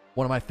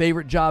 One of my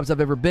favorite jobs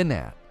I've ever been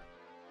at.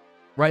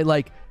 Right?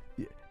 Like,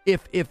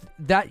 if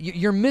that,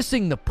 you're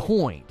missing the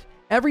point.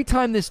 Every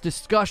time this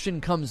discussion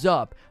comes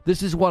up,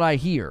 this is what I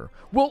hear.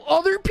 Well,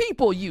 other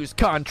people use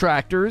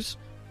contractors.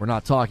 We're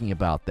not talking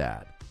about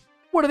that.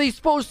 What are they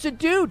supposed to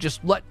do?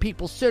 Just let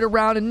people sit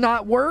around and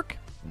not work?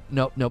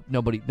 Nope,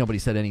 nobody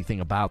said anything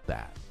about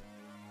that.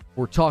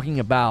 We're talking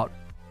about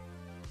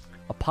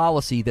a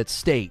policy that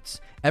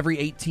states every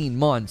 18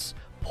 months,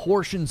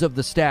 portions of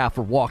the staff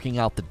are walking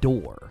out the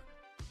door.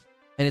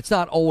 And it's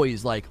not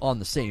always like on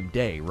the same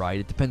day, right?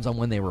 It depends on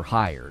when they were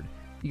hired.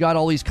 You got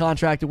all these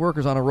contracted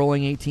workers on a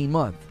rolling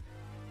 18-month.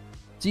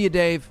 See you,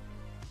 Dave.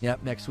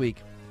 Yep, next week.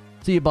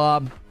 See you,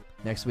 Bob.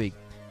 Next week.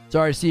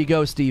 Sorry to see you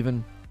go,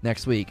 Steven.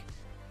 Next week.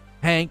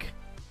 Hank.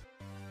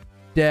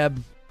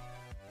 Deb.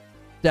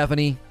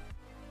 Stephanie.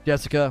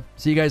 Jessica.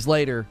 See you guys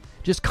later.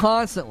 Just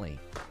constantly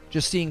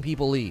just seeing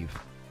people leave.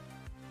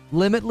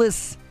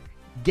 Limitless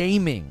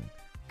Gaming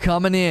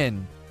coming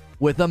in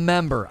with a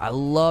member. I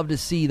love to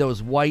see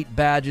those white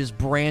badges,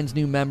 brand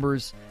new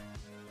members.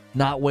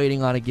 Not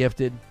waiting on a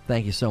gifted.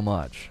 Thank you so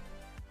much.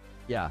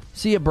 Yeah.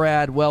 See you,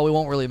 Brad. Well, we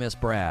won't really miss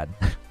Brad.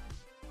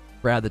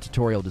 Brad, the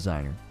tutorial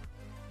designer.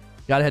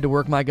 Gotta head to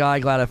work, my guy.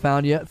 Glad I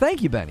found you.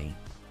 Thank you, Benny.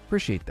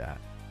 Appreciate that.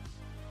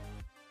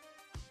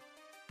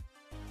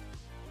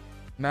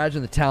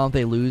 Imagine the talent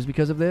they lose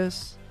because of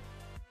this.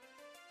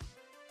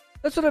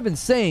 That's what I've been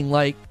saying.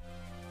 Like,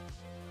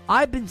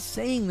 I've been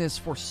saying this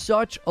for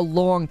such a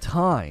long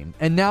time.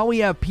 And now we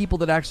have people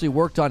that actually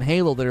worked on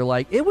Halo that are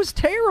like, it was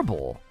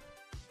terrible.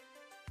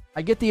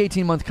 I get the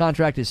 18-month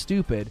contract is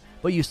stupid,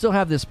 but you still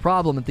have this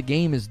problem that the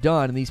game is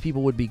done and these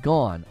people would be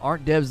gone.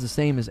 Aren't devs the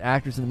same as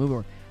actors in the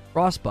movie?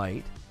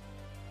 Frostbite.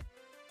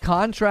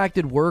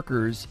 Contracted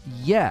workers,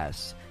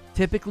 yes.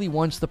 Typically,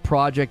 once the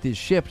project is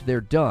shipped, they're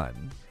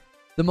done.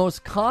 The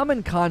most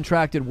common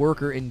contracted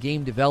worker in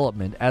game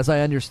development, as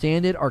I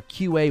understand it, are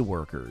QA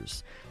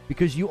workers.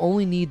 Because you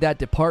only need that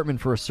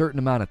department for a certain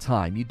amount of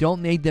time. You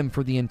don't need them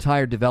for the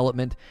entire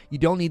development. You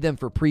don't need them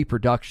for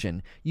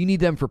pre-production. You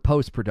need them for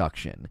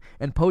post-production.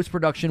 And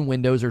post-production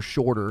windows are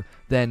shorter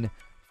than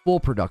full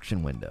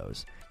production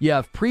windows. You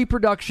have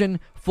pre-production,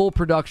 full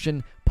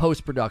production,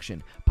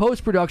 post-production.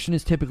 Post-production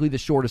is typically the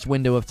shortest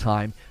window of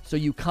time, so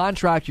you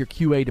contract your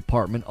QA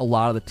department a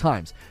lot of the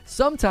times.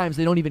 Sometimes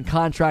they don't even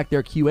contract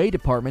their QA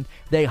department.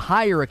 They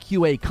hire a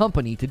QA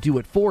company to do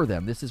it for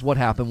them. This is what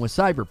happened with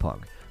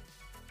Cyberpunk.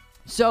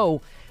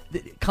 So,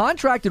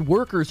 contracted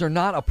workers are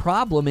not a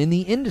problem in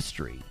the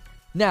industry.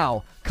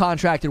 Now,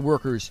 contracted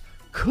workers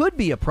could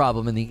be a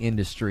problem in the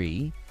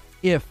industry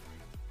if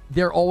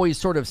they're always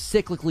sort of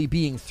cyclically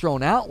being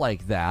thrown out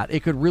like that.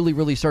 It could really,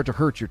 really start to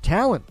hurt your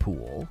talent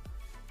pool.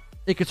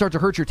 It could start to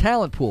hurt your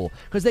talent pool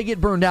because they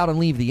get burned out and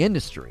leave the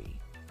industry.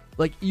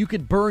 Like, you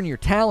could burn your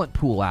talent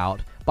pool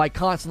out by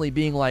constantly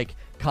being like,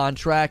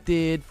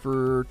 contracted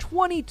for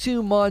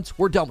 22 months,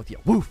 we're done with you.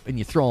 Woof, and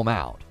you throw them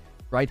out,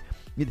 right?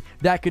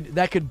 That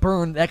could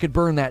burn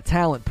that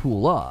talent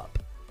pool up.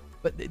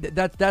 But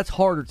that's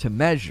harder to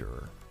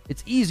measure.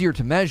 It's easier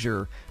to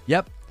measure.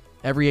 Yep,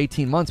 every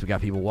 18 months we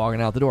got people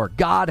walking out the door.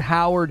 God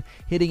Howard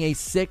hitting a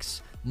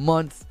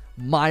 6-month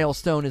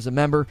milestone as a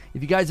member.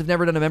 If you guys have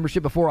never done a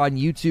membership before on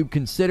YouTube,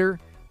 consider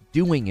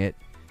doing it.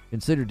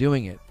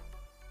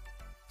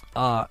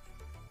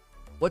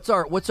 What's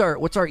our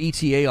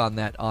ETA on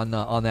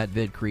that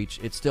vid, Creech?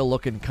 It's still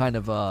looking kind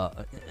of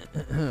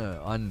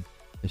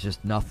it's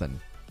just nothing.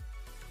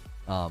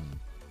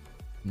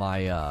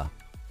 My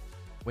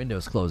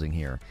window's closing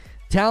here.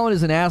 Talent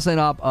is an asset.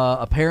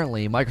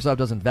 Apparently, Microsoft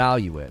doesn't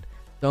value it.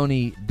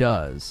 Sony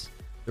does.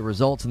 The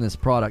results in this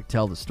product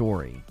tell the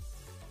story.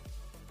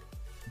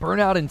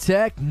 Burnout in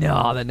tech?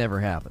 No, that never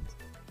happens.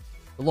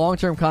 The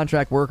long-term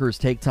contract workers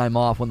take time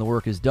off when the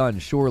work is done,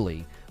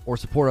 surely, or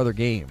support other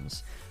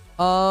games.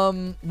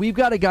 We've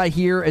got a guy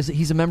here, as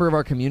he's a member of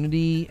our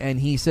community, and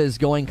he says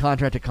going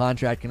contract to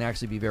contract can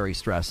actually be very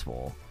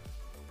stressful.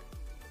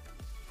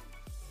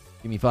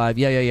 Give me 5.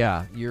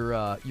 Yeah.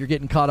 You're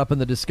getting caught up in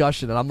the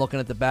discussion, and I'm looking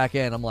at the back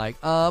end. I'm like,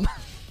 I'm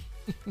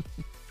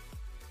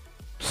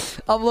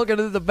looking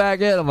at the back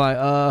end. I'm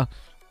like,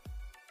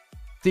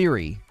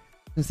 theory.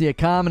 Since the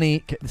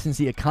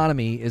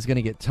economy is going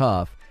to get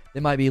tough, they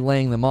might be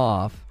laying them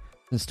off.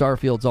 Since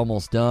Starfield's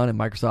almost done and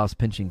Microsoft's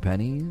pinching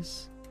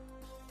pennies.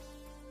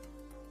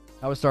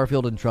 How is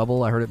Starfield in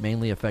trouble? I heard it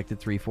mainly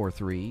affected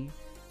 343.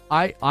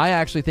 I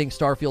actually think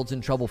Starfield's in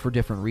trouble for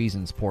different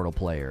reasons, Portal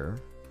player.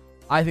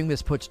 I think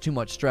this puts too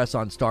much stress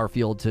on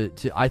Starfield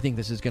to I think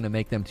this is going to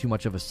make them too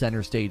much of a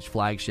center stage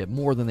flagship,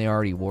 more than they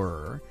already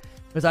were.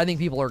 Because I think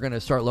people are going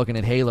to start looking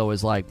at Halo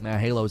as like, nah,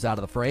 Halo's out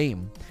of the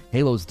frame.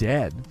 Halo's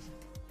dead.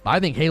 I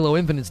think Halo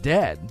Infinite's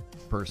dead,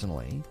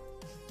 personally.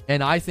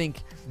 And I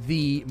think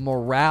the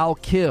morale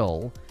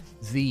kill,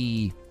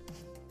 the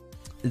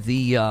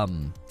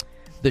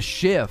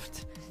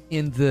shift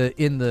in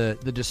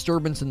the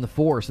disturbance in the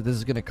force that this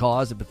is going to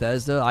cause at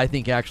Bethesda, I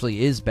think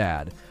actually is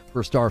bad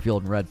for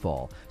Starfield and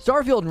Redfall.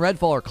 Starfield and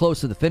Redfall are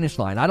close to the finish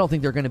line. I don't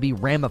think there are going to be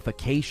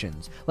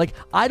ramifications. Like,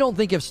 I don't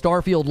think if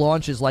Starfield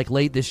launches like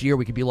late this year,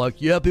 we could be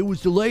like, yep, it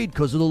was delayed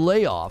because of the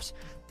layoffs.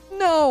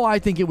 No, I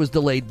think it was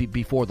delayed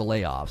before the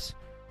layoffs,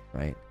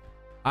 right?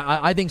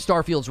 I think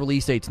Starfield's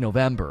release date's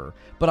November,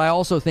 but I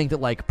also think that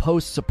like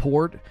post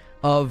support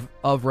of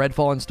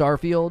Redfall and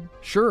Starfield,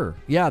 sure,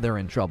 yeah, they're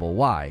in trouble.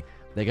 Why?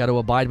 They got to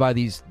abide by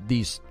these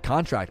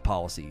contract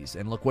policies,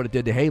 and look what it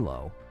did to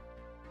Halo.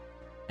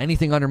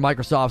 Anything under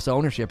Microsoft's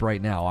ownership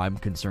right now, I'm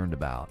concerned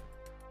about.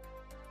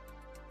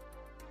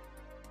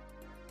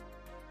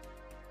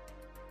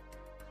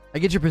 I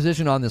get your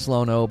position on this,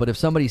 Lono, but if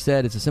somebody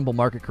said it's a simple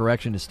market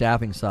correction to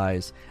staffing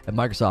size at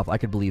Microsoft, I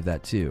could believe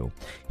that too.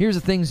 Here's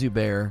the thing,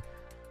 Zubair.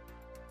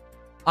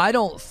 I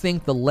don't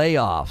think the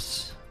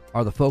layoffs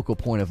are the focal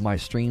point of my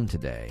stream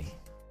today.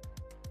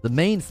 The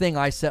main thing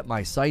I set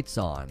my sights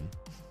on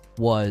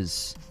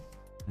was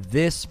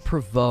this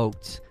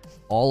provoked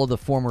all of the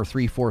former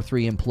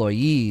 343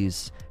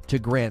 employees to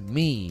grant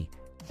me,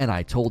 and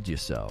I told you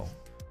so.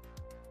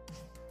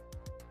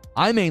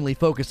 I mainly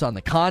focused on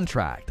the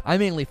contract. I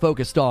mainly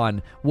focused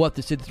on what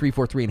this did to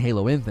 343 and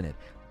Halo Infinite.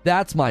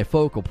 That's my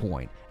focal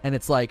point. And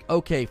it's like,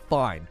 okay,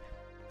 fine.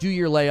 Do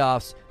your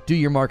layoffs, do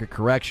your market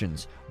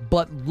corrections,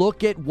 but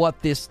look at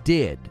what this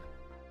did.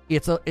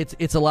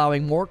 It's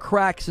allowing more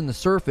cracks in the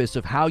surface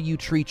of how you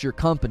treat your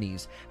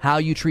companies, how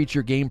you treat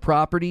your game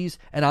properties,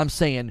 and I'm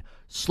saying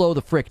slow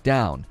the frick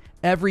down.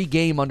 Every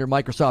game under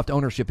Microsoft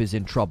ownership is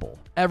in trouble.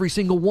 Every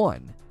single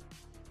one.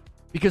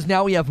 Because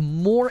now we have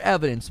more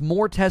evidence,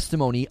 more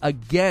testimony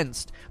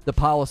against the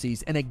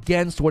policies and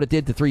against what it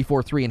did to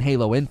 343 and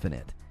Halo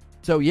Infinite.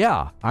 So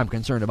yeah, I'm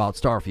concerned about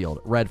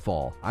Starfield,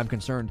 Redfall. I'm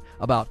concerned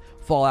about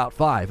Fallout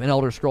 5 and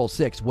Elder Scrolls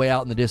 6 way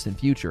out in the distant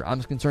future.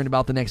 I'm concerned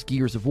about the next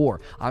Gears of War.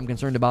 I'm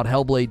concerned about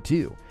Hellblade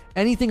 2.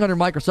 Anything under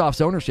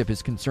Microsoft's ownership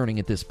is concerning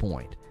at this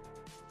point.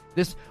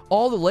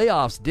 All the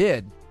layoffs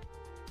did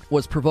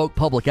was provoke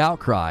public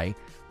outcry,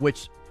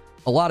 which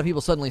a lot of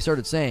people suddenly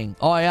started saying,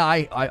 oh yeah,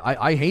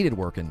 I hated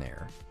working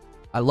there.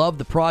 I loved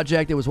the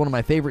project. It was one of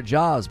my favorite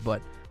jobs,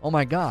 but oh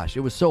my gosh, it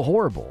was so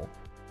horrible.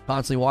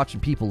 Constantly watching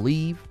people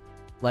leave.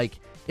 Like,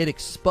 it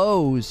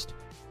exposed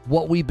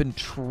what we've been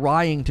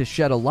trying to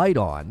shed a light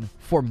on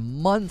for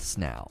months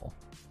now.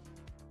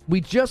 We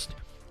just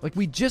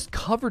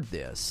covered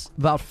this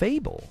about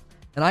Fable,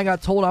 and I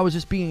got told I was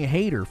just being a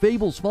hater.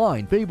 Fable's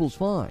fine. Fable's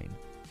fine.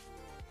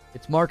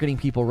 It's marketing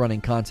people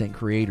running content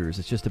creators.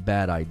 It's just a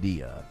bad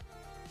idea.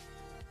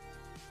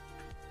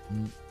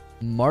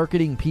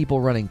 Marketing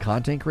people running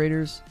content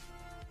creators?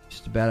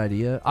 Just a bad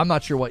idea? I'm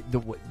not sure what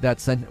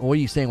are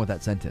you saying with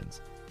that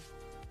sentence?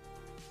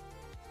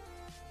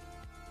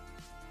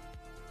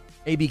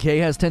 ABK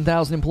has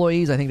 10,000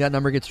 employees. I think that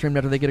number gets trimmed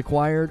after they get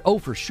acquired. Oh,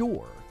 for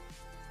sure.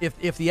 If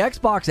the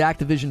Xbox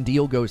Activision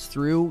deal goes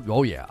through,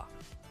 oh yeah.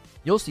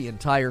 You'll see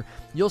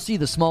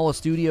the smallest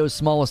studios,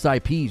 smallest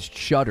IPs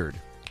shuttered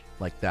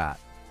like that.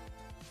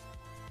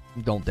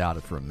 Don't doubt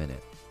it for a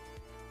minute.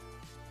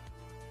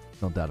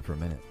 Don't doubt it for a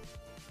minute.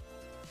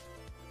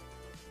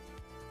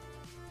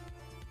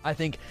 I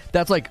think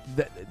that's like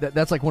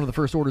one of the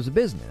first orders of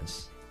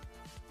business.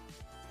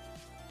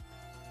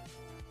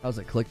 How's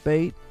it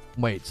clickbait?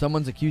 Wait,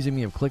 someone's accusing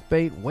me of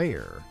clickbait?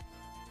 Where?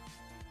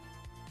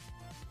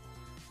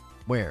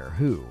 Where?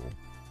 Who?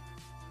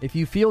 If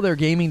you feel their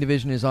gaming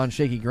division is on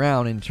shaky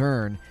ground, in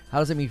turn, how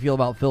does it make you feel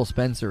about Phil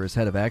Spencer as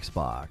head of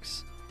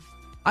Xbox?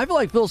 I feel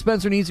like Phil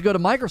Spencer needs to go to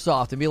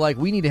Microsoft and be like,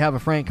 we need to have a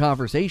frank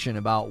conversation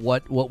about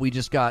what we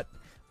just got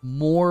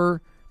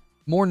more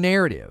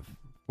narrative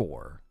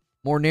for.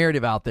 More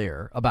narrative out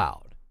there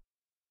about.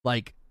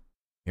 Like,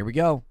 here we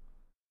go.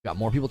 We got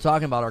more people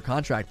talking about our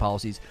contract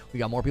policies. We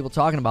got more people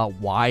talking about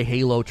why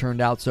Halo turned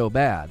out so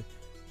bad.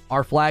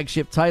 Our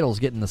flagship title's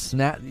getting the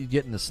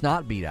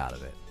snot beat out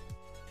of it.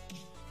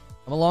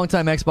 I'm a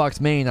longtime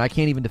Xbox main. I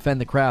can't even defend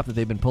the crap that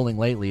they've been pulling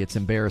lately. It's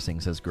embarrassing,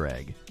 says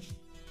Greg.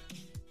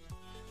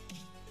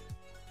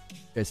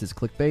 This is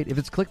clickbait. If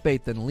it's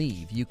clickbait, then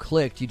leave. You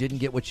clicked. You didn't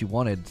get what you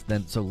wanted,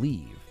 then so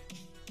leave.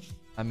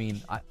 I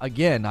mean,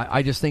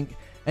 I just think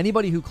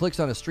anybody who clicks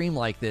on a stream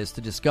like this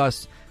to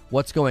discuss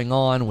what's going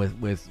on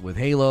with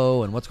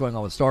Halo and what's going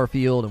on with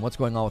Starfield and what's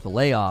going on with the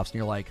layoffs, and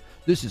you're like,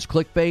 this is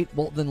clickbait,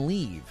 well, then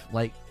leave.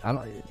 Like,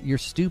 you're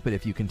stupid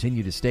if you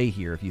continue to stay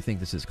here if you think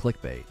this is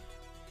clickbait.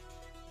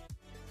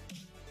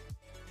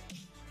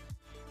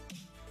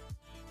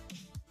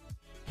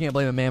 Can't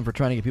blame a man for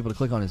trying to get people to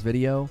click on his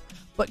video.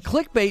 But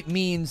clickbait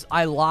means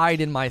I lied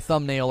in my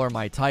thumbnail or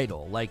my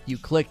title. Like, you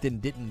clicked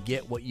and didn't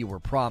get what you were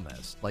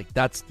promised. Like,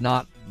 that's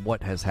not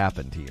what has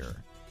happened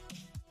here.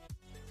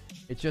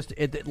 It's just,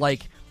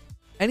 like,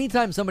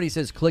 anytime somebody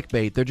says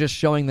clickbait, they're just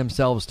showing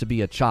themselves to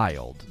be a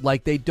child.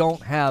 Like, they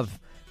don't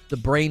have the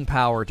brain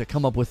power to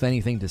come up with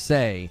anything to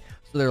say.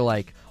 So they're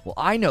like, well,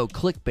 I know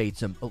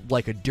clickbait's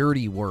like a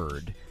dirty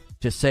word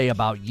to say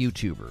about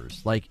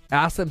YouTubers. Like,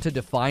 ask them to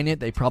define it.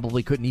 They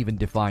probably couldn't even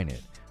define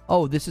it.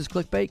 Oh, this is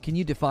clickbait? Can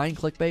you define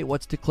clickbait?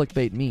 What's to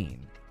clickbait mean?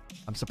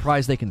 I'm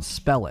surprised they can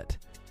spell it.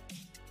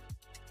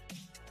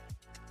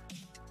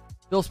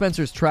 Phil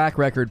Spencer's track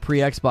record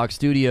pre-Xbox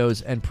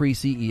Studios and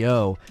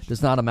pre-CEO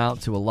does not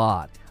amount to a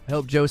lot. I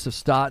hope Joseph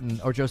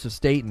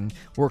Staten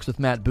works with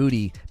Matt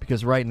Booty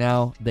because right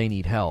now they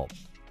need help.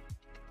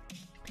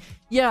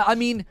 Yeah, I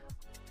mean,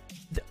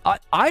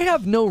 I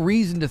have no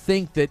reason to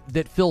think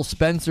that Phil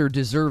Spencer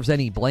deserves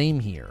any blame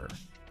here.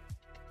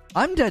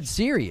 I'm dead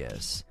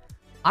serious.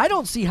 I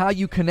don't see how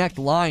you connect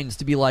lines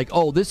to be like,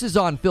 oh, this is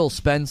on Phil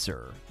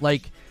Spencer.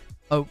 Like,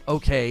 oh,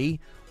 okay,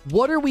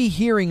 what are we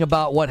hearing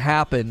about what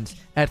happened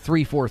at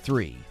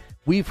 343?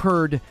 We've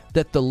heard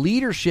that the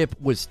leadership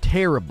was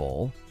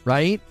terrible,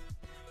 right?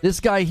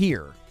 This guy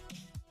here,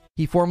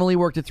 he formerly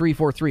worked at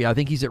 343. I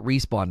think he's at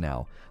Respawn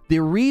now. The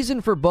reason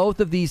for both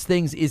of these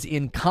things is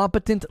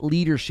incompetent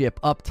leadership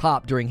up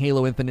top during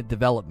Halo Infinite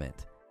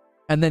development.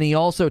 And then he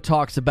also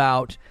talks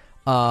about,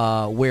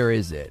 where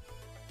is it?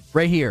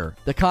 Right here.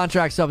 The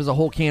contract stuff is a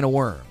whole can of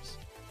worms.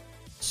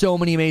 So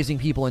many amazing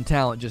people and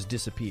talent just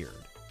disappeared.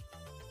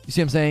 You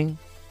see what I'm saying?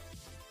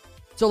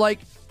 So, like,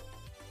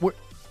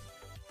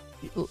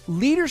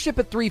 leadership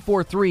at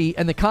 343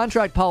 and the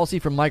contract policy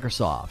from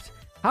Microsoft.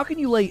 How can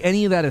you lay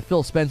any of that at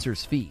Phil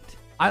Spencer's feet?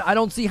 I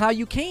don't see how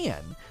you can.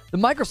 The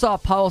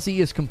Microsoft policy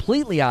is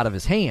completely out of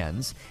his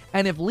hands.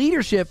 And if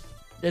leadership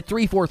at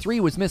 343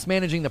 was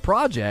mismanaging the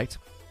project,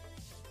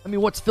 I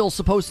mean, what's Phil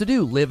supposed to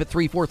do? Live at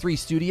 343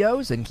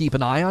 Studios and keep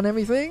an eye on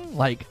everything?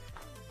 Like,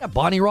 yeah,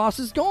 Bonnie Ross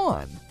is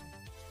gone.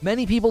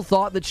 Many people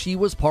thought that she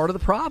was part of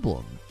the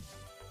problem.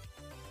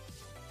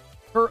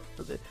 Her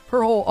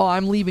whole, oh,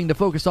 I'm leaving to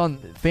focus on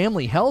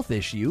family health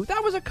issue,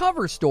 that was a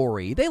cover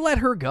story. They let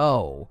her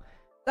go.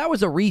 That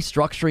was a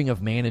restructuring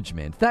of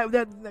management.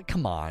 That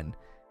come on.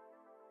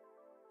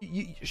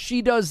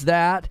 She does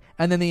that,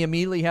 and then they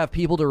immediately have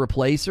people to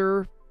replace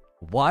her?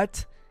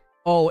 What?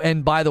 Oh,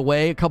 and by the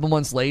way, a couple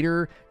months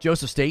later,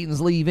 Joseph Staten's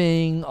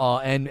leaving,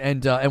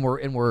 and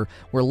we're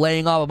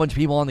laying off a bunch of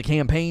people on the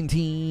campaign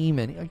team,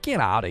 and get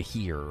out of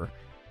here.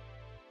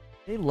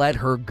 They let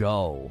her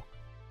go.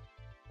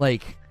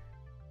 Like,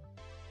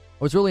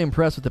 I was really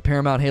impressed with the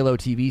Paramount Halo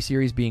TV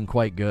series being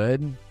quite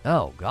good.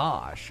 Oh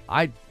gosh,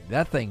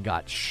 that thing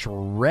got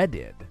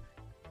shredded.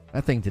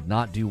 That thing did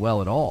not do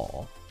well at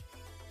all.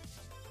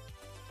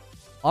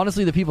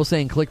 Honestly, the people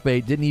saying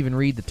clickbait didn't even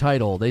read the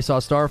title. They saw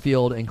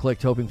Starfield and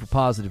clicked hoping for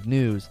positive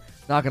news.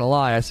 Not gonna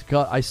lie, I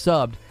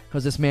subbed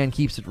because this man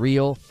keeps it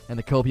real and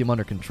the copium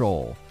under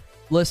control.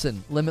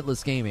 Listen,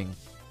 Limitless Gaming,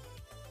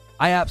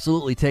 I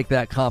absolutely take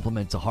that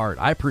compliment to heart.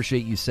 I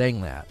appreciate you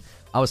saying that.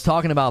 I was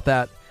talking about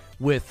that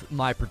with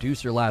my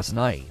producer last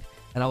night,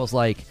 and I was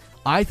like,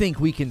 I think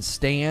we can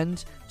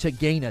stand to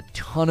gain a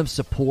ton of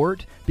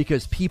support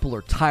because people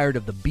are tired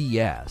of the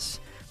BS.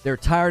 They're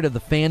tired of the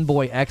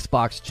fanboy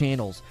Xbox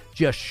channels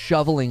just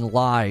shoveling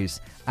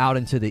lies out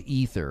into the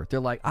ether. They're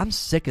like, I'm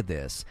sick of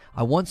this.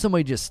 I want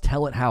somebody to just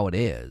tell it how it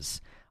is.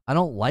 I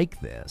don't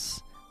like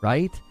this,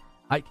 right?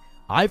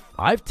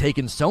 I've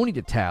taken Sony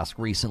to task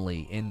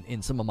recently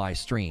in some of my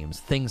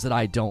streams. Things that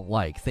I don't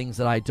like. Things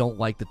that I don't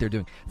like that they're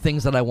doing.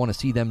 Things that I want to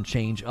see them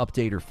change,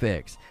 update, or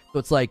fix. So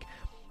it's like,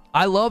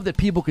 I love that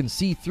people can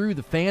see through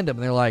the fandom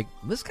and they're like,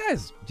 this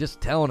guy's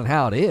just telling it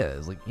how it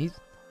is. Like, he's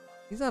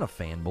not a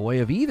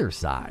fanboy of either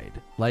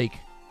side. Like,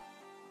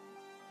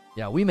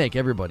 Yeah, we make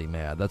everybody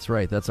mad. That's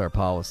right. That's our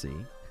policy.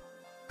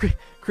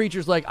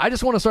 Creature's like, I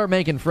just want to start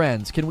making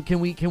friends. Can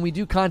we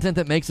do content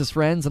that makes us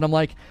friends? And I'm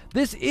like,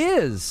 this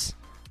is,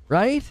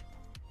 right?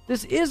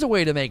 This is a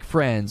way to make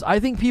friends. I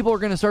think people are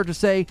going to start to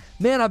say,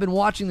 man, I've been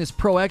watching this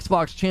Pro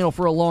Xbox channel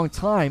for a long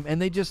time,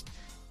 and they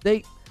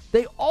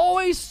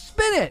always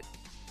spin it.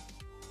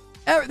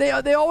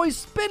 They always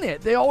spin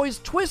it. They always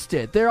twist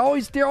it. They're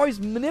always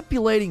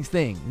manipulating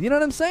things. You know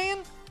what I'm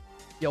saying?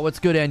 Yo, what's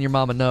good, and your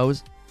mama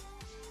knows.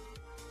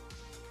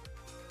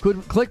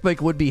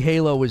 Clickbait would be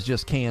Halo was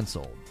just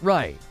canceled.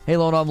 Right.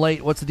 Halo and I'm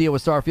late. What's the deal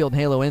with Starfield and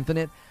Halo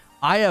Infinite?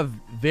 I have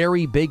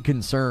very big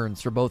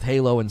concerns for both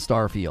Halo and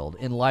Starfield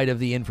in light of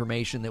the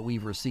information that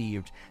we've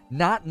received,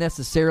 not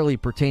necessarily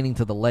pertaining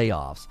to the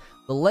layoffs.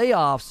 The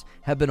layoffs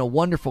have been a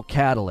wonderful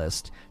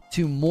catalyst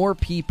to more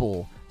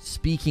people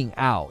speaking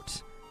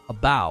out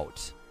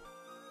about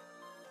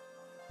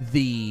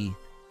the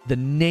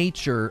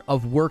nature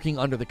of working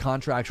under the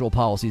contractual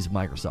policies of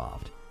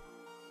Microsoft.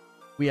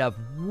 We have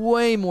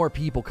way more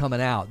people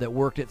coming out that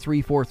worked at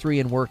 343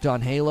 and worked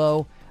on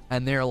Halo,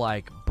 and they're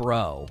like,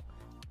 bro,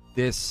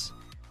 this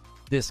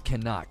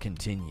cannot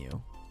continue.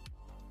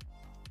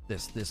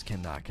 This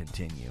cannot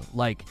continue.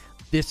 Like,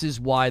 this is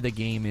why the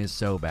game is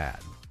so bad.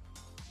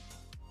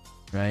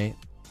 Right?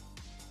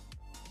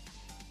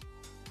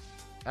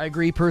 I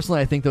agree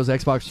personally. I think those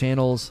Xbox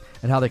channels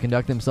and how they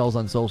conduct themselves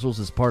on socials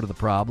is part of the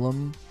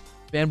problem.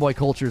 Fanboy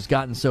culture has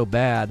gotten so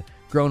bad.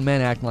 Grown men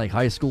acting like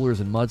high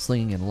schoolers and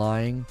mudslinging and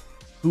lying.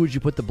 Who would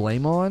you put the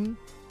blame on?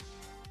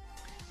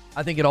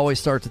 I think it always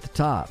starts at the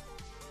top.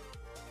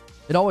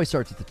 It always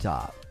starts at the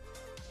top.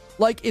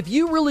 Like, if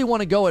you really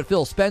want to go at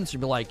Phil Spencer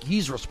and be like,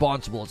 he's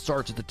responsible, it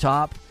starts at the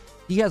top.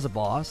 He has a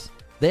boss.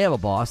 They have a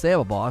boss. They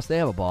have a boss. They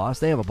have a boss.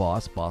 They have a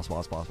boss.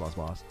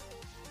 Boss.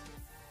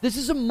 This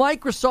is a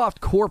Microsoft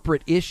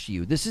corporate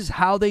issue. This is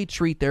how they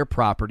treat their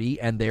property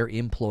and their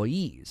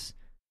employees.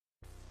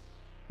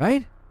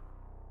 Right?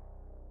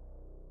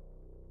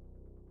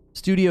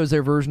 Studio's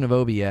their version of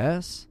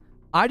OBS.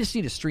 I just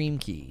need a stream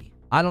key.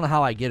 I don't know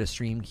how I get a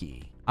stream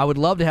key. I would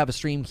love to have a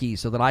stream key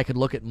so that I could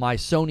look at my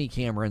Sony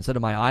camera instead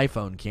of my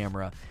iPhone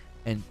camera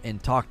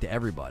and talk to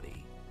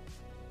everybody.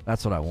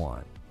 That's what I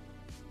want.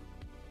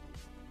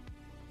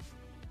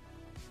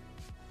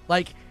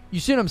 Like, you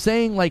see what I'm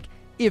saying? Like,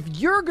 if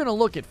you're going to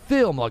look at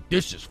film like,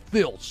 this is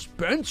Phil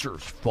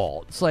Spencer's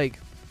fault, it's like,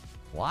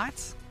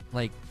 what?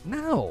 Like,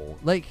 no.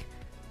 Like,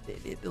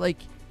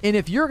 and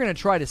if you're going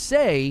to try to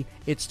say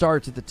it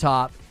starts at the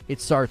top, it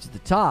starts at the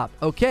top.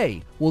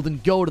 Okay, well then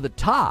go to the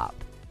top.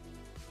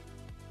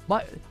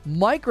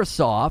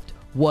 Microsoft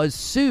was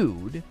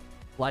sued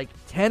like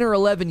 10 or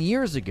 11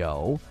 years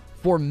ago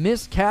for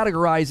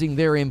miscategorizing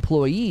their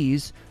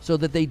employees so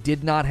that they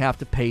did not have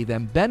to pay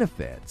them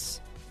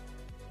benefits.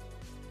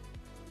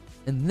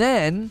 And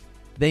then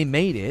they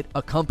made it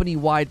a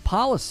company-wide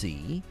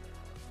policy.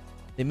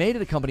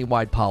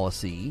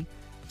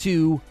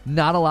 To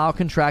not allow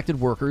contracted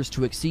workers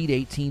to exceed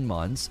 18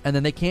 months, and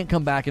then they can't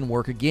come back and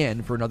work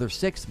again for another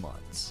 6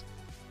 months.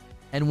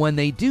 And when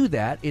they do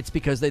that, it's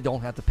because they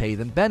don't have to pay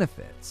them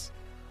benefits.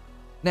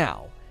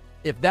 Now,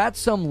 if that's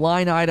some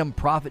line item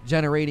profit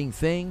generating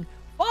thing,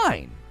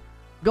 fine.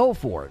 Go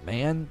for it,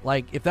 man.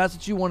 Like, if that's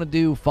what you want to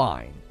do,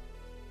 fine.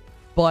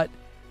 But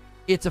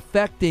it's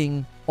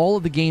affecting all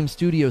of the game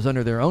studios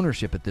under their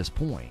ownership at this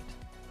point.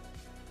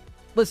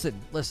 Listen.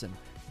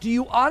 Do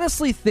you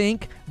honestly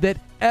think that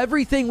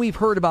everything we've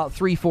heard about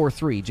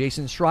 343,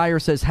 Jason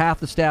Schreier says half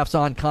the staff's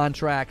on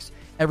contracts,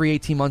 every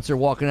 18 months they're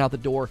walking out the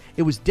door,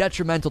 it was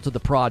detrimental to the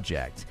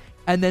project.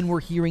 And then we're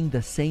hearing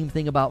the same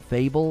thing about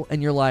Fable,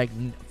 and you're like,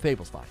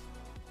 Fable's fine.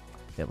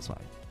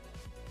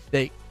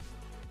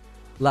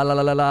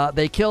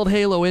 They killed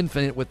Halo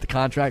Infinite with the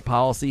contract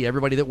policy.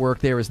 Everybody that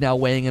worked there is now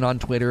weighing in on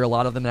Twitter. A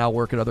lot of them now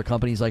work at other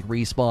companies like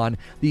Respawn.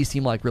 These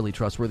seem like really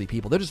trustworthy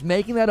people. They're just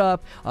making that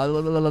up. I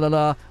don't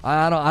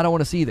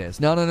want to see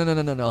this.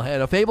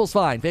 No. Fable's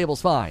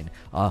fine.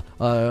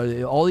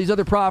 All these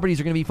other properties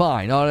are going to be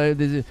fine.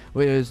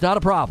 It's not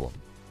a problem.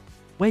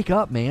 Wake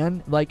up,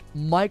 man. Like,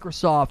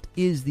 Microsoft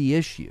is the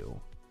issue.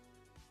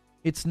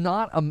 It's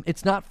not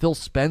Phil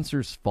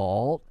Spencer's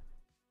fault.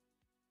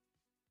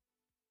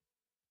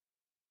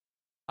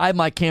 I have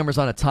my cameras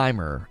on a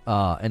timer,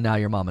 and now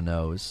your mama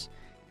knows.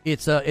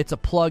 It's a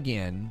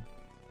plugin.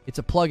 It's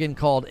a plugin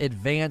called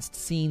Advanced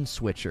Scene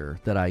Switcher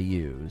that I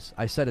use.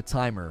 I set a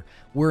timer.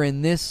 We're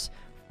in this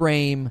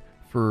frame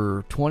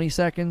for 20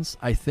 seconds,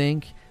 I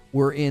think.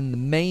 We're in the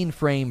main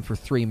frame for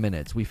 3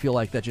 minutes. We feel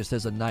like that just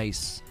has a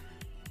nice,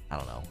 I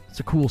don't know, it's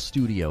a cool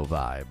studio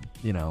vibe.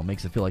 You know,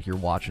 makes it feel like you're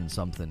watching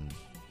something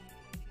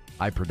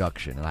high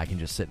production, and I can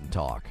just sit and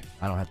talk.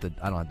 I don't have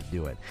to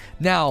do it.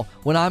 Now,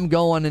 when I'm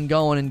going and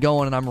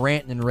I'm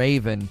ranting and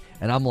raving,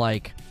 and I'm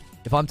like,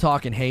 if I'm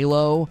talking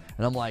Halo,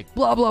 and I'm like,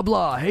 blah, blah,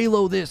 blah,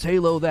 Halo this,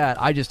 Halo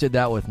that, I just did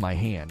that with my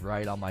hand,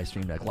 right, on my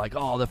Stream Deck. Like,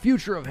 oh, the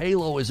future of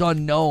Halo is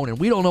unknown, and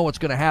we don't know what's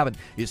going to happen.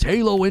 Is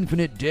Halo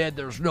Infinite dead?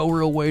 There's no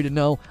real way to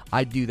know.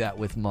 I do that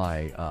with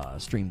my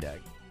Stream Deck.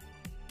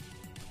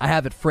 I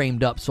have it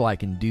framed up so I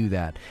can do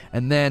that.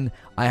 And then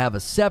I have a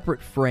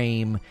separate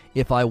frame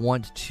if I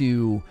want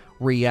to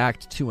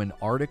react to an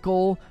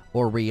article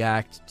or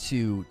react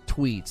to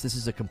tweets. This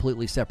is a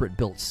completely separate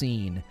built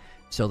scene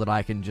so that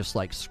I can just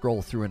like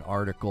scroll through an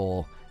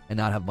article and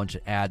not have a bunch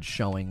of ads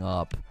showing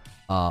up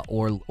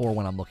or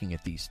when I'm looking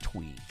at these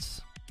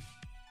tweets.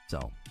 So,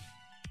 a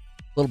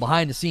little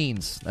behind the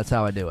scenes. That's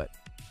how I do it.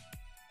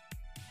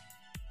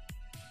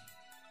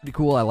 Pretty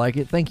cool. I like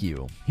it. Thank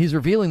you. He's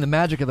revealing the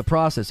magic of the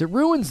process. It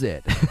ruins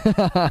it.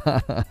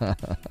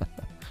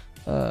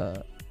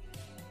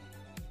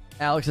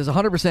 Alex says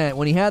 100%.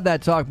 When he had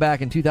that talk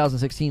back in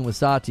 2016 with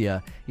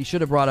Satya, he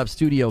should have brought up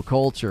studio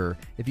culture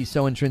if he's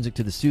so intrinsic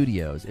to the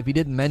studios. If he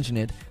didn't mention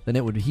it, then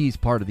he's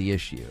part of the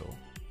issue.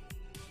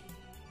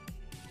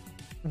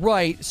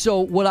 Right. So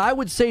what I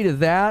would say to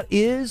that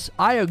is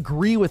I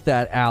agree with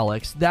that,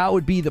 Alex. That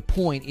would be the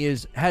point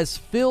is, has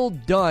Phil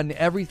done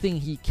everything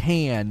he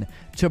can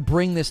to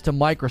bring this to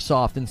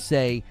Microsoft and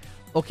say,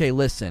 okay,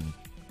 listen,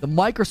 the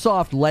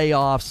Microsoft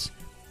layoffs,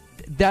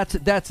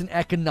 that's an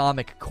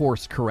economic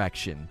course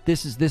correction.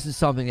 This is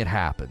something that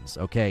happens,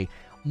 okay?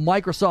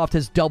 Microsoft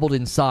has doubled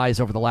in size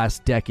over the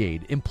last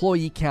decade.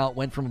 Employee count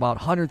went from about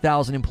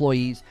 100,000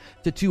 employees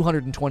to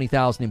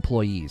 220,000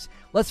 employees.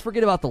 Let's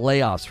forget about the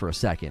layoffs for a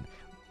second.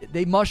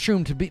 They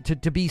mushroomed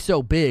to be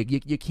so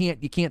big. You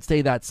can't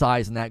stay that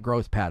size and that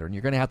growth pattern.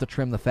 You're going to have to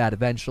trim the fat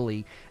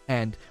eventually,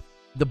 and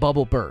the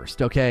bubble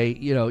burst. Okay,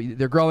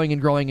 they're growing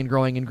and growing and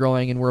growing and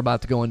growing, and we're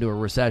about to go into a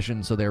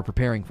recession, so they're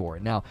preparing for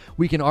it. Now,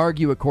 we can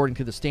argue, according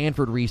to the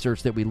Stanford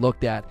research that we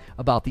looked at,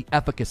 about the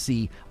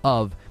efficacy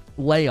of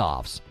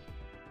layoffs.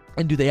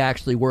 And do they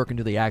actually work, and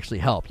do they actually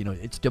help?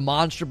 It's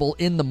demonstrable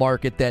in the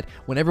market that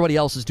when everybody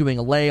else is doing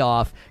a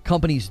layoff,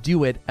 companies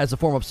do it as a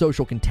form of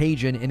social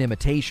contagion and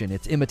imitation.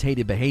 It's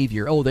imitated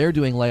behavior. Oh, they're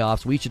doing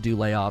layoffs, we should do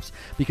layoffs,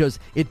 because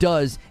it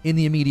does, in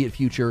the immediate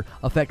future,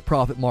 affect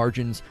profit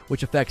margins,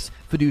 which affects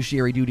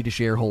fiduciary duty to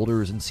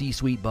shareholders and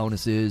C-suite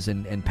bonuses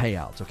and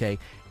payouts, okay?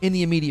 In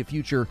the immediate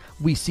future,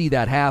 we see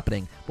that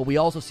happening, but we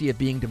also see it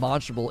being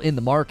demonstrable in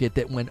the market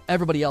that when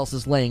everybody else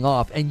is laying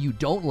off and you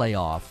don't lay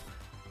off,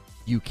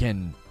 you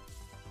can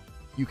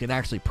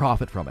actually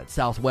profit from it.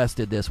 Southwest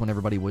did this when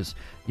everybody was,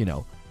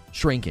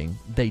 shrinking.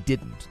 They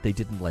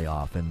didn't lay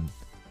off, and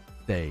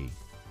they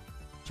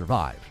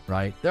survived,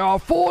 right? There are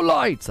 4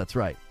 lights. That's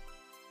right.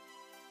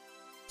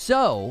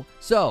 So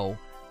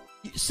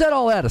set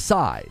all that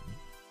aside,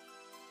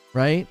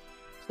 right?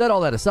 Set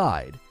all that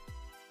aside.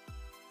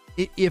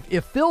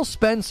 If Phil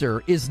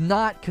Spencer is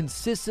not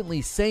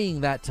consistently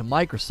saying that to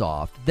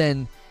Microsoft,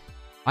 then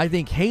I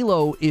think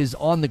Halo is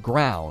on the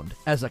ground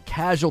as a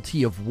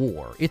casualty of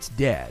war. It's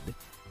dead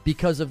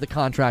because of the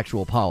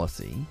contractual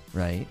policy,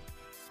 right?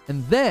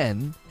 And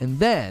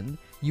then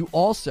you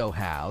also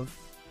have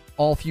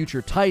all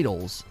future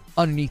titles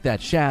underneath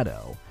that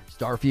shadow.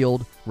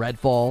 Starfield,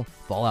 Redfall,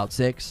 Fallout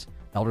 6,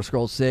 Elder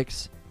Scrolls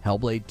 6,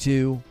 Hellblade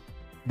 2,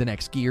 the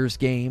next Gears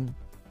game,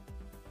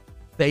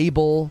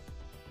 Fable.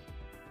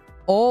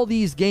 All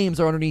these games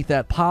are underneath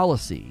that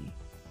policy.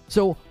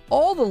 So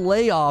all the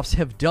layoffs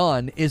have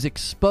done is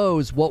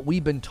expose what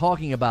we've been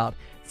talking about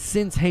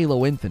since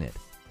Halo Infinite.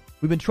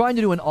 We've been trying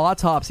to do an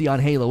autopsy on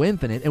Halo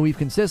Infinite, and we've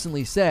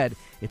consistently said,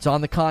 it's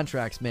on the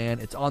contracts, man.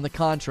 It's on the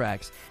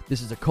contracts.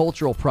 This is a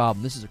cultural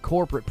problem. This is a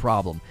corporate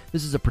problem.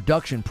 This is a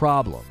production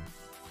problem.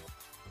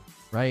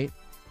 Right?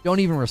 Don't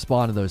even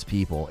respond to those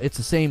people. It's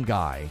the same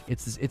guy.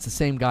 It's the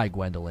same guy,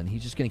 Gwendolyn.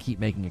 He's just going to keep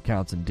making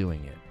accounts and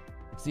doing it.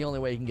 It's the only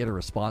way you can get a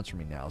response from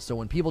me now. So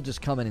when people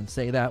just come in and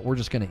say that, we're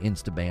just going to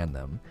insta-ban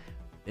them.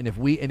 And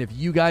if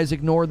you guys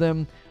ignore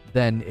them,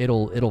 then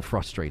it'll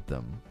frustrate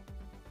them.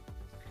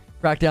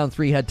 Crackdown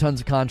 3 had tons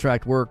of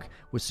contract work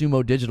with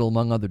Sumo Digital,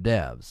 among other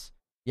devs.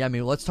 Yeah, I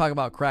mean, let's talk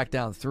about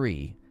Crackdown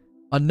 3.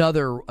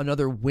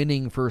 Another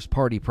winning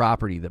first-party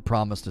property that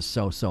promised us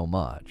so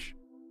much.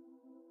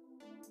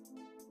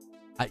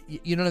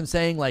 You know what I'm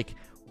saying? Like,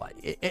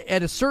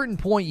 at a certain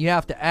point, you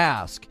have to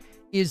ask,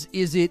 is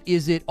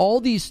it all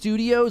these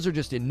studios are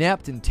just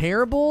inept and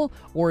terrible,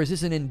 or is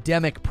this an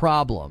endemic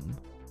problem?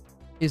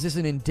 Is this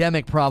an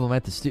endemic problem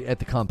at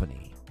the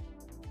company?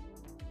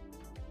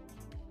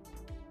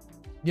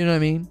 You know what I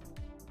mean?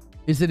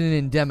 Is it an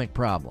endemic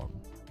problem?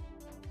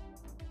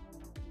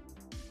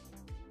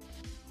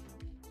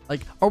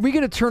 Like, are we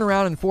going to turn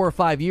around in 4 or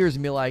 5 years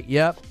and be like,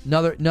 yep,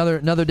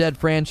 another dead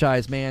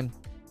franchise, man.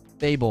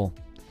 Fable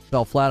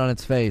fell flat on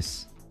its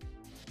face.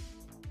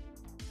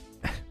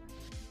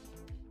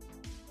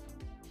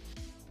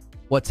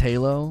 What's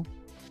Halo?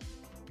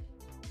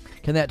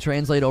 Can that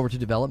translate over to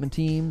development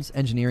teams?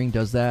 Engineering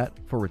does that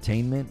for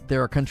retainment.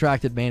 There are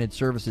contracted managed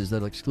services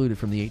that are excluded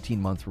from the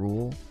 18-month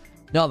rule.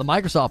 No, the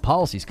Microsoft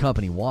policy is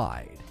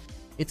company-wide.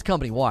 It's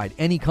company-wide.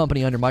 Any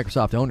company under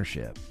Microsoft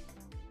ownership.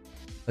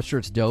 That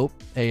shirt's dope.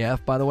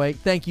 AF, by the way.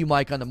 Thank you,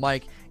 Mike, on the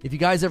mic. If you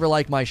guys ever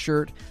like my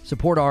shirt,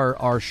 support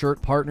our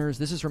shirt partners.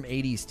 This is from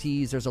 80s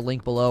Tees. There's a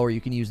link below, or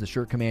you can use the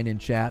shirt command in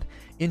chat.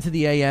 Into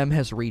the AM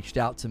has reached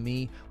out to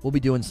me. We'll be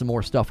doing some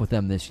more stuff with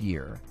them this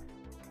year.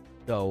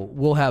 So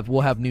we'll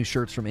have new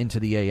shirts from Into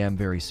the AM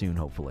very soon,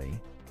 hopefully.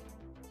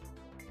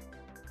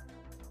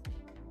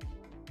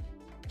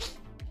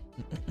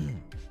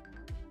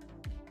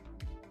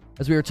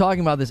 As we were talking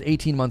about this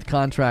 18-month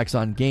contracts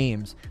on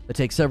games that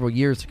take several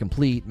years to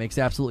complete makes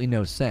absolutely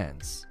no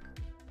sense.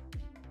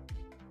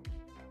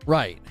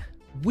 Right.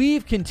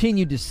 We've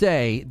continued to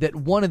say that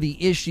one of the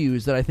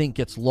issues that I think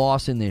gets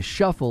lost in this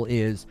shuffle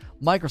is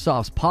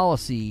Microsoft's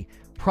policy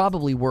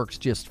probably works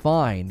just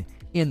fine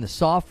in the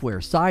software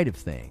side of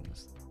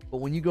things. But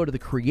when you go to the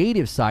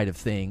creative side of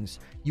things,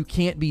 you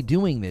can't be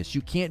doing this.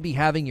 You can't be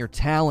having your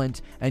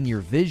talent and your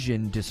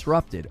vision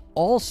disrupted.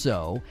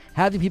 Also,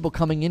 having people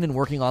coming in and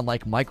working on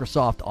like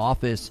Microsoft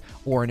Office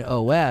or an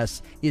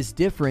OS is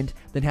different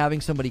than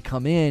having somebody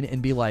come in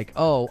and be like,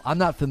 oh, I'm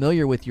not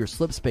familiar with your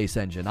Slipspace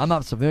engine. I'm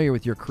not familiar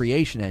with your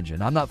Creation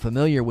engine. I'm not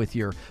familiar with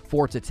your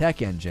Forza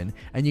Tech engine.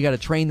 And you got to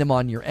train them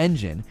on your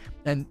engine.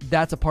 And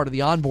that's a part of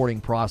the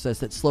onboarding process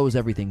that slows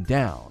everything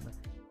down.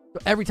 So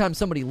every time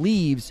somebody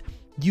leaves,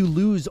 you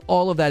lose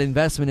all of that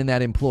investment in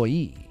that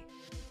employee.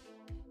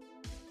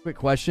 Quick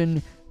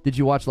question. Did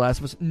you watch Last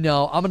of Us?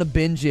 No, I'm going to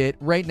binge it.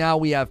 Right now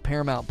we have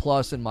Paramount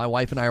Plus, and my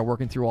wife and I are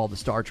working through all the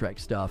Star Trek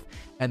stuff.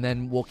 And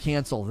then we'll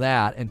cancel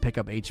that and pick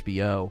up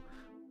HBO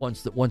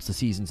once the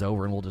season's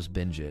over, and we'll just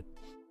binge it.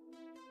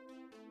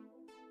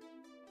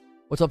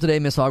 What's up today?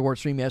 Miss Hogwarts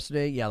stream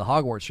yesterday? Yeah, the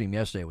Hogwarts stream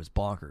yesterday was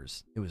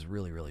bonkers. It was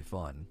really, really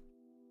fun.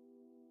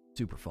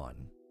 Super fun.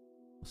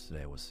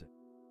 Today was sick.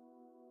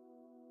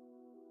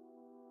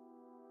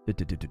 Where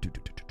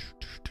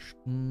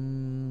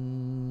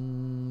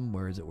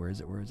is it?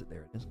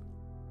 There it is.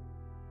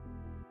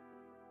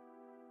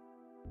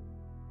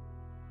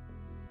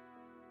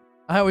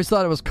 I always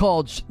thought it was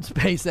called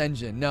Space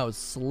Engine. No,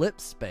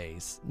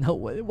 Slipspace. No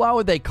way. Why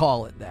would they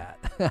call it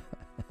that?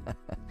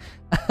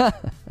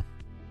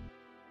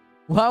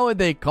 Why would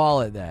they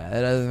call it that?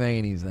 That doesn't make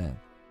any sense.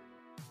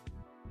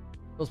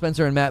 Phil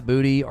Spencer and Matt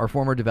Booty are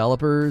former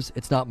developers.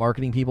 It's not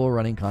marketing people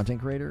running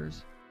content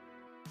creators.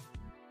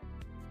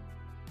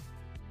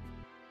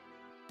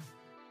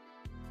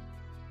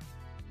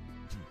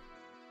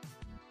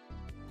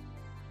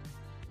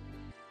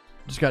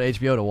 Just got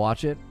HBO to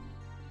watch it.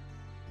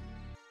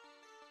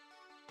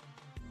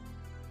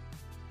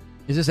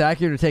 Is this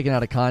accurate or taken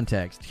out of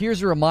context?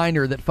 Here's a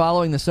reminder that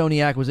following the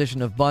Sony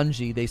acquisition of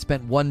Bungie, they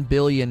spent $1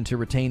 billion to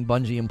retain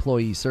Bungie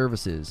employee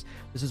services.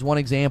 This is one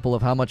example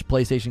of how much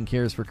PlayStation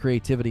cares for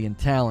creativity and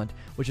talent,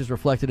 which is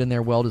reflected in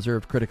their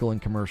well-deserved critical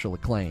and commercial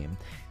acclaim.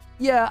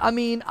 Yeah, I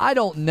mean, I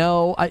don't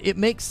know. It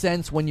makes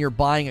sense when you're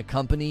buying a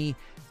company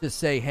to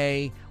say,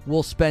 hey,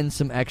 we'll spend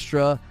some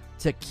extra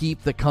to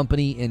keep the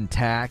company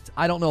intact.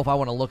 I don't know if I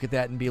want to look at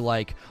that and be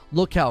like,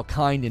 look how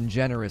kind and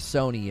generous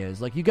Sony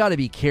is. Like, you got to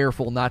be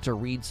careful not to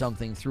read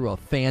something through a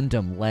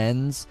fandom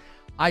lens.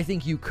 I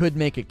think you could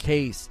make a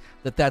case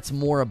that that's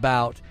more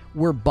about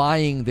we're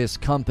buying this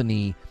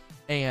company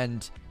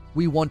and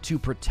we want to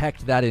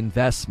protect that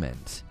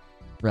investment,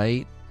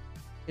 right?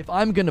 If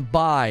I'm going to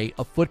buy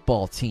a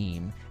football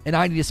team and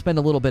I need to spend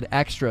a little bit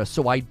extra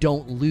so I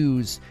don't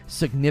lose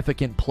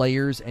significant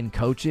players and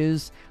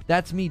coaches,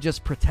 that's me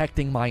just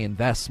protecting my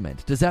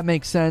investment. Does that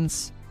make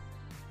sense?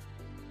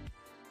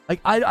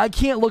 Like, I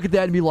can't look at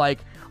that and be like,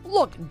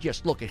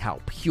 just look at how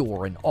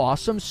pure and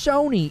awesome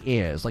Sony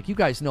is. Like, you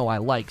guys know I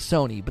like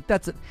Sony, but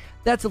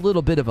that's a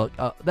little bit of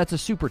that's a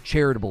super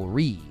charitable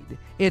read.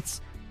 It's,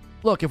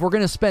 look, if we're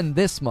going to spend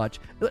this much,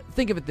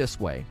 think of it this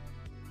way.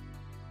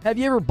 Have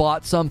you ever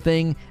bought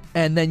something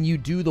and then you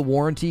do the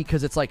warranty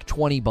because it's like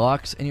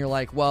 $20 and you're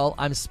like, well,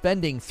 I'm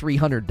spending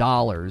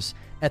 $300.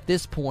 At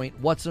this point,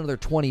 what's another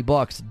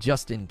 $20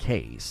 just in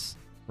case,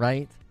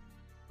 right?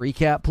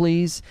 Recap,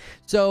 please.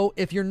 So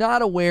if you're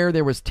not aware,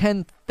 there was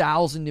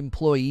 10,000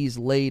 employees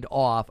laid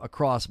off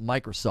across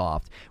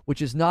Microsoft,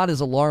 which is not as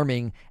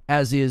alarming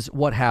as is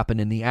what happened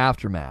in the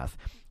aftermath.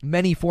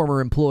 Many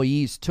former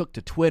employees took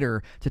to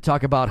Twitter to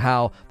talk about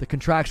how the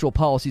contractual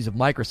policies of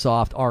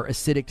Microsoft are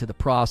acidic to the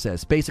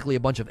process. Basically, a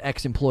bunch of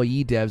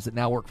ex-employee devs that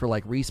now work for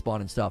like Respawn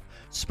and stuff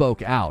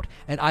spoke out.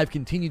 And I've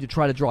continued to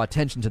try to draw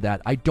attention to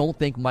that. I don't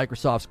think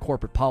Microsoft's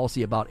corporate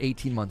policy about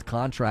 18-month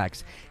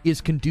contracts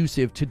is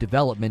conducive to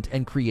development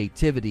and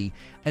creativity.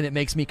 And it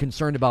makes me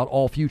concerned about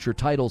all future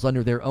titles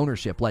under their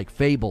ownership, like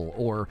Fable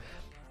or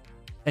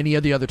any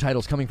of the other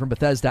titles coming from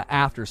Bethesda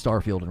after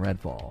Starfield and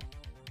Redfall.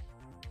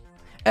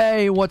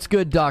 Hey, what's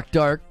good, Doc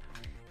Dark?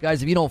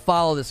 Guys, if you don't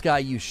follow this guy,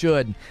 you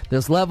should.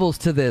 There's levels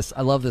to this.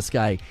 I love this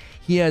guy.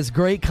 He has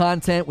great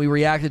content. We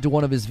reacted to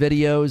one of his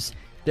videos.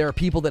 There are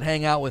people that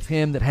hang out with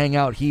him that hang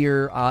out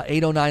here.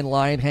 809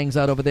 Lion hangs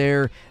out over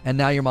there, and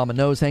Now Your Mama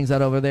Knows hangs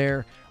out over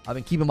there. I've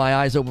been keeping my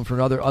eyes open for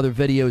other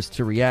videos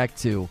to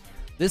react to.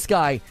 This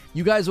guy,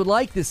 you guys would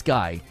like this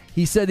guy.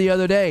 He said the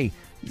other day,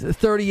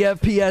 30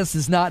 FPS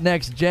is not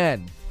next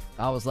gen.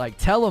 I was like,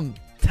 tell him,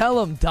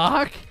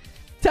 Doc.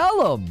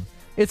 Tell him.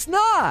 It's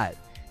not.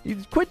 You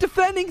quit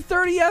defending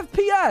 30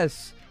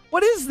 FPS.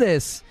 What is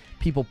this?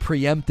 People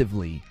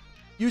preemptively.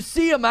 You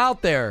see them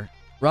out there,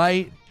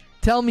 right?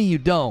 Tell me you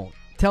don't.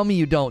 Tell me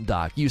you don't,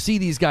 Doc. You see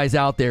these guys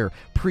out there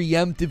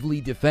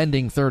preemptively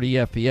defending 30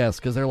 FPS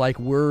because they're like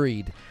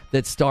worried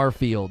that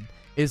Starfield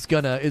is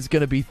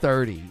gonna be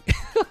 30.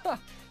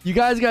 You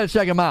guys got to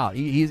check him out.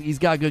 He's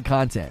got good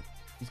content.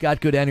 He's got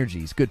good energy.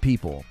 He's good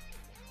people.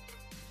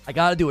 I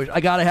got to do it.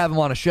 I got to have him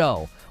on a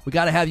show. We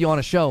got to have you on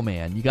a show,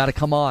 man. You got to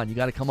come on. You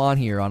got to come on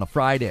here on a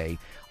Friday.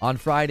 On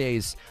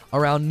Fridays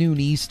around noon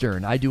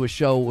Eastern, I do a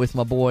show with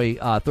my boy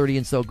 30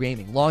 and So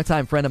Gaming,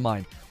 longtime friend of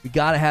mine. We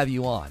got to have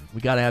you on.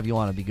 We got to have you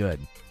on. It'd be good.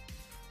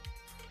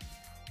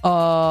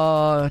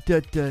 Sony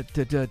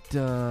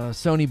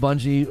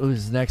Bungie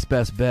was the next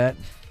best bet.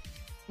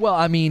 Well,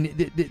 I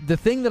mean, the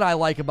thing that I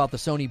like about the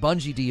Sony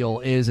Bungie deal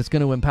is it's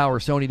going to empower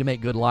Sony to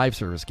make good live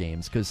service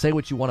games. Because say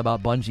what you want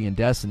about Bungie and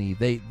Destiny,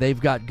 they've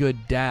got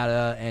good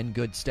data and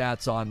good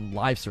stats on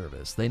live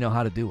service. They know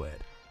how to do it.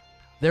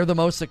 They're the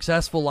most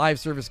successful live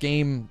service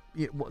game.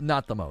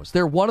 Not the most.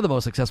 They're one of the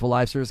most successful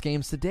live service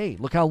games to date.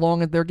 Look how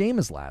long their game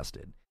has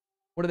lasted.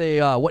 What are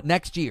they? What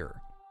next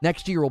year?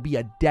 Next year will be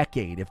a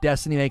decade if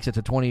Destiny makes it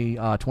to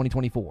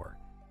 2024.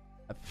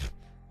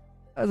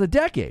 That's a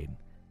decade.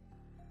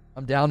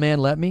 I'm down, man.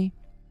 Let me.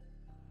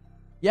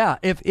 Yeah,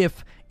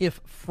 if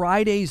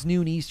Fridays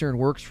noon Eastern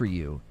works for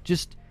you,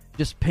 just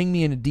ping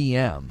me in a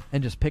DM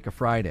and just pick a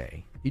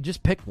Friday. You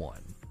just pick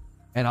one,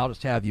 and I'll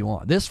just have you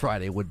on. This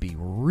Friday would be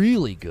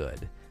really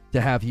good to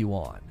have you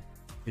on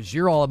because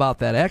you're all about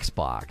that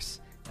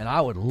Xbox, and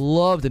I would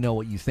love to know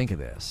what you think of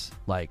this.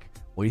 Like,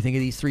 what do you think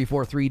of these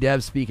 343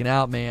 devs speaking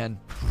out, man?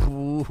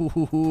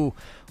 Ooh,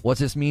 what's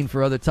this mean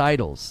for other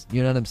titles?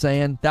 You know what I'm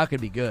saying? That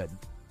could be good.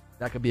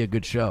 That could be a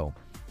good show.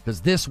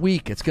 Because this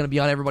week, it's going to be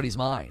on everybody's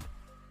mind,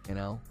 you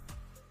know?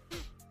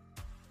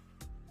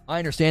 My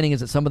understanding is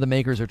that some of the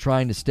makers are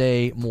trying to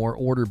stay more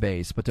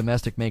order-based, but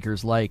domestic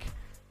makers like...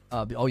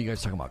 you guys are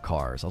talking about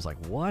cars. I was like,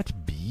 what?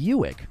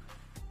 Buick?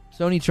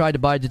 Sony tried to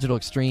buy Digital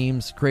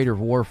Extremes, creator of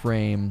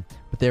Warframe,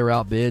 but they were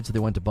outbid, so they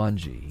went to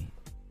Bungie.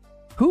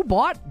 Who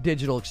bought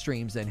Digital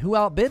Extremes then? Who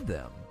outbid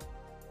them?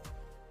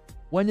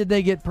 When did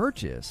they get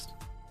purchased?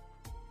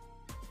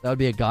 That would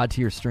be a God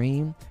tier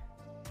stream.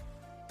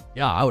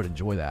 Yeah, I would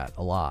enjoy that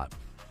a lot.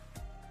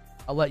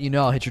 I'll let you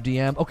know. I'll hit your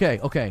DM.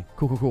 Okay.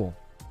 Cool.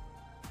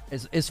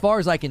 As far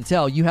as I can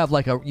tell, you have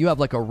like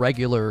a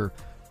regular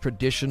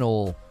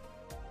traditional.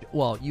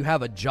 Well, you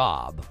have a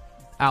job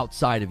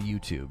outside of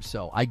YouTube,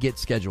 so I get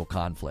schedule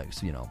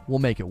conflicts. You know, we'll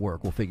make it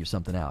work. We'll figure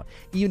something out.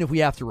 Even if we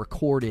have to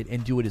record it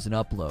and do it as an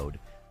upload.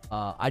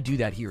 I do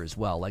that here as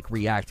well, like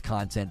React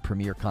content,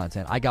 Premiere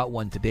content. I got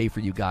one today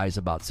for you guys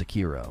about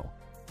Sekiro.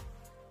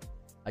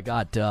 I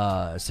got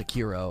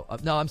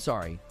Sekiro. No, I'm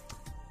sorry.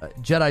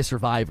 Jedi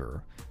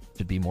Survivor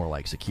should be more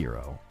like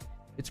Sekiro.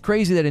 It's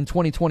crazy that in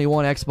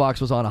 2021,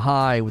 Xbox was on a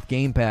high with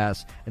Game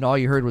Pass, and all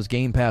you heard was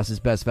Game Pass is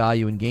best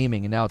value in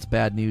gaming, and now it's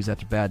bad news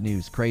after bad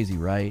news. Crazy,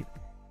 right?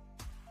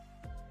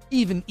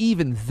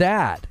 Even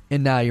that,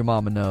 and now your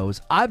mama knows,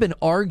 I've been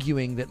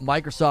arguing that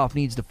Microsoft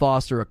needs to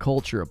foster a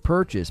culture of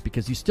purchase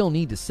because you still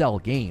need to sell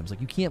games. Like,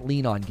 you can't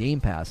lean on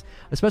Game Pass,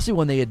 especially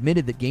when they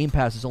admitted that Game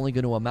Pass is only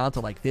going to amount to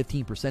like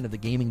 15% of the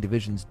gaming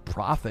division's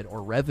profit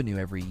or revenue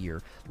every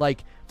year.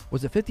 Like,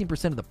 was it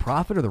 15% of the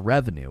profit or the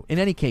revenue? In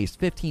any case,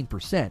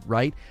 15%,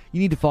 right?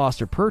 You need to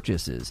foster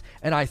purchases,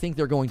 and I think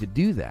they're going to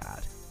do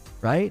that,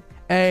 right?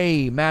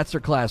 Hey,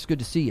 Masterclass, good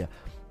to see you.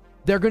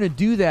 They're going to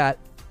do that,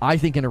 I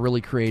think, in a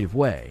really creative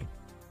way.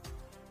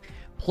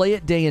 Play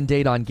it day and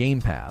date on Game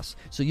Pass.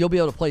 So you'll be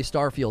able to play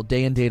Starfield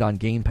day and date on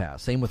Game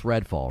Pass. Same with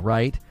Redfall,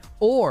 right?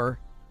 Or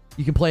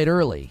you can play it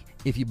early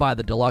if you buy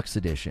the deluxe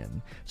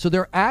edition. So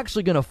they're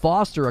actually going to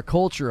foster a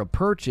culture of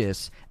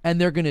purchase, and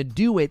they're going to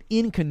do it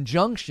in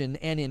conjunction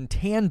and in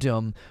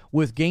tandem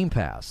with Game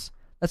Pass.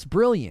 That's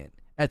brilliant.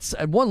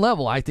 At one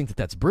level, I think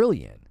that's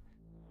brilliant.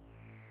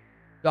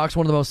 Doc's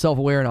one of the most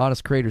self-aware and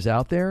honest creators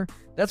out there.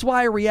 That's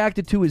why I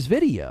reacted to his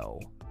video.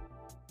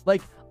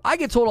 Like, I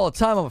get told all the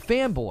time I'm a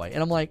fanboy,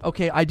 and I'm like,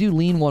 okay, I do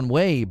lean one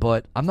way,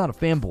 but I'm not a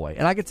fanboy.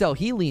 And I could tell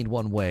he leaned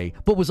one way,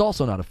 but was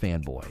also not a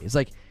fanboy. It's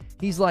like,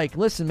 he's like,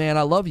 listen, man,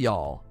 I love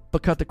y'all,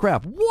 but cut the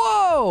crap.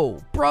 Whoa,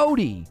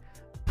 Brody,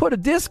 put a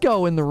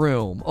disco in the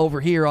room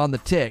over here on the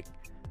tick.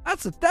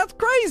 That's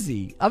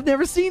crazy. I've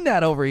never seen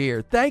that over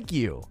here. Thank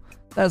you.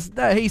 He says,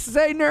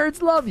 hey,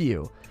 nerds, love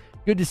you.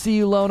 Good to see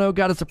you, Lono.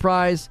 Got a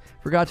surprise.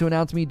 Forgot to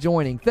announce me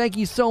joining. Thank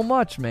you so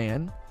much,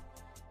 man.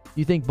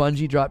 You think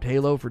Bungie dropped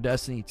Halo for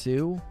Destiny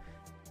 2?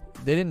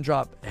 They didn't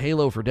drop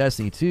Halo for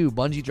Destiny 2.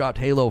 Bungie dropped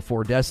Halo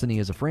for Destiny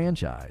as a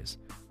franchise.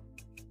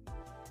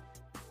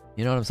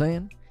 You know what I'm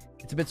saying?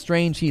 It's a bit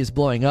strange he is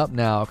blowing up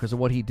now because of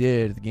what he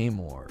did at the Game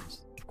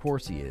Awards. Of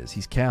course he is.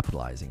 He's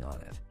capitalizing on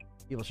it.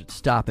 People should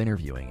stop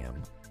interviewing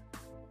him.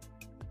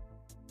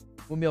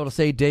 Wouldn't be able to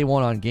say day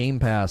one on Game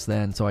Pass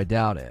then, so I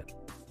doubt it.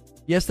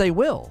 Yes, they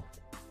will.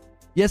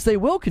 Yes, they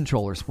will,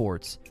 Controller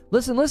Sports.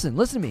 Listen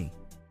to me.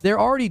 They're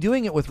already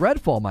doing it with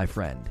Redfall, my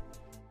friend.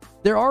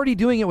 They're already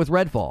doing it with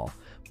Redfall.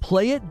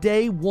 Play it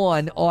day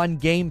one on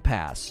Game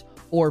Pass,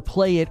 or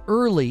play it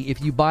early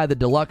if you buy the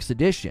deluxe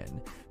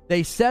edition.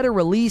 They set a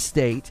release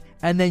date,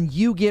 and then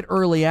you get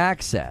early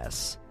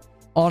access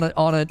on a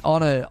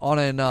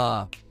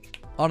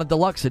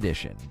deluxe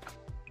edition.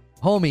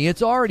 Homie,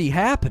 it's already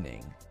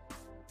happening.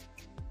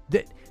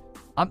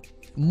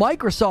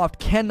 Microsoft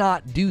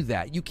cannot do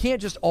that. You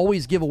can't just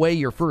always give away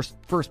your first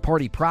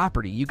party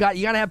property. You got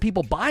to have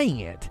people buying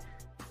it.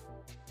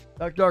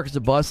 Dr. Dark is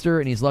a buster,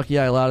 and he's lucky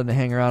I allowed him to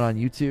hang around on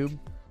YouTube.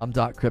 I'm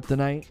Doc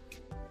Kryptonite.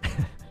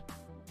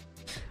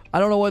 I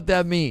don't know what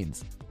that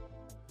means.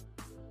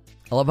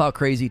 I love how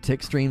crazy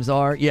Tick streams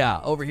are. Yeah,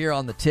 over here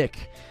on the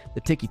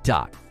Ticky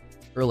Talk.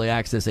 Early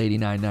access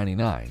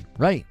 $89.99.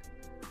 Right.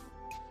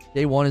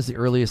 Day one is the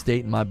earliest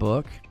date in my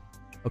book.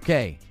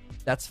 Okay,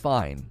 that's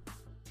fine.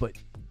 But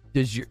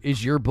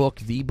is your book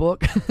the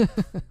book?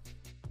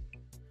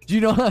 Do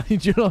you know what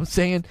I'm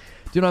saying? Do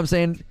you know what I'm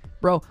saying?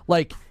 Bro,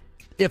 like,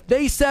 if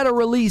they set a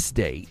release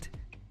date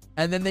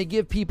and then they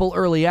give people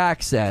early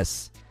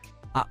access,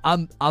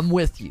 I'm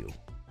with you.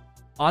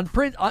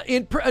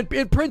 In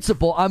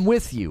principle, I'm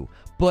with you.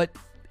 But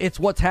it's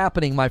what's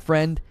happening, my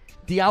friend.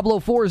 Diablo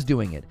 4 is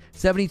doing it.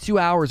 72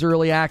 hours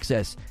early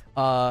access.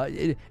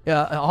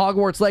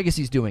 Hogwarts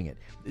Legacy's doing it.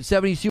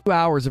 72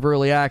 hours of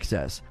early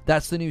access.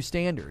 That's the new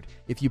standard.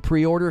 If you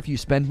pre-order, if you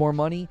spend more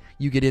money,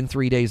 you get in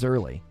 3 days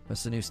early.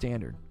 That's the new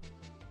standard.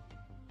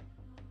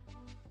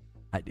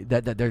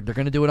 They're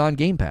going to do it on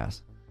Game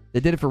Pass. They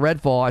did it for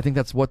Redfall. I think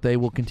that's what they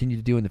will continue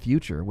to do in the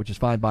future, which is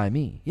fine by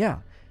me. Yeah.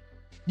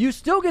 You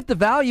still get the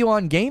value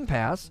on Game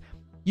Pass.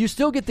 You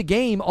still get the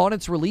game on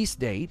its release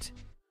date.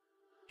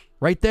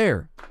 Right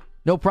there.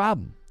 No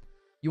problem.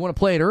 You want to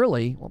play it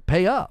early? Well,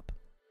 pay up.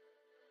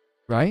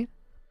 Right?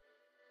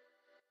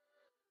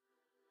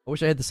 I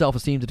wish I had the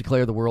self-esteem to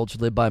declare the world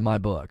should live by my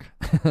book.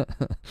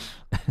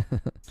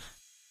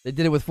 They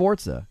did it with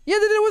Forza. Yeah,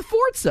 they did it with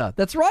Forza.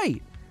 That's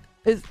right.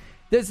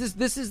 This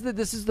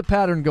is the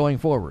pattern going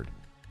forward.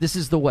 This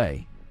is the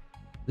way.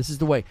 This is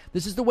the way.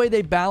 This is the way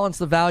they balance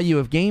the value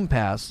of Game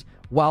Pass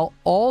while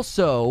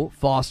also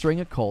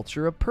fostering a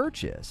culture of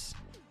purchase.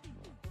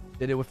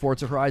 Did it with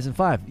Forza Horizon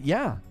 5.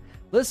 Yeah.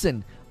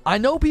 Listen, I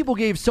know people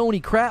gave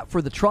Sony crap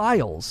for the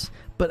trials,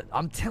 but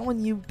I'm telling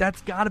you,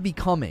 that's got to be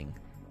coming.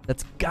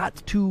 That's got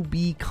to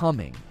be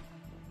coming.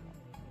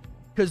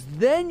 Because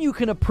then you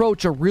can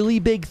approach a really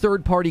big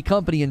third-party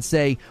company and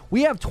say,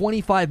 we have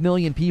 25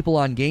 million people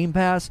on Game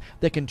Pass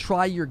that can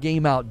try your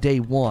game out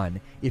day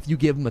one if you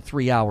give them a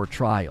 3-hour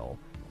trial.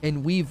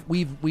 And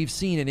we've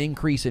seen an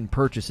increase in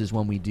purchases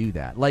when we do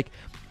that. Like,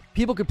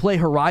 people could play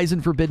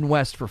Horizon Forbidden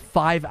West for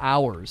 5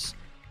 hours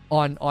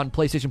on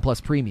PlayStation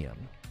Plus Premium.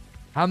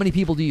 How many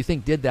people do you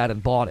think did that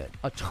and bought it?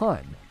 A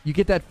ton. You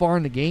get that far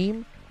in the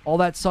game, all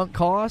that sunk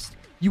cost,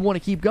 you want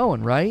to keep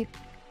going, right?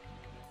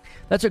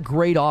 That's a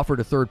great offer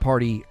to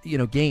third-party,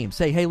 games.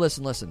 Say, hey,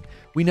 listen.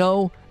 We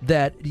know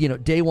that,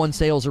 day one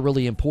sales are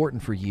really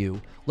important for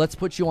you. Let's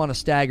put you on a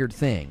staggered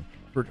thing.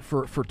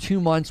 For 2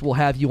 months, we'll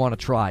have you on a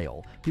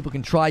trial. People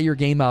can try your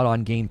game out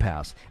on Game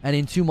Pass. And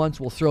in 2 months,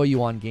 we'll throw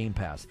you on Game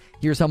Pass.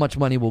 Here's how much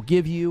money we'll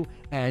give you.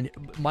 And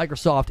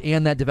Microsoft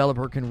and that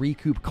developer can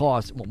recoup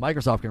costs. Well,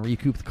 Microsoft can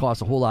recoup the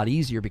costs a whole lot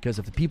easier because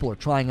if the people are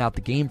trying out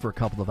the game for a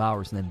couple of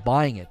hours and then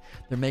buying it,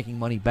 they're making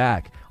money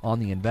back on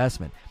the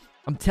investment.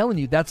 I'm telling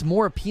you, that's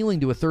more appealing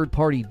to a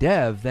third-party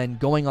dev than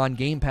going on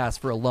Game Pass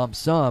for a lump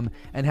sum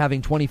and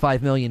having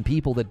 25 million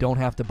people that don't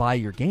have to buy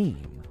your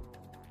game.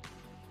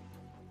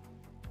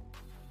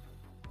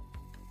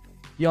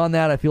 Beyond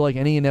that, I feel like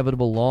any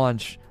inevitable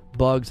launch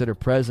bugs that are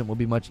present will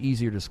be much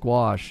easier to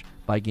squash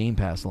by Game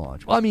Pass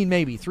launch. Well, I mean,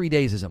 maybe 3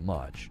 days isn't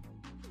much.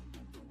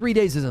 3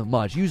 days isn't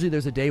much. Usually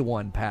there's a day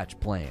one patch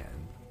planned.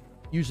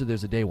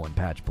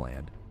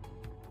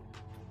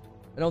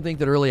 I don't think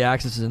that early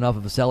access is enough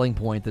of a selling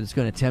point that it's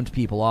going to tempt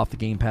people off the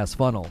Game Pass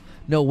funnel.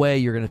 No way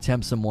you're going to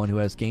tempt someone who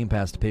has Game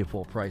Pass to pay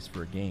full price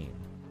for a game.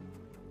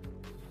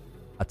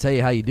 I'll tell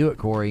you how you do it,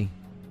 Corey.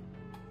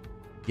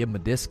 Give them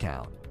a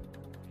discount.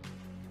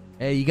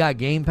 Hey, you got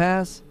Game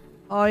Pass?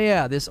 Oh,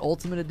 yeah, this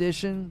Ultimate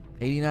Edition,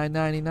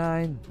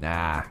 $89.99?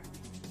 Nah,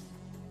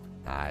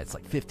 it's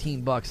like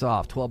 $15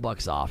 off,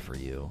 $12 off for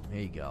you.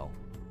 There you go.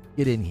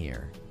 Get in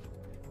here.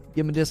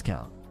 Give them a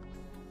discount.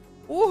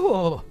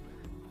 Ooh,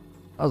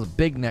 that was a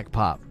big neck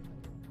pop.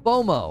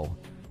 FOMO,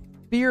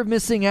 fear of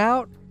missing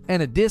out,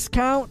 and a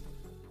discount?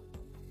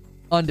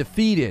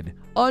 Undefeated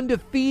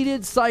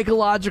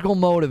psychological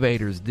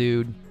motivators,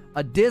 dude.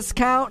 A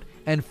discount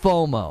and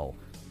FOMO.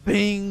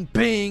 Bing,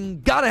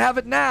 bing, gotta have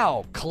it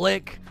now.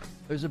 Click.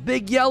 There's a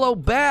big yellow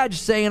badge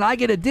saying I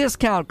get a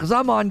discount because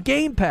I'm on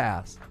Game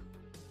Pass.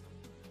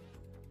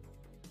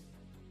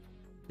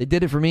 They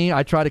did it for me.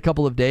 I tried a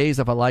couple of days.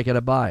 If I like it,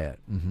 I buy it.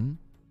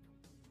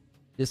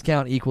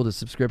 Discount equal to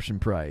subscription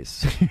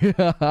price. Hey,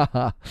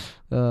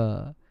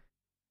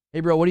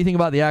 bro, what do you think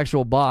about the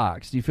actual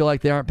box? Do you feel like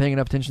they aren't paying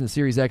enough attention to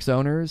Series X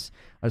owners?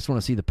 I just want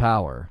to see the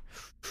power.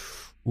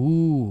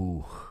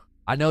 Ooh.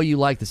 I know you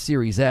like the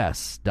Series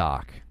S,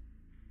 Doc.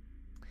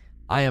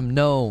 I am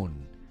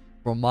known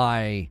for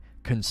my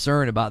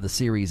concern about the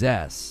Series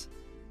S.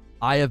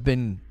 I have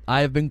been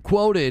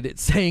quoted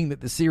saying that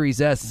the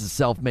Series S is a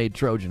self-made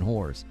Trojan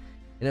horse.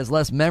 It has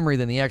less memory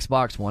than the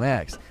Xbox One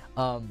X.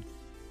 I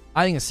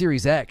think the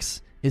Series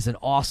X is an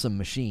awesome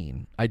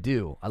machine. I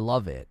do. I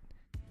love it.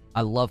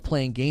 I love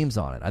playing games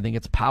on it. I think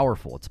it's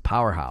powerful. It's a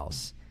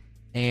powerhouse.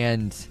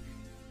 And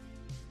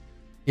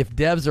if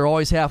devs are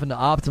always having to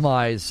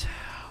optimize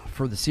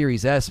for the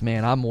Series S,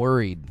 man, I'm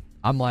worried.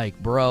 I'm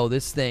like, bro,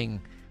 this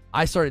thing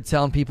I started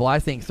telling people I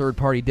think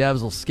third-party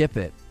devs will skip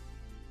it.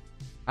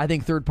 I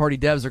think third-party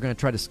devs are going to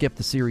try to skip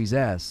the Series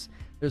S.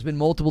 There's been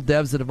multiple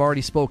devs that have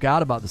already spoke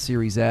out about the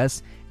Series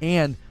S,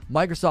 and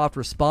Microsoft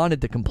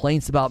responded to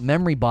complaints about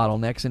memory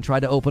bottlenecks and tried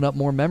to open up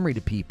more memory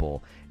to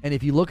people. And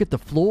if you look at the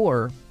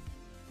floor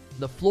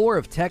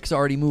of tech's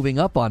already moving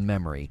up on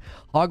memory.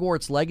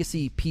 Hogwarts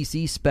Legacy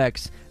PC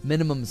specs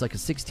minimum is like a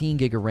 16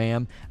 gig of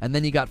RAM, and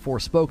then you got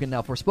Forspoken.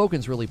 Now,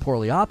 Forspoken's really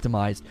poorly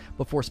optimized,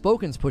 but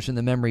Forspoken's pushing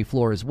the memory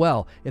floor as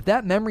well. If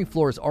that memory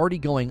floor is already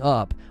going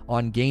up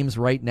on games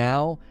right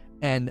now,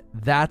 and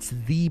that's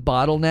the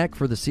bottleneck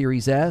for the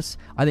Series S,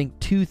 I think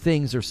two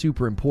things are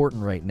super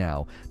important right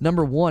now.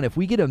 Number one, if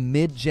we get a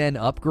mid-gen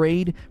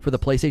upgrade for the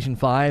PlayStation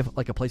 5,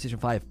 like a PlayStation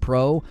 5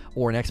 Pro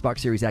or an Xbox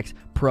Series X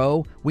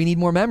Pro, we need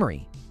more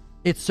memory.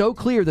 It's so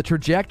clear the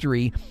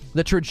trajectory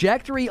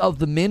of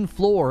the min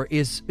floor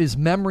is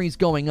memories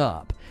going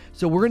up.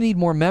 So we're going to need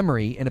more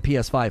memory in a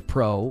PS5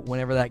 Pro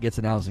whenever that gets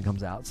announced and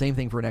comes out. Same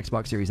thing for an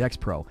Xbox Series X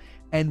Pro.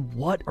 And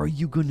what are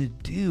you going to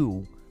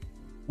do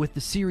with the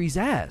Series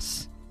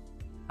S?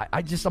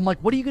 I'm like,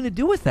 what are you going to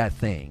do with that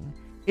thing?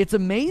 It's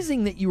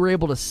amazing that you were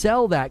able to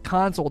sell that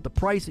console at the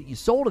price that you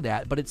sold it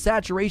at, but its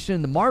saturation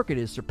in the market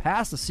has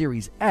surpassed the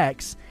Series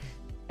X,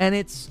 and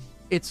it's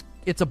a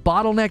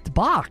bottlenecked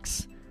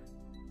box.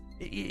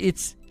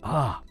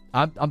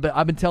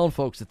 I've been telling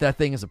folks that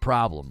thing is a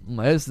problem.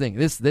 This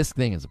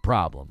thing is a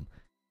problem.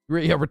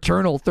 Yeah,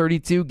 Returnal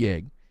 32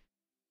 gig.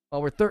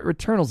 Oh,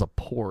 Returnal's a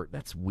port.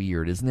 That's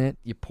weird, isn't it?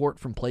 You port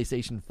from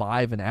PlayStation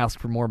 5 and ask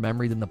for more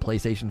memory than the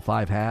PlayStation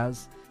 5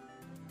 has.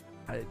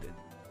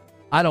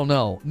 I don't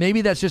know.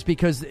 Maybe that's just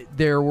because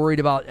they're worried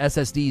about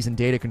SSDs and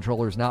data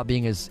controllers not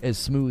being as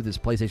smooth as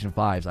PlayStation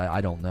 5s.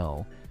 I don't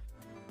know.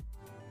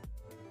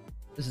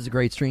 This is a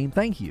great stream.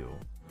 Thank you.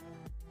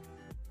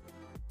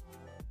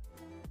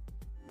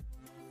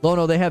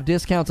 Lono, they have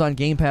discounts on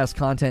Game Pass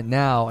content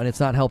now, and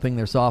it's not helping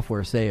their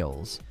software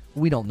sales.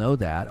 We don't know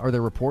that. Are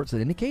there reports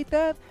that indicate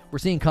that? We're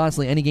seeing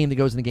constantly any game that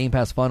goes in the Game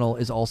Pass funnel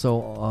is also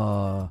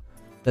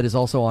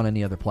on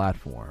any other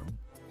platform.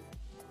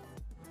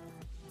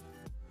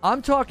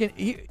 I'm talking...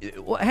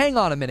 Hang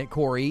on a minute,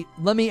 Corey.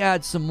 Let me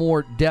add some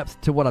more depth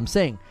to what I'm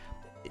saying.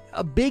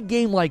 A big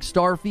game like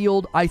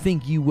Starfield, I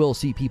think you will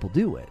see people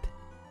do it.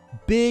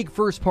 Big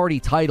first-party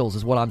titles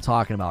is what I'm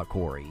talking about,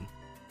 Corey.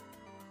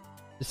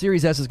 The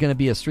Series S is going to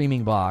be a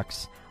streaming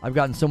box. I've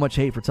gotten so much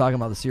hate for talking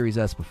about the Series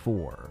S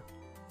before.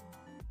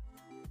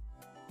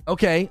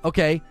 Okay.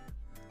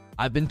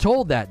 I've been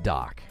told that,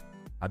 Doc.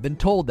 I've been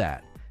told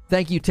that.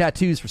 Thank you,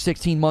 Tattoos, for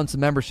 16 months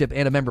of membership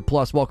and a Member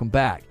Plus. Welcome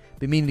back.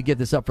 Been meaning to get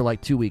this up for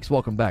like 2 weeks.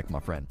 Welcome back, my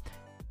friend.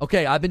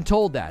 Okay, I've been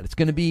told that. It's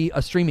going to be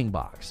a streaming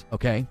box,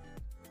 okay?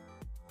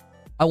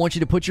 I want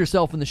you to put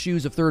yourself in the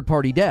shoes of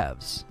third-party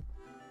devs.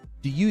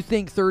 Do you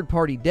think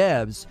third-party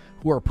devs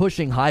who are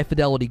pushing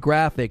high-fidelity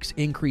graphics,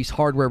 increase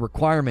hardware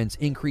requirements,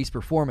 increase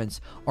performance,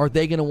 are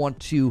they going to want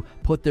to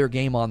put their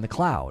game on the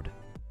cloud?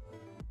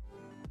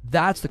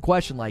 That's the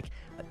question. Like,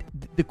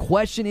 the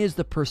question is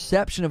the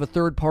perception of a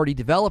third-party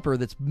developer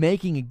that's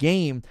making a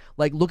game.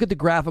 Like, look at the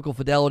graphical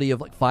fidelity of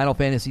like Final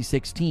Fantasy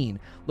 16.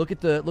 Look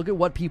at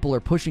what people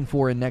are pushing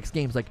for in next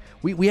games. Like,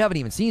 we haven't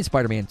even seen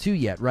Spider-Man 2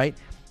 yet, right?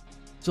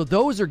 So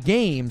those are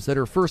games that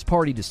are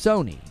first-party to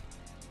Sony.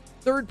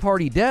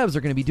 Third-party devs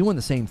are going to be doing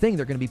the same thing.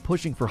 They're going to be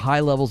pushing for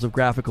high levels of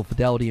graphical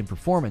fidelity and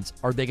performance.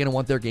 Are they going to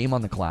want their game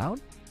on the cloud?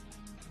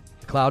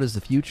 The cloud is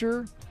the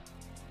future?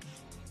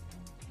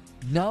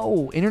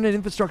 No, internet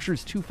infrastructure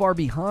is too far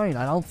behind.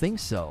 I don't think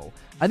so.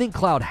 I think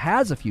cloud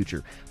has a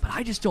future, but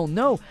I just don't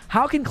know.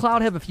 How can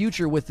cloud have a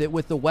future with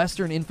the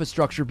Western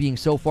infrastructure being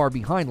so far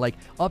behind? Like,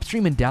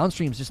 upstream and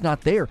downstream is just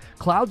not there.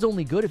 Cloud's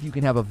only good if you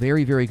can have a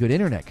very, very good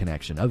internet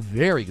connection. A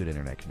very good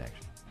internet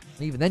connection.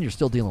 And even then, you're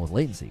still dealing with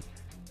latency.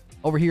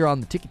 Over here on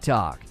the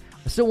TikTok,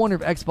 I still wonder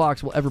if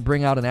Xbox will ever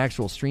bring out an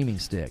actual streaming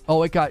stick.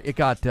 Oh, it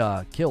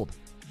got killed.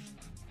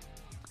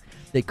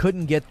 They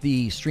couldn't get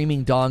the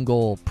streaming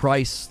dongle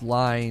price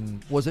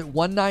line. Was it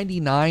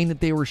 $199 that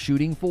they were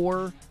shooting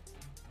for?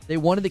 They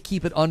wanted to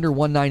keep it under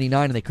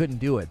 $199 and they couldn't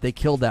do it. They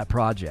killed that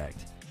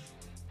project.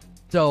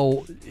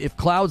 So if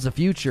cloud's the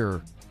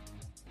future,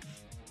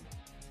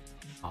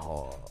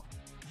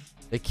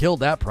 they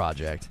killed that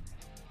project.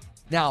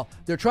 Now,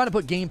 they're trying to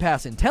put Game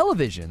Pass in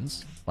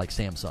televisions, like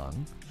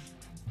Samsung.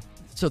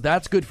 So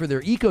that's good for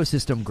their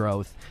ecosystem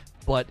growth.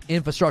 But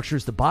infrastructure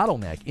is the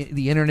bottleneck.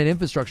 The internet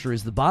infrastructure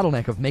is the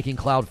bottleneck of making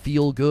cloud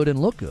feel good and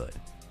look good.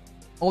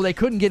 Oh, they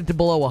couldn't get it to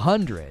below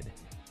 100.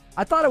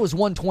 I thought it was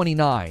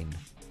 129.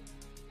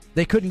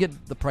 They couldn't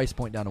get the price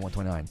point down to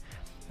 129.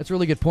 That's a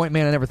really good point,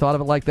 man. I never thought of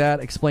it like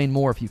that. Explain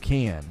more if you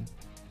can.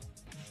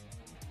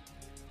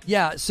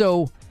 Yeah,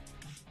 so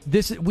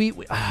this where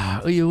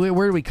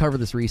did we cover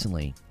this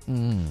recently?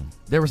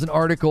 There was an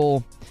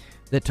article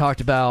that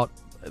talked about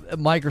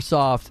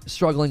Microsoft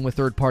struggling with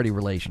third-party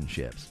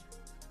relationships.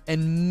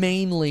 And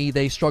mainly,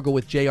 they struggle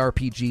with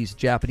JRPGs,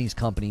 Japanese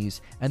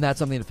companies, and that's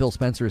something that Phil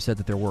Spencer has said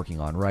that they're working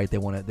on, right? They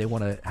want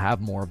to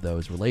have more of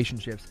those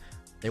relationships.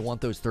 They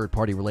want those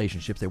third-party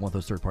relationships. They want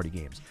those third-party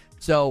games.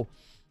 So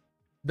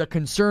the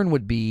concern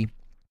would be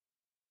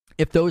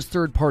if those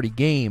third-party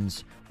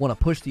games want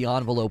to push the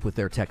envelope with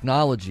their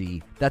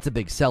technology, that's a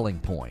big selling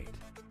point.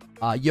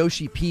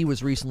 Yoshi P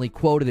was recently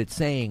quoted as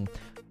saying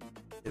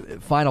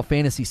Final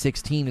Fantasy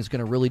 16 is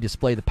going to really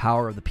display the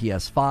power of the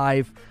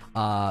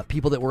PS5.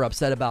 People that were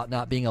upset about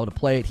not being able to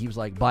play it, he was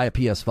like, buy a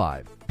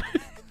PS5.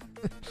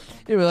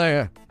 He was like,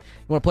 you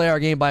want to play our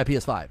game, buy a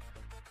PS5.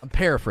 I'm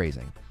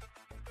paraphrasing.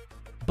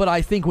 But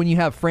I think when you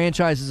have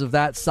franchises of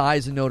that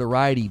size and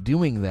notoriety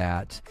doing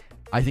that,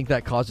 I think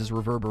that causes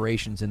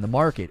reverberations in the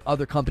market.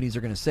 Other companies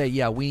are going to say,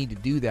 yeah, we need to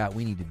do that.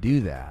 We need to do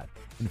that.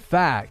 In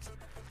fact,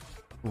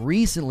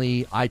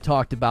 recently I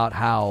talked about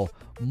how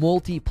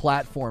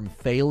multi-platform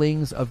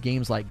failings of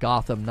games like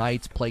Gotham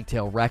Knights, Plague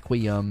Tale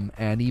Requiem,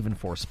 and even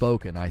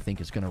Forspoken, I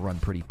think is going to run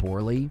pretty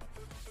poorly.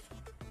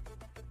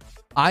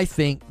 I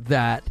think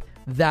that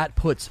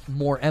puts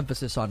more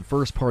emphasis on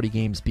first-party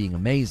games being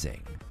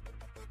amazing.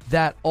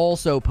 That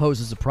also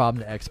poses a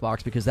problem to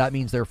Xbox because that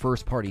means their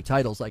first-party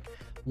titles. Like,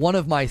 one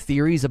of my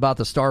theories about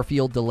the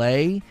Starfield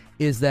delay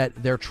is that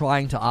they're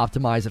trying to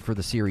optimize it for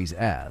the Series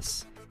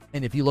S.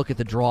 And if you look at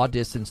the draw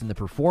distance and the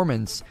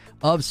performance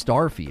of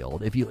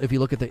Starfield, if you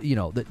look at the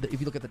if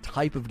you look at the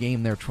type of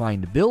game they're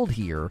trying to build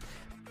here,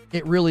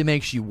 it really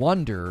makes you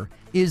wonder: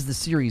 is the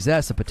Series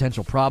S a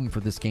potential problem for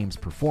this game's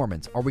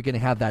performance? Are we going to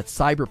have that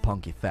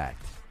Cyberpunk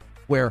effect,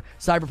 where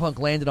Cyberpunk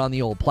landed on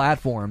the old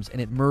platforms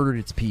and it murdered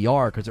its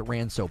PR because it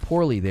ran so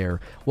poorly there?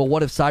 Well,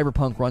 what if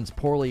Cyberpunk runs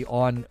poorly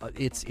on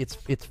its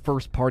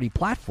first-party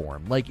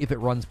platform? Like, if it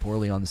runs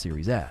poorly on the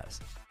Series S.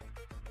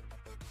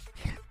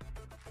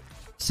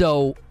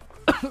 So,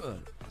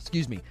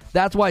 excuse me.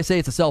 That's why I say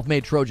it's a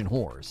self-made Trojan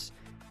horse.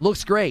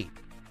 Looks great.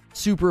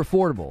 Super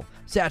affordable.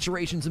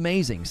 Saturation's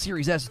amazing.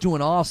 Series S is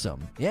doing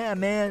awesome. Yeah,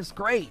 man, it's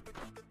great.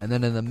 And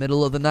then in the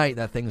middle of the night,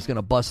 that thing's going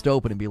to bust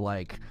open and be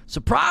like,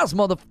 surprise,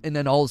 mother... And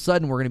then all of a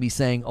sudden, we're going to be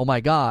saying, oh my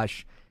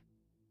gosh,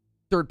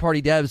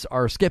 third-party devs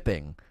are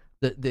skipping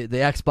the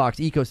Xbox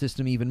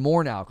ecosystem even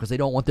more now because they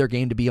don't want their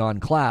game to be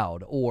on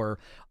cloud. Or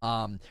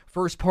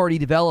first-party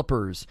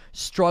developers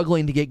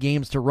struggling to get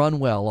games to run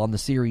well on the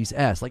Series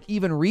S. Like,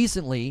 even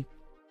recently,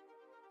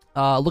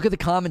 look at the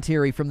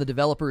commentary from the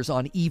developers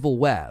on Evil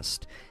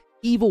West.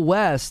 Evil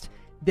West,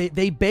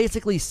 they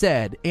basically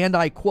said, and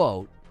I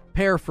quote,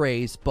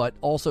 paraphrase, but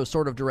also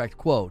sort of direct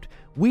quote,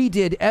 we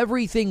did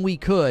everything we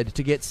could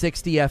to get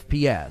 60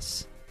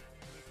 FPS.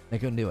 They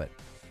couldn't do it.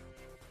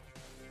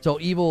 So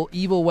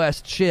Evil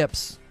West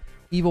chips.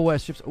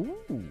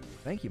 Ooh,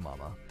 thank you,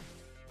 Mama.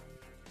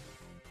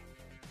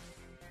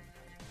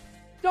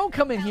 Don't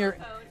come in here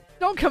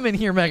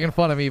making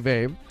fun of me,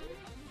 babe.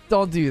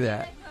 Don't do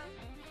that.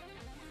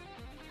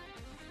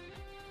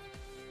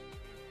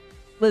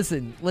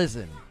 Listen.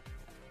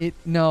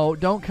 No,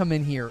 don't come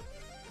in here.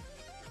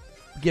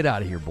 Get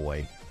out of here,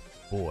 boy.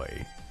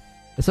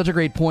 It's such a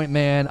great point,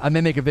 man. I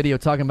may make a video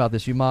talking about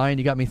this. You mind?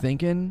 You got me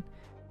thinking.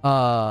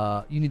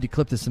 You need to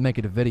clip this and make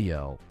it a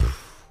video.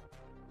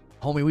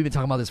 Homie, we've been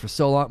talking about this for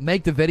so long.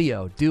 Make the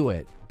video. Do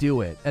it.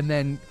 And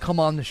then come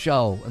on the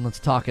show and let's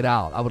talk it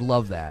out. I would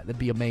love that. That'd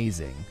be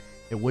amazing.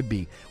 It would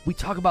be. We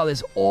talk about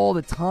this all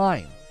the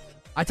time.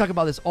 I talk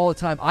about this all the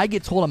time. I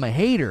get told I'm a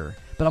hater,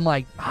 but I'm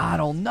like, I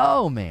don't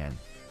know, man.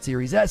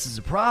 Series S is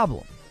a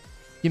problem.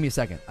 Give me a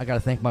second. I got to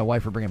thank my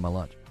wife for bringing my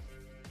lunch.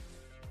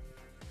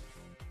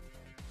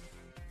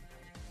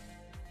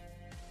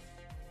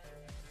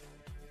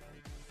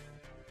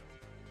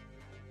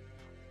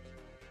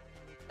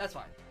 That's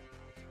fine.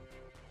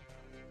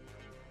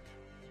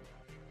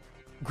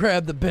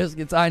 Grab the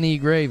biscuits. I need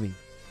gravy.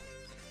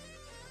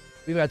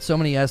 We've had so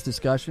many S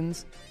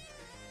discussions.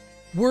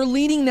 We're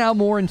leaning now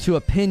more into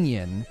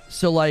opinion.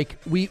 So, like,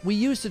 we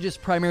used to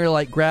just primarily,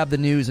 like, grab the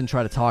news and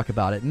try to talk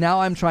about it. Now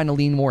I'm trying to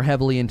lean more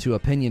heavily into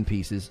opinion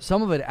pieces.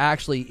 Some of it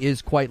actually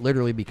is quite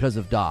literally because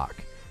of Doc.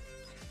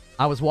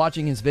 I was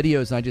watching his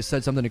videos and I just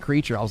said something to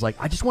Creature. I was like,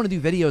 I just want to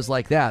do videos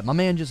like that. My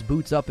man just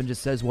boots up and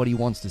just says what he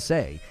wants to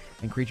say.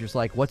 And Creature's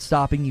like, what's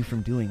stopping you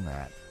from doing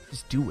that?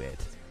 Just do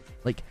it.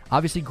 Like,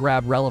 obviously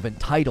grab relevant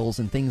titles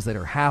and things that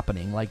are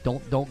happening. Like,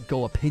 don't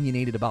go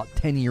opinionated about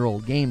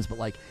 10-year-old games, but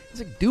like,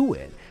 just like, do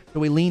it. So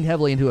we leaned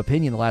heavily into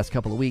opinion the last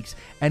couple of weeks,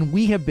 and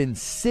we have been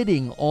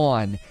sitting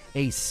on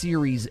a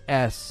Series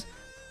S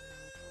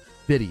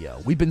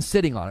video. We've been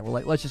sitting on it. We're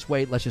like, let's just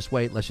wait.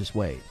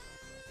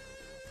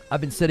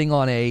 I've been sitting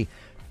on a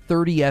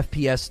 30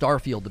 FPS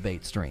Starfield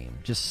debate stream,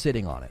 just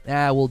sitting on it.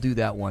 We'll do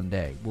that one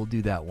day.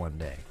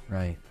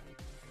 Right?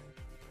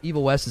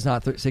 Evil West is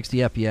not 60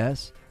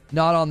 FPS.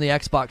 Not on the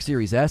Xbox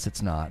Series S,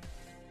 it's not.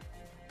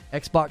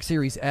 Xbox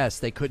Series S,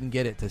 they couldn't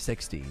get it to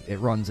 60. It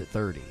runs at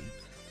 30.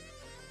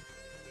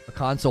 A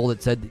console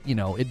that said,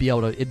 it'd be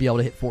able to hit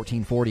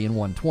 1440 and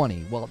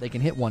 120. Well, they can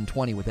hit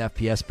 120 with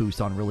FPS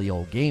boost on really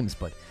old games,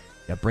 but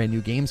you have brand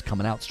new games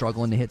coming out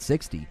struggling to hit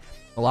 60.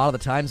 A lot of the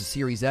times, the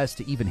Series S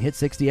to even hit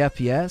 60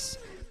 FPS,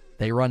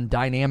 they run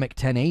dynamic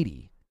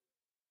 1080.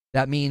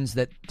 That means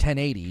that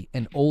 1080,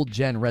 an old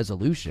gen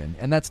resolution,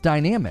 and that's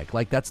dynamic.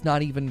 Like, that's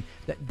not even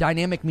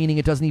dynamic, meaning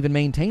it doesn't even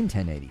maintain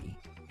 1080.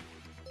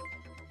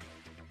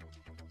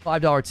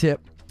 $5 tip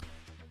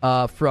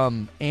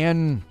from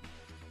Ann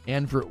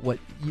And for what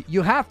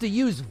you have to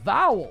use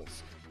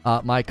vowels.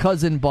 My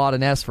cousin bought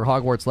an S for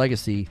Hogwarts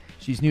Legacy.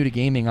 She's new to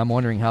gaming. I'm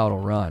wondering how it'll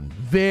run.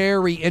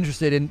 Very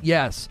interested in,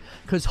 yes,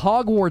 because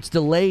Hogwarts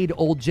delayed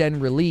old gen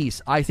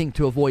release, I think,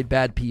 to avoid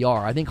bad PR.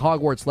 I think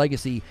Hogwarts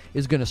Legacy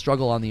is going to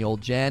struggle on the old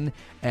gen,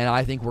 and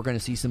I think we're going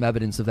to see some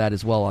evidence of that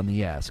as well on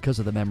the S because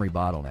of the memory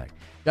bottleneck.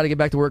 Got to get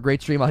back to work.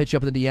 Great stream. I'll hit you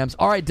up in the DMs.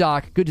 All right,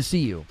 Doc. Good to see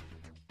you.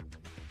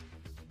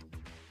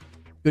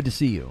 Good to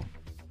see you.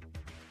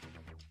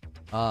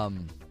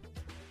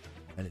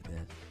 Edit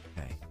this.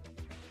 Okay.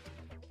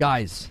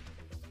 Guys,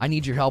 I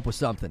need your help with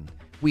something.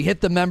 We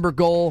hit the member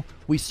goal.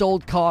 We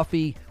sold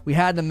coffee. We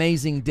had an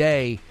amazing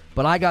day,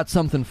 but I got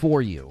something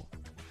for you.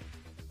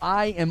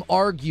 I am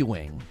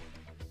arguing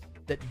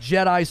that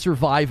Jedi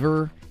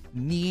Survivor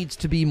needs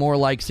to be more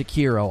like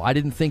Sekiro. I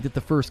didn't think that the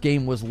first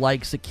game was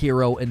like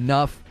Sekiro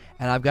enough,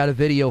 and I've got a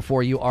video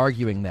for you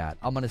arguing that.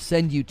 I'm going to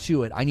send you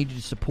to it. I need you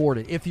to support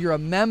it. If you're a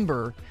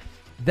member,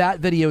 that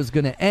video is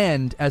going to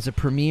end as a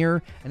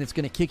premiere, and it's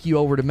going to kick you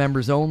over to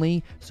members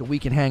only so we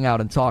can hang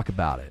out and talk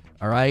about it.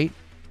 All right?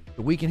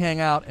 So we can hang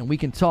out and we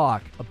can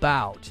talk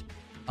about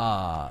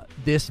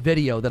this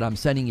video that I'm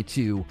sending you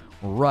to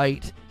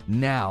right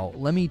now.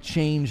 Let me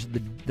change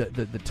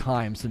the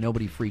time so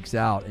nobody freaks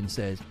out and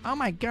says, oh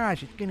my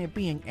gosh, it's going to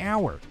be an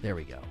hour. There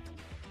we go.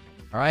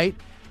 All right?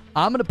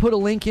 I'm going to put a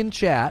link in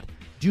chat.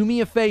 Do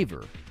me a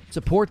favor.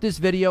 Support this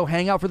video.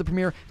 Hang out for the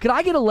premiere. Could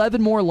I get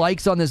 11 more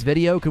likes on this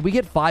video? Could we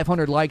get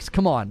 500 likes?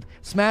 Come on.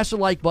 Smash the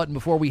like button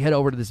before we head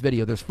over to this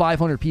video. There's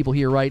 500 people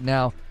here right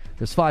now.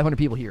 There's 500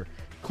 people here.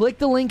 Click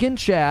the link in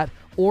chat,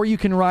 or you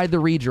can ride the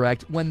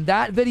redirect. When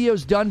that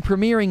video's done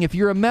premiering, if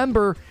you're a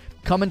member,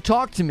 come and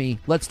talk to me.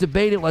 Let's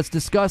debate it. Let's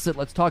discuss it.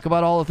 Let's talk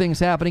about all the things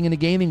happening in the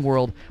gaming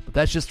world. But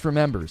that's just for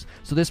members.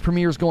 So this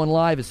premiere is going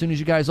live as soon as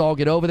you guys all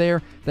get over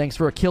there. Thanks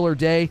for a killer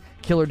day,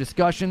 killer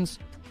discussions.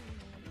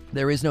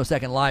 There is no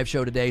second live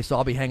show today, so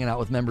I'll be hanging out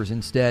with members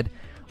instead.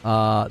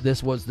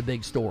 This was the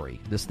big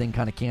story. This thing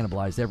kind of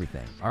cannibalized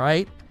everything. All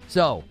right?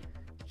 So,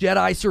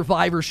 Jedi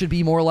Survivor should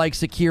be more like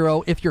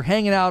Sekiro. If you're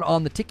hanging out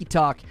on the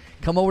TikTok,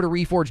 come over to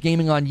Reforge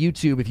Gaming on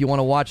YouTube if you want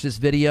to watch this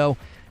video,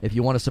 if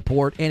you want to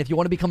support, and if you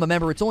want to become a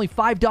member, it's only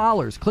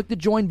 $5. Click the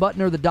join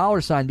button or the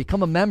 $sign.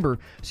 Become a member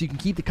so you can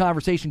keep the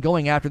conversation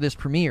going after this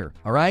premiere.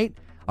 All right?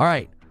 All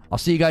right. I'll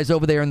see you guys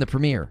over there in the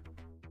premiere.